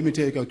 And let me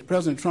tell you,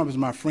 President Trump is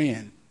my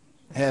friend.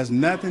 Has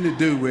nothing to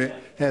do with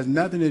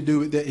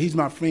that. He's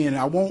my friend.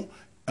 I won't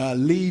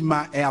leave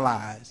my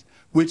allies,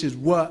 which is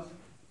what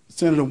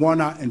Senator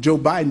Warnock and Joe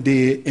Biden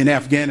did in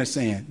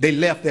Afghanistan. They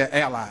left their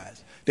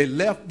allies. They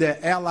left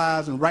their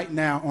allies, and right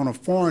now on a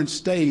foreign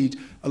stage,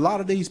 a lot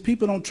of these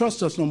people don't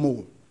trust us no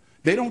more.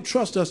 They don't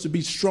trust us to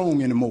be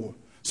strong anymore.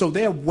 So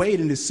they're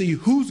waiting to see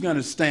who's going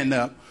to stand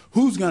up,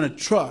 who's going to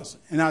trust.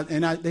 And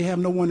they have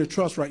no one to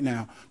trust right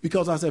now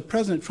because I said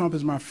President Trump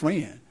is my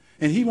friend.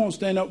 and he won't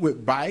stand up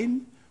with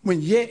Biden,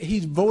 when yet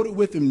he's voted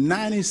with him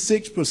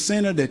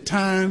 96% of the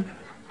time.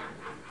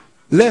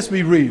 Let's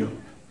be real.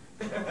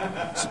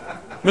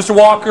 Mr.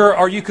 Walker,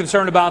 are you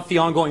concerned about the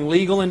ongoing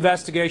legal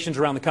investigations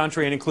around the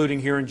country and including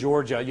here in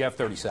Georgia? You have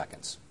 30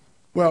 seconds.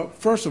 Well,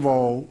 first of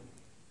all,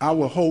 I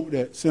would hope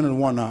that Senator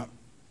Warnock,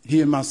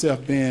 he and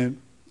myself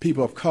being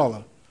people of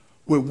color,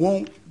 would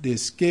want the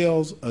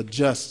scales of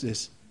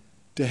justice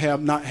to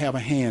not have a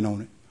hand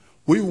on it.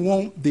 We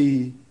want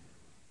the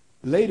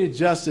Lady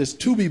Justice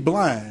to be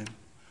blind,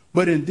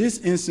 but in this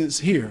instance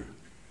here,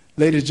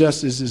 Lady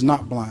Justice is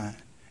not blind.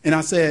 And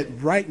I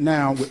said right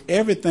now, with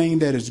everything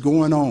that is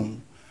going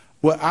on,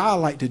 what I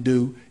like to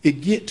do is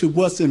get to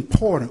what's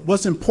important.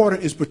 What's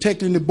important is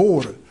protecting the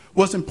border.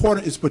 What's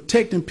important is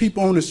protecting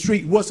people on the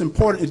street. What's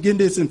important is getting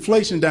this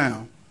inflation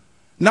down.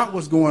 Not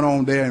what's going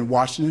on there in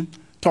Washington,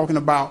 talking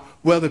about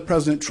whether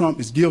President Trump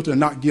is guilty or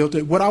not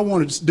guilty. What I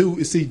want to do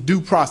is see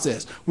due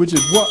process, which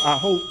is what I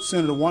hope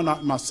Senator Warnock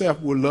and myself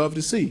would love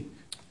to see.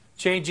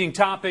 Changing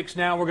topics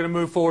now, we're going to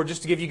move forward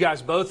just to give you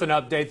guys both an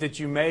update that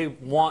you may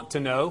want to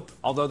know,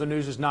 although the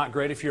news is not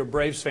great if you're a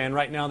Braves fan.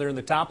 Right now, they're in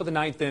the top of the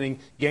ninth inning,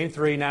 Game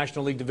 3,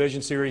 National League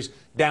Division Series,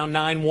 down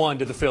 9-1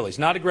 to the Phillies.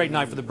 Not a great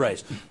night for the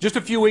Braves. Just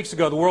a few weeks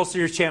ago, the World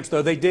Series champs,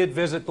 though, they did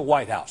visit the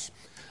White House.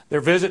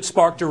 Their visit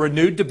sparked a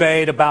renewed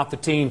debate about the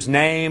team's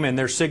name and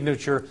their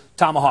signature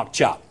tomahawk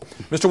chop.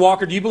 Mr.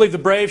 Walker, do you believe the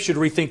Braves should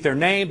rethink their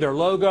name, their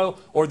logo,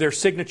 or their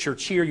signature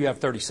cheer? You have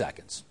 30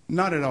 seconds.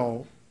 Not at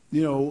all.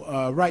 You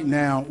know, right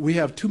now, we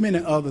have too many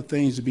other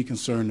things to be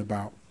concerned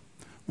about.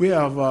 We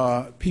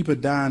have people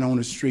dying on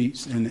the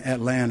streets in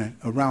Atlanta,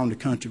 around the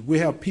country. We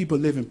have people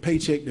living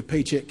paycheck to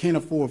paycheck, can't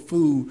afford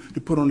food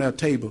to put on their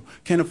table,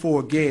 can't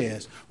afford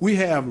gas. We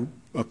have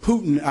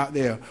Putin out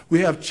there. We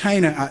have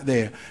China out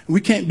there.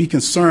 We can't be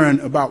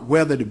concerned about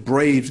whether the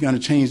Braves are going to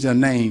change their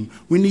name.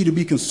 We need to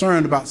be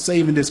concerned about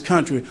saving this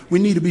country. We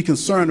need to be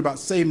concerned about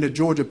saving the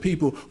Georgia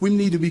people. We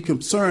need to be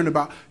concerned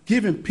about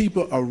giving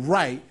people a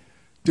right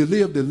to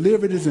live the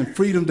liberties and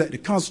freedoms that the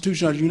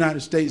Constitution of the United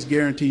States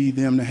guarantees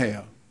them to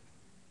have.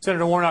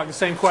 Senator Warnock, the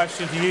same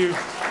question to you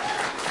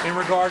in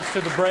regards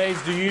to the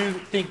Braves. Do you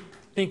think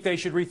they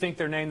should rethink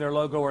their name, their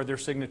logo, or their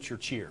signature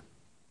cheer?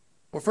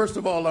 Well, first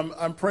of all,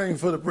 I'm praying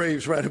for the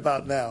Braves right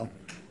about now.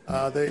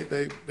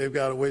 They've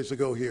got a ways to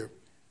go here.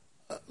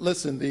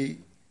 Listen, the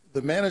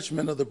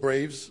management of the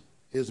Braves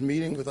is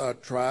meeting with our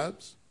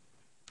tribes,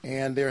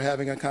 and they're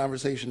having a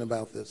conversation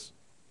about this.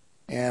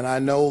 And I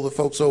know the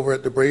folks over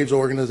at the Braves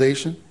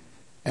organization,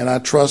 and I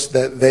trust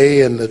that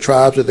they and the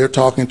tribes that they're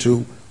talking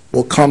to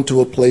will come to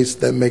a place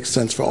that makes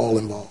sense for all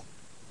involved.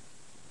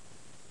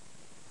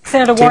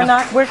 Senator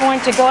Warnock, we're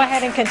going to go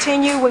ahead and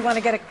continue. We want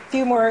to get a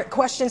few more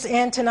questions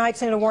in tonight.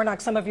 Senator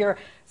Warnock, some of your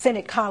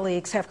Senate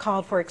colleagues have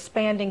called for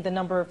expanding the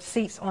number of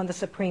seats on the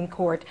Supreme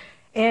Court.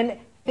 In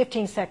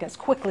 15 seconds,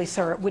 quickly,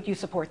 sir, would you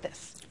support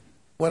this?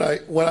 What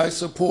I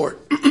support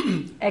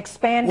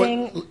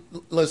expanding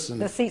listen,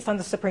 the seats on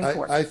the Supreme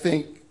Court. I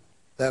think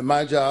that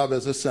my job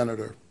as a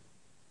senator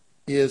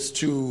is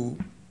to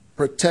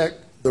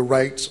protect the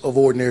rights of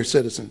ordinary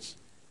citizens.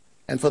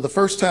 And for the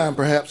first time,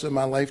 perhaps in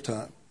my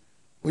lifetime,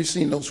 we've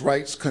seen those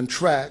rights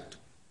contract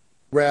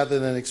rather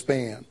than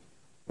expand,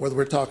 whether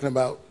we're talking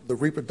about the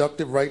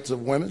reproductive rights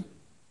of women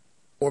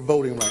or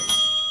voting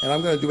rights. And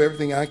I'm going to do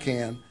everything I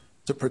can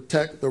to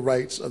protect the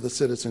rights of the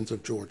citizens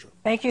of Georgia.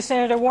 Thank you,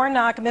 Senator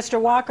Warnock.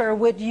 Mr. Walker,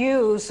 would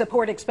you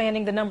support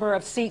expanding the number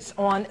of seats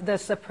on the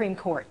Supreme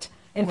Court?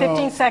 In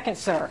 15 seconds,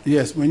 sir.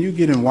 Yes, when you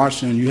get in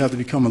Washington, you have to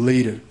become a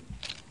leader.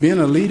 Being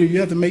a leader,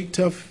 you have to make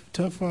tough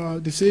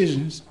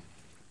decisions.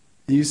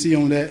 And you see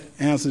on that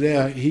answer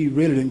there, he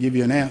really didn't give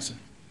you an answer.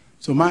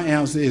 So my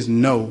answer is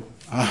no.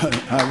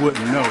 I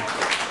wouldn't know.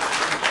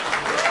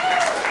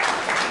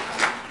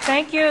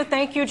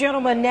 Thank you,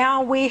 gentlemen.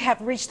 Now we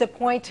have reached the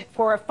point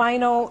for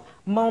final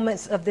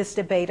moments of this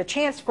debate, a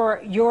chance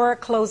for your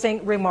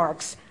closing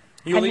remarks.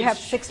 You have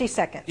 60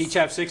 seconds. Each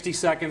have 60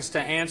 seconds to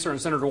answer, and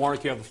Senator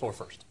Warnock, you have the floor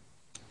first.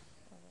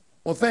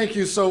 Well, thank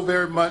you so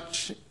very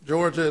much,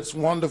 Georgia. It's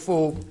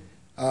wonderful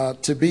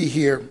to be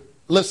here.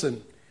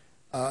 Listen,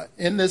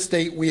 in this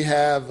state we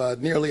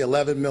have nearly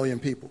 11 million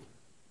people,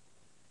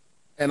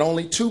 and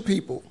only 2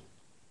 people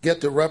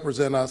get to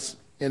represent us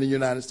in the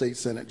United States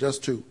Senate,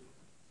 just 2.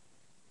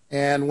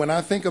 And when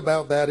I think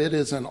about that, it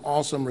is an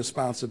awesome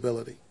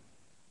responsibility,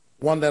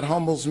 one that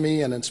humbles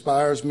me and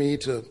inspires me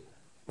to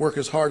work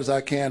as hard as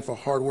I can for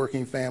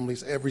hardworking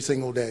families every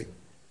single day.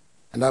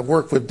 And I've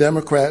worked with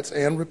Democrats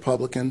and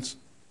Republicans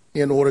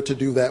in order to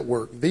do that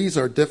work. These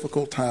are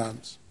difficult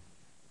times.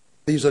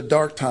 These are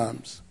dark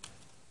times.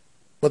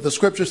 But the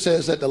scripture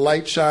says that the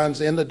light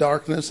shines in the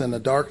darkness, and the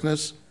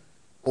darkness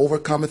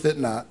overcometh it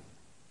not.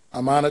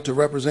 I'm honored to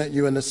represent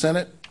you in the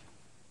Senate.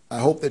 I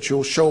hope that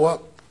you'll show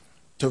up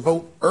to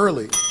vote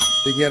early,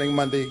 beginning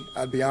Monday.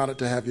 I'd be honored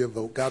to have your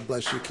vote. God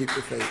bless you. Keep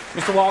your faith.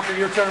 Mr. Walker,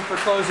 your turn for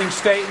closing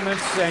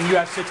statements, and you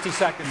have 60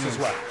 seconds as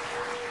well.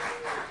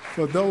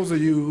 For those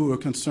of you who are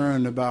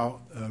concerned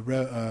about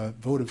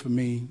voting for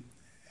me,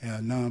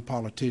 a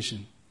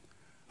non-politician,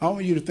 I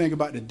want you to think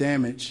about the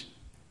damage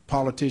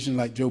politicians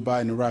like Joe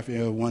Biden and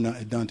Raphael Warnock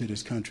had done to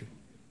this country.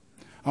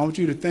 I want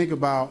you to think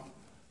about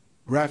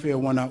Raphael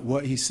Warnock,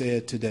 what he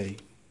said today.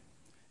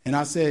 And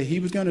I said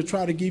he was going to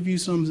try to give you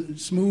some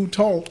smooth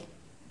talk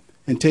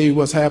and tell you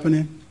what's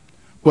happening.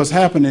 What's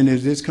happening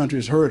is this country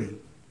is hurting.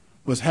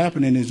 What's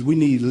happening is we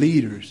need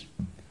leaders.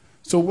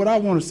 So what I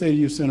want to say to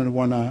you, Senator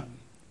Warnock,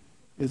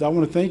 is I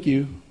want to thank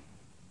you.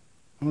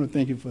 I want to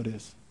thank you for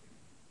this.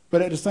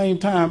 But at the same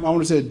time, I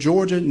want to say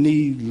Georgia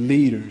needs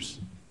leaders.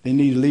 They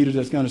need leaders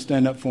that's going to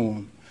stand up for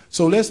them.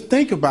 So let's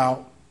think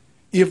about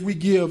if we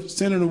give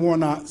Senator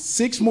Warnock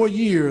 6 more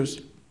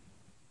years,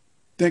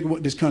 think of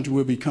what this country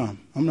will become.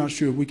 I'm not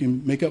sure if we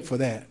can make up for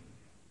that.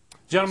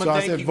 Gentlemen, so I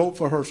thank said you. Vote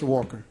for Herschel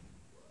Walker.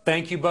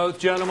 Thank you both,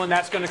 gentlemen.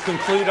 That's going to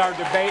conclude our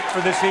debate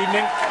for this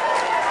evening.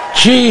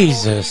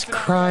 Jesus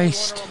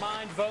Christ.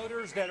 Remind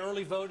voters that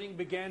early voting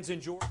begins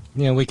in Georgia.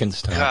 Yeah, we can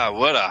stop. God,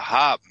 what a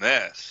hot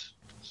mess.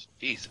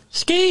 Jesus.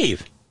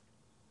 Steve.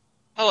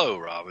 Hello,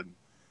 Robin.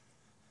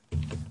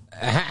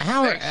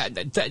 How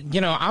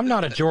I'm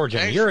not a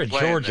Georgian. You're a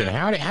Georgian.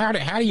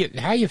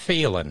 How you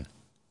feeling?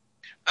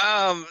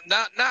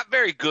 Not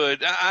very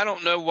good. I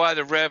don't know why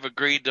the Rev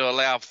agreed to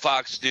allow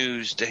Fox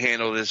News to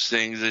handle this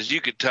thing. As you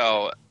could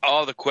tell,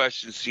 all the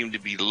questions seem to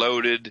be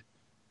loaded.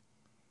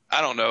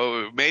 I don't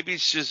know. Maybe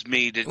it's just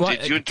me. Did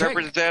you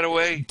interpret it that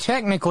way?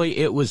 Technically,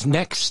 it was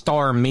Next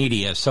Star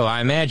Media, so I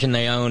imagine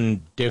they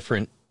own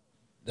different.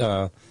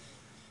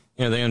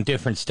 They own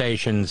different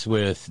stations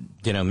with,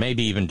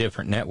 maybe even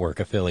different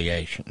network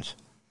affiliations.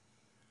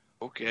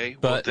 Okay.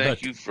 Well,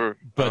 thank you for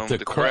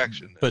the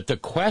correction. But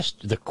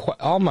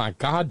oh my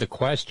God, the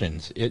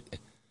questions. Did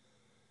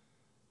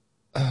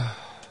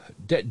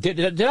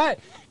I?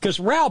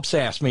 Because Ralph's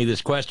asked me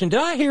this question. Did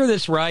I hear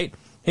this right?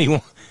 He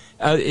wants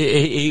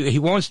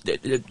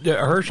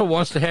Herschel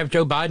wants to have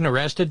Joe Biden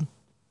arrested.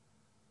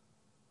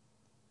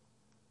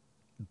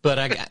 But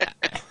I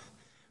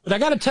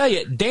got to tell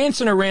you,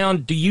 dancing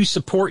around, do you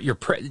support your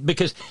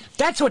because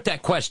that's what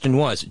that question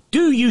was.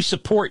 Do you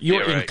support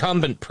your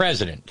incumbent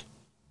president?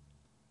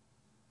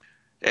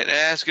 And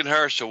asking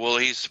Herschel, will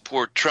he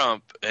support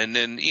Trump? And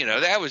then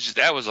that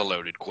was a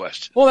loaded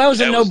question. Well, that was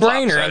a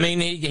no-brainer. I mean,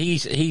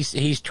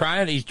 he's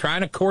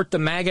trying to court the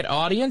maggot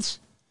audience.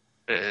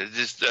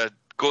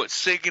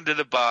 Sinking to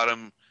the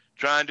bottom,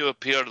 trying to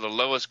appeal to the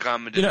lowest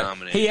common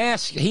denominator. He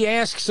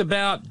asks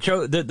about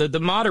Joe, the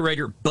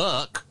moderator,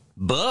 Buck.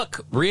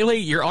 Buck, really?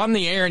 You're on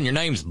the air and your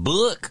name's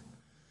Buck?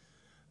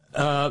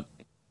 God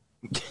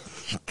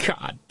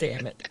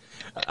damn it.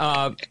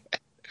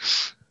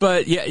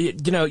 But yeah,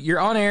 you're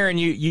on air and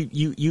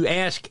you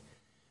ask,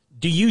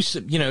 do you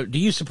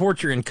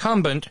support your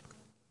incumbent?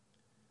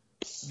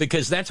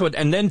 Because that's what,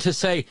 and then to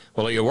say,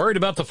 well, are you worried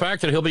about the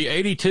fact that he'll be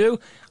 82?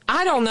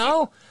 I don't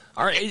know.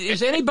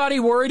 Is anybody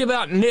worried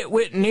about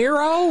Nitwit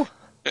Nero?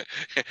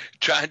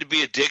 Trying to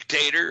be a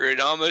dictator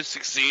and almost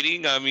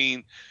succeeding? I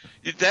mean,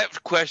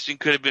 that question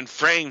could have been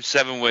framed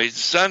 7 ways to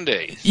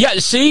Sunday. Yeah,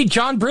 see,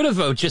 John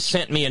Britovo just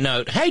sent me a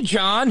note. Hey,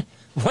 John.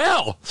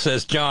 Well,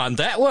 says John,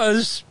 that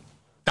was ...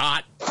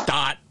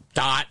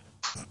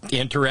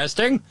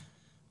 interesting.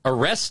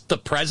 Arrest the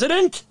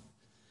president?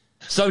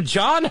 So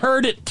John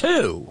heard it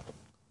too.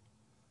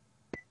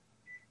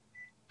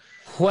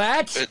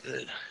 What?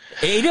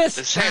 Edith?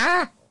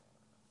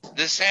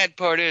 The sad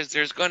part is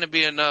there's going to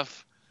be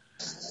enough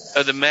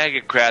of the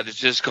maggot crowd that's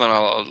just going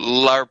to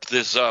LARP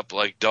this up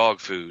like dog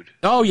food.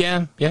 Oh,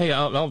 yeah.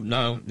 Yeah. Oh,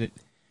 no.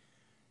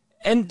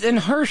 And then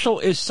Herschel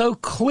is so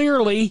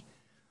clearly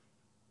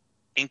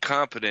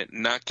incompetent,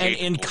 not capable.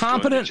 An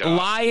incompetent,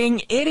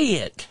 lying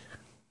idiot.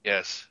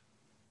 Yes.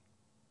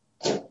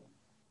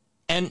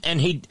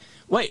 And he...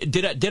 Wait,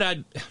 did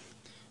I...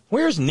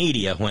 Where's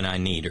Nidia when I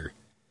need her?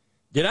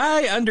 Did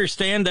I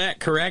understand that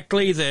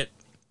correctly, that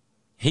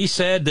he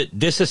said that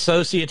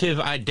dissociative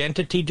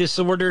identity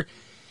disorder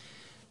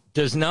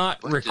does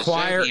not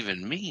require does that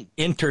even mean?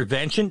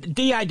 Intervention?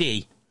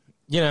 DID.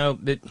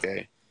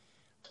 Okay.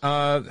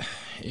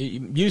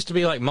 It used to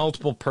be like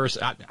multiple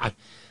person. I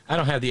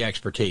don't have the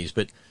expertise,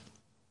 but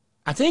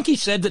I think he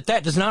said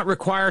that does not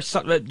require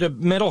the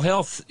mental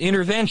health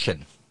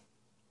intervention.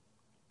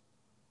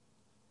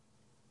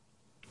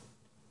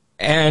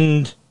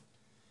 And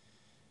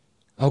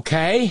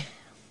okay,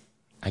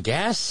 I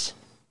guess.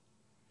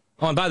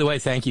 Oh, and by the way,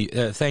 thank you,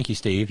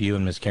 Steve. You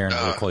and Miss Karen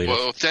Cletus.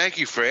 Well, thank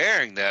you for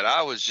airing that.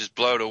 I was just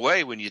blown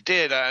away when you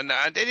did.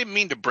 I didn't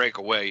mean to break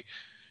away.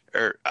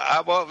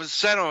 I've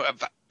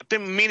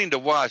been meaning to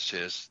watch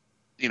this.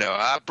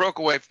 I broke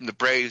away from the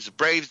Braves. The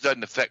Braves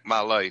doesn't affect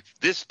my life.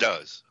 This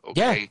does.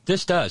 Okay? Yeah,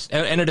 this does,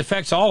 and it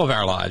affects all of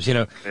our lives.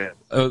 Yeah.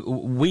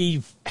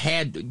 We've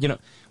had,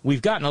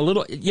 we've gotten a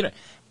little,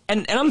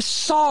 and I'm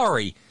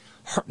sorry.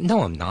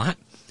 No, I'm not.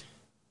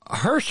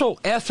 Herschel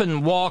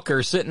effing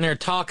Walker sitting there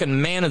talking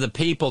man of the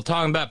people,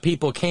 talking about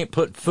people can't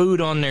put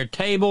food on their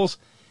tables.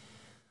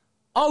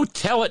 Oh,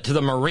 tell it to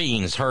the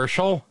Marines,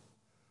 Herschel.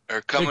 Or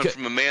coming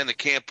from a man that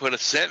can't put a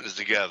sentence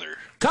together.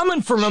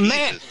 Coming from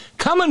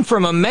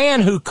a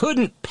man who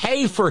couldn't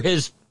pay for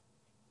his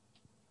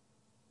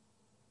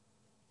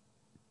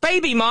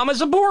baby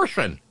mama's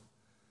abortion.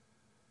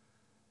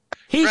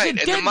 He's right, a and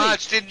deadbeat. the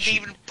mods didn't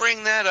even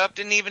bring that up,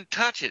 didn't even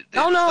touch it.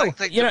 Oh no,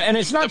 Like and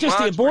it's not just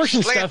the mods were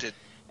abortion stuff. slanted.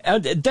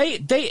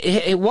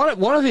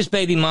 One of his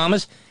baby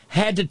mamas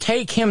had to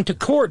take him to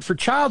court for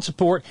child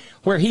support,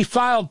 where he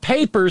filed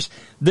papers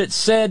that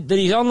said that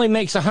he only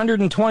makes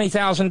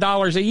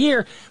 $120,000 a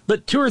year,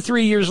 but 2 or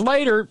 3 years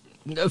later,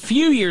 a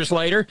few years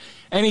later,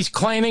 and he's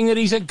claiming that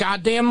he's a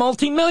goddamn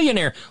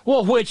multimillionaire.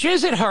 Well, which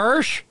is it,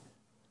 Hirsch?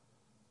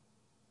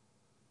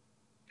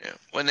 Yeah.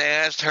 When they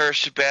asked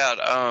Hirsch about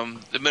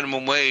the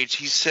minimum wage,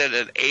 he said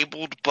an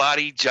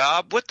able-bodied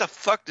job. What the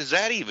fuck does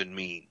that even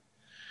mean?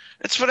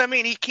 That's what I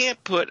mean. He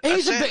can't put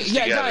a sentence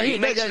together. He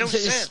makes no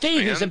sense, Steve,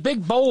 man. he's a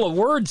big bowl of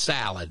word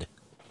salad.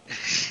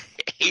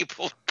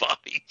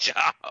 Able-bodied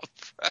job.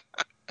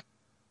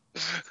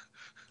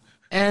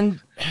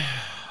 And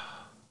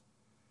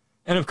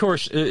of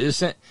course,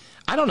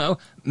 I don't know,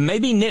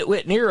 maybe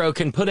Nitwit Nero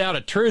can put out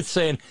a truth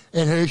saying,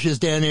 and Hirsch is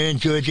down there in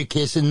Georgia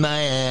kissing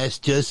my ass,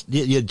 just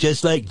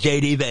like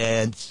J.D.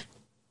 Vance.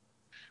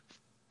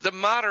 The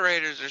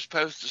moderators are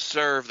supposed to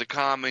serve the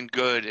common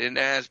good and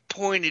ask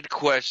pointed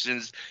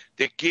questions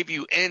that give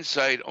you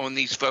insight on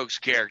these folks'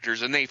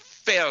 characters, and they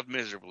failed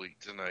miserably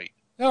tonight.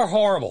 They're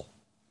horrible.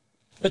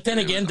 But then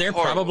again, they're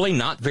probably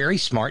not very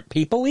smart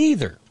people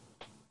either.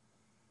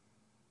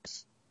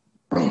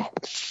 Who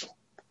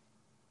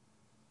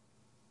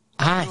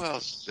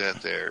else is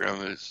out there? I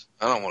mean,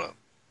 I don't want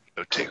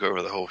to take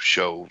over the whole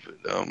show,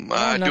 but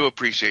I do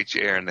appreciate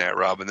you airing that,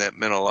 Robin. That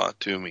meant a lot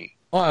to me.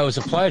 Oh, it was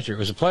a pleasure. It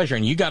was a pleasure,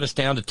 and you got us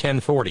down to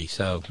 1040,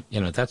 so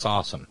that's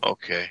awesome.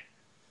 Okay.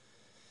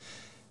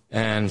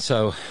 And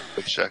so,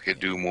 wish I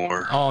could do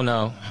more. Oh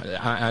no,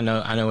 I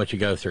know what you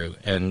go through,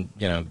 and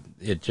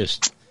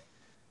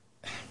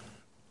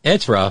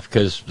it's rough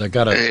because I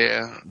got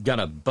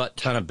a butt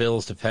ton of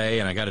bills to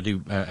pay, and I got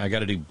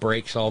to do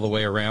brakes all the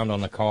way around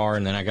on the car,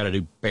 and then I got to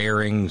do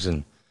bearings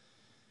and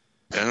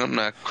I'm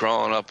not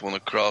crawling up on the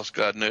cross.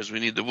 God knows we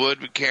need the wood,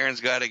 but Karen's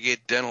got to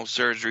get dental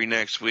surgery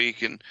next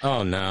week, and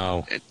oh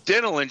no,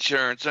 dental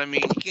insurance. I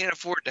mean, you can't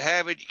afford to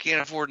have it, you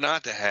can't afford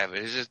not to have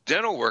it. It's just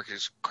dental work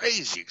is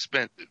crazy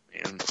expensive,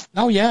 man.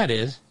 Oh yeah, it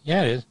is.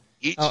 Yeah, it is.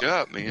 Eats you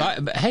up,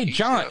 man. Hey,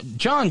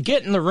 John,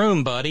 get in the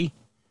room, buddy.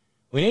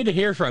 We need to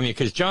hear from you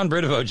because John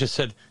Bridevo just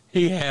said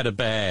he had a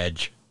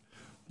badge.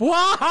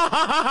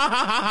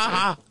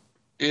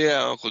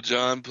 Yeah, Uncle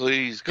John,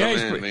 please come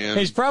in, man.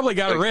 He's probably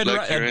got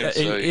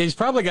he's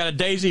probably got a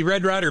Daisy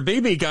Red Ryder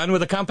BB gun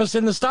with a compass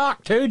in the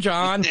stock too,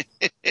 John.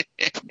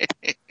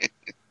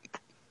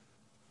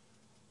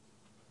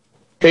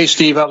 Hey,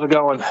 Steve, how's it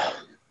going?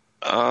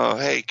 Oh,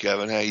 hey,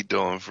 Kevin, how you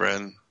doing,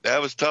 friend?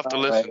 That was tough to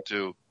listen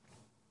to.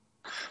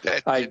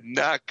 That did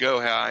not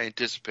go how I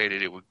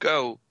anticipated it would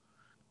go.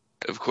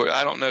 Of course,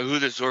 I don't know who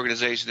this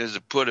organization is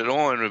that put it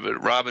on,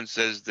 but Robin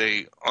says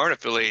they aren't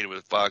affiliated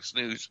with Fox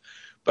News.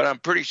 But I'm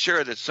pretty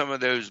sure that some of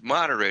those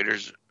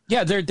moderators,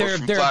 they're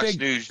from Fox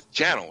News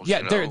channels.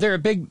 Yeah, they're a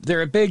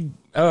big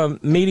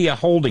media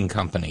holding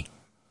company.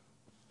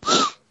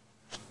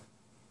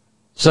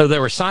 So they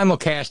were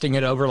simulcasting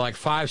it over like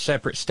 5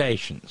 separate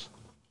stations.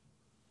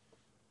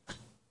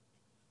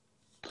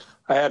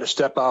 I had to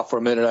step out for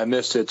a minute. I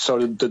missed it.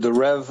 So did the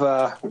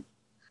Rev?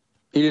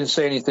 He didn't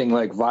say anything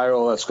like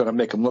viral that's going to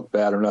make him look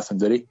bad or nothing,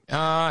 did he?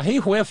 He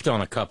whiffed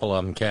on a couple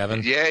of them,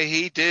 Kevin. Yeah,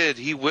 he did.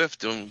 He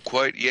whiffed them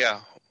quite.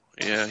 Yeah,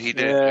 he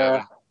did.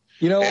 Yeah.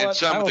 You know and what?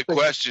 some of the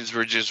questions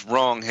were just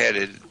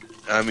wrong-headed.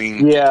 I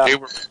mean, they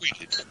were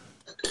tweeted.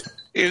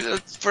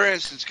 For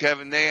instance,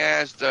 Kevin, they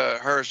asked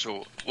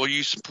Herschel, will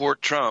you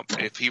support Trump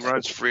if he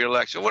runs for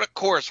re-election? Well, of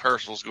course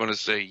Herschel's going to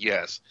say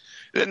yes.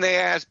 Then they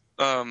asked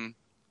the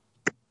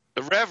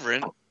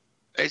Reverend,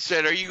 they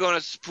said, are you going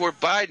to support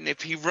Biden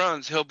if he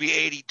runs? He'll be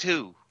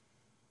 82.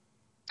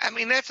 I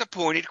mean, that's a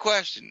pointed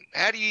question.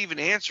 How do you even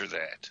answer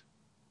that?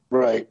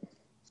 Right.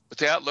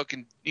 Without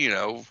looking,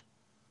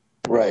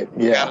 right,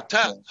 yeah, out of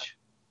touch.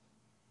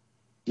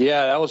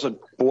 Yeah, that was a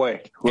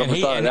boy. Whoever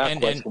thought of that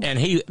question. And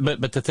he,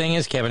 but the thing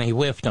is, Kevin, he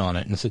whiffed on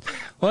it and said,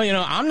 "Well,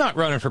 I'm not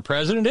running for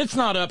president. It's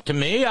not up to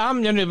me.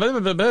 I'm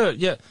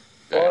yeah."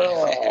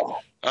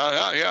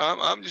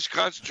 I'm just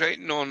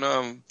concentrating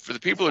on for the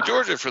people of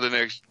Georgia for the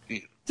next.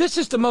 This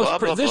is the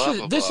most.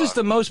 This is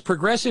the most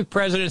progressive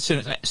president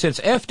since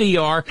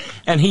FDR,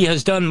 and he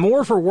has done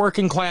more for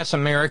working class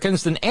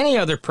Americans than any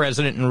other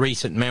president in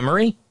recent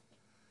memory.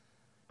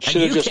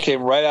 Should have just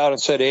came right out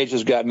and said age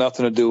has got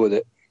nothing to do with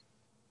it.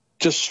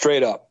 Just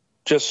straight up.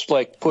 Just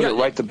like put it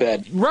right to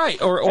bed.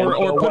 Right. Or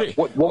put it.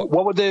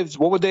 What would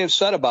they have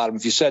said about him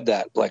if you said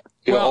that? Like,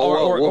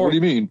 what do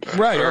you mean?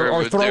 Right.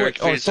 Or throw it.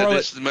 This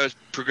is the most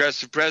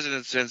progressive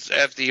president since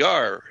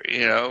FDR.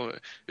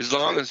 As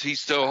long as he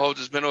still holds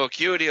his mental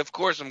acuity, of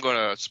course I'm going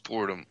to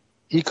support him.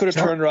 He could have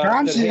turned around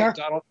and said, "Hey,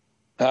 Donald."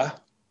 Huh?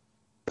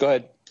 Go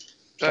ahead.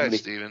 Go ahead,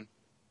 Stephen.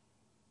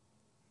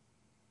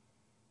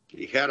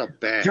 He had a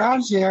badge.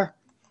 John's here.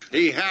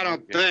 He had a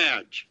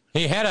badge.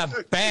 He had a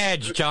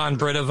badge, John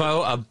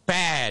Bridevo, a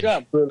badge.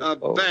 A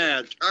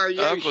badge. Are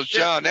you Uncle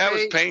John, that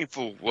was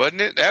painful,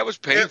 wasn't it? That was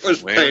painful.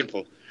 It was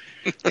painful.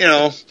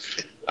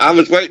 I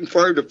was waiting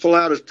for him to pull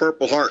out his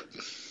Purple Heart.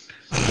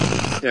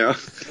 Yeah.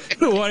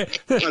 The one,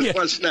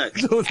 What's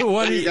next? the one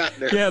What do you he, got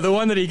there? yeah, the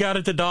one that he got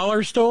at the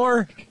dollar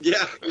store.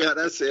 Yeah,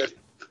 that's it.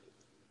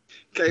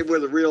 Came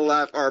with a real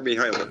life Army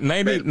helmet.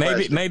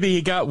 Maybe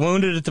he got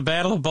wounded at the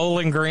Battle of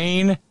Bowling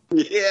Green.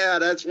 Yeah,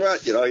 that's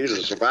right. You know, he's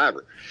a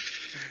survivor.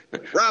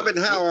 Robin,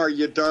 how are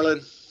you,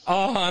 darling?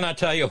 Oh, and I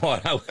tell you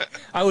what,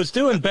 I was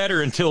doing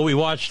better until we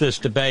watched this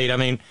debate. I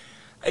mean,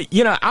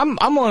 you know, I'm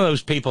one of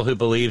those people who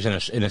believes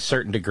in a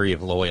certain degree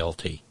of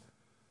loyalty,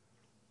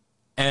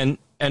 and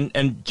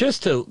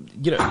just to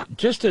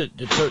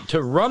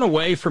run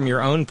away from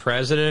your own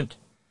president.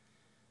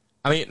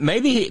 I mean,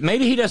 maybe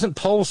he doesn't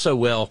poll so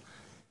well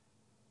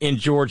in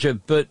Georgia,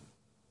 but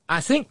I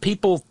think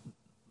people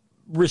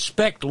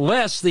respect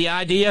less the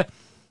idea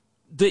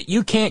that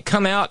you can't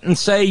come out and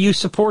say you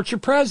support your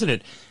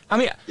president. I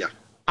mean,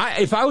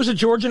 if I was a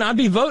Georgian, I'd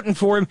be voting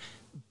for him,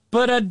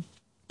 but I'd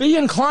be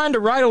inclined to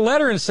write a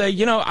letter and say,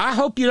 you know, I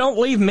hope you don't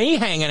leave me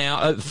hanging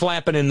out,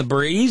 flapping in the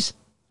breeze.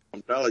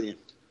 I'm telling you.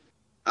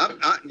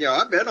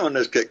 I've been on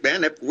this kick,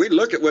 man. If we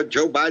look at what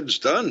Joe Biden's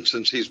done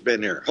since he's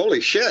been here,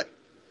 holy shit.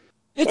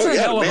 It's a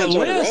hell of a list.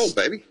 On a roll,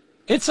 baby.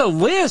 It's a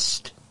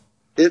list.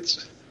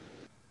 It's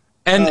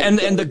and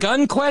the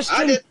gun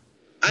question.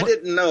 I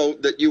didn't know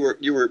that you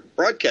were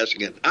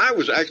broadcasting it. I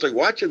was actually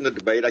watching the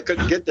debate. I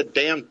couldn't get the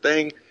damn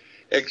thing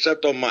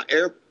except on my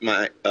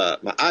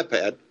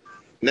iPad,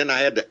 and then I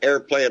had to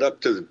AirPlay it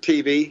up to the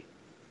TV.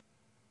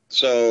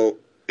 So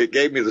it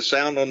gave me the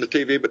sound on the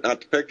TV, but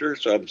not the picture.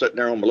 So I'm sitting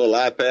there on my little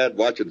iPad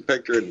watching the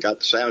picture and got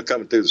the sound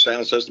coming through the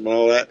sound system and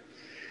all that.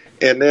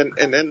 And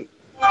then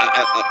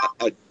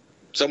I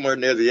somewhere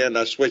near the end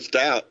I switched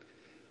out,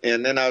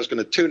 and then I was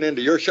going to tune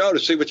into your show to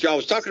see what y'all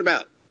was talking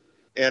about.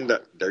 And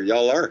there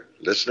y'all are,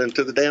 listening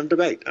to the damn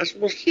debate. I said,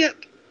 well, shit.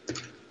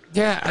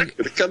 Yeah. I'm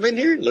going to come in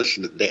here and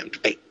listen to the damn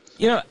debate.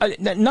 You know,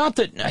 not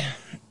that...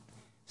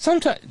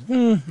 Sometimes...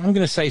 I'm going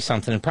to say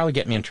something and probably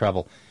get me in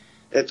trouble.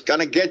 It's going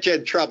to get you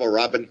in trouble,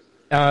 Robin.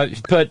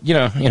 But, you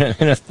know, in a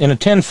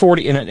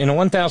 $1,040... In a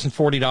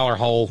 $1,040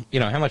 hole, you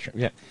know, how much...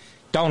 Yeah,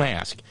 don't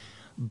ask.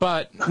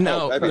 But,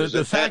 no...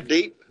 the fact... that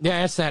deep?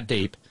 Yeah, it's that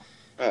deep.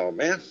 Oh,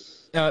 man.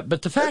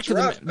 But the fact of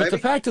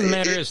the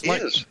matter is,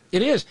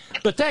 it is.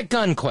 But that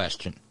gun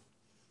question,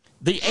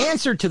 the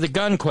answer to the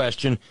gun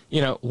question, you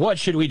know, what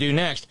should we do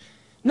next?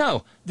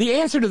 No, the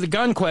answer to the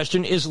gun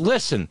question is,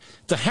 listen,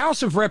 the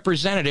House of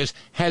Representatives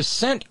has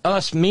sent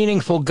us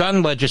meaningful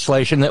gun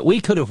legislation that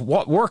we could have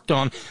worked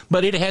on,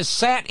 but it has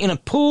sat in a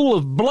pool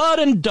of blood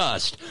and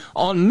dust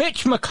on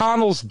Mitch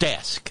McConnell's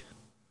desk.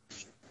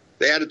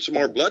 They added some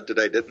more blood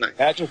today, didn't they?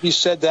 Imagine if he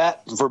said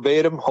that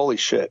verbatim. Holy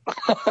shit.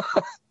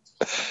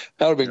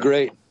 That would be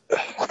great.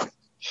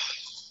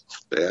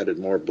 They added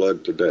more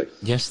blood today.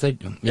 Yes, they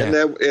do.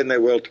 Yeah. And they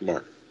will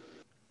tomorrow.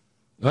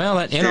 Well,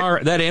 that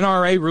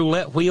NRA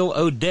roulette wheel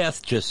of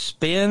death just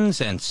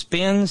spins and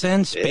spins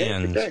and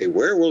spins. Every day.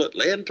 Where will it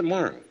land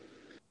tomorrow?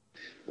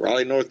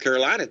 Raleigh, North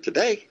Carolina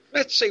today.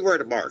 Let's see where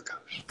tomorrow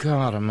goes.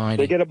 God almighty.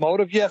 Did they get a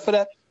motive yet for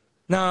that?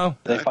 No.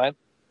 Did they find?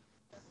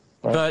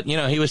 But, you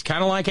know, he was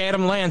kind of like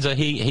Adam Lanza.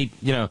 He,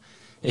 you know,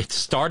 it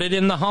started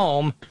in the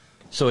home.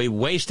 So he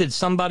wasted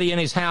somebody in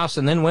his house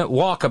and then went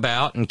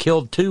walkabout and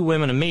killed 2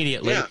 women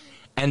immediately,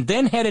 and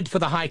then headed for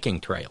the hiking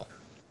trail.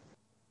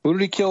 Who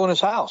did he kill in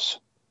his house?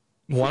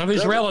 One of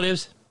his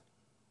relatives.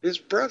 His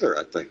brother,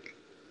 I think.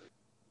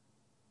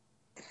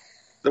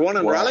 The one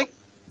in Raleigh?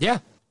 Yeah.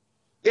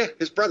 Yeah,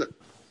 his brother.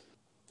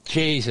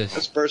 Jesus.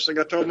 That's the first thing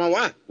I told my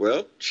wife.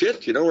 Well,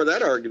 shit, you know where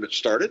that argument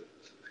started?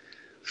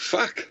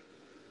 Fuck.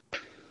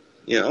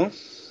 You know?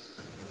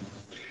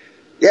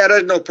 Yeah,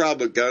 there's no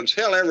problem with guns.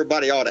 Hell,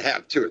 everybody ought to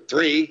have 2 or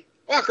 3.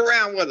 Walk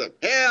around with them.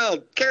 Hell,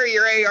 carry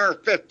your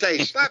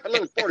AR-15. Slap a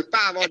little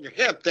 45 on your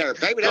hip there,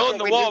 baby. That's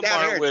what we do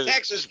down here in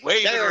Texas.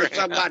 There's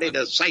somebody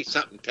to say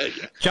something to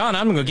you. John,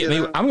 I'm gonna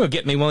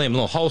get me one of them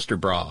little holster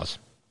bras.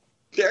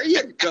 There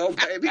you go,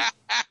 baby.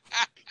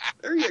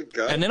 There you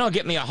go. And then I'll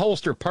get me a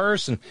holster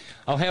purse, and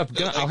I'll have a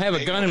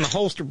gun in my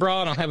holster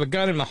bra, and I'll have a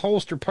gun in my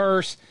holster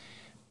purse,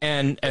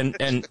 and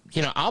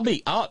you know, I'll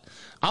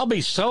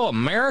be so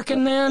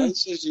American then.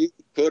 Places you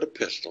can put a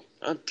pistol.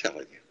 I'm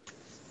telling you.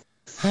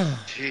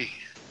 Gee,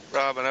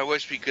 Robin, I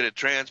wish we could have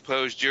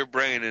transposed your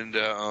brain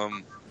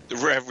into the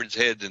Reverend's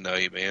head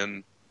tonight,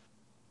 man.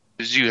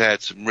 Because you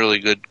had some really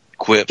good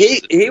quips.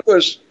 He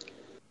was,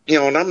 you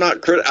know, and I'm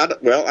not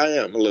well, I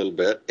am a little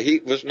bit. He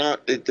was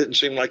not. It didn't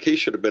seem like he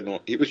should have been on.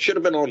 He should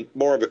have been on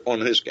more of it on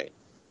his game.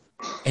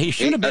 He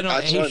should have been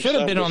on. He should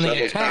have been on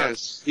the attack.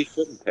 He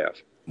shouldn't have.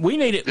 We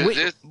needed.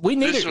 We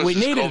needed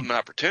an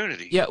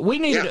opportunity. Yeah, we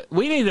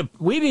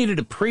needed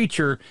a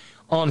preacher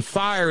on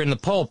fire in the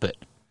pulpit.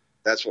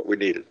 That's what we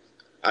needed.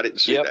 I didn't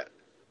see that.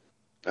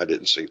 I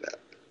didn't see that.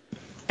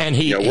 And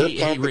we're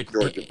pumping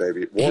Georgia,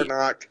 baby.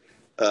 Warnock,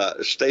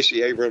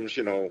 Stacey Abrams.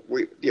 You know,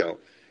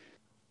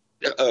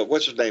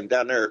 what's his name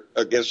down there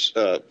against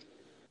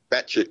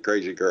batshit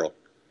crazy girl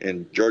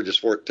in Georgia's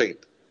 14th.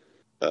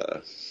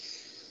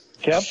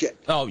 Kemp? Shit.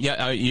 Oh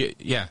yeah,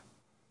 yeah.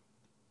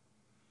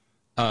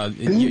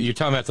 You're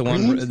talking about the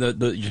one.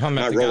 You're talking about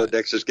my the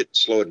Rolodex is getting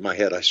slow in my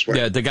head. I swear.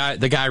 Yeah, the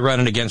guy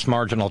running against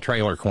Marginal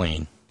Trailer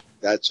Queen.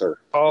 That's her.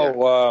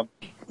 Oh,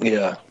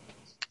 yeah.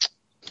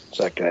 What's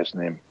that guy's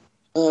name?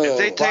 If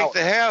they take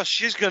the House,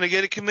 she's going to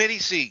get a committee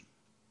seat.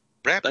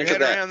 Wrap your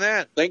head around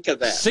that. Think of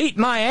that. Seat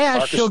my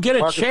ass, she'll get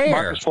a chair.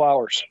 Marcus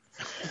Flowers.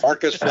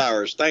 Marcus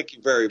Flowers. Thank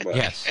you very much.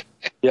 Yes.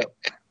 Yep.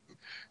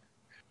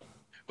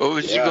 What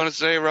was you going to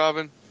say,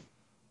 Robin?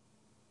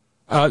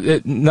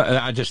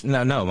 Marginal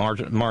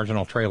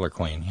Trailer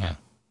Queen. Yeah.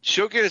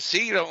 She'll get a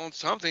seat on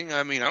something.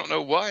 I mean, I don't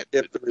know what.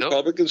 If the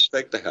Republicans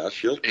take the House,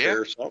 she'll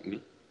chair something.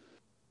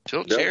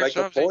 They'll make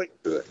something. a point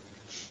to it.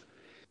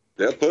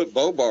 They'll put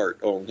Bobart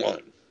on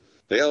one.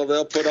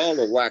 They'll put all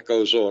the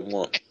wackos on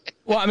one.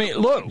 Well, I mean,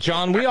 look,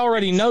 John, we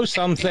already know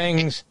some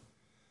things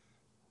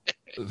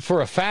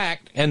for a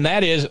fact, and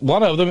that is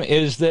one of them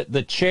is that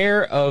the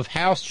chair of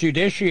House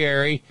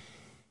Judiciary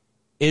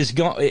is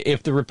going.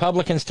 If the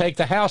Republicans take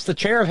the House, the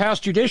chair of House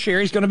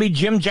Judiciary is going to be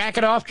Jim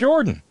Jacketoff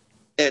Jordan.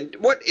 And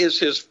what is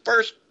his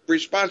first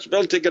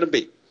responsibility going to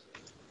be?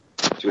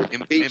 To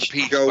impeach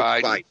Joe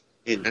Biden.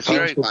 That's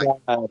right.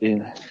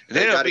 Then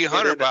it'll be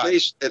Hunter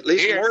Biden. At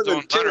least Here, more than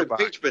on 2 Hunter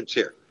impeachments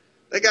here.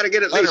 They got to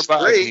get at Hunter least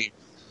Biden.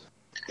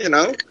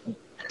 3.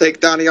 Take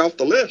Donnie off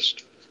the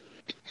list.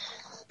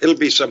 It'll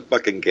be some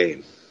fucking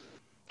game.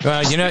 You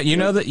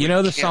know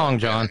the song,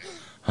 John.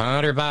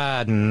 Hunter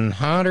Biden,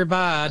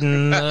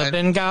 the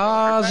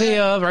Benghazi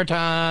of our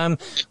time.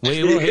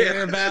 We will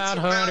hear about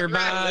Hunter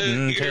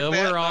Biden till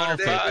we're all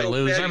fit to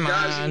lose our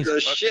minds.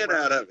 The shit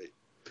out of it.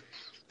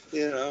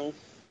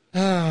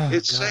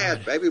 It's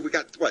sad, baby. We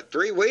got,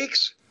 3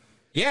 weeks?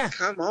 Yeah.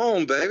 Come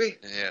on, baby.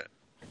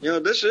 Yeah.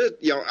 This is,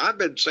 I've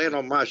been saying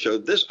on my show,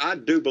 this I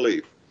do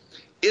believe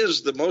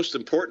is the most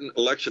important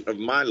election of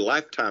my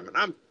lifetime. And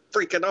I'm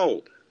freaking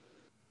old.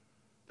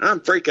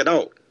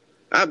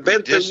 I've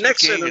been through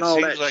Nixon and all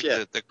that like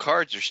shit. The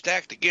cards are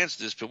stacked against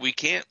us, but we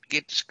can't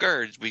get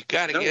discouraged. We've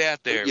got to get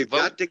out there. You've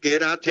got to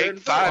get out there and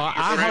vote.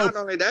 Not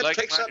only that, Like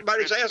take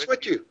somebody's ass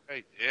with you.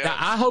 Right, yeah.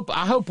 I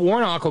hope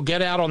Warnock will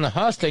get out on the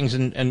hustings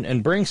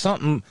and bring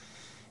something.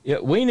 Yeah,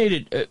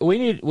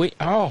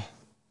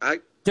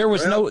 there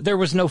was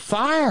no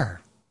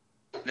fire.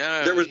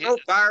 No, there was no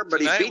fire,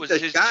 but he beat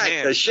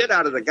the shit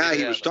out of the guy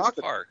he was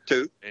talking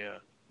to. Yeah.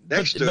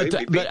 Next to him,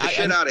 he beat the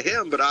shit out of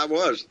him, but I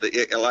was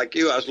like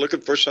you. I was looking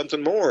for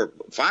something more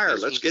fire.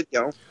 Let's get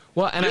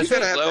Well, and I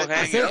think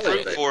low-hanging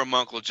fruit for him,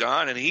 Uncle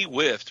John, and he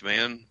whiffed,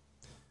 man.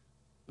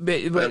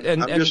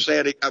 I'm just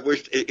saying, I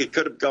wish it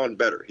could have gone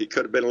better. He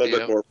could have been a little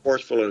bit more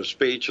forceful in his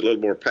speech, a little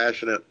more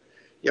passionate.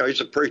 He's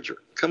a preacher.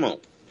 Come on.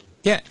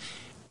 Yeah,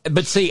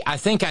 but see, I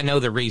think I know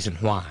the reason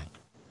why.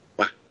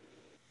 Why?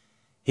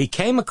 He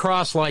came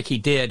across like he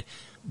did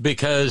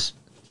because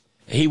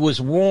he was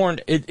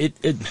warned.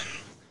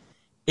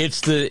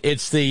 It's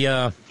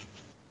the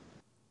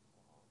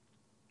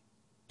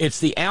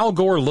Al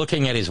Gore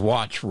looking at his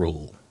watch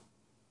rule.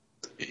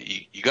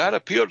 You got to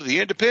appeal to the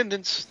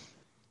independents.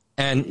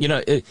 And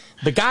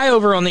the guy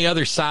over on the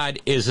other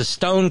side is a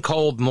stone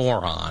cold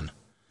moron,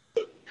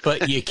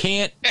 but you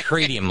can't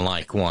treat him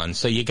like one.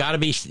 So you got to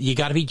be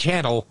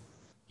gentle.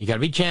 You got to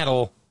be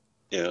gentle.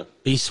 Yeah.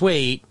 Be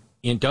sweet.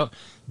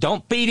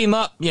 Don't beat him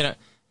up.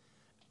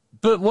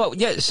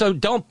 So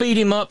don't beat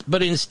him up.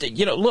 But instead,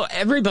 look,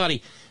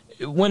 everybody.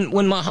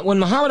 When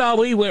Muhammad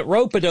Ali went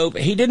rope-a-dope,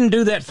 he didn't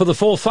do that for the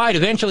full fight.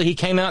 Eventually, he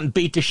came out and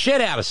beat the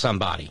shit out of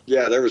somebody.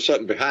 Yeah, there was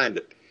something behind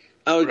it.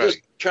 I was just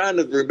trying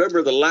to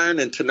remember the line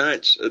in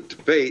tonight's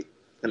debate,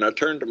 and I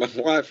turned to my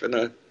wife,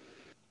 and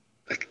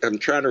I'm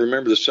trying to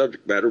remember the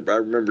subject matter, but I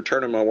remember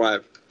turning to my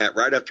wife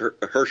right after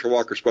Herschel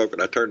Walker spoke,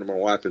 and I turned to my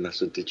wife, and I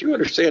said, "Did you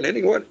understand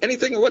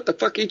anything of what the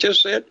fuck he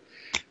just said?"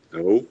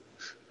 No.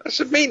 I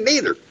said, "Me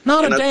neither."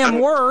 Not a damn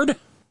word.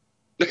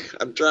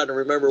 I'm trying to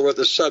remember what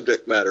the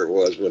subject matter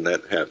was when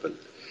that happened.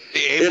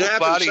 The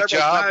able-bodied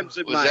job, was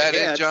that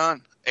it,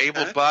 John?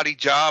 Able-bodied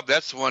job,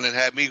 that's the one that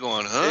had me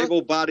going, huh?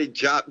 Able-bodied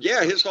job.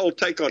 Yeah, his whole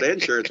take on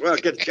insurance. Well,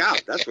 get a job.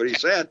 That's what he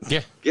said. Yeah.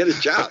 Get a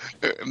job.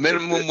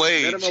 Minimum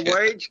wage. Minimum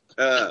wage?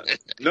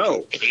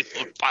 No.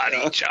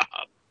 Able-bodied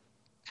job.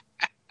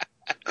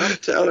 I'm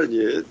telling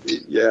you,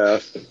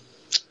 yeah.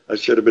 I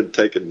should have been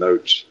taking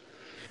notes.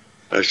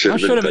 I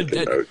should have been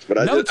taking notes, but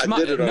I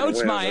did it on notes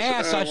a whim. my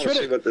ass. I should have.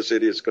 See what this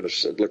idiot's going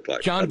to look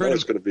like. I know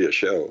it's going to be a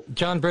show.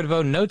 John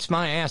Briddevo, notes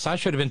my ass. I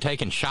should have been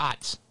taking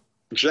shots.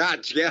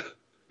 Shots, yeah.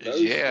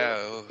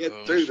 Get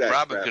through that.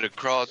 Robin crap. could have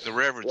crawled the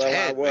Reverend's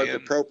head. I was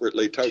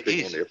appropriately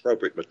toking on the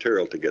appropriate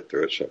material to get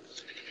through it. So,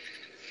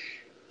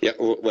 yeah.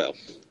 Well,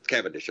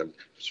 Cavendish. I'm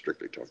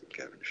strictly talking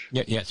Cavendish.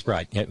 Yeah, yes,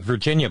 right. Yeah,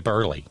 Virginia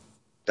Burley.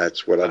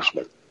 That's what I'm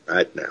smoking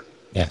right now.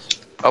 Yes.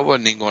 I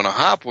wasn't even going to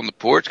hop on the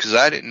porch because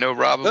I didn't know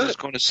Robin was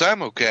going to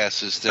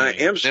simulcast this thing. I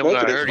am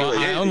smoking it.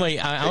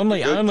 I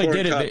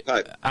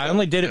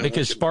only did it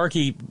because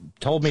Sparky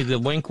told me the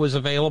link was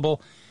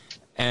available,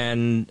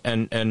 and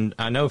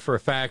I know for a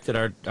fact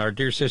that our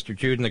dear sister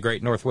Jude in the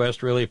Great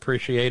Northwest really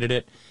appreciated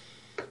it,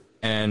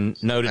 and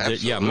noted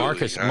that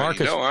Marcus.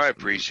 I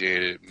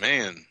appreciate it,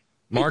 man.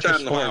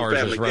 Marcus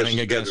Flowers is running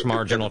against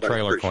Marginal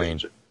Trailer Queen.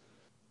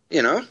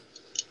 You know.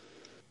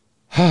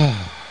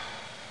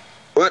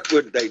 What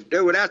would they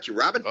do without you,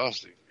 Robin?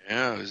 Exhausting.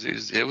 Yeah,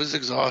 it was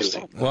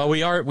exhausting. Well,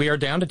 we are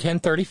down to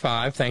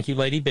 10:35. Thank you,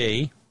 Lady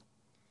B.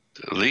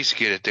 At least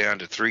get it down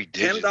to 3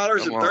 digits.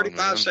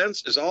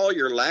 $10.35 is all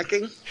you're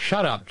lacking?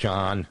 Shut up,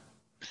 John.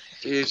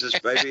 Jesus,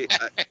 baby.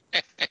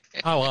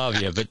 I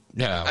love you, but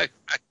no. I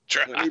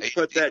tried. Let me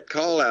put that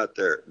call out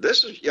there.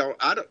 This is,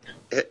 I don't,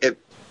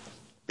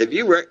 if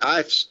you,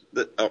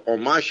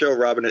 on my show,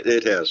 Robin,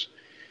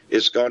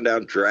 it's gone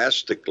down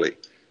drastically,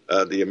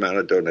 the amount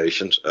of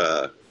donations.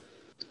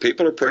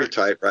 People are pretty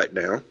tight right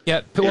now.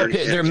 Yeah,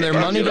 their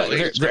money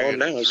it's gone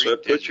down, so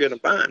it puts you in a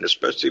bind,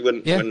 especially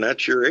when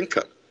that's your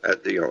income.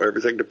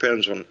 Everything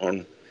depends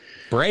on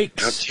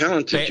brakes, how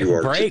talented you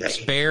are brakes,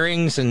 today.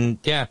 bearings,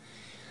 and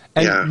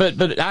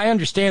But I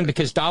understand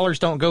because dollars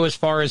don't go as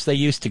far as they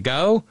used to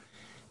go,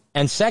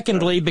 and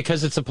secondly,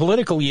 because it's a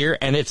political year,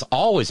 and it's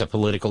always a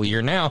political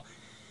year now,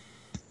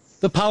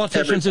 the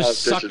politicians have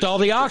sucked all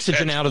the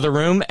oxygen out of the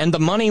room, and the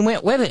money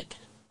went with it.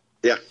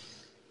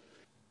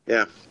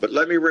 Yeah. But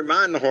let me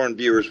remind the Horn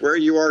viewers where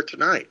you are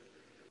tonight.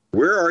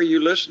 Where are you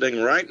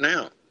listening right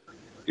now?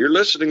 You're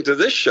listening to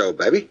this show,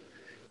 baby.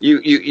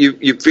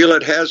 You feel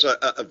it has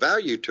a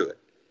value to it.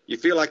 You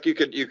feel like you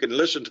can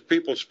listen to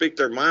people speak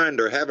their mind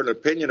or have an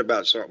opinion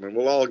about something, and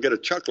we'll all get a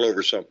chuckle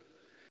over something.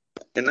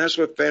 And that's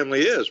what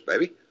family is,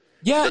 baby.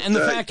 Yeah, but, and the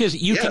fact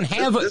is, you can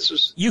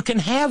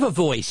have a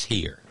voice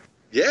here.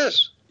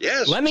 Yes.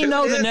 Let me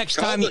know the next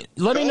time.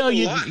 Let me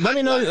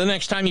know the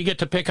next time you get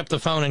to pick up the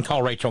phone and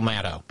call Rachel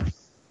Maddow.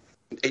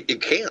 You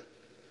can't,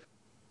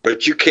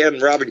 but you can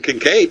Robin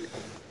Kincaid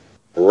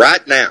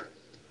right now.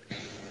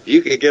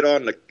 You can get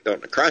on the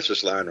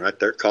crisis line right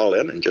there, call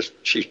in, and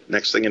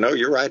next thing you know,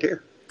 you're right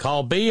here.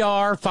 Call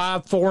BR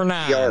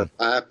 549. BR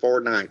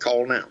 549.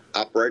 Call now.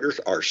 Operators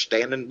are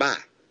standing by.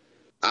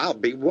 I'll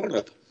be one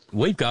of them.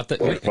 We've got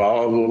the. Or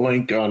follow the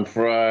link on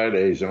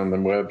Fridays on the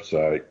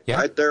website. Yeah.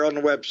 Right there on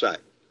the website.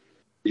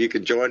 You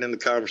can join in the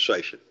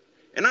conversation.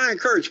 And I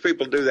encourage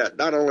people to do that,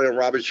 not only on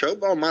Robin's show,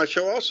 but on my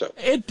show also.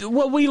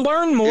 We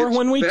learn more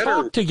when we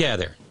talk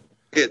together.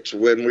 It's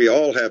when we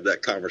all have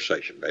that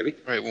conversation, baby.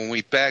 Right, when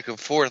we back and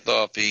forth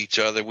off each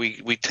other,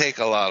 we take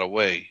a lot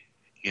away,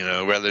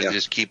 rather than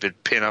just keep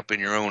it pinned up in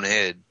your own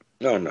head.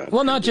 No.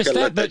 Well, not just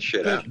that,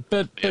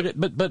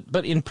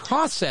 but in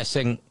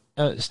processing,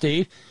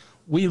 Steve,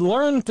 we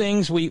learn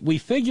things, we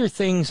figure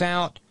things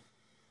out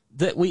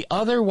that we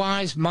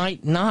otherwise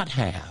might not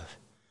have.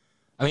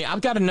 I mean,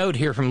 I've got a note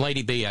here from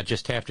Lady B I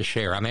just have to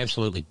share. I'm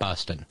absolutely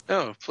busting.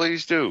 Oh,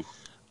 please do.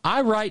 I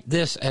write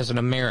this as an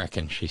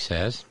American, she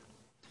says.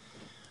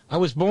 I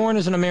was born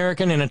as an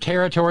American in a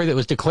territory that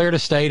was declared a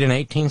state in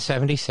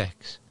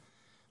 1876.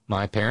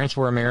 My parents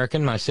were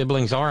American, my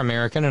siblings are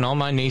American, and all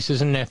my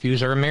nieces and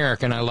nephews are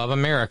American. I love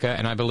America,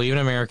 and I believe in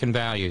American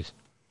values.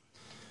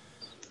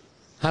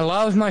 I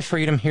love my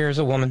freedom here as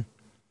a woman,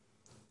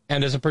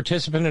 and as a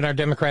participant in our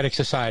democratic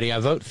society, I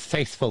vote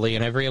faithfully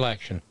in every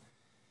election.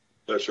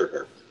 That's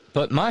her.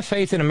 But my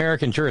faith in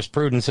American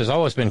jurisprudence has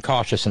always been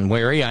cautious and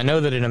wary. I know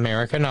that in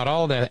America, not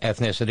all the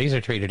ethnicities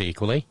are treated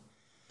equally.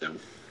 Yeah.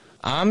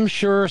 I'm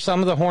sure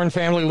some of the Horn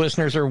family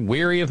listeners are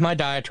weary of my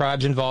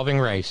diatribes involving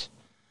race.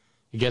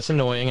 It gets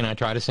annoying, and I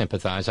try to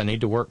sympathize. I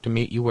need to work to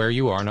meet you where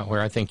you are, not where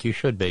I think you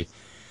should be.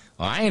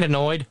 Well, I ain't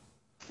annoyed.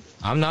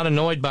 I'm not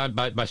annoyed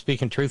by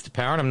speaking truth to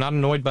power, and I'm not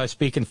annoyed by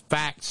speaking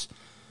facts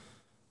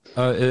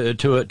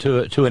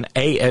to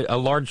a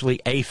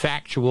largely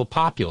afactual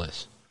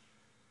populace.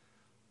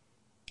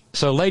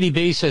 So Lady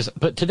B says,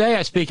 but today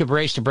I speak of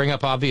race to bring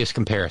up obvious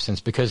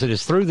comparisons, because it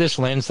is through this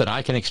lens that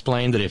I can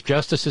explain that if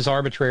justice is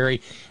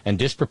arbitrary and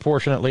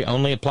disproportionately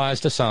only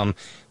applies to some,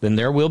 then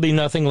there will be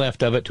nothing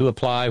left of it to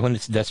apply when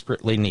it's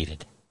desperately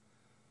needed.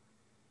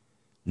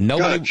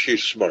 God,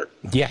 she's smart.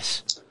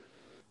 Yes.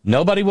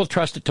 Nobody will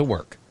trust it to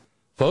work.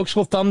 Folks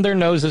will thumb their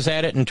noses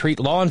at it and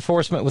treat law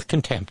enforcement with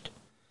contempt.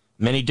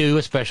 Many do,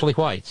 especially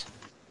whites.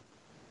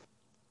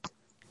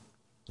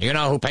 You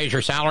know who pays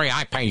your salary?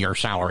 I pay your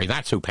salary.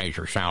 That's who pays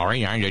your salary.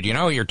 Did you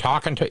know who you're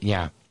talking to?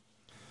 Yeah.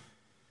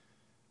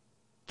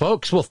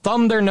 Folks will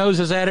thumb their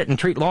noses at it and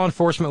treat law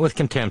enforcement with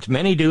contempt.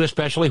 Many do,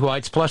 especially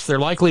whites, plus they're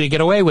likely to get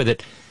away with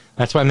it.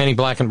 That's why many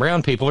black and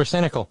brown people are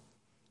cynical.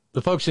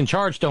 The folks in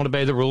charge don't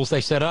obey the rules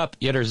they set up,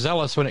 yet are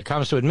zealous when it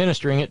comes to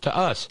administering it to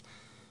us.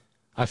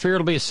 I fear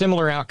it'll be a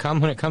similar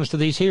outcome when it comes to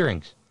these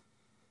hearings.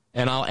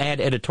 And I'll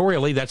add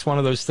editorially, that's one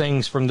of those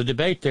things from the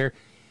debate there.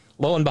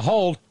 Lo and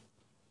behold,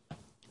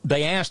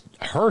 they asked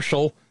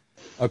Herschel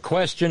a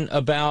question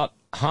about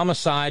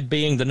homicide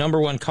being the number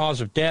one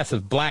cause of death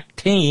of black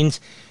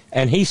teens,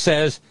 and he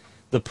says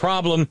the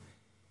problem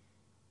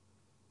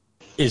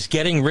is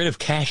getting rid of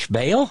cash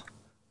bail?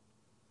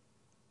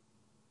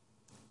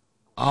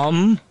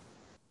 Little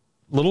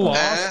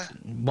lost.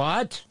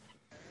 What?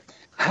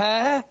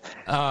 Huh?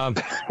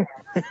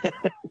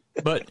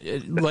 But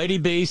Lady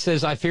B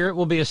says, I fear it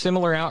will be a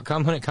similar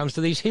outcome when it comes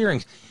to these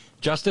hearings.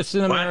 Justice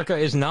in America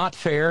is not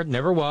fair,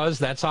 never was,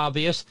 that's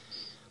obvious.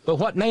 But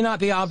what may not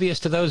be obvious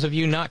to those of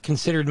you not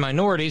considered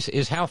minorities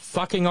is how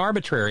fucking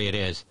arbitrary it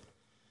is.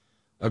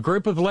 A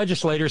group of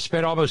legislators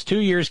spent almost 2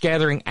 years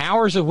gathering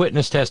hours of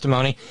witness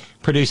testimony,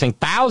 producing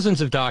thousands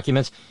of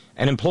documents,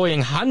 and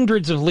employing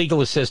hundreds of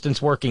legal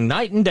assistants working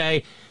night and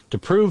day to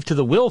prove to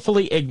the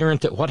willfully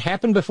ignorant that what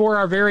happened before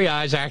our very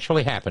eyes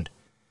actually happened.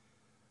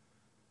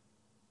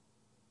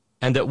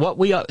 And that what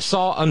we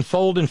saw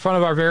unfold in front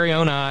of our very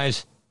own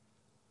eyes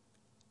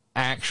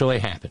actually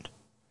happened.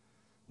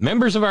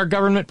 Members of our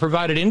government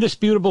provided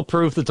indisputable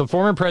proof that the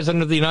former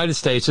President of the United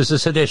States is a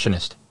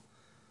seditionist,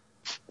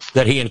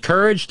 that he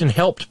encouraged and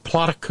helped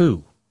plot a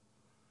coup,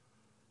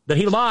 that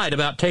he lied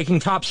about taking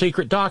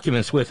top-secret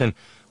documents with him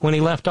when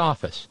he left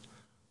office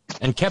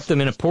and kept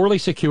them in a poorly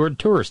secured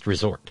tourist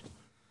resort.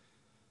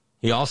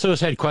 He also has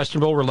had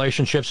questionable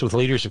relationships with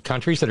leaders of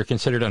countries that are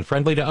considered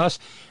unfriendly to us,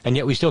 and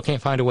yet we still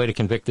can't find a way to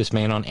convict this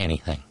man on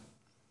anything.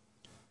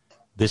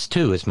 This,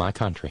 too, is my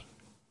country.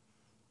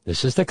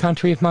 This is the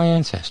country of my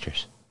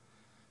ancestors.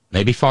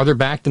 Maybe farther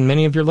back than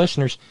many of your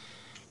listeners.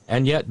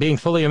 And yet, being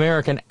fully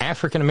American,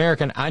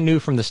 African-American, I knew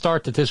from the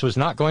start that this was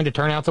not going to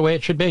turn out the way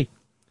it should be.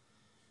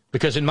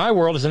 Because in my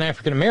world as an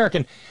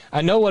African-American,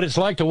 I know what it's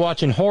like to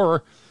watch in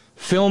horror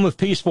film of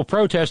peaceful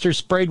protesters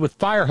sprayed with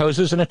fire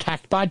hoses and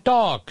attacked by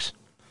dogs.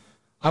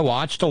 I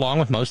watched, along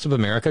with most of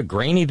America,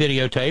 grainy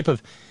videotape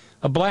of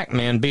a black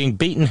man being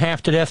beaten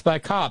half to death by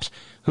cops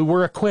who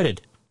were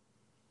acquitted.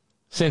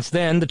 Since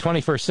then, the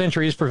 21st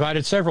century has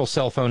provided several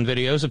cell phone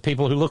videos of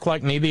people who look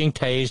like me being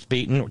tased,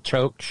 beaten,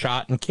 choked,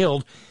 shot, and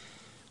killed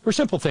for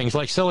simple things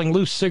like selling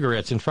loose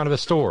cigarettes in front of a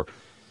store,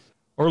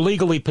 or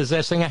legally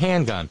possessing a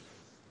handgun,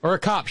 or a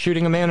cop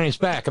shooting a man in his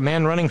back, a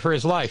man running for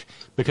his life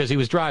because he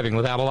was driving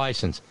without a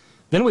license.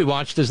 Then we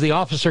watched as the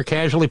officer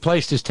casually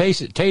placed his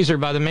taser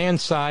by the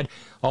man's side,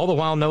 all the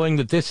while knowing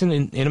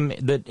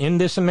that in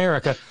this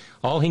America,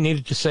 all he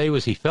needed to say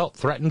was he felt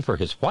threatened for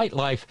his white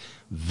life.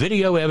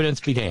 Video evidence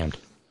be damned.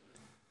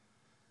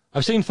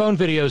 I've seen phone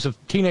videos of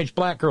teenage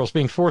black girls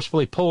being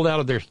forcefully pulled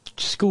out of their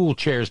school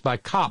chairs by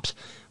cops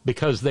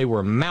because they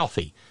were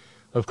mouthy.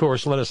 Of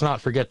course, let us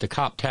not forget the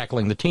cop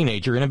tackling the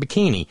teenager in a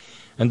bikini.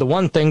 And the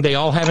one thing they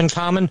all have in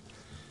common,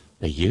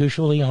 they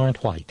usually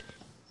aren't white.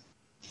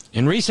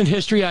 In recent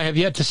history, I have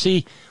yet to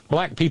see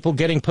black people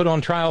getting put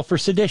on trial for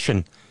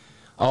sedition.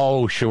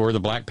 Oh, sure, the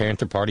Black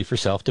Panther Party for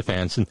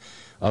Self-Defense and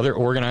other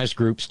organized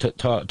groups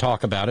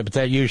talk about it, but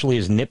that usually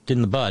is nipped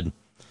in the bud.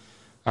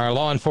 Our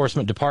law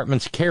enforcement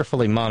departments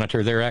carefully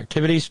monitor their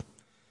activities.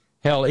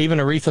 Hell, even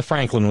Aretha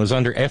Franklin was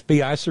under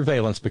FBI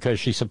surveillance because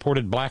she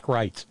supported black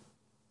rights.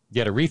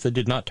 Yet Aretha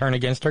did not turn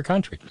against her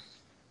country.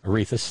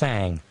 Aretha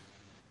sang.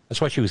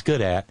 That's what she was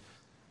good at,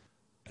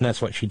 and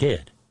that's what she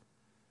did.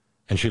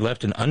 And she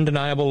left an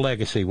undeniable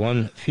legacy,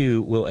 one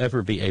few will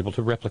ever be able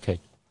to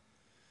replicate.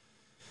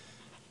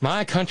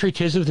 My country,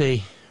 'tis of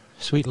thee,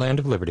 sweet land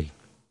of liberty.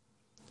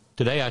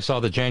 Today I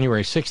saw the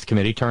January 6th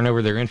committee turn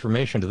over their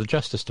information to the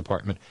Justice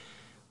Department.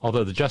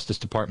 Although the Justice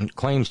Department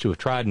claims to have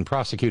tried and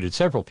prosecuted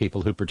several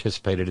people who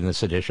participated in the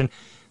sedition,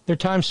 their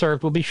time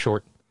served will be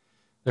short.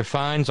 Their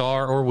fines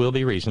are or will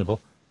be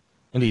reasonable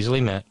and easily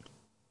met.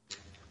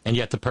 And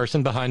yet the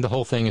person behind the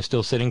whole thing is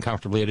still sitting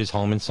comfortably at his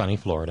home in sunny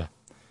Florida.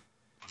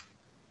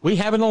 We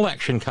have an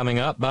election coming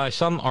up. By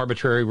some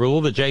arbitrary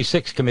rule, the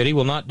J6 committee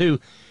will not do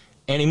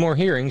any more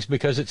hearings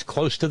because it's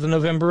close to the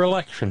November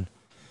election.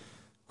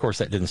 Of course,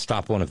 that didn't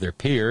stop one of their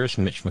peers,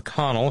 Mitch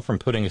McConnell, from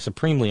putting a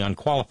supremely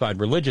unqualified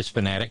religious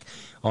fanatic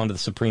onto the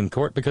Supreme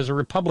Court because a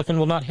Republican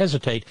will not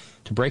hesitate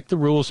to break the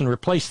rules and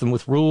replace them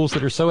with rules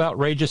that are so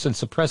outrageous and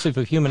suppressive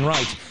of human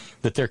rights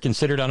that they're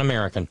considered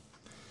un-American.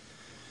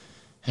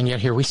 And yet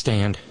here we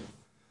stand.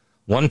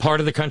 One part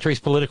of the country's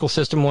political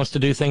system wants to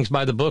do things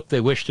by the book. They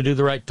wish to do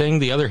the right thing.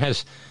 The other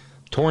has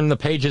torn the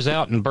pages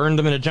out and burned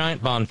them in a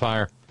giant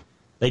bonfire.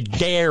 They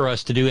dare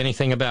us to do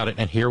anything about it.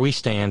 And here we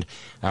stand,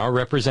 our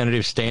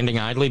representatives standing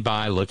idly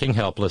by, looking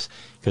helpless,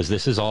 because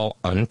this is all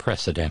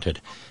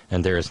unprecedented,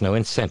 and there is no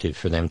incentive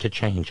for them to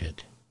change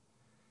it.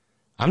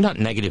 I'm not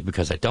negative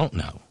because I don't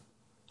know.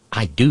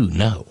 I do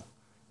know.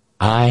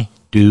 I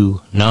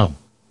do know.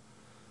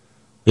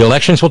 The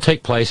elections will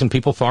take place, and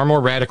people far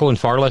more radical and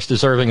far less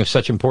deserving of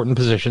such important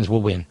positions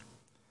will win.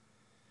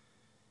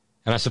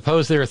 And I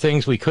suppose there are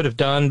things we could have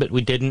done, but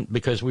we didn't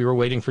because we were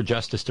waiting for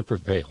justice to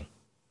prevail.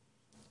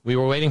 We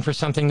were waiting for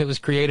something that was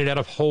created out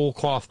of whole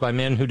cloth by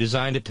men who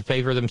designed it to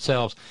favor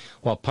themselves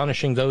while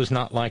punishing those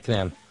not like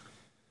them.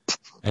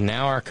 And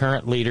now our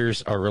current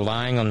leaders are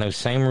relying on those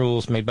same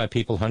rules made by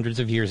people hundreds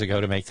of years ago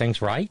to make things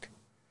right?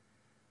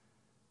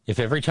 If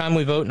every time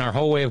we vote and our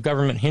whole way of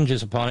government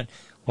hinges upon it,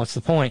 what's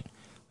the point?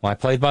 Why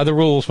play by the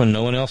rules when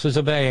no one else is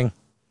obeying?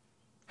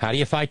 How do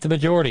you fight the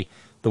majority?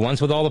 The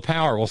ones with all the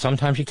power? Well,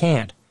 sometimes you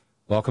can't.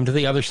 Welcome to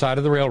the other side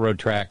of the railroad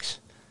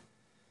tracks.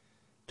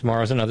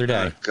 Tomorrow's another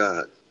day. Oh,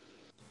 God.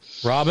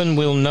 Robin,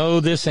 we'll know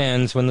this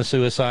ends when the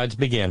suicides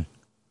begin.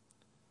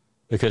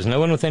 Because no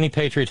one with any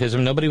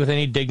patriotism, nobody with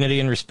any dignity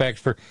and respect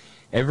for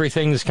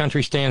everything this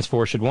country stands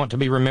for should want to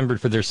be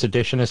remembered for their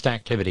seditionist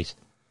activities.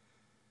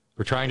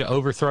 For trying to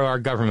overthrow our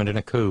government in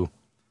a coup.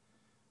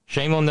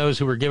 Shame on those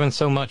who were given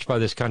so much by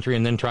this country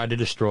and then tried to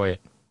destroy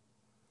it.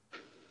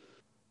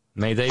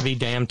 May they be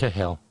damned to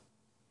hell.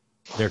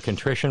 Their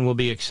contrition will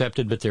be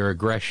accepted, but their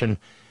aggression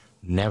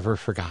never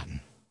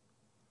forgotten.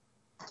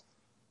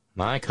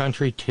 My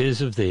country,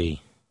 'tis of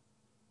thee,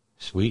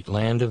 sweet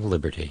land of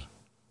liberty.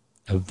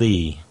 Of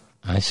thee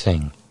I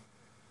sing.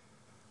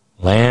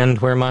 Land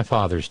where my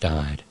fathers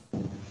died,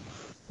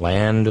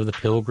 land of the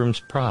pilgrim's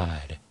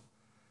pride.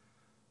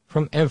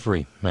 From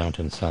every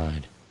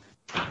mountainside,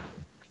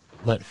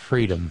 let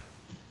freedom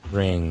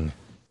ring.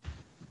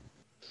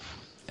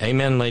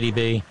 Amen, Lady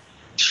B.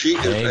 She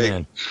is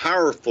Amen. a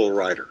powerful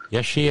writer.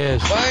 Yes, she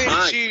is. Why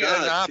My is she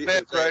God, an op-ed she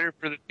is writer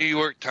for the New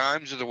York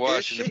Times or the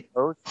Washington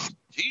Post?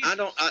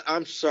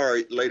 I'm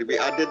sorry, Lady B.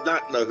 I did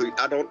not know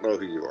I don't know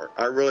who you are.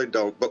 I really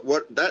don't. But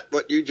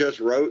what you just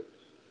wrote,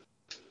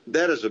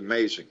 that is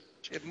amazing.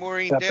 If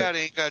Maureen Dowd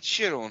ain't got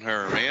shit on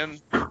her, man.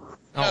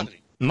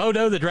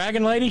 Modo, the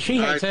dragon lady, she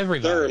hates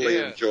everybody. I thoroughly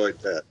enjoyed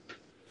that.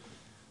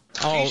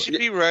 Oh, she should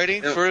be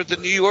writing for the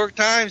New York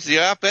Times, the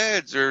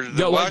op-eds, or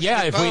the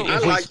Washington Post. I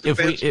like to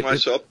fancy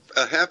myself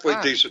a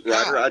halfway decent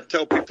writer. I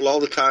tell people all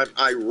the time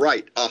I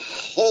write a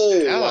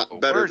whole lot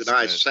better than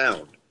I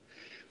sound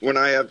when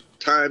I have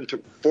time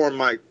to form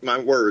my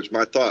words,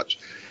 my thoughts.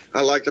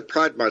 I like to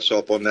pride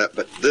myself on that.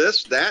 But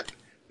that's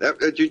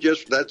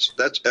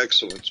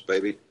excellence,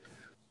 baby.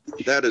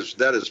 That is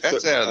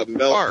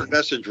putting a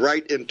message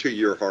right into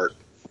your heart.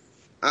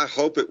 I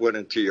hope it went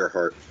into your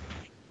heart.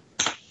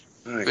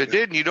 If it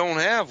didn't, you don't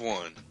have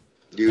one.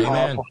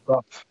 Amen.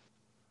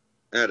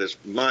 That is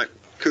my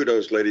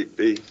kudos, Lady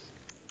B.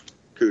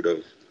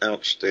 Kudos,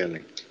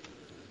 outstanding.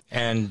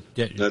 And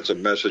that's a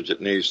message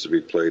that needs to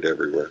be played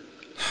everywhere.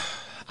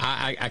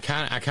 I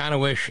kind of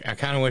wish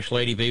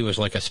Lady B was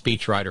like a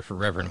speechwriter for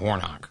Reverend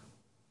Warnock.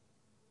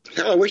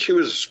 Hell, I wish he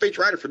was a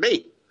speechwriter for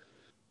me.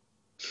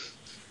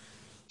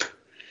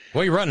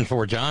 What are you running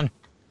for, John?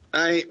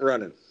 I ain't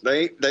running.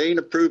 They ain't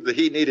approved the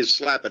he needed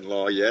slapping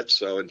law yet,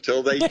 so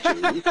until they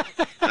do,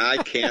 I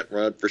can't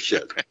run for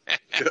shit.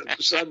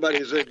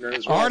 Somebody's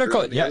ignorance.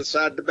 Article, on the other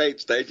side debate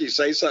stage, you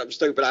say something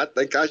stupid, I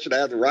think I should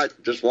have the right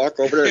to just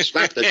walk over there and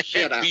smack the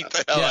shit out of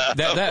it. Yeah,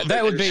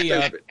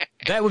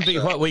 that would be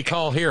what we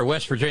call here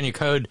West Virginia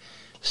Code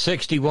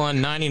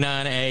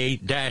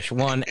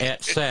 6199A-1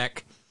 et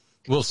sec.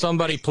 Will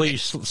somebody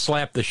please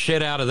slap the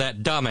shit out of that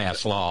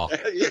dumbass law?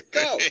 There you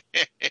go.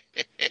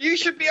 You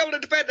should be able to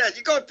defend that.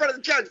 You go in front of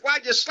the judge.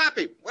 Why'd you slap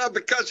him? Well,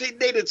 because he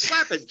needed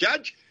slapping,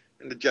 Judge.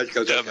 And the judge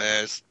goes,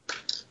 dumbass. You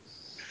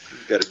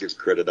got to give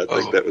credit. I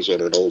think that was on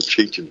an old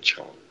Cheech and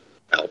Chong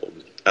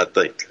album. I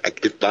think.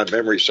 If my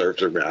memory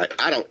serves me right.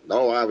 I don't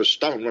know. I was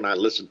stoned when I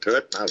listened to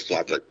it. And I was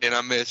like and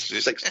I missed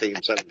it.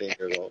 16, 17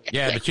 years old.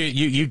 Yeah, but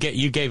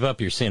you gave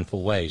up your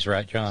sinful ways,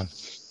 right, John?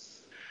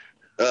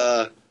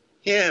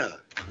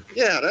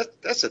 Yeah,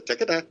 that's a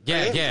ticket.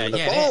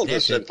 Yeah. All the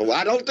sinful.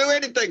 I don't do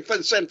anything for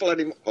the sinful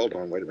anymore. Hold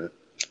on, wait a minute.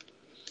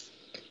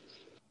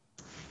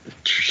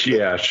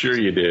 Yeah, sure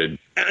you did.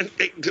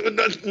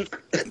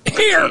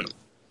 Here.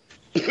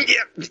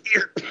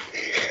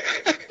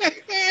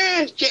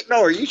 Shit,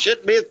 no, are you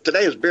shitting me?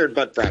 Today is Beer and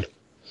Bud Friday.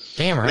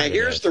 Damn right. Now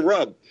here's the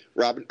rub,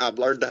 Robin. I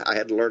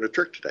had to learn a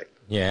trick today.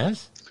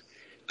 Yes.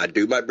 I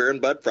do my Beer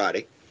and Bud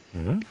Friday.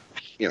 Mm-hmm.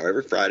 You know,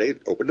 every Friday,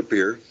 open the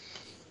beer.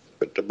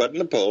 Put the bud in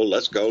the poll.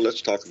 Let's go.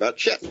 Let's talk about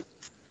shit.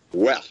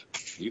 Well,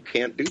 you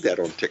can't do that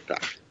on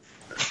TikTok.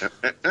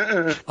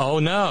 Oh,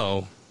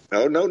 no.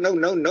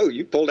 No.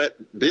 You pull that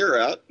beer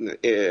out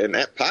in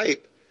that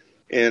pipe,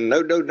 and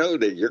no,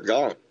 that you're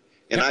gone.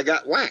 And I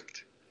got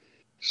whacked.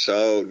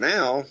 So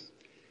now,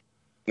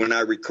 when I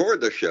record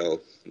the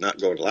show,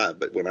 not going live,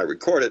 but when I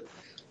record it,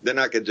 then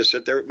I can just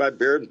sit there with my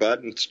beer and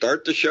bud and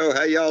start the show.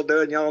 How y'all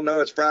doing? Y'all know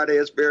it's Friday.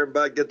 It's beer and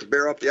bud. Get the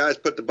beer off the ice.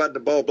 Put the bud in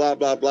the bowl. Blah,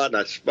 blah, blah. And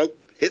I smoke.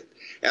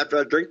 After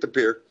I drink the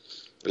beer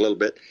a little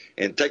bit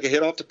and take a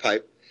hit off the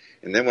pipe,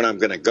 and then when I'm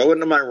going to go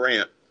into my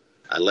rant,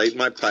 I laid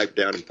my pipe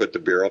down and put the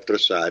beer off to the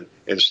side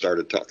and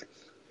started talking.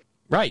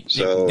 Right.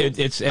 So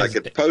I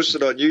could post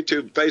it on YouTube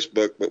and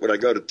Facebook, but when I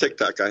go to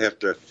TikTok, I have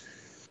to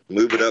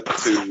move it up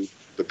to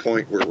the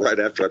point where right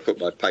after I put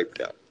my pipe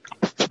down.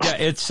 Yeah,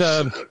 it's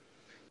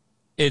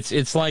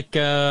like,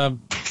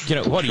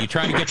 what, are you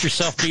trying to get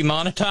yourself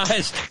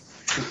demonetized?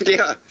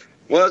 Yeah.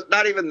 Well, it's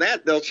not even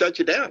that. They'll shut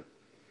you down.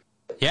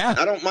 Yeah.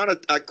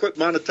 I quit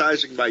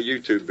monetizing my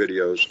YouTube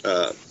videos.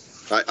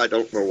 I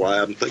don't know why.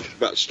 I'm thinking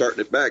about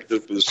starting it back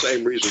just for the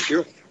same reasons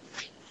you.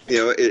 You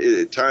know,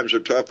 times are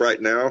tough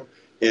right now,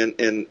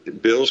 and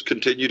bills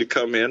continue to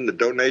come in. The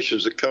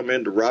donations that come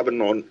in to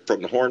Robin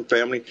from the Horn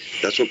family,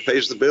 that's what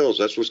pays the bills.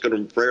 That's what's going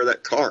to repair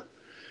that car.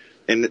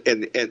 And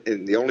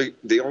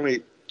the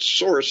only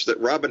source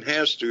that Robin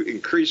has to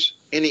increase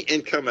any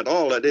income at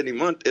all at any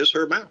month is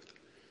her mouth.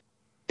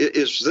 It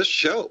is this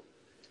show.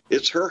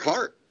 It's her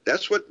heart.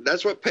 That's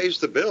what pays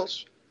the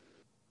bills.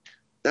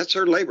 That's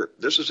her labor.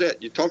 This is it.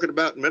 You're talking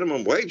about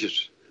minimum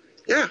wages.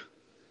 Yeah.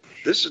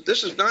 This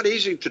is not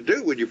easy to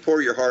do when you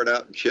pour your heart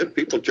out and shit.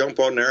 People jump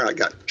on there. I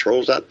got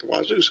trolls out the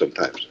wazoo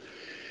sometimes.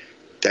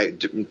 They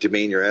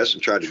demean your ass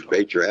and try to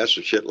debate your ass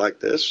and shit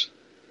like this.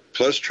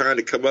 Plus trying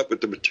to come up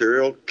with the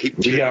material.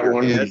 You got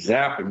one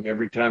zapping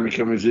every time he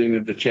comes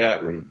into the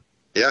chat room.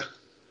 Yeah.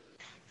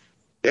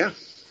 Yeah.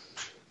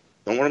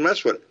 Don't want to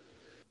mess with it.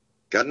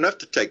 Got enough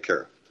to take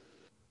care of.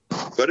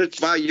 But it's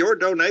by your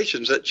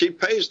donations that she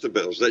pays the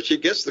bills, that she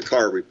gets the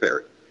car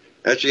repaired,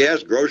 that she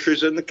has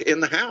groceries in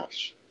the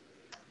house.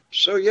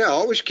 So, yeah,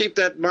 always keep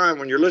that in mind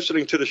when you're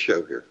listening to the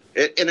show here.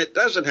 And it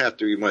doesn't have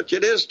to be much.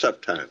 It is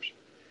tough times.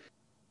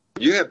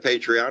 You have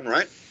Patreon,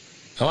 right?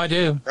 Oh, I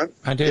do. Right?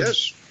 I do.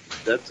 Yes.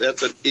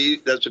 That's an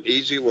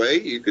easy way.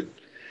 You could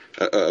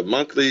a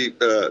monthly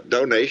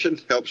donation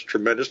helps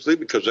tremendously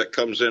because that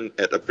comes in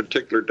at a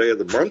particular day of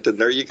the month, and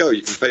there you go.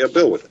 You can pay a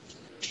bill with it.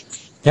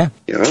 Yeah.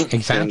 You know,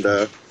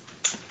 exactly.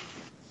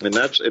 And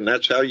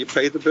that's how you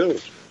pay the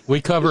bills.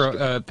 We cover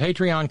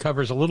Patreon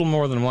covers a little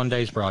more than one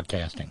day's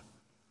broadcasting,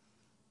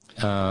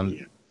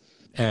 and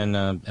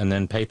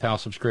then PayPal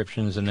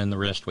subscriptions, and then the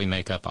rest we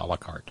make up a la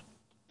carte.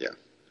 Yeah,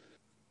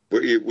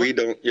 we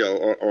don't, you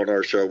know, on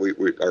our show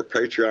our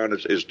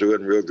Patreon is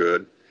doing real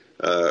good.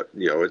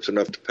 You know, it's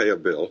enough to pay a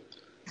bill.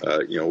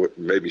 You know,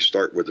 maybe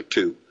start with a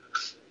 2,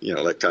 you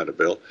know, that kind of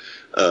bill.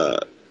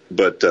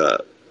 But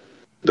the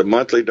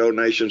monthly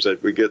donations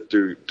that we get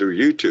through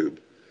YouTube.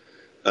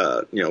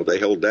 You know, they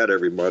hold that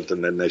every month,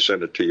 and then they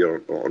send it to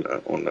you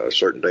on a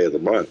certain day of the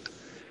month.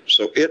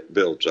 So it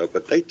builds up,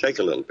 but they take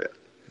a little bit.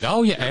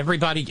 Oh yeah,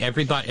 everybody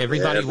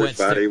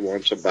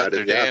wants a bite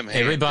of the apple.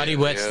 Everybody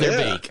wets their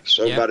beak.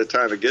 So by the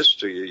time it gets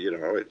to you, you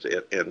know,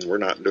 and we're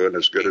not doing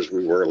as good as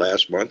we were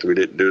last month. We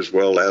didn't do as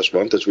well last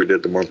month as we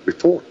did the month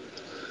before.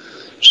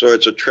 So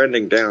it's a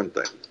trending down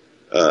thing.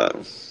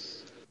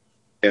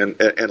 And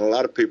a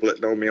lot of people that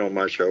know me on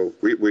my show,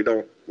 we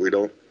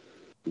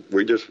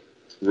just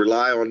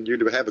rely on you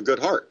to have a good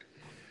heart.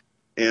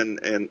 And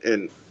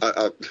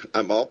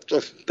I'm also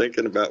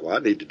thinking about, well, I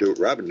need to do it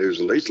Robin News,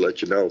 at least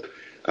let you know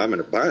I'm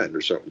in a bind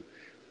or something.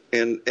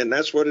 And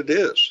that's what it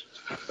is.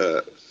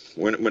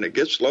 When it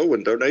gets low,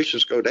 when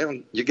donations go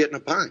down, you get in a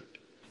bind.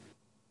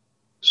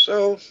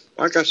 So,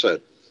 like I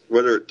said,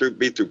 whether it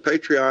be through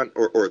Patreon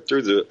or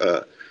through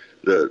the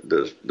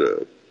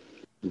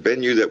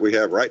venue that we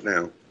have right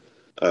now,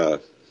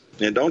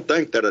 and don't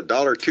think that $1,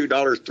 $2,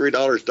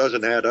 $3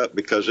 doesn't add up,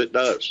 because it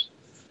does.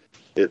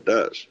 It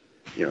does.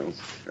 You know,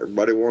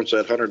 everybody wants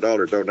that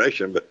 $100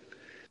 donation, but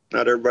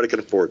not everybody can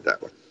afford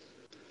that one.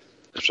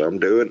 Some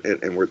do,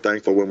 and we're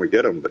thankful when we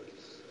get them. But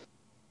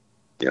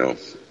you know,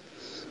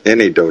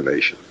 any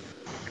donation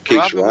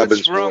keeps Robin,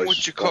 Robin's what's wrong voice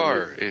with your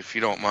car, if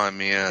you don't mind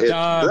me asking?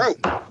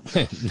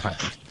 It's broke.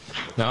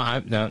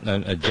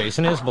 No,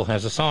 Jason Isbell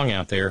has a song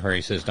out there where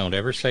he says, "Don't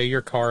ever say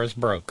your car is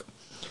broke."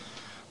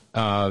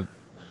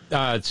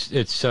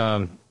 It's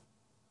the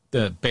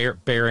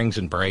bearings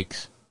and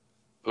brakes.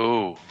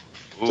 Ooh.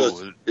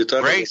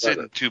 Brakes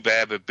isn't too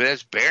bad, but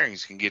best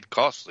bearings can get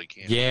costly,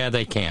 can't they? Yeah,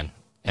 they can.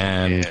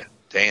 And yeah,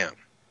 damn.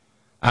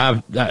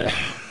 I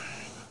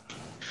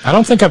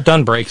don't think I've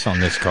done brakes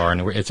on this car,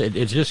 and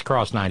it's just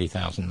crossed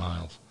 90,000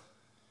 miles.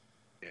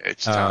 Yeah,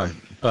 it's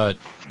time. But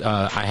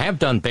I have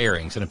done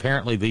bearings, and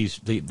apparently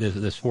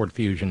this Ford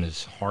Fusion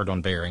is hard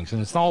on bearings,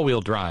 and it's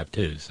all-wheel drive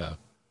too. So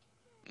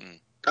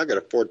I got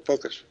a Ford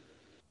Focus.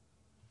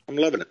 I'm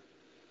loving it.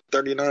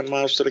 39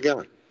 miles to the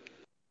gallon.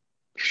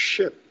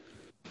 Shit.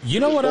 You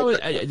know what I was...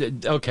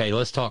 Okay,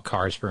 let's talk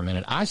cars for a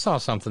minute. I saw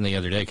something the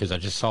other day because I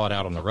just saw it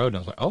out on the road, and I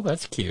was like, oh,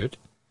 that's cute.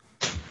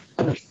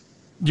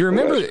 You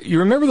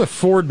remember the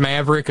Ford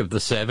Maverick of the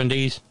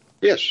 70s?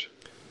 Yes.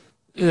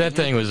 That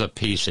thing was a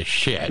piece of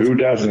shit. Who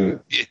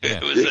doesn't? Yeah,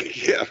 it was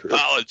a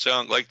solid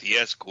chunk like the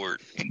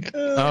Escort.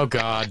 Oh,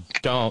 God.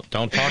 Don't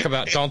talk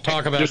about...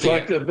 Just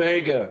like the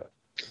Vega.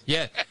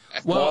 Yeah.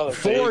 Well,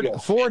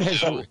 Ford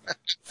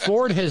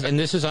has, and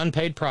this is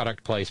unpaid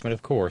product placement,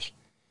 of course.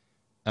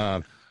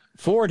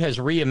 Ford has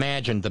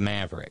reimagined the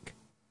Maverick.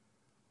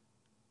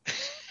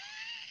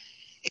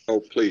 Oh,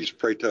 please,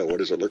 pray tell, what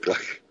does it look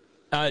like?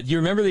 Do you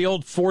remember the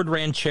old Ford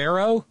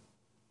Ranchero?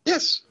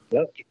 Yes.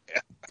 Yep.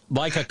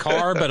 Like a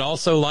car, but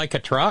also like a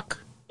truck?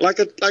 Like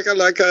a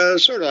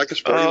sort of like a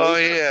sporty. Oh,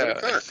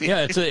 yeah.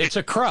 Yeah, it's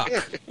a truck.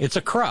 It's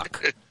a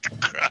truck.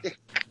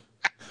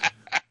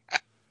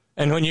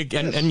 And when you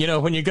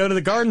when you go to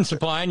the garden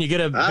supply and you get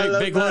a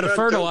big load of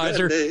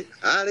fertilizer,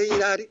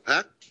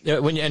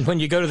 when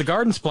you go to the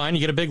garden supply and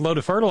you get a big load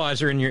of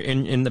fertilizer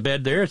in the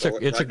bed there,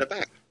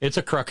 it's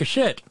a truck of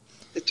shit.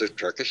 It's a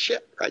truck of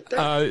shit right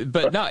there.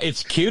 But no,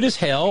 it's cute as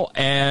hell,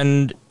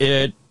 and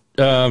it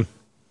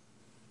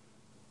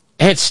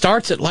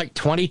starts at like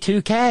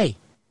 $22,000.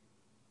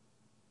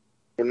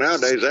 Well,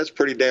 nowadays that's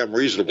pretty damn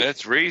reasonable.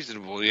 That's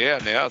reasonable, yeah.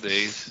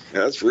 Nowadays,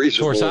 that's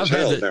reasonable as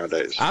hell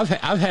nowadays. I've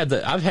had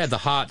the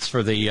hots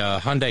for the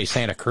Hyundai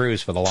Santa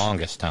Cruz for the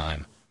longest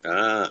time.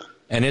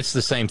 And it's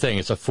the same thing.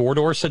 It's a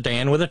 4-door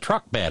sedan with a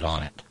truck bed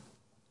on it.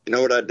 You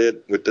know what I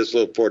did with this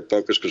little Ford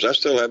Focus? Because I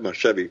still have my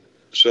Chevy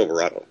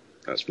Silverado.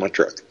 That's my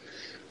truck.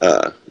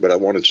 But I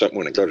wanted something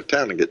when I go to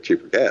town and get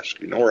cheaper gas.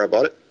 You know where I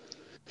bought it?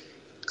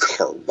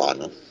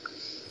 Carvana.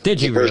 Did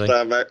you really?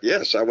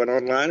 Yes, I went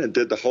online and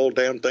did the whole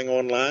damn thing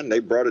online. They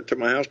brought it to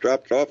my house,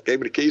 dropped it off, gave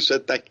me the keys,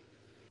 said thank you.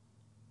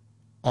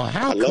 Oh,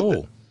 how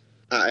cool.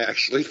 I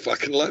actually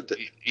fucking loved it.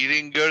 You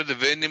didn't go to the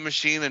vending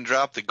machine and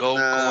drop the gold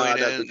coin I'd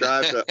have to in?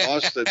 drive to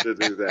Austin to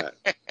do that.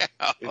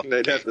 And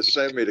they'd have to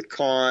send me the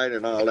coin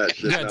and all that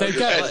shit. Yeah, they've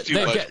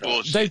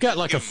got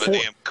like a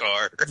damn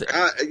car.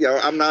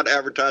 I'm not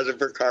advertising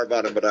for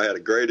Carvana, but I had a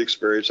great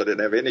experience. I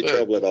didn't have any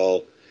trouble at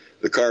all.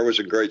 The car was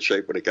in great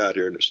shape when it got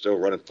here, and it's still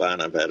running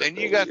fine. I've had it. And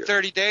you got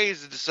 30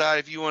 days to decide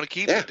if you want to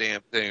keep the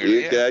damn thing. Or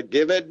You got to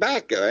give it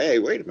back. Hey,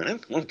 wait a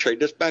minute. I want to trade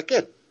this back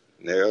in.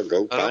 They'll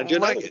go find you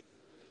another one.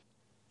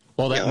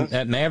 Well,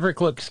 that Maverick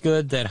looks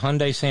good. That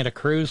Hyundai Santa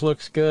Cruz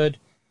looks good.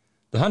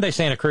 The Hyundai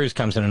Santa Cruz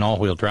comes in an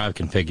all-wheel drive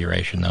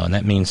configuration, though, and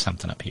that means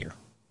something up here.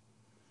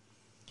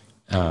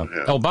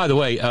 Oh, by the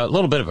way, a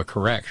little bit of a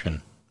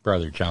correction,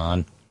 Brother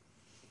John.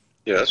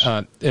 Yes?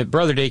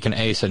 Brother Deacon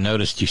Asa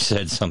noticed you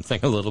said something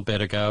a little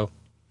bit ago.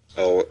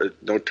 Oh,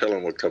 don't tell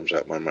him what comes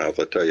out my mouth.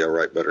 I tell you, I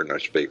write better than I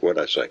speak.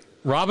 What'd I say?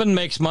 Robin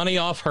makes money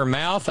off her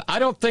mouth. I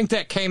don't think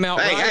that came out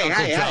right,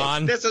 Uncle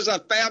John. This is a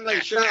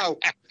family show.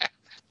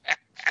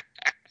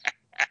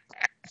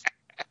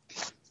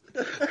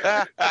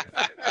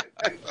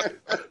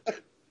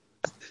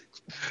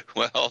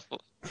 Well,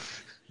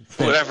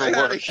 whatever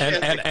works.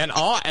 And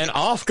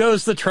off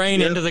goes the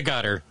train into the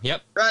gutter.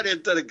 Yep. Right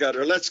into the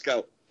gutter. Let's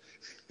go.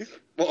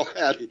 Boy,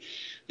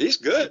 he's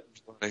good.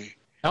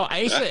 Oh,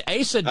 Asa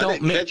don't I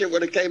didn't catch it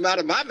when it came out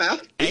of my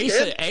mouth.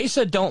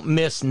 Asa don't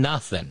miss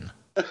nothing.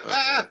 He's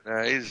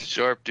a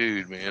sharp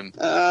dude, man.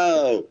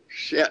 Oh,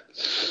 shit.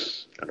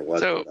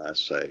 What did I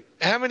say?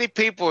 How many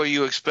people are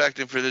you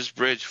expecting for this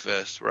Bridge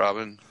Fest,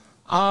 Robin?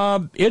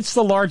 It's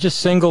the largest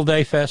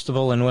single-day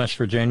festival in West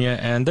Virginia,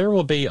 and there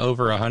will be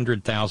over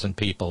 100,000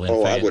 people in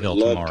Fayetteville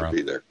tomorrow. I would love to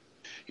be there.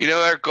 You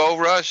know, our Gold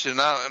Rush, and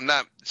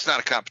it's not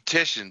a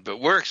competition, but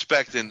we're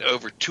expecting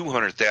over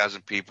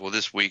 200,000 people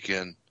this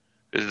weekend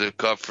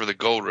for the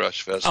Gold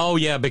Rush Festival. Oh,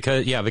 yeah,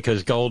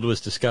 because gold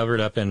was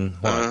discovered up in,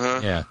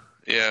 Yeah.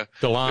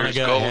 Dahlonega, There's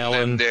gold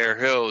Helen. in their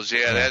hills.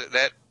 Yeah,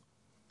 that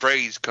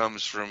phrase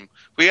comes from,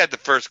 we had the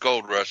first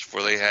Gold Rush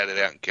before they had it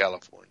out in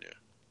California.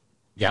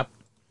 Yep.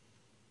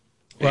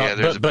 Well,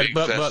 there's a big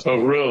festival. Oh,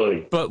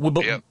 really? But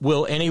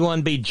will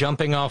anyone be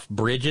jumping off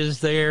bridges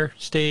there,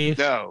 Steve?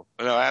 No,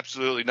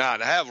 absolutely not.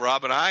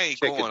 Robin, I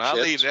ain't going.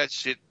 I'll leave that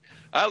shit.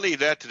 I'll leave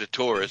that to the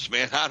tourists,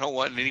 man. I don't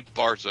want any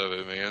parts of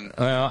it, man.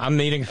 Well, I'm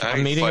meeting a friend.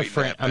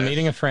 I'm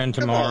meeting a friend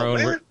tomorrow,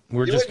 and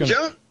we're just going to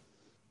jump.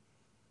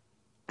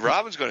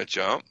 Robin's going to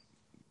jump.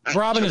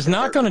 Robin is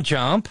not going to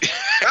jump.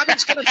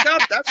 Robin's going to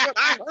jump. That's what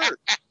I heard.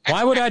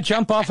 Why would I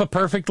jump off a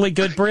perfectly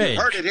good bridge?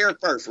 You heard it here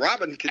first.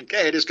 Robin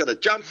Kincaid is going to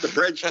jump the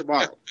bridge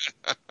tomorrow.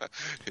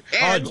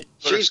 And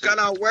she's going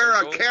to wear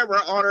a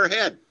camera on her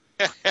head.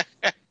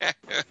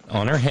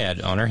 On her head,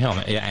 on her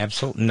helmet. Yeah,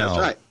 absolutely. No. That's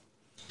right.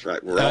 That's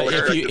right. We're all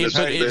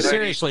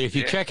seriously, if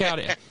you check out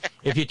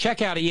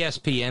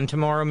ESPN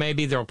tomorrow,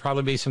 maybe there'll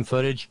probably be some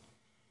footage.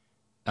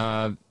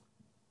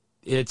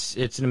 It's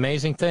an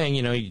amazing thing,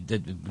 you know. You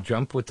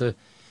jump with the.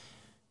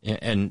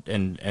 And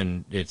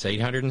it's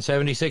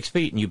 876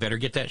 feet, and you better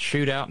get that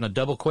chute out in a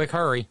double quick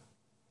hurry.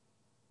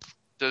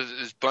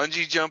 Is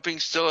bungee jumping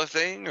still a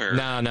thing, or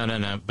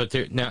no? But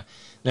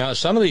now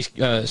some of these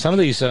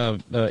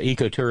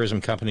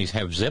ecotourism companies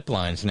have zip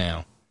lines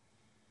now,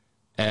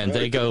 and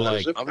they go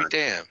like, I'll be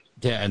damned.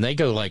 Yeah, and they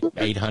go like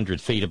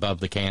 800 feet above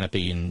the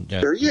canopy, and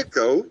there you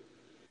go,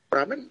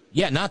 Robin.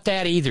 Yeah, not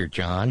that either,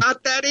 John.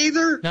 Not that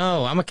either.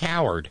 No, I'm a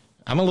coward.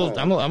 I'm a little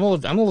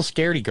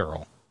scaredy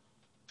girl.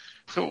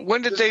 So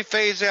when did they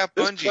phase out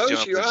bungee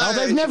jumping? Oh,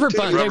 they've never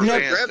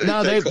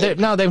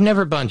they've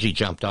never bungee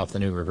jumped off the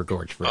New River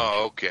Gorge Bridge.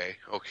 Oh, okay,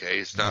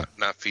 it's not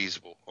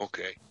feasible.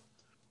 Okay.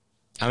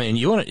 I mean,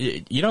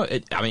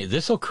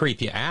 this will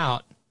creep you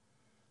out.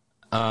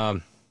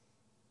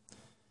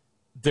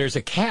 There's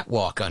a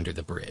catwalk under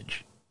the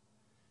bridge,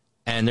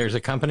 and there's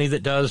a company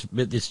that does.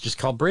 It's just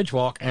called Bridge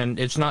Walk, and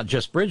it's not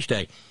just Bridge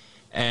Day.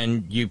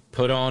 And you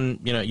put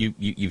on,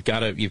 you've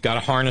got a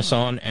harness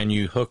on, and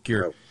you hook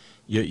your.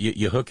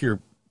 You hook your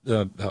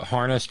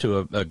harness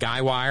to a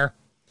guy wire,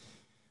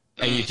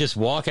 and you just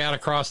walk out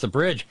across the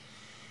bridge,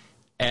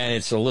 and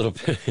it's a little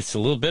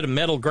bit of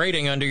metal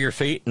grating under your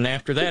feet, and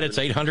after that, it's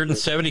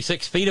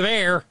 876 feet of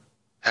air.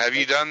 Have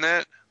you done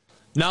that?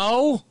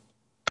 No.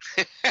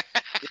 I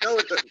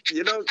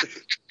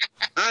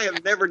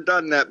have never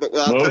done that, but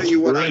I'll tell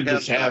you what I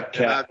have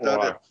done.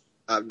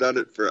 I did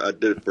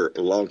it for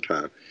a long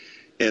time,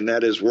 and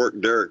that is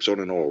work derricks on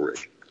an oil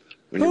rig.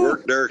 When you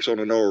work derricks on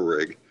an oil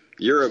rig,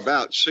 you're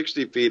about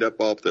 60 feet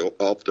up off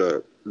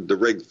the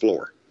rig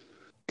floor,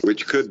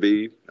 which could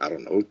be,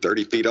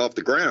 30 feet off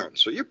the ground.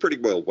 So you're pretty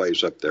well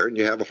ways up there, and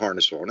you have a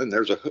harness on, and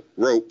there's a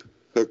rope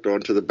hooked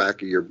onto the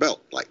back of your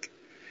belt,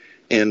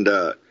 And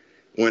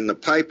when the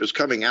pipe is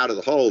coming out of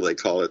the hole, they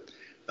call it,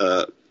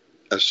 a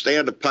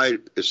stand of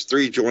pipe is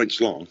 3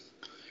 joints long.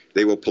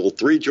 They will pull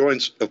 3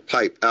 joints of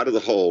pipe out of the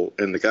hole,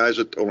 and the guys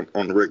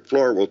on the rig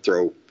floor will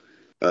throw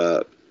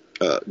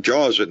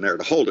jaws in there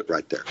to hold it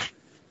right there.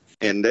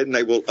 And then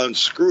they will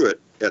unscrew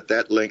it at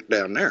that length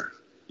down there.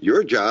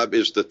 Your job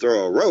is to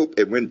throw a rope,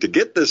 and to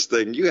get this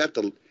thing, you have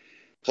to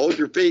hold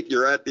your feet.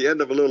 You're at the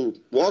end of a little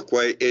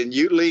walkway, and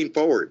you lean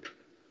forward.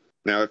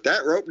 Now, if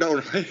that rope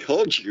don't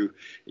hold you,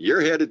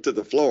 you're headed to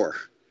the floor.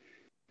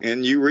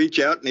 And you reach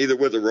out, and either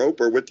with a rope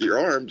or with your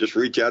arm, just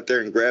reach out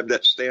there and grab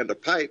that stand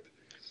of pipe.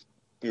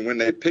 And when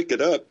they pick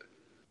it up,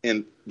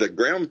 and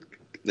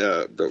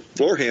the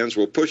floor hands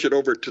will push it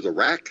over to the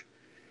rack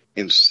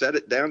and set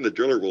it down. The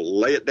driller will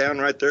lay it down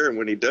right there, and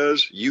when he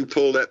does, you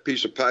pull that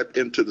piece of pipe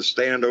into the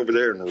stand over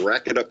there and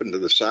rack it up into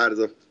the side of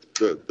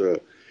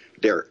the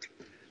derrick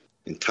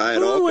and tie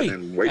it off, and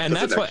then wait for the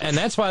next one. And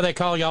that's why they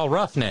call y'all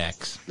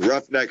roughnecks.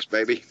 Roughnecks,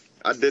 baby.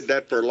 I did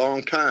that for a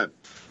long time.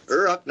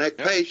 Roughneck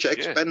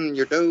paycheck, spending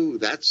your dough.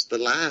 That's the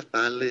life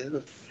I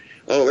live.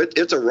 Oh,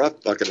 it's a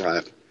rough fucking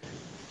life.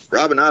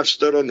 Robin, I've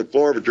stood on the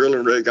floor of a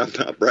drilling rig. I'm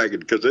not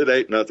bragging because it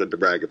ain't nothing to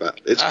brag about.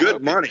 It's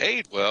good money. It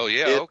paid well,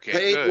 yeah. It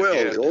paid well.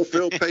 Yeah. The oil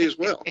field pays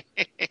well.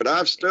 But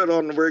I've stood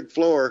on the rig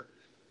floor,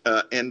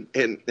 and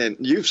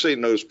you've seen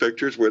those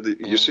pictures where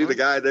you see the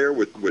guy there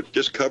with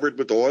just covered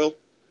with oil.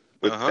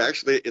 But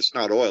actually, it's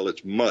not oil;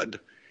 it's mud.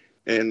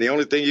 And the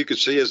only thing you can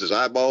see is his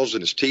eyeballs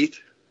and his teeth.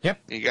 Yep.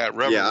 You got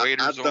rubber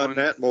waders I've done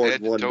that more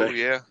than one day.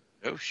 Yeah.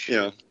 Oh shit.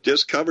 You know,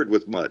 just covered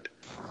with mud.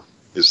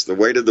 It's the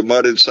weight of the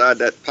mud inside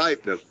that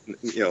pipe. That,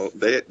 you know,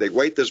 they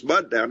weight this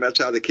mud down. That's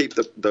how they keep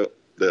the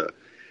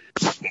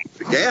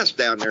gas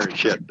down there and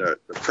shit. The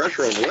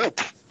pressure on the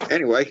well.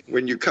 Anyway,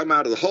 when you come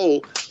out of the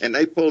hole and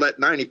they pull that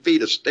 90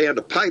 feet of stand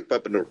of pipe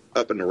up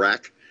in the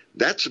rack,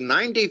 that's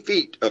 90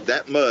 feet of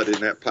that mud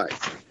in that pipe.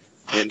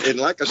 And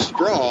like a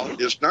straw,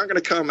 it's not going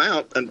to come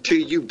out until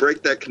you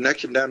break that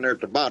connection down there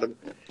at the bottom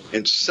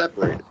and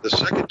separate it. The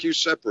second you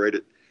separate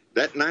it,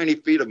 that 90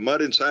 feet of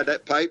mud inside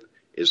that pipe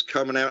is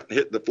coming out and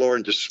hitting the floor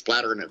and just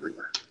splattering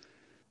everywhere.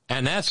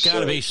 And that's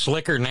got to be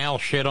slicker than owl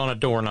shit on a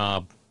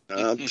doorknob.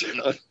 I'm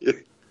telling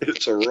you,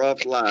 it's a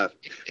rough life.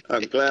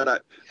 I'm glad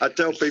I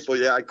tell people,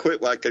 I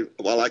quit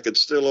while I could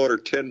still order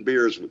 10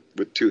 beers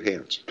with two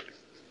hands.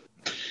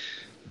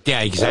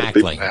 Yeah,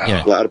 exactly.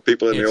 A lot of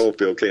people in the oil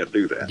field can't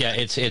do that. Yeah,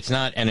 it's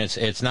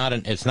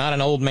not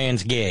an old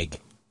man's gig.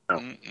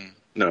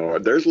 No,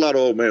 there's a lot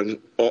of old men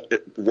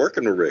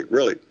working the rig,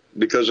 really,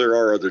 because there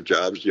are other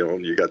jobs. You know,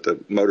 you got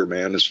the motor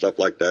man and stuff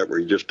like that, where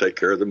you just take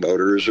care of the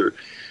motors, or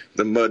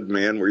the mud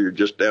man, where you're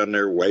just down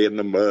there weighing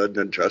the mud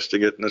and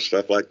adjusting it and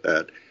stuff like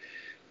that.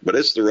 But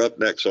it's the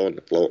roughnecks on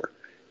the floor.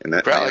 And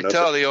that probably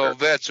tell the old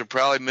vets are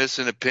probably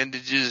missing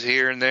appendages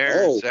here and there.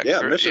 Oh,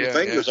 yeah, missing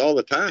fingers all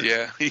the time.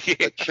 Yeah.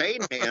 The chain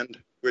hand,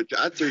 which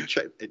I threw,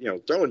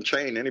 throwing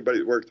chain, anybody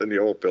that worked in the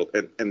oil field,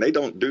 and they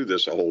don't do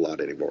this a whole lot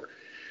anymore.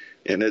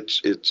 And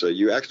it's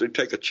you actually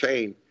take a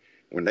chain,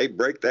 when they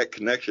break that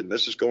connection,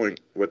 this is going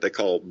what they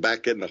call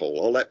back in the hole.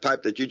 All that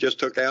pipe that you just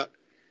took out,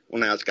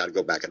 well, now it's got to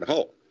go back in the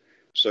hole.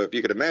 So if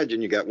you could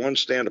imagine, you got one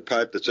stand of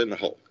pipe that's in the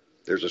hole.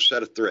 There's a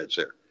set of threads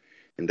there.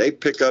 And they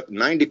pick up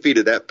 90 feet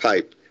of that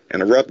pipe,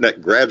 and a roughneck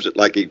grabs it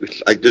like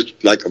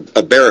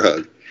a bear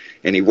hug,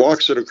 and he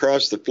walks it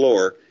across the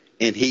floor,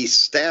 and he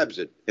stabs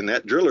it, and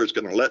that driller is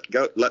going to let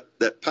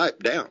that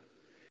pipe down,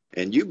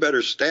 and you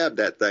better stab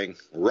that thing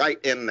right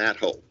in that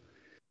hole.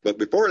 But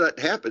before that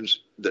happens,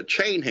 the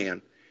chain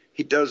hand,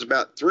 he does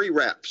about 3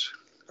 wraps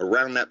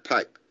around that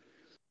pipe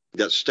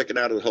that's sticking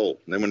out of the hole.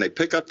 And then when they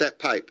pick up that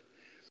pipe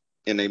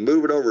and they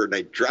move it over and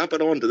they drop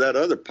it onto that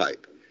other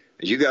pipe,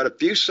 you got a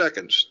few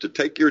seconds to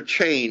take your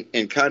chain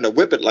and kind of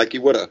whip it like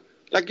you would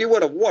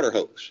a water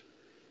hose,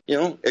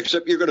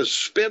 except you're going to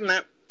spin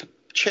that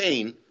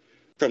chain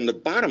from the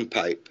bottom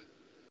pipe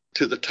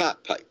to the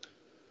top pipe.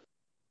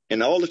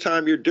 And all the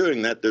time you're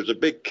doing that, there's a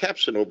big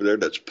capstan over there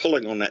that's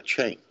pulling on that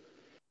chain.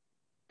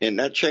 And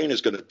that chain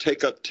is going to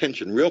take up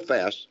tension real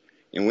fast.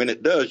 And when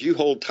it does, you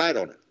hold tight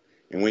on it.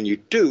 And when you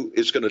do,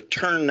 it's going to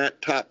turn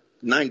that top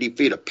 90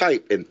 feet of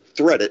pipe and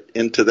thread it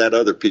into that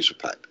other piece of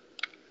pipe.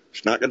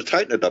 It's not going to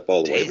tighten it up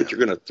all the way, but you're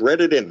going to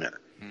thread it in there.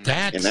 And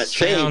that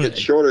chain gets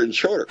shorter and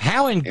shorter.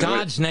 How in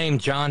God's name,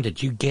 John,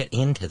 did you get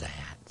into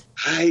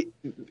that?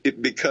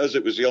 Because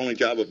it was the only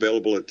job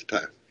available at the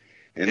time.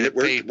 And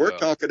we're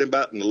talking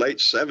about in the late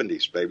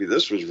 70s, baby.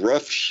 This was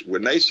rough.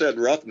 When they said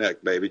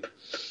roughneck, baby,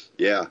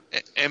 yeah.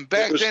 And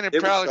back then it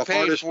probably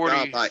paid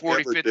 40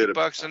 50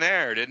 bucks an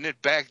hour, didn't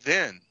it, back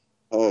then?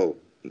 Oh,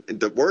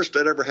 the worst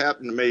that ever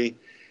happened to me,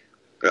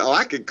 well,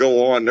 I could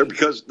go on there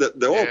because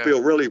the oil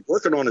field really,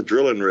 working on a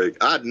drilling rig,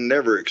 I'd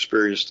never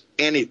experienced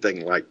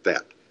anything like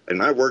that.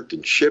 And I worked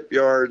in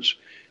shipyards.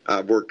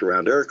 I've worked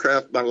around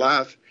aircraft my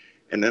life.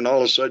 And then all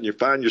of a sudden you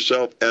find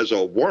yourself as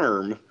a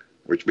worm,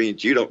 which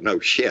means you don't know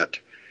shit,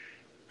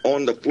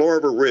 on the floor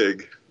of a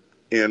rig.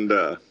 And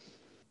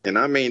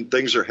I mean,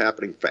 things are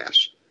happening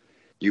fast.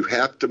 You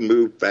have to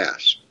move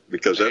fast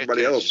because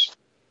everybody else,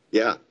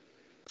 yeah.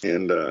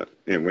 And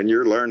when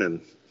you're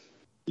learning,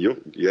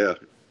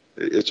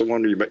 it's a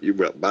wonder you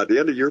will. By the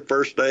end of your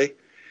first day,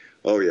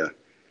 oh, yeah.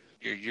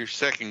 You're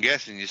second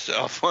guessing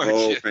yourself, aren't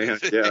you? Oh, man,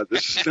 yeah,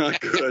 this is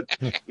not good.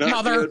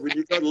 Not good when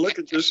you go to look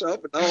at yourself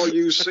and all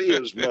you see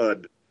is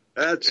mud.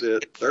 That's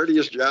it.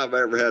 30th job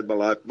I ever had in my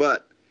life.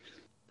 But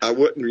I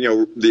wouldn't,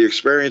 the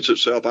experience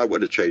itself, I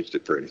wouldn't have changed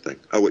it for anything.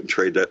 I wouldn't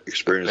trade that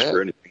experience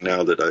for anything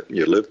now that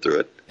you lived through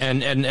it.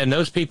 And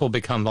those people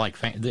become like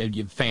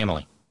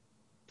family.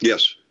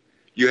 Yes,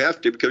 you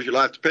have to, because your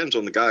life depends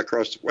on the guy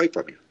across the way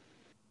from you.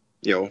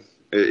 You know,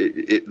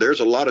 there's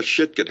a lot of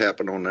shit could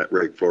happen on that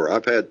rig floor.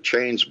 I've had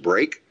chains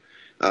break.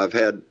 I've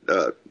had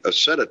a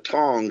set of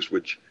tongs,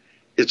 which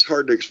it's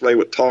hard to explain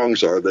what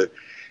tongs are.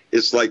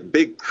 It's like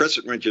big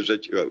crescent wrenches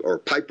or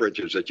pipe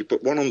wrenches that you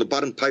put one on the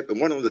bottom pipe and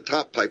one on the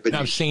top pipe. And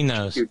I've seen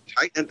those. You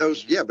tighten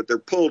those, yeah, but they're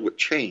pulled with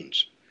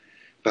chains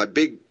by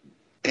big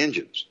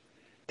engines.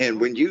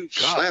 And when you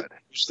slap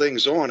those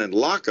things on and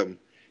lock them,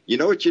 you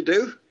know what you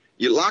do?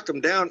 You lock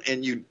them down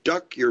and you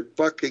duck your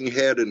fucking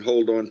head and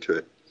hold on to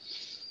it.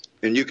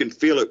 And you can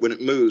feel it when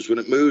it moves. When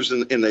it moves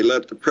and they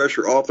let the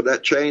pressure off of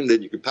that chain,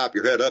 then you can pop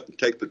your head up and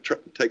take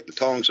the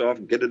tongs off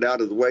and get it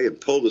out of the way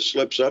and pull the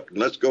slips up and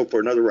let's go for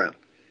another round.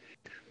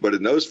 But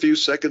in those few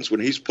seconds when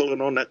he's pulling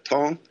on that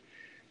tong,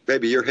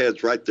 baby, your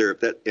head's right there.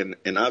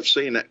 And I've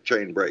seen that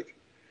chain break.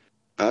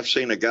 I've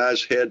seen a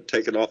guy's head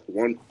taken off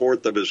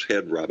 1/4 of his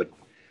head, Robin,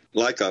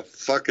 like a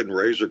fucking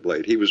razor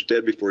blade. He was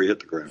dead before he hit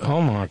the ground.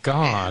 Oh my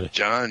God,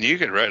 John, you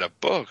could write a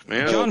book,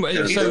 man. John,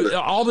 so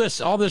all this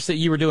that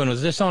you were doing,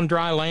 was this on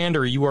dry land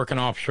or are you working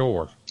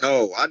offshore?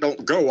 Oh, I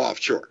don't go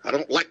offshore. I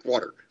don't like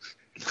water.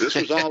 This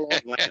was all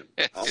on land.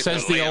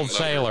 Says the old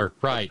sailor.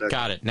 Right,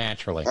 got it,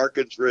 naturally.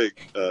 Harkins Rig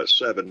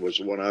 7 was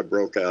the one I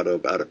broke out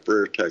of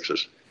Freer,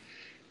 Texas.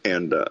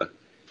 And,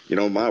 you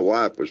know, my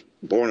wife was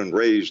born and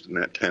raised in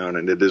that town,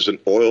 and it is an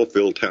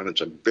oil-filled town.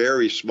 It's a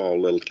very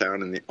small little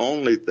town, and the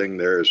only thing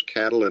there is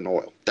cattle and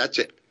oil. That's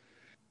it.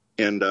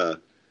 And I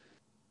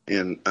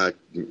married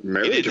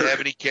her. You didn't have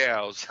any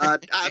cows.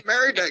 I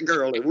married that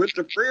girl and went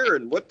to Freer,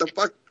 and what the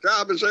fuck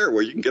job is there?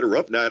 Well, you can get her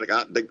up now.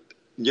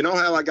 You know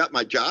how I got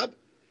my job?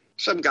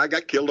 Some guy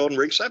got killed on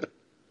Rig 7.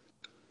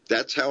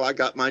 That's how I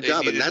got my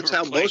job, and that's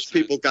how most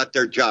people got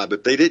their job.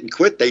 If they didn't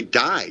quit, they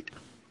died.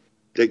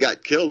 They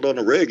got killed on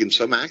a rig in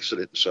some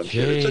accident. Some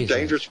shit. It's a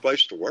dangerous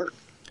place to work.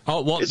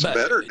 Oh, well, it's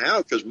better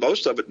now because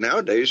most of it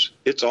nowadays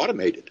it's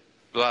automated.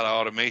 A lot of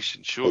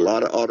automation, sure. A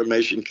lot of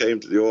automation came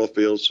to the oil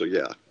field, so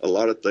yeah, a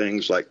lot of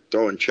things like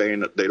throwing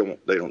chain. They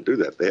don't do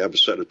that. They have a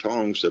set of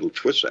tongs that'll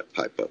twist that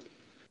pipe up.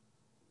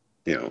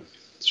 You know,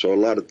 so a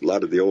lot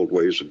of the old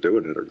ways of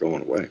doing it are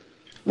going away.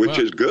 Which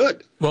is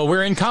good. Well,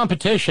 we're in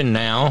competition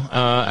now.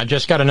 I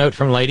just got a note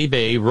from Lady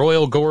B.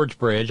 Royal Gorge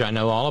Bridge. I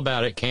know all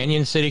about it.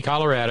 Canyon City,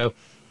 Colorado.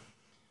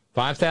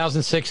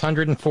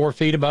 5,604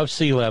 feet above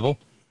sea level.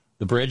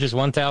 The bridge is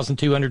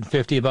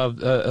 1,250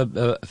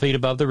 feet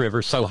above the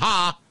river. So,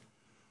 ha!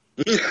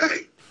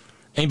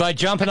 Anybody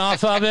jumping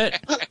off of it?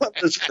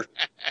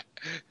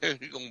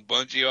 Gonna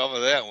bunch you off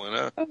of that one,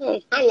 huh?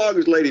 How long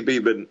has Lady B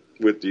been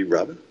with you,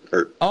 Robin?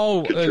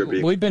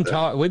 We've been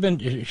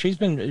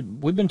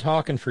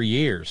talking for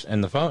years,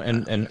 and the phone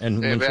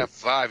and about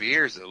 5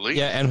 years at least.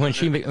 Yeah, and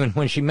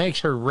when she makes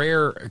her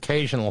rare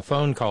occasional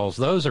phone calls,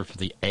 those are for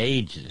the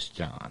ages,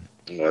 John.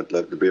 Well, I'd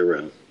love to be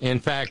around. In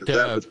fact,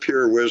 that was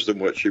pure wisdom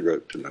what she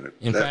wrote tonight.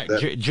 In fact,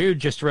 Jude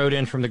just wrote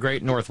in from the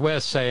Great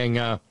Northwest saying,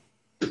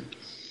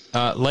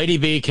 Lady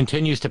B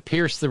continues to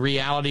pierce the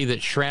reality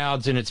that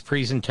shrouds in its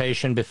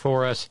presentation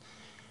before us.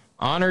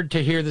 Honored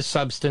to hear the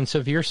substance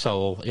of your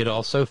soul. It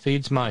also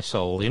feeds my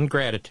soul. In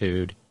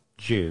gratitude,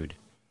 Jude.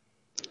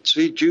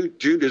 See,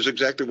 Jude is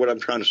exactly what I'm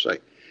trying to say.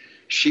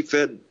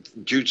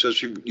 Jude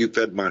says, you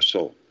fed my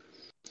soul.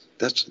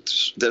 That's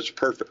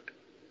perfect.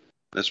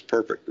 That's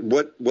perfect.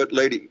 What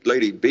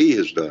Lady B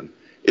has done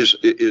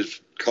is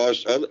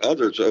caused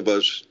others of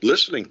us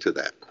listening to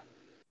that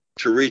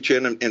to reach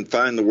in and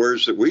find the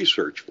words that we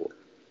search for.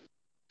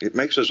 It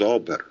makes us all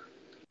better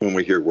when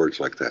we hear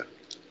words like that.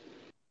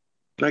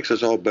 It makes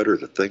us all better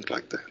to think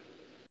like that.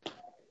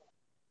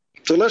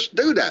 So let's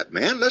do that,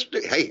 man.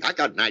 Hey, I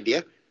got an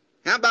idea.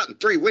 How about in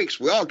 3 weeks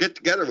we all get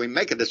together and we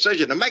make a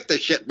decision to make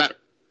this shit better?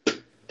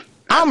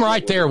 I'm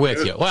right there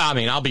with you. Well, I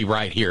mean, I'll be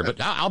right here, but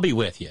I'll be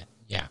with you.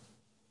 Yeah.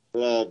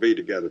 We'll all be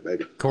together,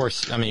 baby. Of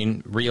course, I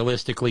mean,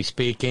 realistically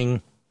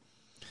speaking,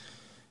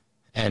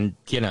 and,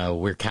 you know,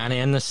 we're kind of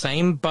in the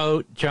same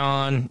boat,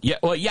 John. Yeah,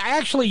 well, yeah,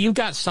 actually, you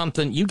got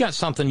something you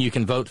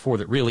can vote for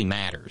that really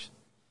matters.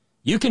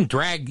 You can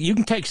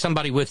take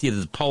somebody with you to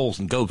the polls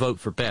and go vote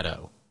for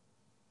Beto.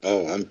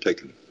 Oh, I'm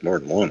taking more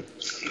than one.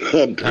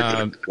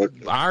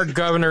 Our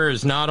governor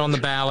is not on the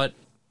ballot.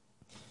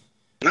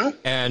 No.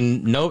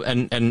 And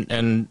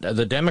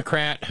the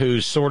Democrat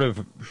who's sort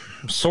of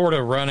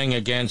running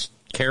against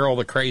Carol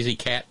the crazy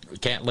cat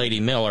lady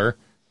Miller,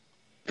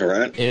 all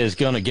right, is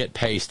going to get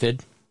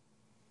pasted.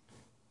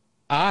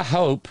 I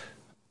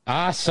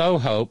so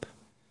hope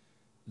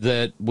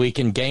that we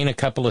can gain a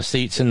couple of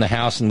seats in the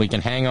House and we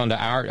can hang on to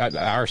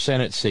our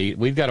Senate seat.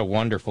 We've got a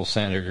wonderful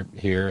senator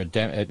here,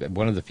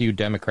 one of the few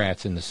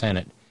Democrats in the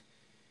Senate,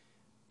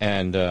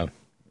 and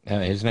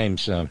his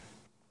name's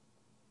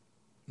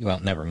well,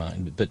 never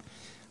mind. But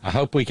I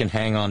hope we can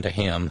hang on to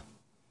him,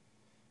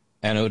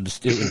 and it would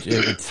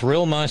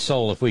thrill my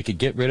soul if we could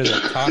get rid of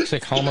that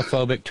toxic,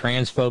 homophobic,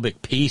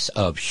 transphobic piece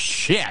of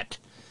shit,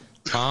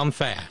 Tom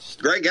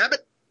Fast. Greg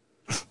Abbott.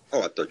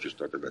 Oh, I thought you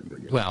started back there.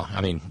 Well,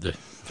 I mean, the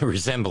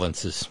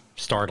resemblance is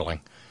startling.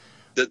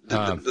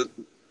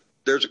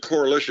 There's a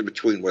correlation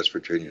between West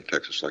Virginia and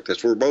Texas like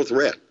this. We're both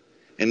red.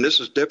 And this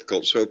is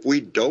difficult. So if we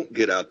don't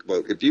get out to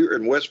vote, if you're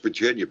in West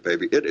Virginia,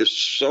 baby, it is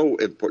so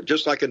important,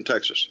 just like in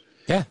Texas.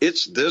 Yeah.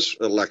 It's this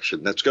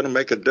election that's going to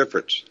make a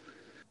difference.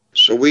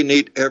 So we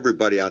need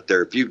everybody out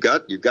there. If you've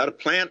got a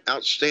plan,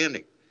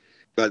 outstanding.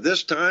 By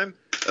this time,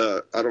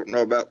 I don't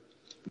know about,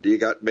 do you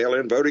got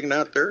mail-in voting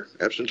out there,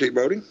 absentee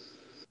voting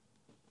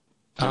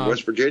in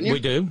West Virginia? We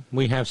do.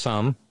 We have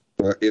some.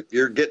 If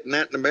you're getting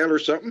that in the mail or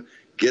something,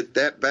 get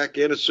that back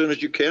in as soon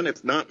as you can.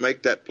 If not,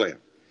 make that plan.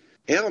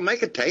 Hell,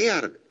 make a day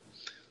out of it.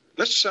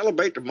 Let's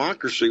celebrate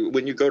democracy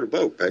when you go to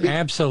vote, baby.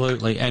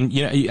 Absolutely. And,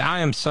 I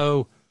am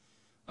so,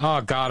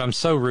 oh, God, I'm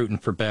so rooting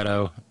for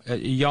Beto.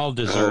 Y'all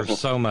deserve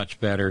so much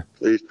better.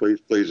 Please,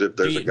 if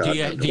there's a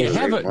God. Do you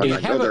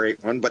have there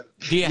ain't one, but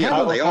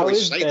they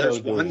always say there's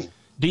one.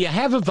 Do you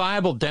have a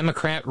viable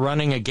Democrat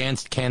running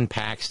against Ken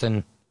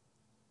Paxton?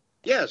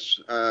 Yes,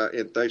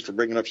 and thanks for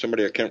bringing up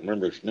somebody I can't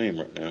remember his name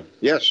right now.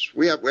 Yes,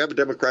 we have a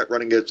Democrat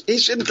running against.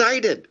 He's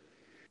indicted.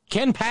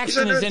 Ken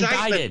Paxton is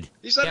indicted.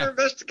 He's under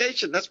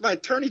investigation. That's my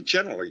attorney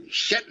general. Are you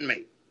shitting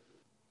me?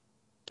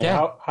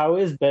 Yeah. How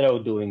is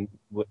Beto doing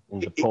in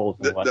the polls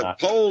and whatnot?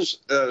 The polls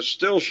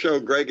still show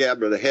Greg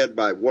Abbott ahead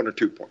by 1 or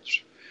 2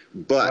 points.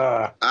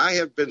 But I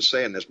have been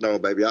saying this. No,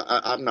 baby,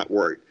 I'm not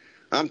worried.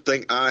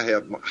 I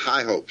have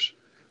high hopes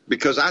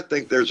because I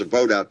think there's a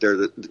vote out there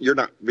that you're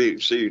not being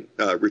seen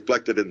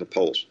reflected in the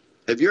polls.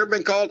 Have you ever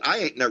been called? I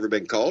ain't never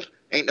been called.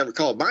 Ain't never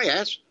called my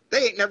ass.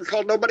 They ain't never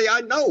called nobody I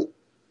know.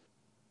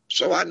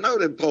 So I know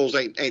them polls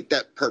ain't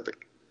that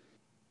perfect.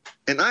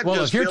 And I'm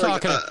just feeling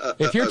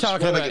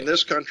about in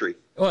this country.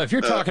 Well, if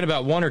you're talking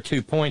about 1 or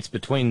 2 points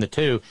between the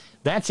two,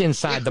 that's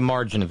inside the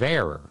margin of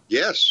error.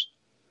 Yes.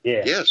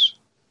 Yeah. Yes.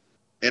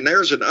 And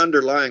there's an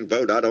underlying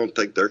vote I don't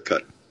think they're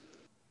cutting.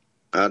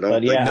 I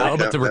don't think no,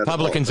 but the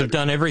Republicans have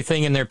done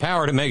everything in their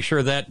power to make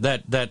sure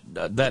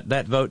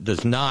that vote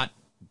does not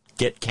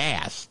get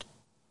cast.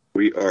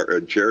 We are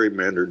a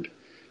gerrymandered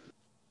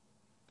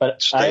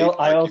state.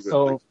 I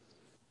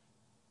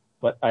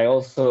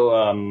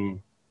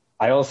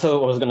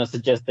also was going to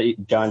suggest that,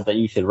 John, that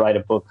you should write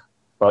a book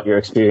about your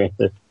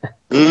experiences.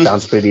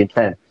 Sounds pretty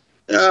intense.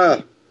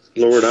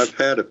 Lord, I've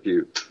had a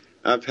few.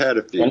 But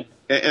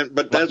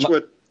that's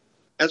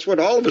what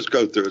all of us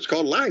go through. It's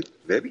called life,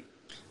 baby.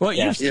 Well,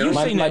 you've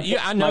seen it.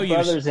 I know my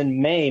brother's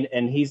in Maine,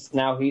 and there's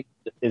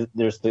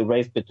the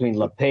race between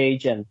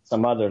LePage and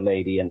some other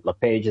lady, and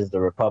LePage is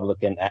the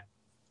Republican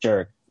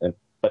jerk,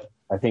 but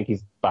I think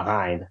he's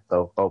behind.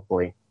 So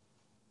hopefully.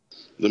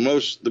 The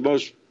most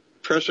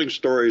pressing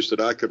stories that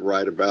I could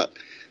write about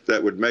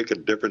that would make a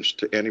difference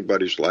to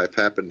anybody's life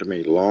happened to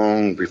me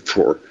long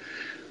before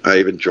I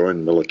even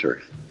joined the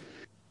military.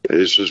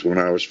 This is when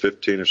I was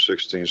 15 or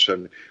 16,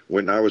 17,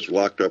 when I was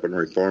locked up in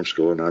reform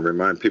school, and I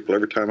remind people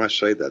every time I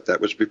say that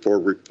was before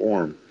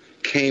reform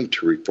came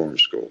to reform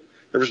school.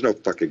 There was no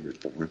fucking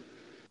reform.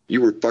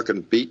 You were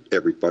fucking beat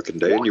every fucking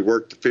day, and you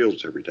worked the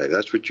fields every day.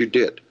 That's what you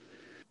did.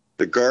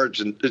 The guards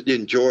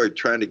enjoyed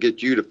trying to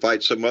get you to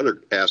fight some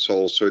other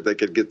asshole so they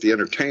could get the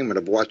entertainment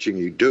of watching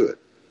you do it.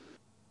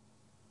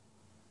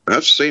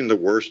 I've seen the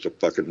worst of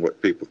fucking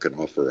what people can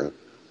offer up.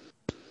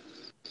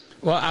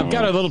 Well, I've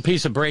got a little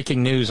piece of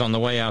breaking news on the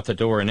way out the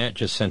door. Annette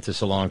just sent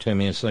this along to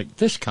me. It's like,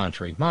 this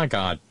country, my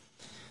God.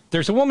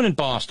 There's a woman in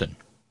Boston.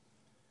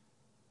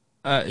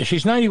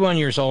 She's 91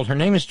 years old. Her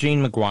name is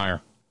Jean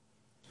McGuire.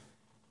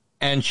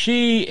 And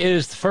she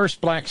is the first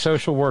black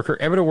social worker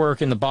ever to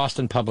work in the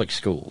Boston public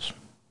schools.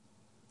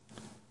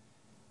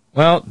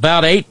 Well,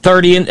 about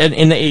 8:30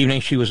 in the evening,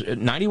 she was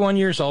 91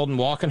 years old and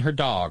walking her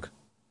dog.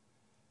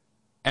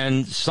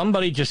 And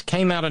somebody just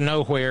came out of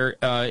nowhere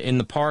in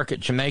the park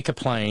at Jamaica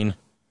Plain,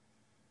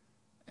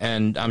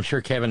 and I'm sure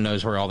Kevin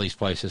knows where all these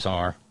places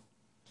are,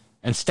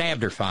 and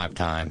stabbed her 5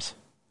 times.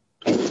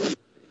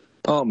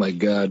 Oh, my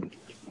God.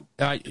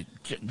 It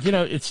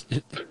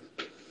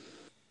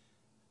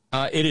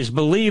is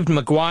believed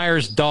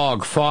McGuire's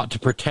dog fought to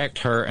protect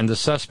her, and the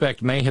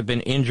suspect may have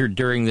been injured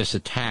during this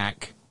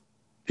attack.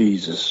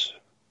 Jesus.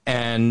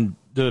 And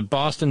the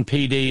Boston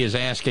PD is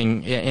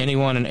asking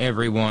anyone and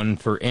everyone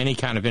for any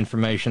kind of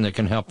information that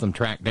can help them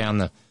track down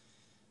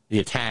the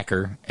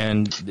attacker.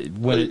 And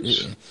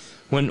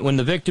when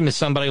the victim is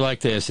somebody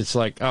like this, it's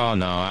like, oh,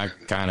 no, I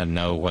kind of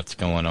know what's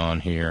going on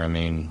here. I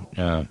mean,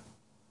 and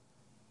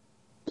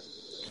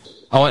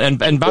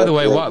by the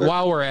way,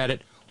 while we're at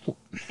it,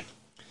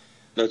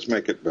 let's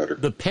make it better.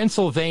 The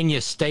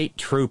Pennsylvania State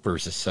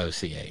Troopers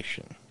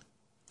Association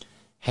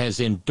has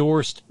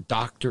endorsed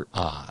Dr.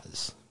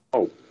 Oz.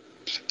 Oh,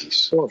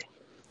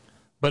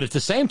 but at the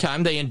same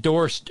time, they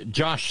endorsed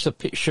Josh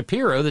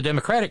Shapiro, the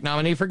Democratic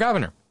nominee for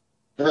governor.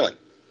 Really?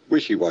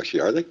 Wishy-washy,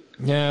 are they?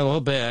 Yeah, a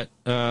little bit.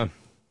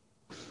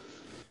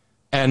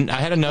 And I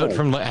had a note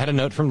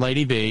from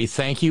Lady B.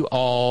 Thank you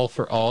all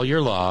for all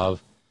your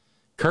love.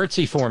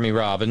 Curtsy for me,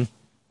 Robin.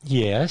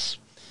 Yes.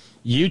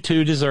 You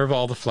too deserve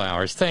all the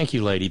flowers. Thank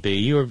you, Lady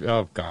B.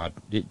 Oh God,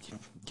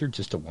 you're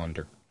just a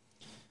wonder.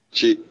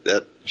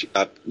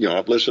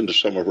 I've listened to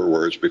some of her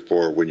words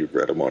before when you've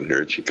read them on here,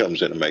 and she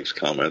comes in and makes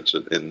comments,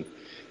 and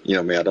You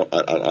know me, I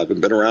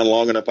haven't been around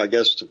long enough, I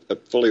guess, to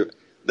fully.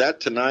 That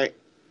tonight,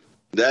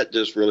 that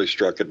just really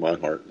struck at my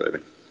heart, baby.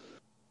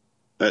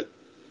 That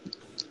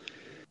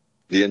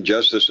the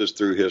injustices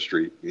through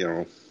history, you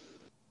know,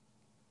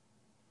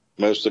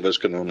 most of us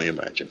can only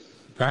imagine.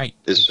 Right.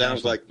 It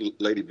sounds like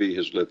Lady B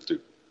has lived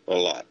through a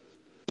lot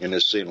and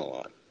has seen a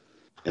lot.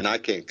 And I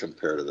can't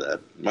compare to that.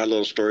 My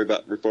little story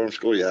about reform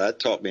school, yeah, that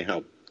taught me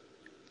how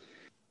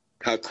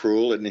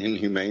cruel and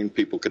inhumane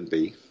people can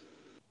be.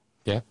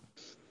 Yeah.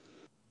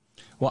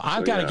 Well,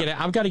 I've got to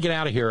get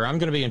out of here. I'm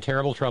going to be in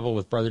terrible trouble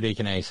with Brother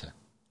Deacon Asa.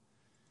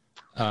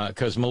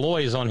 Because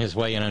Malloy is on his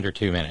way in under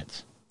 2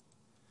 minutes.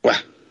 Well,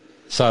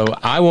 so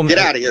I will get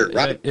out of here,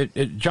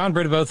 Robin. John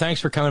Bridebo, thanks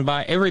for coming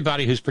by.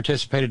 Everybody who's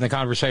participated in the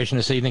conversation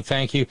this evening,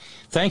 thank you.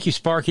 Thank you,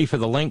 Sparky, for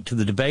the link to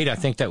the debate. I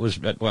think that was,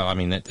 well, I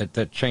mean,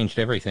 that changed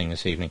everything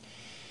this evening.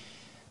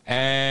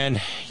 And,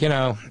 you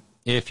know,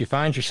 if you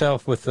find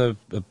yourself with a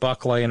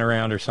buck laying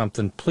around or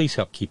something, please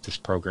help keep this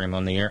program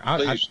on the air.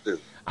 Please do.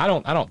 I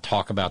don't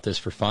talk about this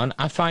for fun.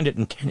 I find it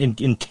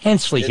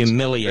intensely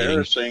humiliating.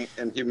 It's embarrassing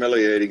and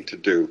humiliating to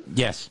do.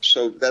 Yes.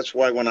 So that's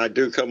why when I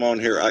do come on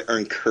here, I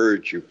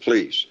encourage you,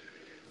 please,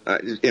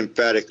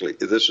 emphatically.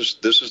 This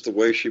is the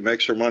way she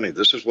makes her money.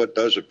 This is what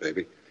does it,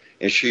 baby.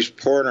 And she's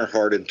pouring her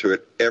heart into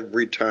it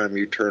every time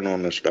you turn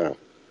on this dial.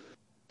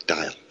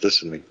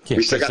 Listen to me. Yeah,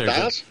 we still got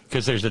dials?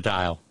 Because there's a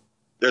dial.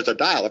 There's a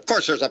dial. Of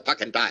course there's a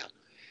fucking dial.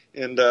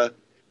 And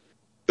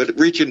but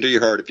reach into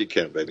your heart if you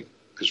can, baby,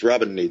 because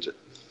Robin needs it.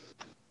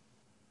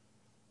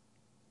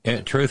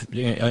 In truth,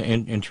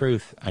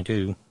 I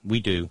do.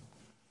 We do.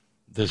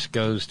 This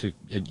goes to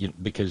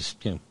because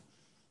you know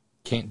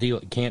can't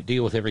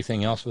deal with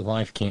everything else with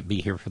life. Can't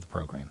be here for the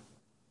program.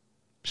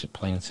 Just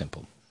plain and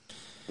simple.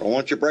 I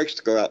want your brakes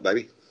to go out,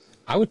 baby.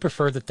 I would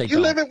prefer that they. You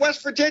live in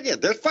West Virginia.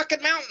 There's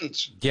fucking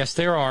mountains. Yes,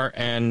 there are,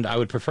 and I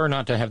would prefer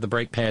not to have the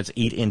brake pads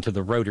eat into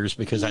the rotors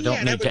because I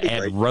don't need to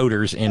add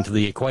rotors into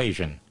the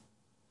equation.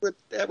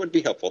 That would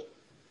be helpful.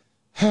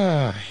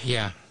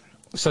 Yeah.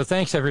 So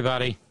thanks,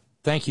 everybody.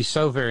 Thank you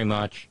so very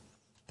much.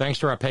 Thanks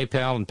to our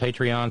PayPal and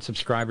Patreon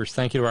subscribers.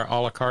 Thank you to our a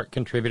la carte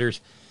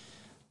contributors.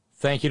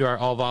 Thank you to our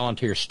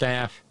all-volunteer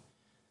staff.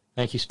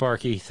 Thank you,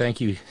 Sparky.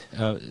 Thank you,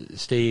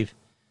 Steve.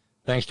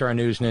 Thanks to our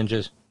news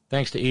ninjas.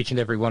 Thanks to each and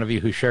every one of you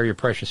who share your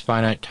precious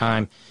finite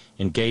time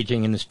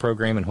engaging in this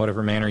program in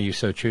whatever manner you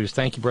so choose.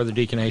 Thank you, Brother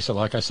Deacon Asa.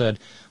 Like I said,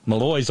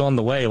 Malloy's on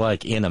the way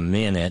like in a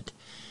minute.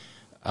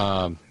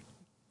 And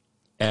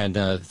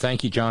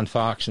thank you, John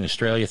Fox in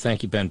Australia.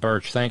 Thank you, Ben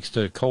Birch. Thanks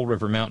to Cold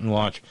River Mountain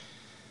Watch.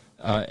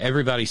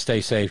 Everybody stay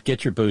safe.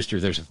 Get your booster.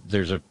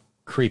 There's a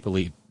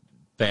creepily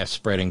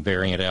fast-spreading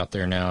variant out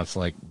there now. It's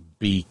like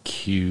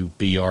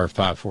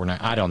BQBR549.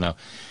 I don't know.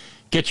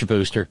 Get your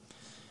booster.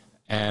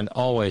 And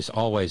always,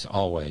 always,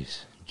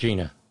 always,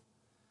 Gina,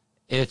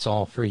 it's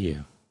all for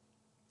you.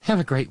 Have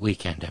a great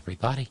weekend,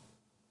 everybody.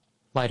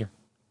 Later.